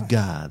is the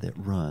guy that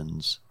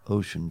runs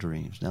Ocean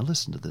Dreams. Now,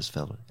 listen to this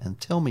fella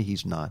and tell me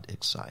he's not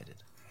excited.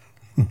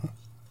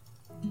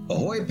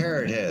 Ahoy,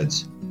 parrot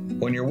heads.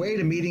 On your way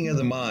to Meeting of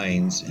the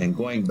Minds and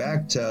going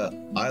back to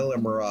Isla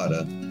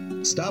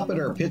Morada, stop at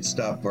our pit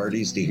stop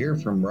parties to hear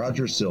from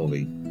Roger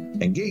Sylvie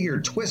and get your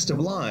twist of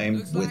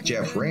lime with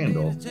Jeff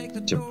Randall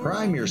to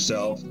prime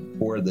yourself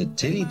for the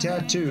Titty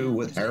Tattoo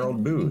with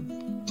Harold Booth.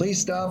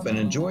 Please stop and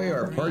enjoy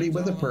our party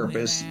with a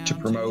purpose to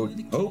promote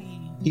hope,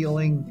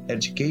 healing,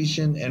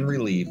 education, and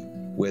relief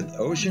with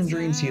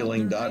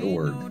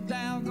oceandreamshealing.org.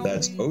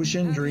 That's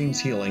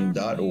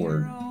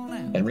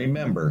oceandreamshealing.org. And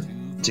remember,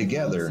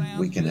 together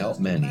we can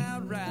help many.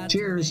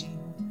 Cheers.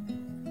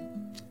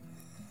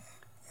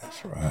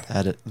 That's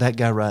right. That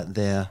guy right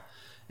there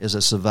is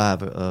a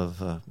survivor of,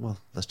 well,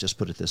 let's just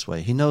put it this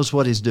way. He knows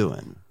what he's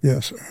doing.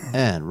 Yes, sir.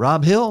 And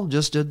Rob Hill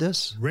just did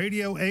this.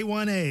 Radio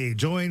A1A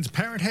joins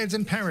Parrot Heads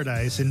in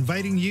Paradise,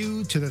 inviting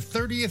you to the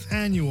 30th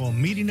Annual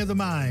Meeting of the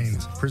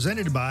Minds,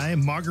 presented by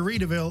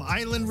Margaritaville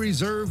Island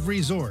Reserve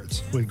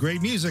Resorts, with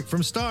great music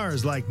from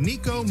stars like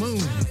Nico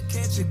Moon,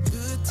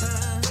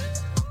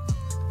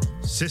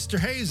 Sister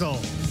Hazel,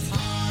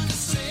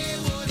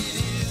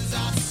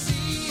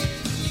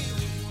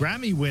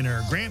 Grammy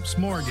winner Gramps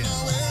Morgan,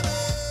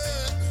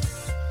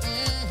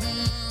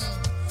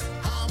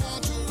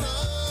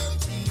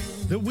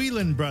 the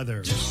Whelan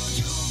Brothers,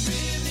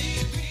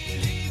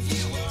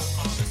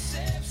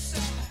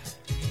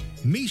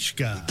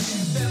 Mishka,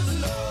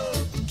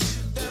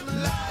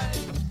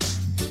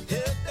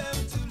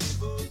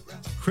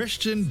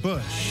 Christian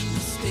Bush,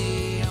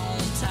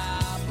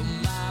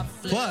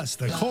 plus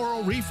the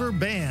Coral Reefer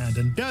Band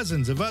and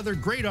dozens of other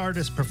great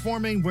artists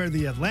performing where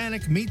the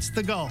Atlantic meets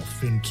the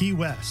Gulf in Key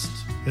West.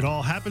 It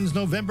all happens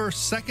November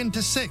 2nd to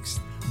 6th.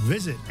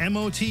 Visit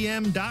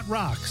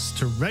MOTM.rocks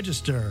to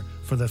register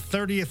for the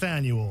 30th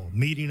Annual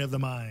Meeting of the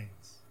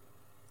Minds.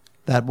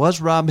 That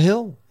was Rob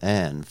Hill.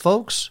 And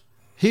folks,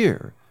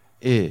 here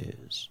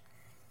is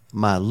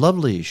my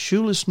lovely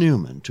Shoeless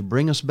Newman to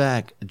bring us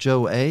back,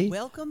 Joe A.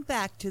 Welcome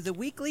back to the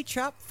weekly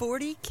Trop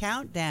 40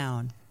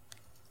 Countdown.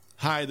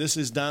 Hi, this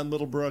is Don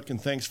Littlebrook,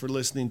 and thanks for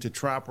listening to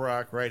Trop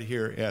Rock right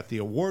here at the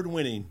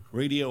award-winning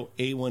Radio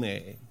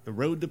A1A, The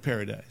Road to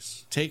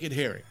Paradise. Take it,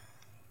 Harry.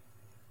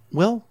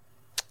 Well,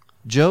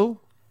 Joe,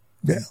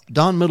 yeah.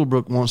 Don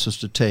Middlebrook wants us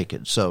to take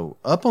it. So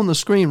up on the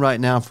screen right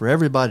now for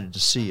everybody to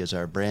see is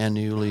our brand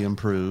newly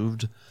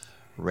improved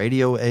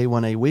Radio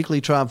A1A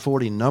Weekly Trop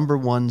 40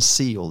 #1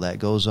 seal. That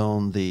goes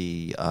on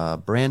the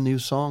brand new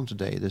song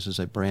today. This is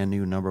a brand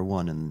new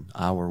 #1 in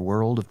our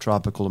world of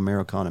tropical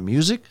Americana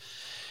music.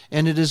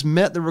 And it has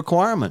met the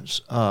requirements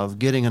of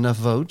getting enough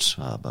votes,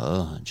 a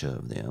bunch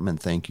of them. And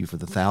thank you for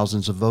the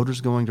thousands of voters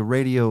going to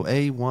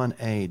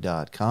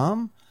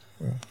radioa1a.com.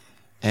 Yeah.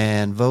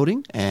 And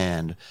voting,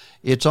 and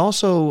it's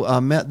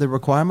also met the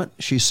requirement.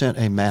 She sent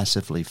a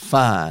massively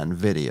fine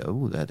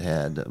video that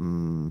had a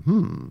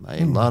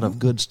lot of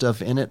good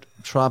stuff in it,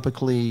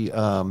 tropically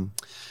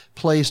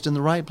placed in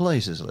the right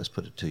places. Let's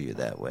put it to you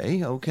that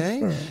way, okay?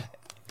 Sure.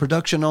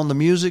 Production on the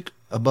music,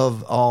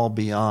 above all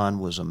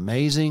beyond, was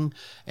amazing,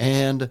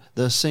 and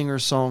the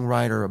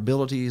singer-songwriter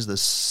abilities, the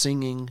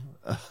singing,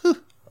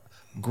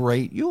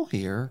 great. You'll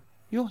hear,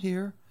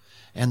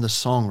 and the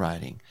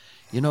songwriting.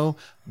 You know,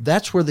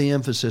 that's where the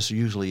emphasis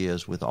usually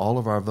is with all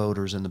of our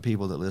voters and the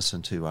people that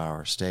listen to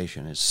our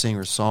station. It's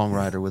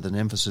singer-songwriter with an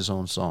emphasis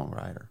on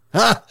songwriter.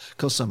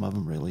 Because some of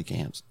them really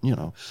can't, you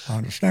know. I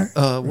understand.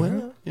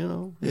 Well, you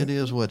know, it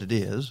is what it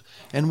is.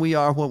 And we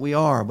are what we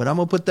are. But I'm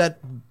going to put that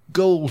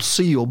gold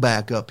seal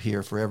back up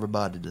here for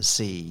everybody to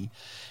see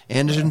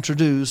and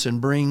introduce and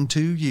bring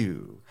to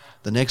you.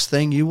 The next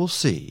thing you will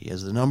see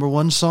is the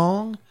 #1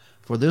 song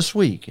for this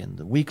week in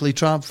the weekly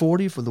Trop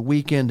 40 for the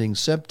week ending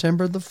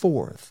September the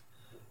 4th.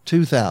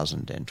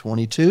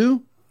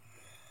 2022.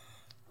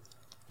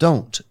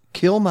 Don't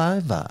Kill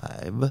My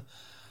Vibe,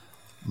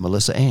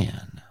 Melissa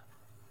Ann.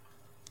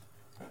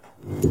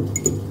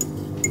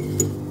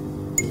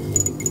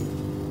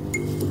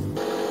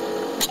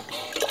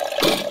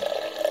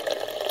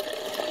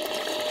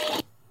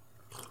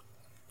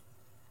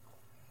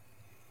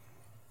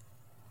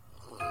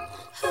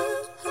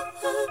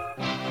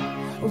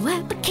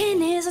 White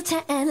bikinis are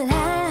tan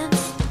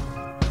lines,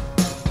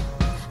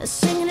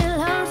 singing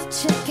along for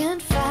chicken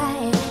fried.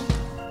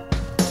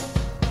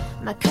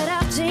 My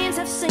cutout jeans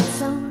have seen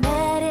so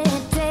many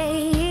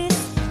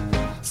days.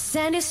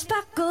 Sandy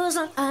sparkles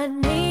on our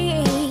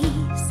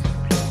knees.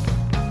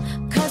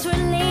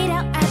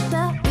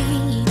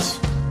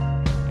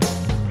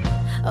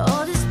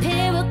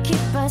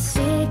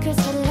 secrets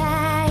for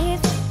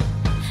life.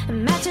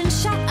 Imagine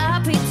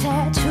sharpie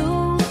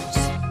tattoos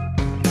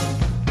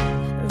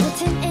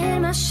written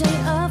in my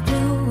shade of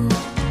blue.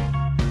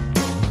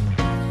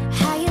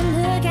 How you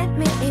look at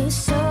me is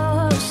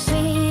so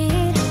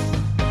sweet.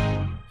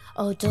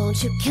 Oh,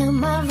 don't you kill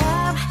my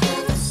vibe.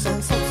 The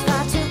sunset's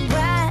far too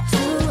bright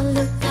to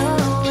look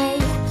away.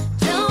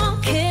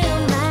 Don't kill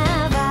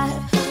my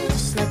vibe.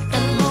 Just let the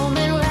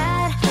moment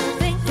ride.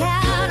 Thank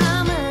God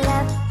I'm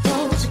alive.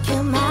 Don't you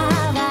kill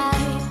my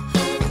vibe.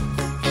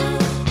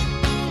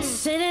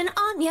 Sitting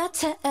on your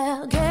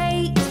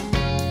tailgate,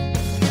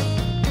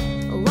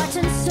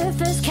 watching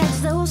surfers catch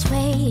those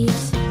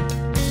waves.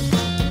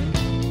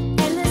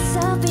 And the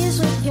selfies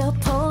with your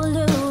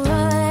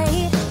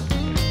Polaroid.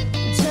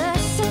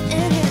 Just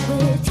sitting here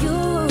with you.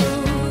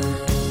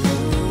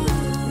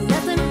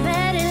 Nothing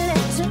better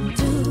left to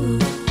do.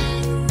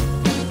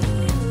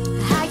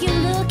 How you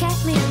look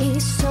at me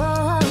is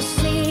so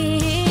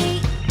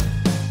sweet.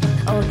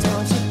 Oh,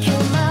 don't you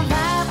kill my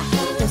vibe.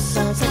 The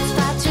sunset's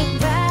far too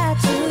bright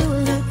to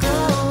look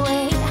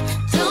away.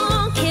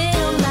 Don't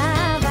kill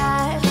my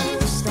vibe.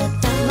 Just let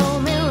the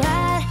moment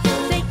ride.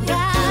 Thank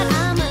God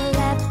I'm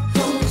alive.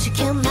 Don't you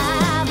kill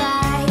my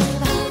vibe.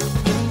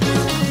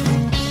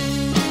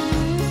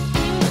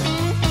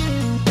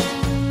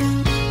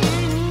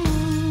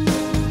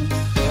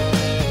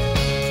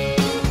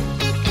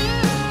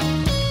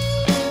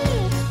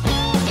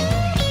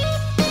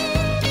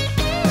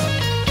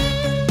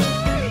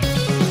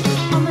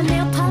 On my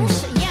nail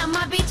polish, yeah, I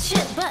might be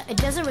chip, but it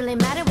doesn't really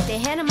matter with the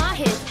hand in my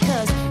head.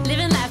 Cause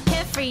living life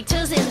carefree,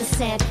 toes in the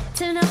sand.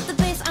 Turn up the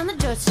bass on the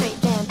dirt straight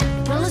down.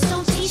 Rolling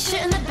Stone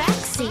t-shirt in the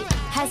backseat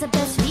has the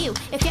best view.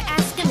 If you're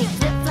asking me,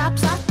 flip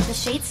flops off, the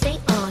shades stay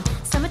on.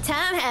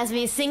 Summertime has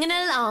me singing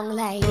along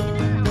like.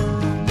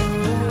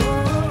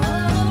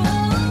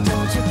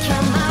 Don't you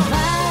kill my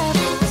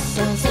vibe. The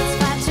sunset's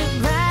far too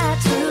bright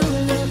to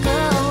look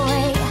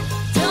away.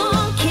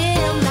 Don't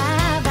kill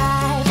my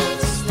vibe.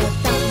 Just let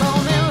the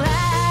moment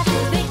ride.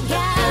 Thank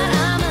God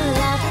I'm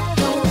alive.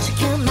 Don't you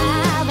kill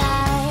my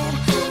vibe.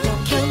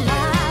 Don't kill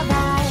my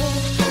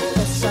vibe.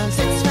 The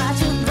sunset's far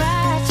too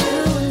bright to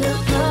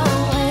look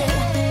away.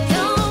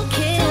 Don't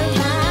kill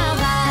my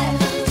vibe.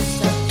 Just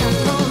let the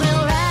moment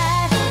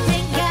ride.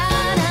 Thank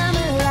God I'm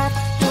alive.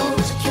 Don't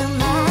you kill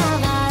my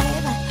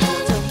vibe.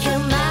 Don't kill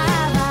my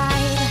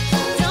vibe.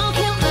 Don't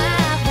kill my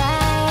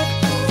vibe.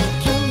 Don't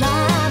kill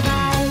my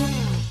vibe.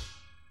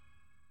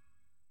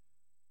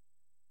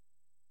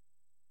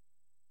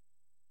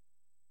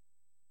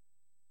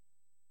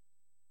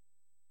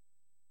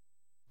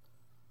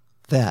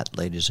 That,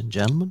 ladies and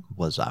gentlemen,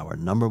 was our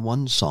number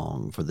one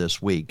song for this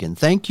week. And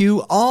thank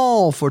you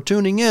all for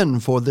tuning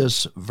in for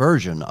this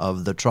version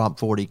of the Trop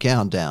 40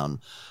 Countdown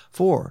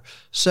for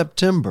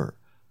September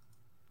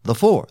the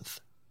 4th,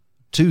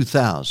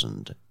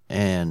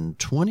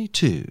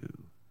 2022.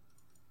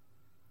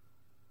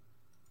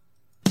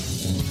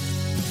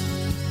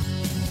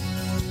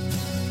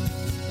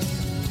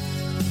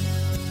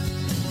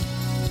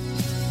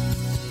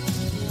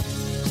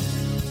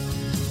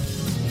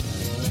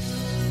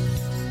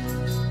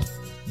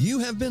 You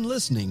have been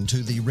listening to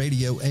the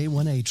Radio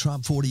A1A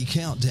Trop 40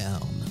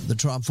 Countdown. The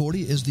Trop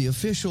 40 is the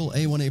official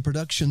A1A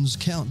Productions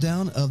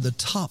countdown of the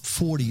top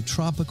 40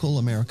 tropical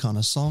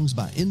Americana songs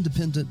by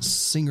independent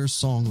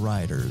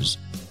singer-songwriters.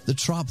 The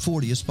Trop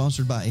 40 is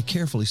sponsored by a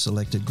carefully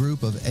selected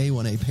group of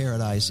A1A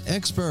Paradise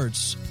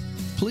experts.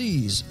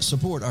 Please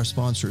support our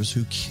sponsors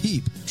who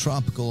keep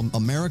tropical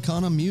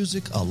Americana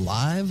music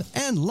alive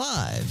and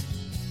live.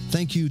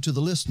 Thank you to the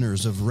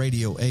listeners of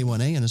Radio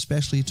A1A and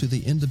especially to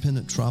the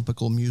independent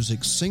tropical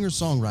music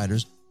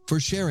singer-songwriters for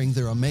sharing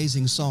their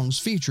amazing songs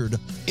featured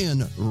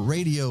in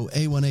Radio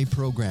A1A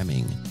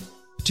programming.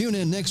 Tune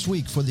in next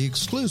week for the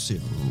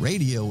exclusive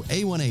Radio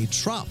A1A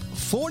Trop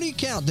 40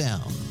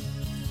 Countdown.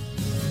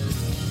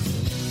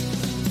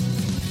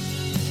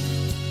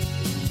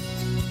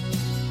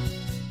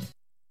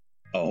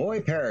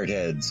 Ahoy, Parrot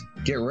Heads!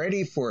 Get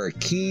ready for a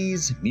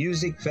Keys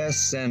Music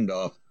Fest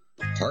send-off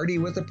Party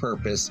with a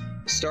Purpose,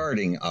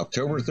 starting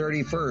October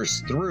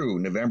 31st through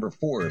November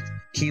 4th,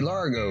 Key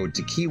Largo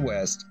to Key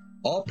West.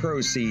 All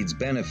proceeds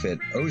benefit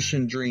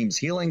Ocean Dreams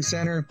Healing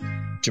Center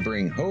to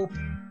bring hope,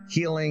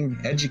 healing,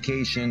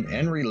 education,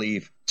 and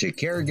relief to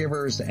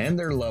caregivers and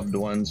their loved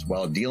ones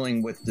while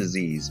dealing with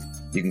disease.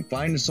 You can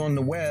find us on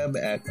the web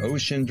at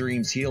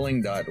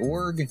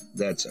oceandreamshealing.org.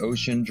 That's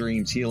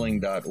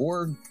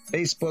oceandreamshealing.org,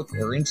 Facebook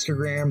or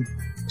Instagram.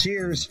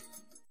 Cheers!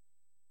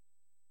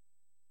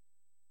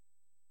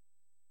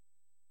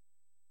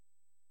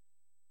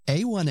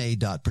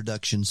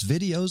 A1A.Productions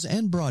videos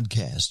and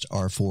broadcasts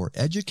are for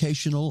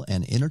educational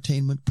and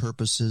entertainment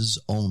purposes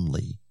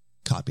only.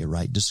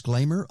 Copyright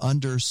disclaimer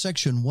under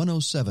Section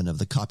 107 of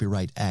the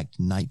Copyright Act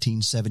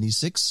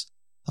 1976.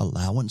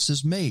 Allowance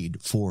is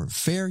made for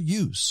fair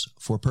use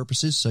for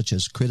purposes such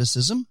as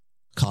criticism,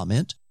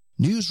 comment,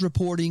 news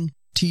reporting,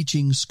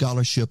 teaching,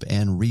 scholarship,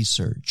 and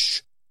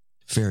research.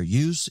 Fair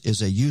use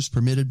is a use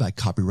permitted by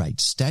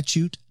copyright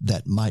statute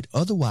that might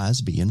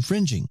otherwise be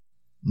infringing.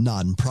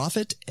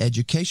 Non-profit,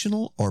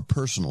 educational, or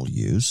personal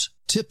use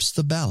tips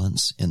the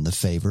balance in the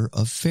favor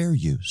of fair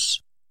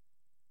use.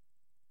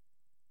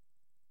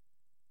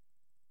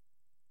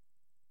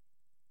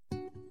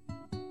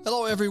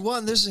 Hello,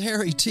 everyone. This is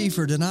Harry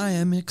Tieford, and I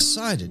am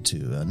excited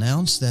to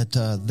announce that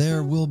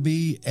there will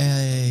be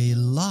a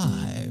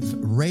live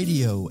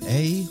Radio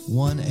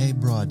A1A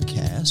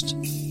broadcast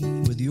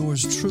with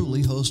yours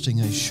truly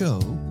hosting a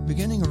show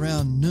beginning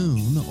around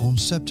noon on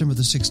September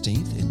the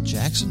 16th in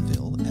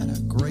Jacksonville at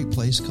a great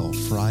place called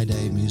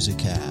Friday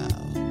Musicale.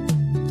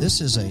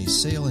 This is a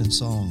sail and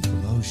song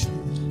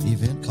promotion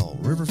event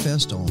called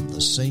Riverfest on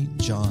the St.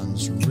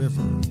 Johns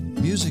River.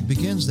 Music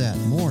begins that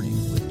morning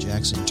with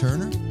Jackson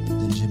Turner,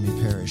 then Jimmy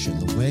Parrish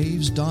and the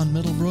Waves, Don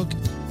Middlebrook,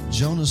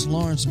 Jonas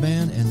Lawrence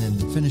Band, and then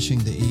finishing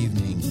the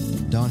evening,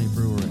 Donnie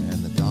Brewer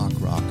and the Dock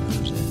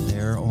Rockers. And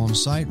they're on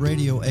site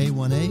Radio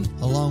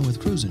A1A along with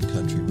Cruisin'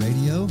 Country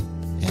Radio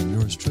and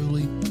yours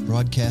truly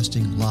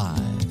broadcasting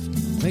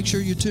live. Make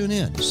sure you tune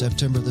in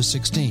September the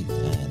 16th.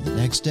 And the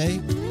next day,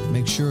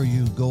 make sure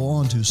you go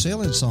on to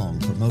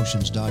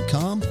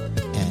sailandsongpromotions.com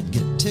and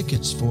get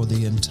tickets for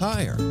the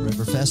entire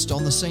Riverfest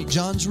on the St.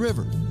 Johns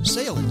River.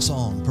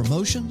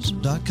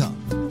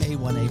 sailandsongpromotions.com.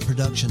 A1A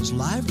Productions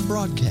live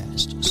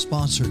broadcast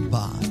sponsored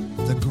by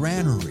The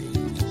Granary,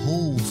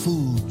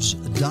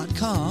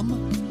 WholeFoods.com,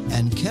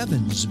 and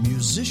Kevin's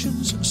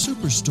Musicians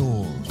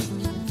Superstore.